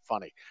wasn't even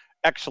funny.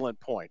 Excellent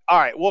point. All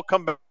right, we'll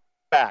come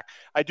back.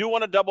 I do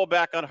want to double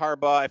back on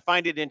Harbaugh. I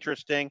find it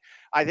interesting.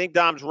 I think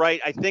Dom's right.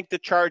 I think the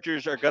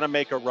Chargers are going to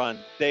make a run.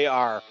 They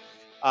are.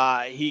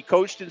 He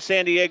coached in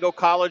San Diego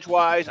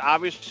college-wise,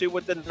 obviously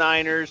with the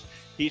Niners.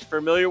 He's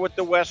familiar with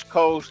the West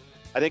Coast.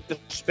 I think the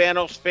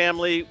Spanos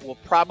family will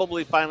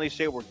probably finally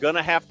say we're going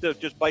to have to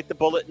just bite the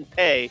bullet and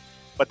pay,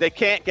 but they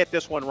can't get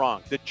this one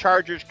wrong. The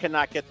Chargers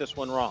cannot get this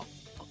one wrong.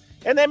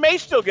 And they may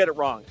still get it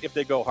wrong if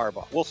they go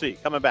Harbaugh. We'll see.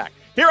 Coming back.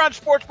 Here on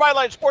Sports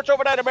Byline, Sports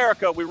Overnight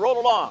America, we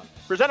roll along.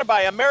 Presented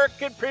by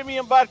American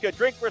Premium Vodka.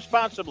 Drink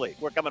responsibly.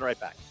 We're coming right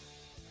back.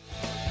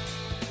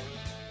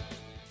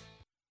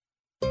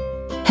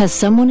 Has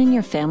someone in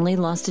your family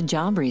lost a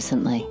job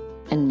recently,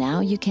 and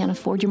now you can't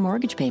afford your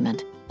mortgage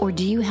payment? Or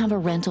do you have a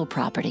rental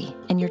property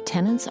and your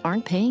tenants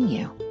aren't paying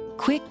you?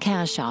 Quick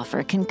Cash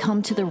Offer can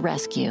come to the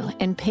rescue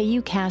and pay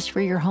you cash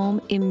for your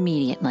home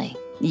immediately.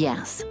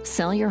 Yes,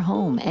 sell your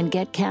home and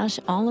get cash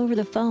all over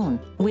the phone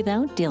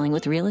without dealing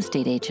with real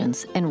estate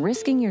agents and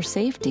risking your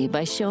safety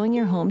by showing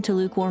your home to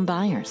lukewarm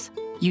buyers.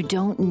 You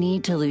don't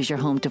need to lose your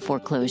home to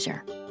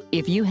foreclosure.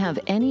 If you have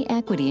any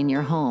equity in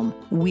your home,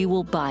 we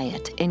will buy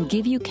it and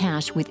give you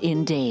cash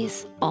within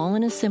days, all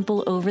in a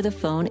simple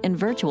over-the-phone and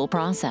virtual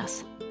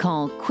process.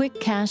 Call Quick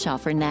Cash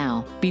Offer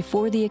now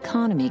before the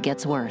economy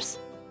gets worse.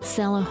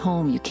 Sell a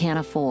home you can't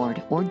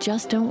afford or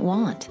just don't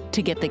want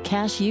to get the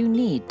cash you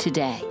need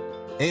today.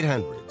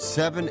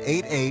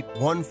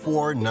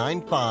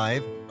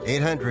 800-788-1495.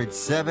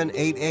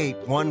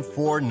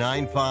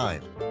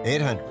 800-788-1495.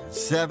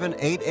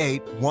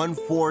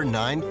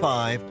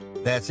 800-788-1495.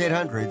 That's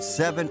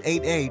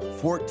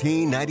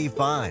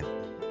 800-788-1495.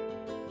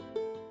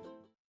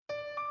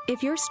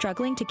 If you're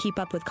struggling to keep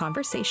up with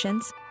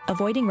conversations,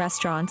 avoiding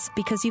restaurants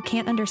because you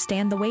can't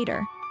understand the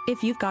waiter,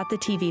 if you've got the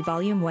TV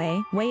volume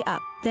way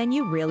up, then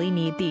you really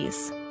need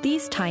these.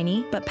 These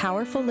tiny but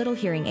powerful little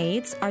hearing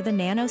aids are the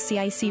Nano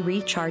CIC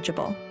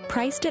Rechargeable,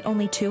 priced at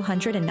only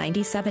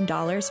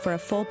 $297 for a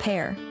full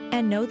pair.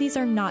 And no, these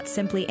are not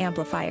simply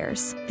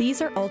amplifiers. These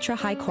are ultra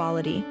high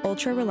quality,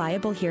 ultra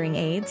reliable hearing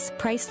aids,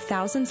 priced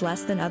thousands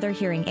less than other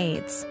hearing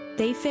aids.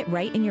 They fit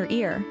right in your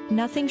ear.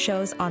 Nothing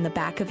shows on the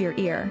back of your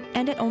ear.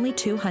 And at only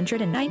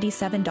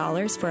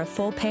 $297 for a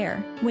full pair.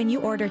 When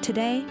you order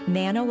today,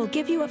 Nano will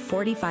give you a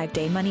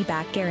 45-day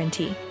money-back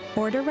guarantee.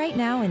 Order right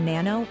now and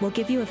Nano will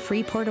give you a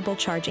free portable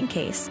charging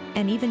case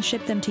and even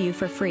ship them to you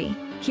for free.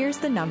 Here's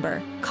the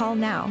number. Call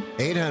now.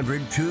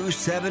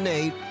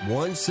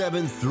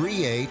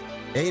 800-278-1738.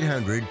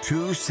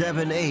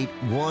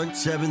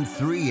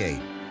 800-278-1738.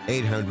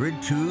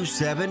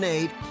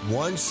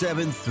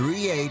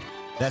 800-278-1738.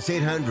 That's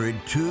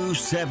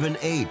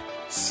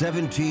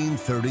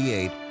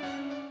 800-278-1738.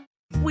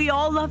 We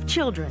all love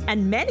children,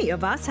 and many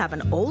of us have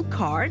an old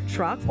car,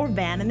 truck, or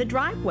van in the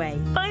driveway.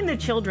 Find the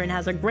Children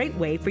has a great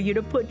way for you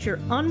to put your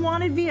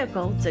unwanted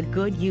vehicle to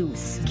good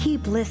use.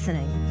 Keep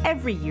listening.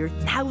 Every year,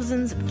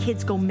 thousands of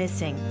kids go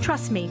missing.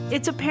 Trust me,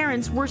 it's a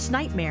parent's worst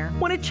nightmare.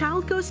 When a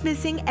child goes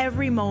missing,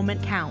 every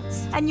moment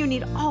counts, and you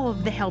need all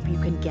of the help you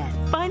can get.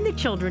 Find the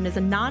Children is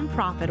a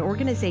non-profit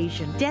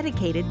organization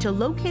dedicated to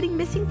locating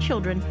missing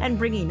children and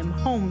bringing them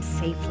home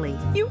safely.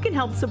 You can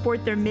help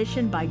support their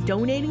mission by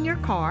donating your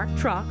car,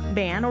 truck,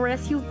 van, or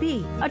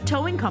SUV. A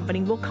towing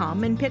company will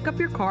come and pick up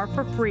your car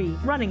for free,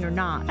 running or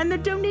not, and the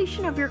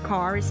donation of your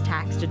car is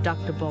tax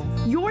deductible.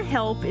 Your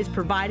help is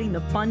providing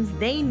the funds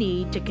they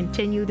need to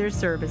continue their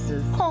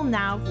services. Call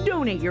now,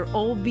 donate your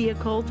old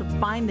vehicle to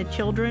Find the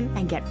Children,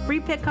 and get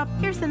free pickup.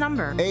 Here's the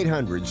number.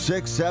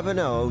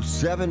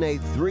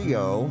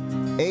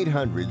 800-670-7830.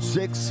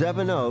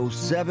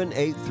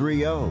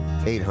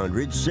 800-670-7830.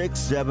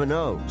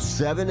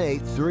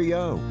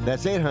 800-670-7830.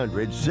 That's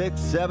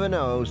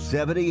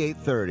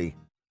 800-670-7830.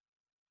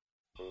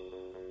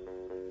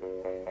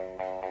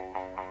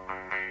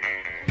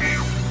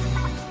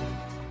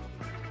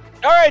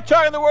 All right,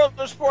 talking the world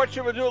of sports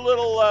here, we'll do a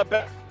little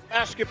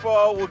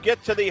basketball. We'll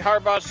get to the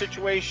Harbaugh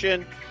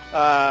situation.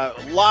 A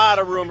lot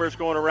of rumors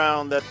going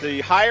around that the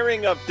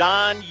hiring of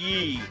Don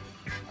Yee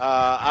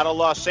out of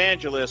Los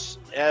Angeles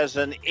as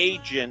an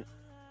agent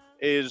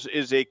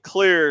is a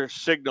clear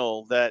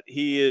signal that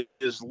he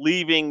is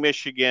leaving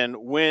Michigan,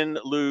 win,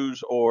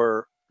 lose,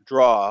 or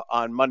draw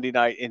on Monday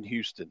night in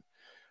Houston.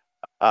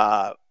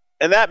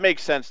 And that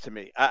makes sense to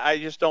me. I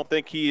just don't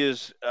think he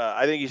is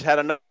I think he's had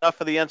enough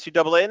of the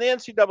NCAA, and the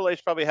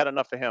NCAA's probably had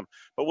enough of him.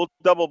 But we'll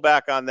double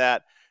back on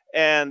that.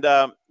 And,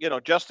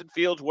 Justin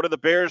Fields, what do the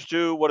Bears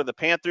do? What do the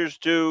Panthers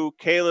do?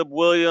 Caleb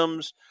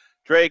Williams,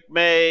 Drake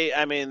May.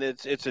 I mean,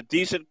 it's a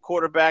decent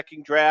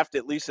quarterbacking draft.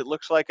 At least it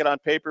looks like it on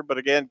paper. But,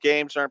 again,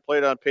 games aren't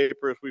played on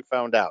paper, as we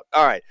found out.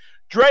 All right.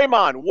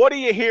 Draymond, what are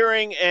you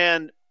hearing?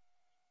 And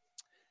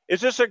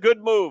is this a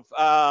good move?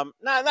 Not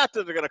that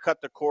they're going to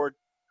cut the cord.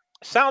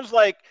 Sounds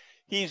like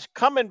he's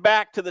coming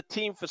back to the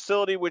team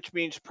facility, which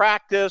means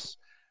practice.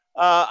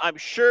 I'm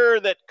sure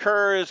that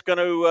Kerr is going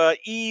to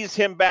ease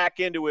him back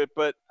into it,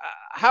 but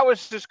how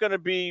is this going to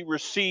be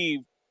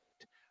received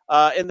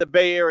in the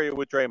Bay Area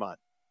with Draymond?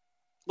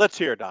 Let's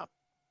hear it, Dom.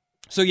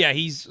 So, yeah,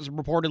 he's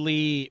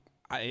reportedly,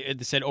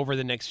 it said over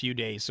the next few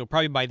days, so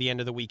probably by the end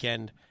of the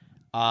weekend,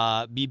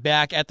 be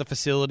back at the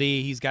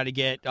facility. He's got to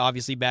get,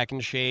 obviously, back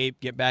into shape,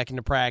 get back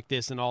into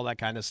practice and all that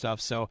kind of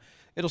stuff, so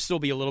it'll still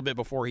be a little bit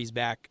before he's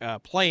back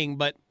playing,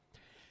 but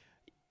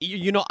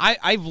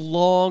I've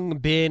long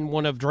been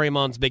one of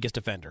Draymond's biggest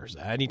defenders.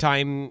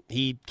 Anytime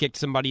he kicked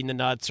somebody in the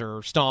nuts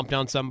or stomped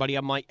on somebody,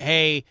 I'm like,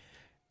 hey,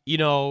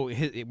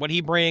 what he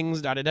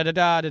brings,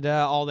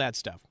 da-da-da-da-da-da, all that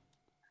stuff.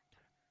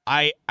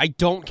 I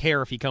don't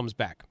care if he comes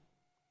back.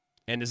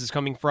 And this is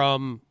coming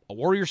from a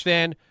Warriors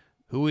fan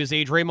who is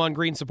a Draymond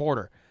Green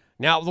supporter.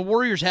 Now, the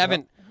Warriors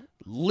haven't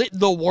lit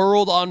the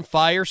world on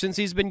fire since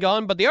he's been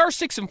gone, but they are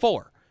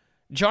 6-4.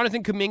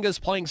 Jonathan Kuminga is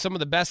playing some of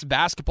the best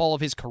basketball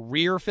of his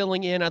career,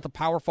 filling in at the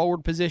power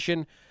forward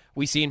position.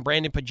 We've seen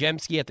Brandon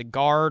Pajemski at the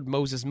guard,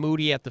 Moses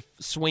Moody at the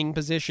swing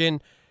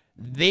position.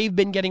 They've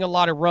been getting a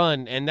lot of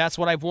run, and that's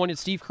what I've wanted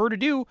Steve Kerr to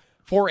do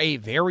for a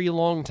very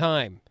long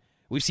time.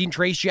 We've seen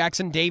Trace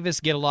Jackson-Davis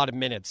get a lot of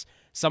minutes.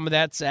 Some of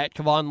that's at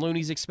Kevon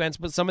Looney's expense,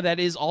 but some of that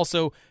is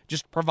also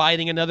just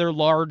providing another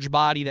large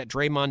body that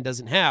Draymond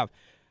doesn't have.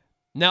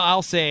 Now,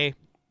 I'll say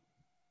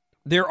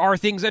there are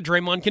things that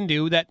Draymond can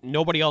do that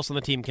nobody else on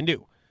the team can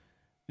do.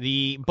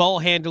 The ball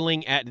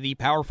handling at the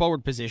power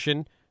forward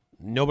position,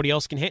 nobody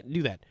else can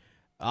do that.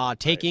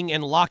 Taking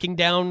and locking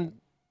down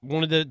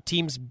one of the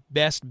team's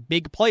best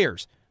big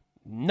players,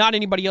 not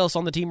anybody else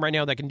on the team right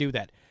now that can do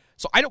that.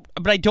 So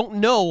I don't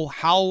know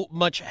how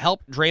much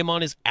help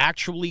Draymond is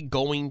actually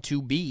going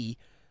to be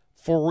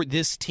for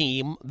this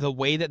team, the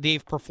way that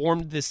they've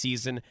performed this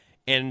season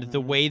and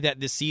the way that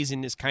this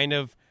season is kind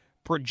of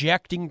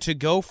projecting to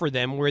go for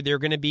them, where they're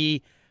going to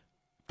be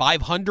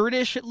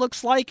 500-ish, it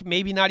looks like,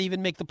 maybe not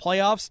even make the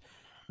playoffs.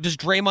 Does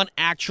Draymond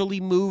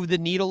actually move the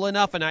needle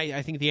enough? And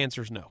I think the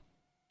answer is no.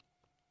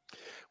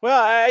 Well,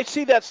 I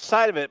see that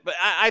side of it, but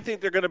I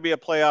think they're going to be a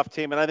playoff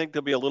team, and I think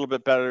they'll be a little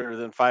bit better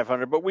than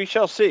 500. But we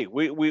shall see.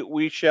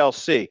 We shall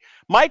see.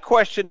 My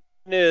question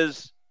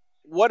is,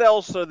 what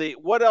else are the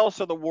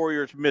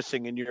Warriors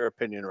missing in your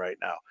opinion right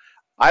now?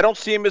 I don't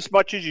see them as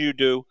much as you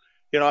do.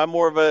 I'm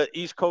more of a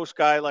East Coast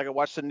guy. Like I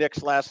watched the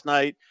Knicks last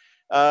night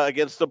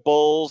against the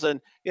Bulls,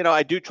 and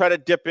I do try to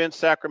dip in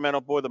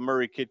Sacramento. Boy, the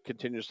Murray kid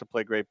continues to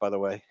play great, by the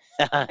way.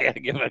 I gotta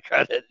give him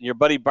credit. Your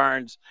buddy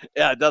Barnes,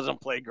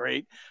 doesn't play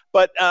great.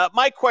 But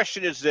my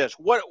question is this: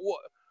 what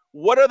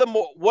are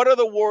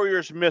the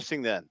Warriors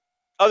missing then,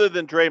 other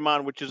than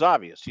Draymond, which is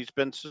obvious? He's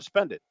been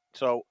suspended.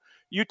 So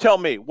you tell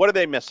me, what are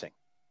they missing?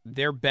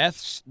 Their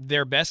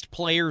best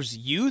player's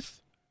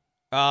youth.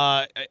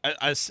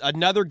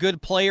 Another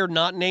good player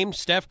not named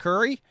Steph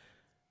Curry.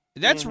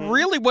 That's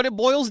really what it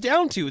boils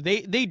down to.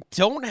 They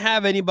don't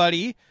have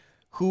anybody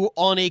who,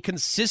 on a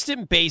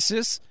consistent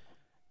basis,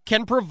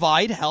 can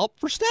provide help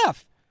for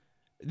Steph.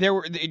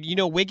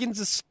 Wiggins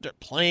is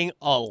playing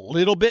a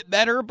little bit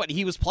better, but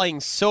he was playing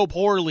so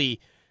poorly.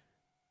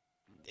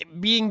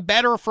 Being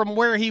better from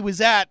where he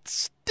was at,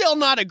 still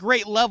not a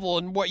great level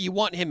in what you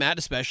want him at,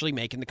 especially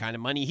making the kind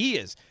of money he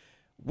is.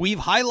 We've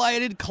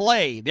highlighted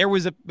Clay. There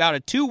was about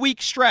a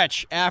 2-week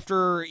stretch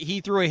after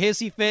he threw a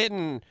hissy fit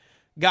and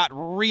got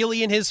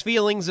really in his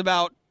feelings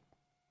about,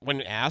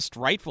 when asked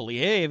rightfully,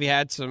 hey, have you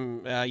had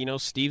some,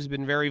 Steve's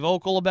been very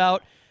vocal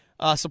about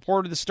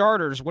support of the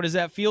starters. What does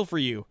that feel for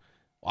you?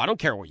 Well, I don't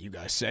care what you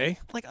guys say.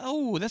 Like,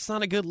 oh, that's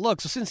not a good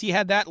look. So since he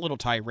had that little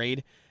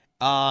tirade,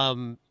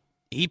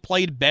 he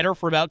played better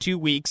for about 2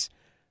 weeks.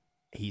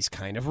 He's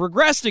kind of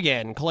regressed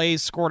again.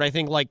 Clay's scored, I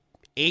think, like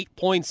 8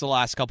 points the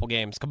last couple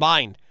games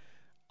combined.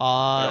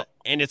 And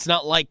it's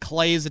not like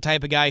Clay is the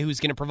type of guy who's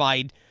going to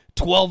provide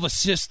 12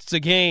 assists a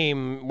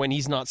game when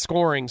he's not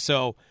scoring.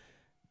 So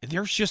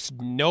there's just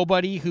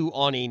nobody who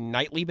on a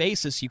nightly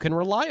basis you can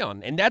rely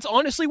on. And that's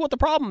honestly what the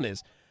problem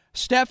is.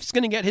 Steph's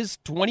going to get his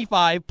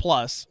 25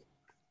 plus.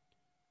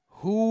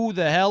 Who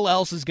the hell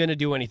else is going to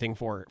do anything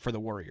for the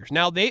Warriors?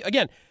 Now, they,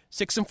 again,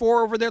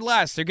 6-4 over their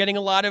last. They're getting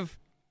a lot of,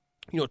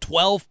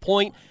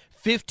 12-point,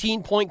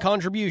 15-point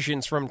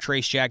contributions from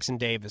Trace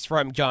Jackson-Davis,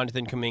 from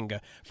Jonathan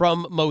Kuminga,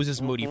 from Moses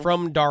Moody,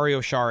 from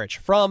Dario Saric,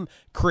 from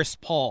Chris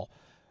Paul.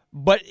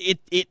 But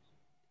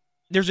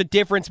there's a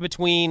difference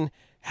between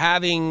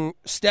having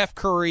Steph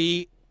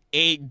Curry,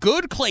 a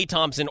good Klay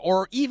Thompson,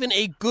 or even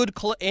a good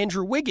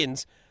Andrew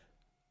Wiggins,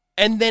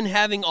 and then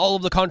having all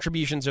of the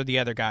contributions of the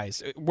other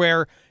guys,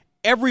 where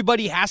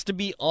everybody has to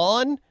be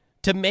on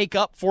to make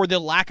up for the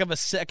lack of a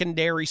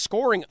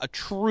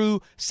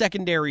true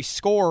secondary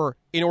scorer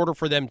in order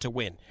for them to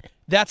win.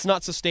 That's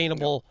not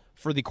sustainable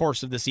for the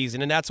course of the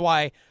season, and that's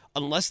why,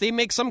 unless they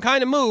make some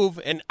kind of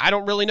move, and I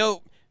don't really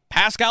know,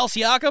 Pascal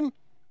Siakam,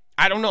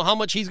 I don't know how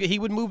much he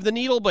would move the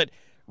needle, but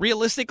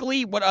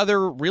realistically, what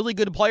other really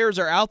good players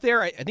are out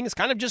there? I think it's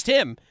kind of just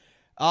him.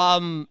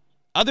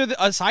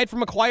 Aside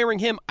from acquiring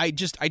him, I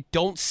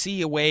don't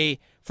see a way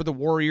for the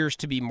Warriors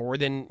to be more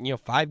than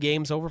 5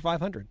 games over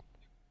 500.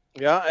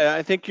 Yeah,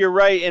 I think you're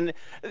right. And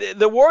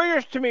the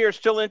Warriors, to me, are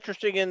still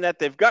interesting in that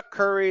they've got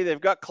Curry,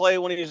 they've got Clay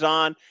when he's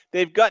on,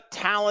 they've got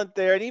talent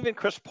there, and even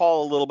Chris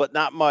Paul a little bit,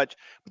 not much.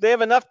 But they have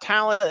enough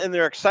talent, and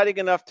they're exciting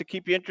enough to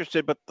keep you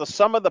interested. But the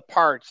sum of the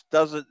parts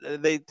doesn't.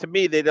 They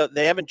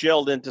haven't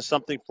gelled into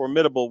something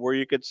formidable where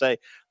you could say,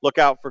 look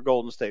out for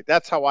Golden State.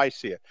 That's how I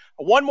see it.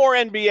 One more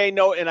NBA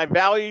note, and I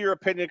value your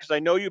opinion because I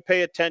know you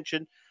pay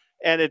attention,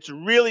 and it's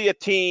really a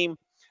team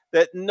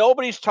that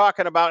nobody's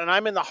talking about, and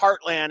I'm in the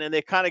heartland, and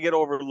they kind of get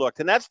overlooked,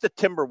 and that's the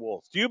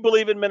Timberwolves. Do you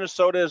believe in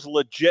Minnesota as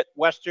legit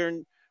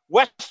Western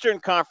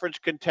Conference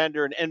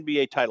contender and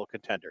NBA title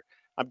contender?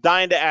 I'm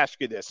dying to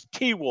ask you this.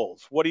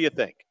 T-Wolves, what do you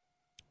think?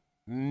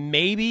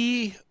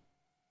 Maybe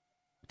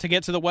to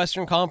get to the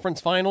Western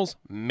Conference Finals,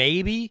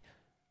 maybe.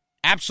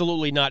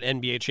 Absolutely not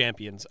NBA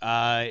champions.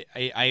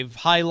 I've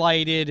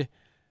highlighted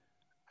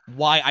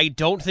why I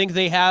don't think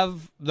they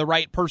have the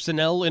right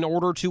personnel in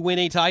order to win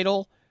a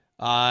title.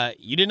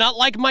 You did not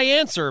like my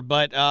answer,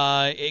 but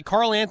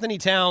Karl Anthony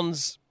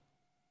Towns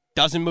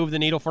doesn't move the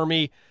needle for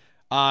me.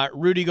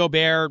 Rudy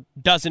Gobert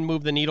doesn't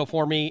move the needle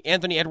for me.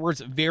 Anthony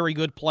Edwards, very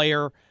good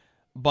player,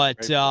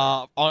 but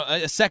on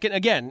a second,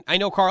 again, I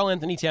know Karl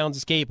Anthony Towns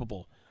is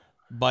capable,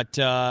 but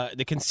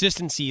the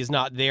consistency is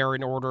not there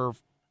in order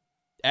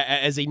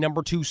as a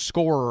number 2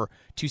 scorer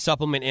to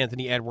supplement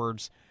Anthony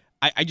Edwards.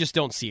 I just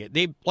don't see it.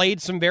 They've played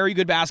some very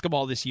good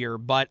basketball this year,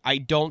 but I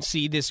don't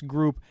see this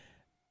group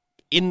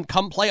in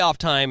come playoff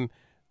time.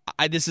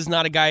 This is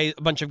not a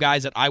bunch of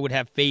guys that I would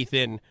have faith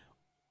in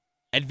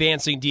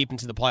advancing deep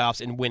into the playoffs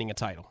and winning a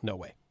title. No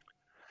way.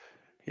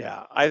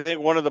 Yeah, I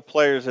think one of the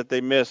players that they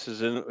miss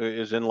is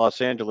in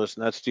Los Angeles,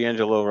 and that's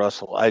D'Angelo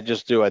Russell. I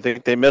just do. I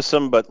think they miss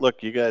him, but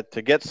look, you got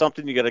to get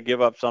something, you got to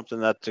give up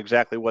something. That's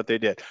exactly what they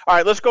did. All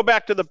right, let's go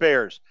back to the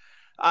Bears.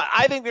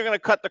 I think they're going to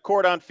cut the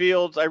cord on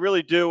Fields. I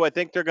really do. I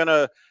think they're going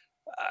to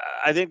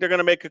I think they're going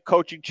to make a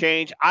coaching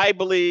change. I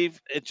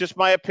believe, it's just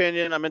my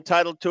opinion, I'm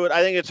entitled to it,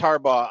 I think it's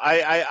Harbaugh.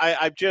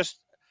 I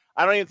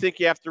don't even think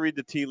you have to read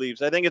the tea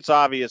leaves. I think it's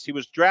obvious. He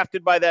was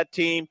drafted by that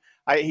team.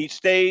 He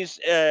stays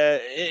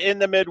in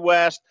the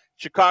Midwest.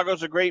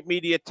 Chicago's a great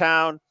media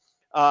town.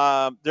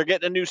 They're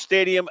getting a new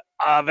stadium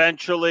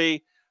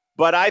eventually.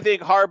 But I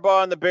think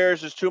Harbaugh and the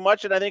Bears is too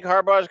much, and I think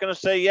Harbaugh is going to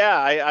say, yeah,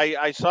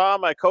 I saw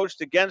him. I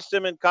coached against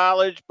him in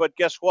college, but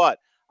guess what?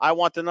 I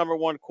want the number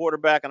one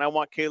quarterback, and I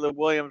want Caleb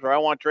Williams, or I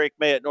want Drake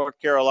May at North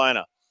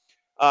Carolina.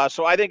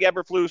 So I think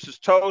Eberflus is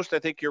toast. I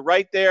think you're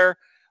right there.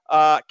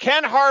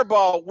 Can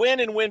Harbaugh win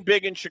and win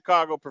big in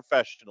Chicago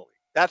professionally?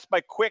 That's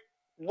my quick,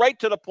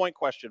 right-to-the-point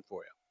question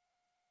for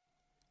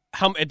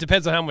you. It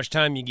depends on how much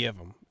time you give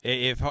him.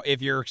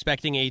 If you're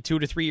expecting a 2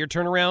 to 3 year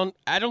turnaround,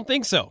 I don't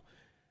think so.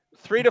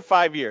 3 to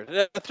 5 years.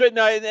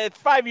 No,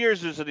 5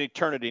 years is an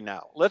eternity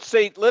now. Let's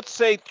say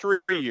 3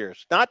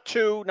 years, not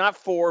 2, not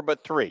 4,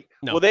 but 3.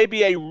 No. Will they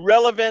be a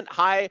relevant,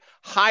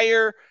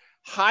 higher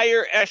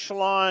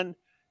echelon,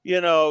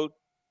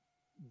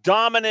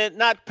 dominant,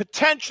 not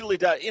potentially,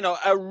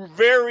 a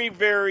very,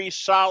 very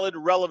solid,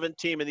 relevant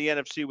team in the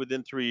NFC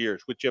within 3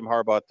 years with Jim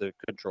Harbaugh at the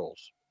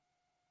controls?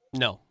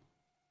 No,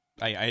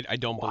 I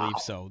don't believe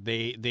so.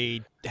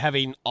 They have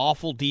an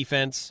awful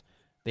defense.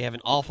 They have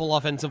an awful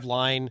offensive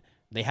line.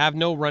 They have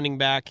no running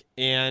back,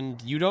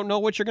 and you don't know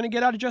what you're going to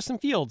get out of Justin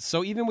Fields.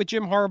 So even with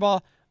Jim Harbaugh,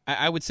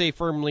 I would say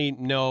firmly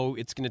no,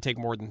 it's going to take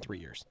more than 3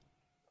 years.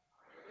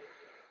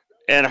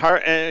 And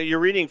you're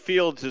reading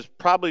Fields is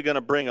probably going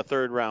to bring a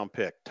third-round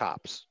pick,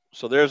 tops.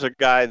 So there's a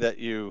guy that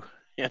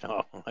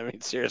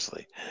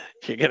seriously,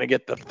 you're going to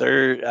get a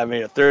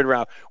third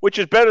round, which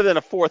is better than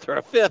a fourth or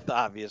a fifth,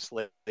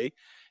 obviously.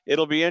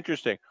 It'll be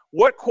interesting.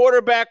 What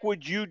quarterback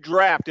would you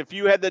draft if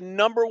you had the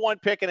number one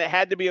pick and it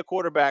had to be a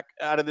quarterback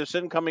out of this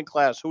incoming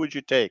class? Who would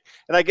you take?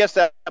 And I guess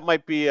that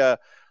might be a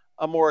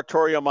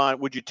moratorium on,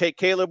 would you take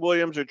Caleb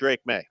Williams or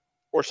Drake May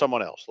or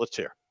someone else? Let's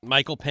hear.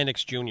 Michael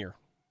Penix Jr.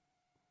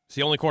 It's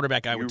the only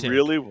quarterback I would take.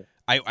 Really?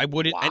 I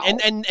wouldn't. Wow.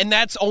 And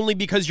that's only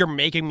because you're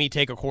making me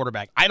take a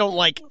quarterback. I don't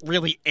like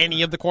really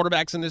any of the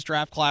quarterbacks in this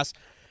draft class.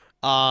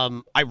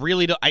 I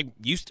really don't. I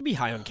used to be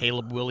high on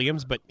Caleb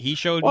Williams, but he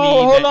showed me.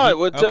 Hold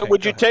on.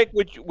 Would you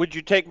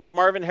take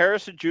Marvin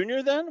Harrison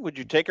Jr. then? Would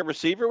you take a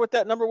receiver with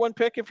that number one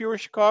pick if you were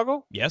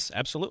Chicago? Yes,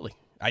 absolutely.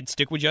 I'd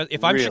stick with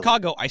if I'm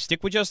Chicago, I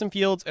stick with Justin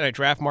Fields and I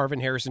draft Marvin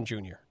Harrison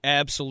Jr.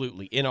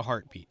 Absolutely, in a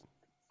heartbeat.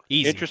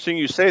 Easy. Interesting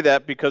you say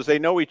that because they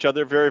know each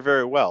other very,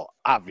 very well.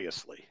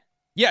 Obviously.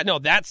 Yeah, no,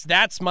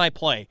 that's my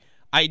play.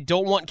 I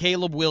don't want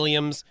Caleb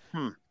Williams.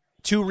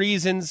 2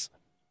 reasons.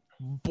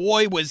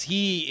 Boy, was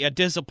he a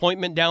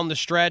disappointment down the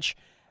stretch.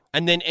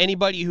 And then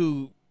anybody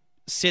who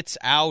sits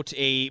out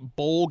a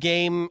bowl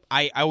game,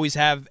 I always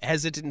have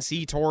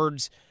hesitancy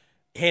towards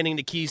handing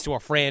the keys to a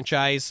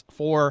franchise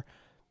for.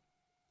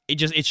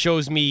 It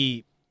shows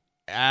me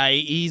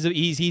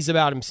he's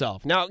about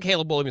himself. Now,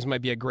 Caleb Williams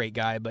might be a great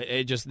guy, but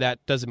that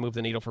doesn't move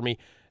the needle for me.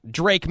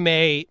 Drake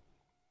May,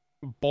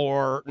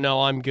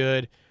 no, I'm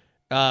good.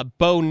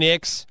 Bo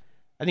Nix,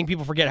 I think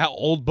people forget how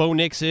old Bo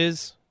Nix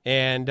is.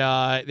 And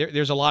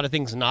there's a lot of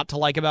things not to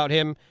like about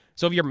him.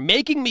 So if you're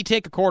making me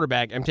take a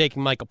quarterback, I'm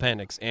taking Michael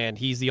Penix, and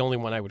he's the only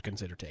one I would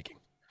consider taking.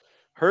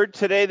 Heard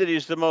today that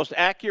he's the most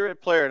accurate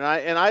player, and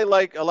I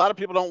like, a lot of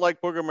people don't like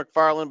Booger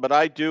McFarland, but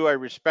I do. I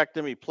respect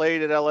him. He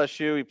played at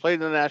LSU. He played in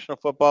the National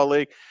Football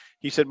League.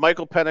 He said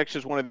Michael Penix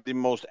is one of the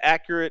most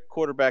accurate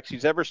quarterbacks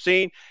he's ever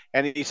seen,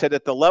 and he said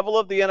at the level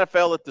of the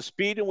NFL, at the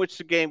speed in which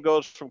the game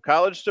goes from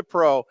college to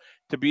pro,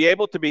 to be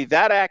able to be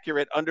that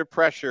accurate under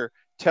pressure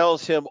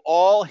tells him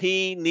all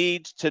he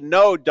needs to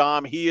know,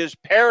 Dom. He is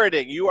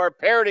parroting. You are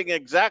parroting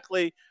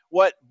exactly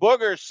what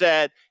Booger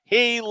said.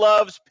 He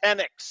loves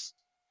Penix.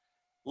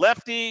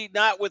 Lefty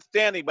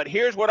notwithstanding. But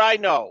here's what I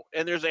know,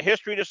 and there's a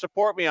history to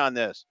support me on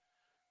this.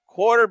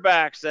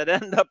 Quarterbacks that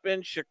end up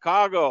in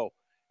Chicago,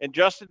 and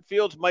Justin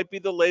Fields might be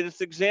the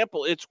latest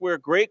example. It's where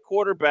great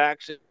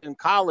quarterbacks in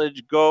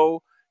college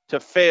go to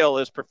fail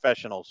as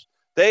professionals.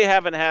 They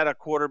haven't had a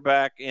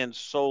quarterback in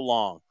so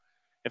long.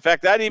 In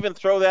fact, I'd even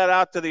throw that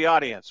out to the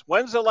audience.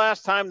 When's the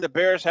last time the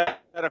Bears had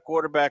a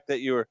quarterback that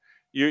you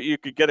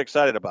could get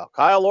excited about?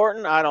 Kyle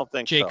Orton? I don't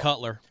think so. Jay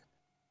Cutler.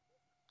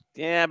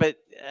 Yeah, but,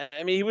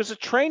 he was a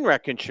train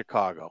wreck in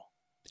Chicago.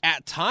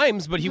 At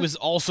times, but he was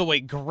also a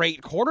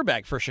great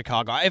quarterback for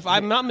Chicago. If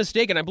I'm not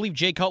mistaken, I believe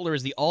Jay Cutler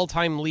is the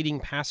all-time leading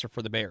passer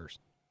for the Bears.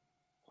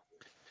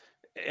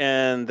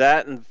 And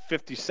that and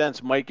 50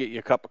 cents might get you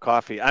a cup of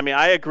coffee.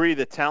 I agree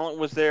the talent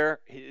was there.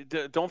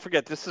 Don't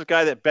forget, this is a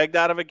guy that begged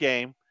out of a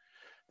game.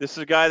 This is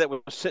a guy that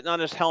was sitting on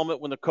his helmet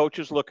when the coach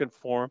was looking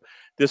for him.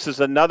 This is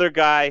another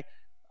guy.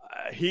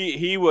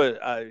 He was.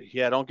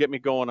 Don't get me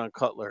going on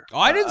Cutler. Oh,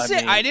 I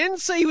didn't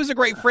say he was a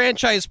great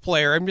franchise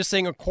player. I'm just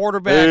saying a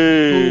quarterback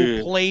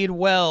who played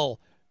well.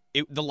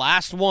 The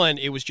last one,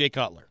 it was Jay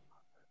Cutler.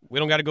 We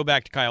don't got to go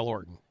back to Kyle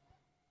Orton.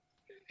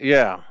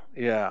 Yeah.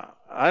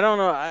 I don't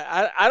know.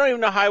 I don't even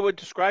know how I would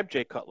describe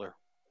Jay Cutler.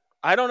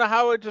 I don't know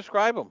how I would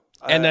describe him.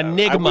 An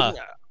enigma.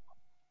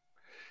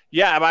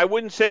 Yeah, but I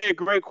wouldn't say a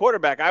great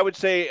quarterback. I would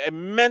say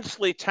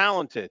immensely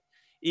talented.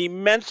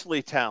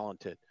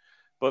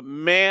 But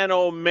man,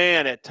 oh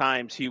man, at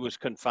times he was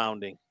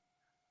confounding.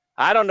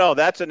 I don't know.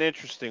 That's an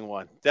interesting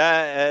one.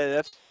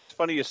 That's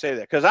funny you say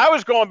that, because I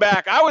was going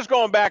back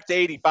to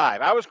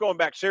 85. I was going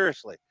back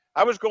seriously.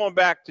 I was going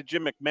back to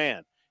Jim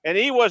McMahon, and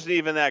he wasn't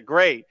even that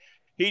great.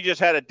 He just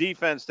had a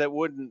defense that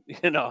wouldn't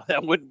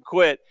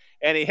quit,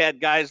 and he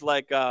had guys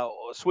like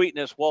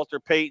Sweetness, Walter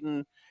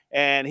Payton,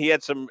 and he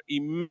had some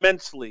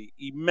immensely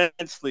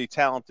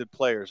talented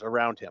players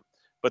around him.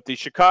 But the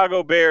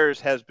Chicago Bears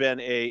has been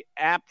a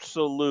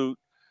absolute,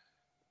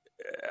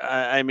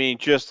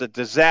 just a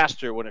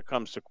disaster when it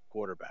comes to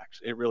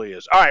quarterbacks. It really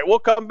is. All right, we'll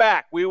come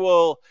back. We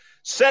will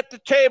set the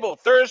table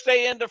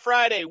Thursday into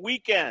Friday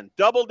weekend.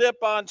 Double dip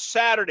on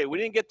Saturday. We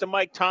didn't get to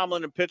Mike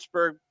Tomlin in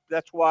Pittsburgh.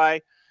 That's why.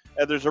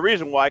 There's a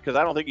reason why, because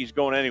I don't think he's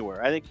going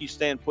anywhere. I think he's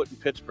staying put in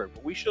Pittsburgh.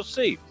 But we shall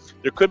see.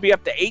 There could be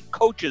up to 8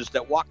 coaches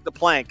that walk the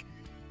plank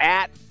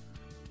at,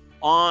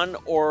 on,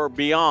 or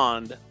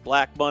beyond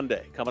Black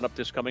Monday coming up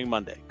this coming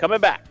Monday. Coming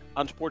back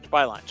on Sports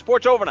Byline.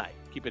 Sports Overnight.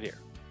 Keep it here.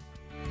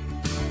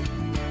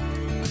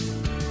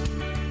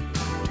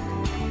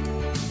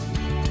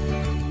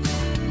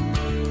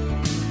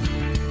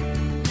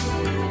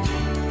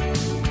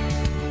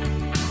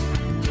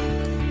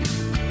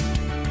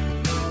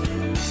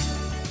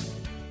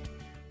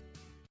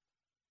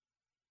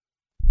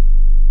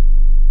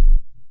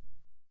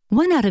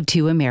 One out of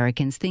 2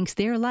 Americans thinks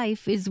their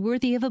life is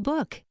worthy of a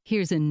book.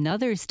 Here's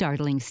another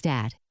startling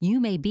stat. You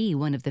may be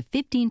one of the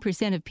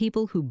 15% of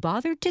people who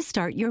bothered to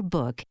start your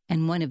book,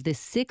 and one of the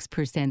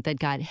 6% that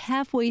got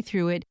halfway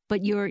through it,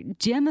 but your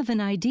gem of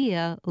an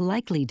idea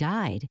likely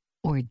died.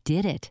 Or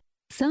did it?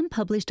 Some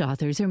published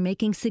authors are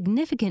making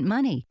significant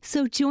money,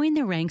 so join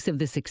the ranks of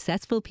the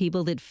successful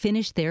people that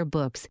finished their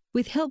books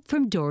with help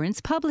from Dorrance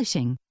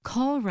Publishing.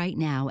 Call right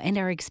now, and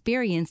our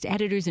experienced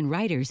editors and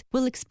writers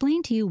will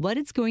explain to you what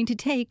it's going to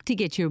take to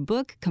get your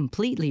book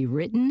completely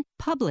written,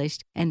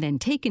 published, and then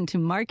taken to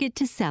market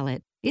to sell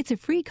it. It's a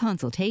free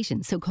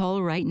consultation, so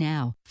call right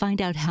now.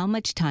 Find out how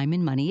much time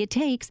and money it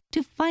takes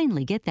to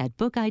finally get that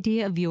book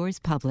idea of yours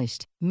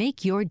published.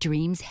 Make your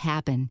dreams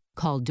happen.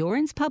 Call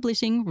Dorrance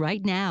Publishing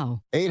right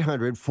now.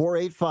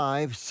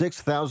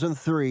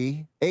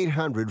 800-485-6003.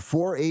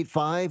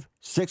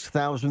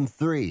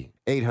 800-485-6003.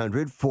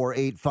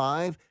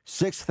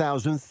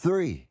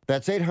 800-485-6003.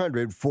 That's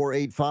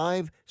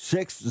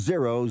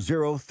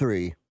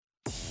 800-485-6003.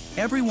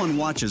 Everyone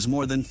watches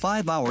more than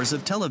 5 hours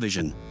of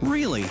television.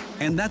 Really?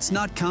 And that's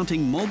not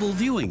counting mobile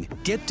viewing.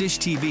 Get Dish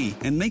TV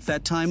and make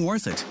that time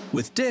worth it.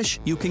 With Dish,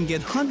 you can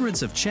get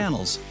hundreds of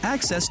channels,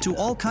 access to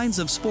all kinds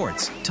of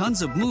sports,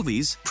 tons of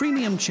movies,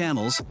 premium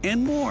channels,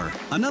 and more.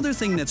 Another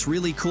thing that's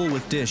really cool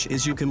with Dish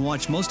is you can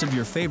watch most of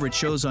your favorite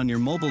shows on your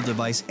mobile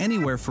device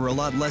anywhere for a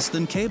lot less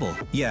than cable.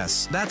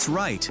 Yes, that's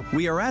right.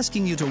 We are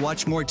asking you to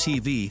watch more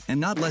TV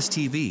and not less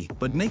TV,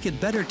 but make it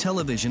better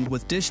television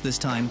with Dish this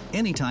time,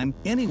 anytime,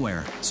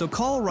 anywhere. So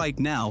call right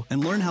now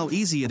and learn how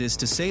easy it is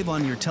to save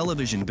on your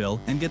television bill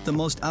and get the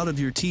most out of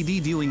your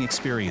TV viewing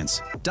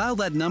experience. Dial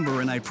that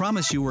number and I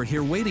promise you we're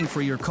here waiting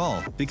for your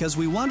call, because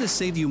we want to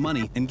save you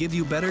money and give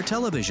you better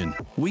television.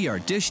 We are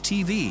Dish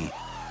TV.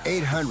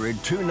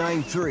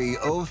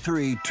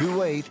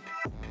 800-293-0328.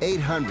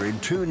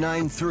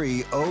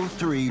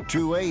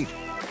 800-293-0328.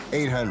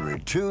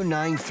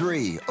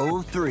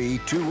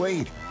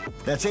 800-293-0328.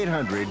 That's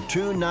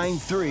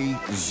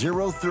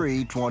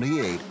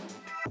 800-293-0328.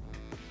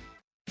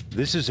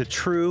 This is a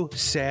true,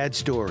 sad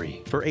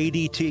story for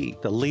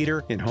ADT, the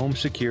leader in home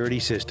security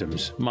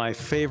systems. My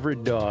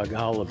favorite dog,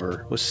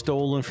 Oliver, was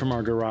stolen from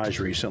our garage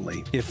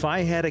recently. If I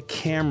had a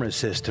camera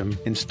system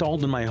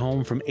installed in my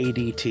home from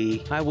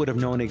ADT, I would have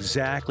known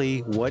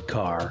exactly what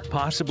car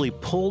possibly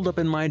pulled up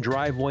in my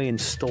driveway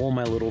and stole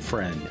my little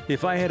friend.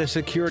 If I had a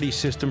security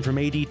system from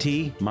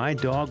ADT, my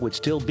dog would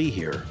still be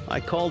here.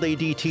 I called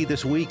ADT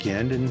this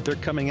weekend, and they're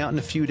coming out in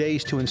a few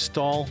days to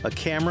install a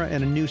camera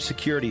and a new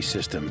security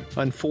system.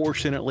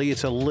 Unfortunately,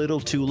 it's a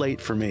little too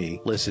late for me.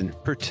 Listen,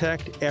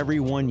 protect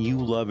everyone you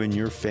love in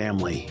your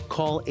family.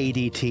 Call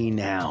ADT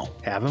now.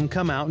 Have them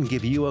come out and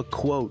give you a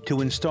quote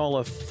to install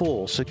a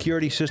full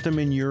security system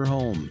in your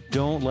home.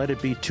 Don't let it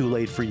be too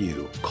late for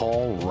you.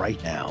 Call right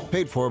now.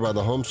 Paid for by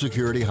the Home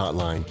Security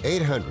Hotline.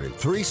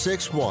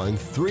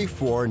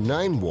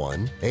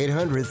 800-361-3491.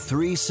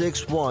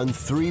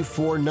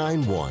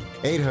 800-361-3491.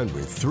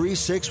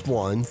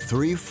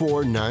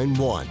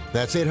 800-361-3491.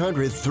 That's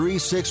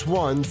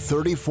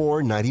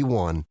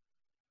 800-361-3491.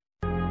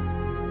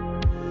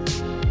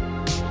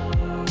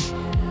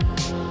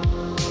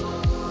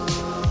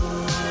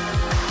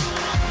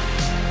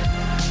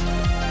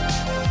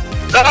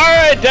 All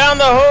right, down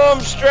the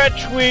home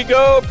stretch we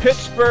go.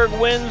 Pittsburgh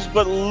wins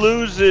but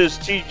loses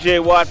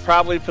T.J. Watt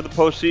probably for the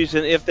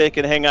postseason if they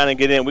can hang on and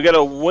get in. We got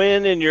a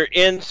win and you're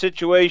in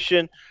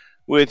situation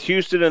with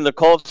Houston and the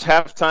Colts.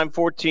 Halftime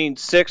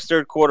 14-6,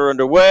 third quarter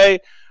underway.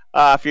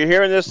 If you're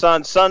hearing this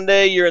on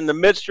Sunday, you're in the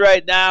midst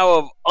right now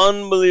of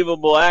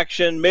unbelievable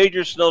action.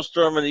 Major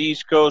snowstorm on the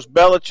East Coast.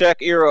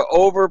 Belichick era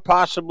over,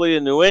 possibly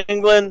in New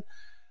England.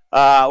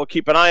 We'll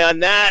keep an eye on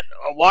that.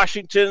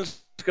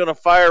 Washington's going to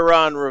fire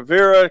Ron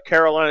Rivera.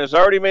 Carolina's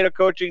already made a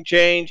coaching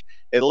change.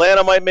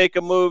 Atlanta might make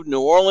a move. New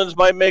Orleans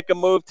might make a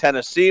move.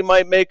 Tennessee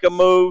might make a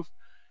move.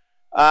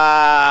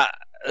 The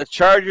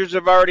Chargers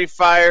have already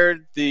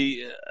fired.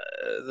 The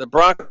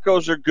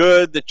Broncos are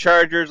good. The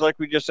Chargers, like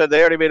we just said,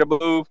 they already made a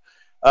move.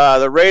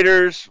 The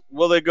Raiders,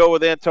 will they go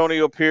with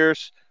Antonio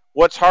Pierce?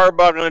 What's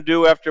Harbaugh going to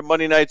do after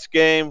Monday night's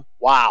game?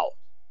 Wow.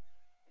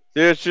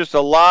 There's just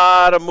a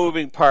lot of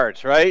moving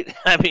parts, right?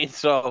 I mean,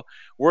 so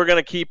we're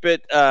going to keep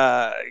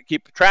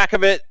track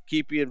of it,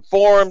 keep you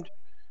informed.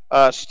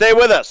 Stay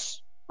with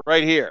us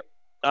right here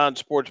on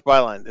Sports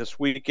Byline. This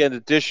weekend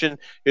edition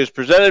is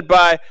presented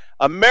by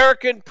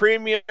American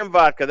Premium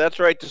Vodka. That's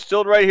right,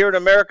 distilled right here in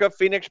America,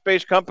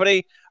 Phoenix-based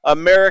company,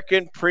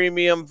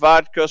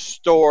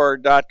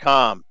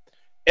 AmericanPremiumVodkaStore.com.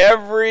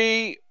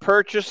 Every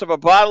purchase of a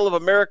bottle of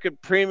American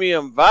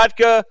Premium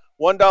Vodka,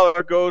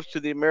 $1 goes to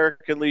the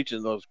American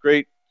Legion, those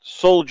great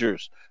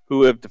soldiers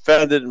who have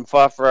defended and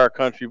fought for our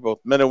country, both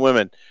men and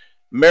women.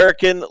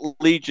 American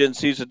Legion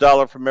sees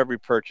 $1 from every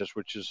purchase,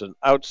 which is an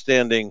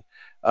outstanding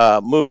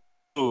move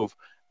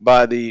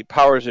by the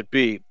powers that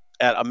be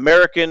at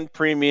American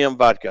Premium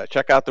Vodka.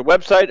 Check out the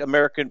website,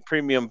 American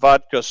Premium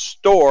Vodka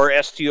Store,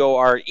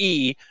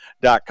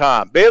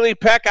 STORE.com. Bailey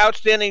Peck,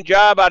 outstanding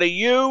job out of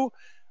you.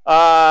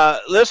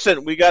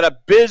 Listen, we got a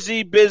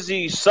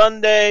busy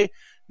Sunday.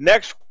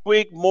 Next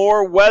week,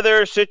 more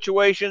weather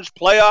situations,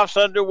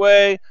 playoffs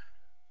underway.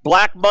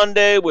 Black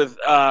Monday with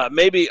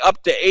maybe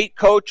up to 8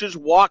 coaches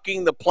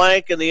walking the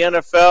plank in the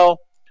NFL.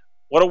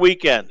 What a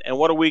weekend, and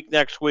what a week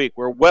next week.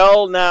 We're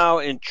well now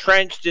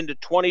entrenched into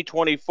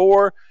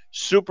 2024.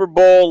 Super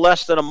Bowl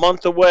less than a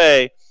month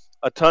away.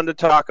 A ton to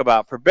talk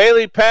about. For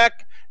Bailey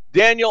Peck,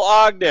 Daniel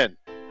Ogden,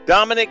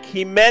 Dominic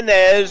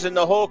Jimenez, and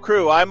the whole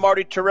crew, I'm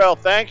Marty Terrell.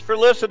 Thanks for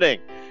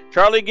listening.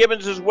 Charlie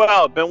Gibbons as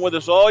well. Been with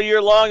us all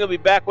year long. He'll be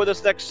back with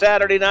us next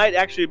Saturday night.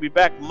 Actually, he'll be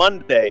back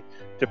Monday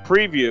to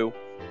preview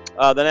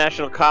the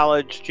National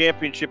College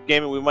Championship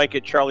game, and we might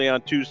get Charlie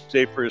on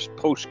Tuesday for his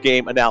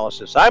post-game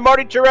analysis. I'm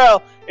Marty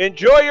Terrell.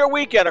 Enjoy your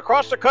weekend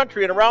across the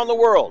country and around the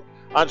world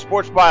on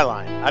Sports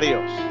Byline.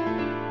 Adios.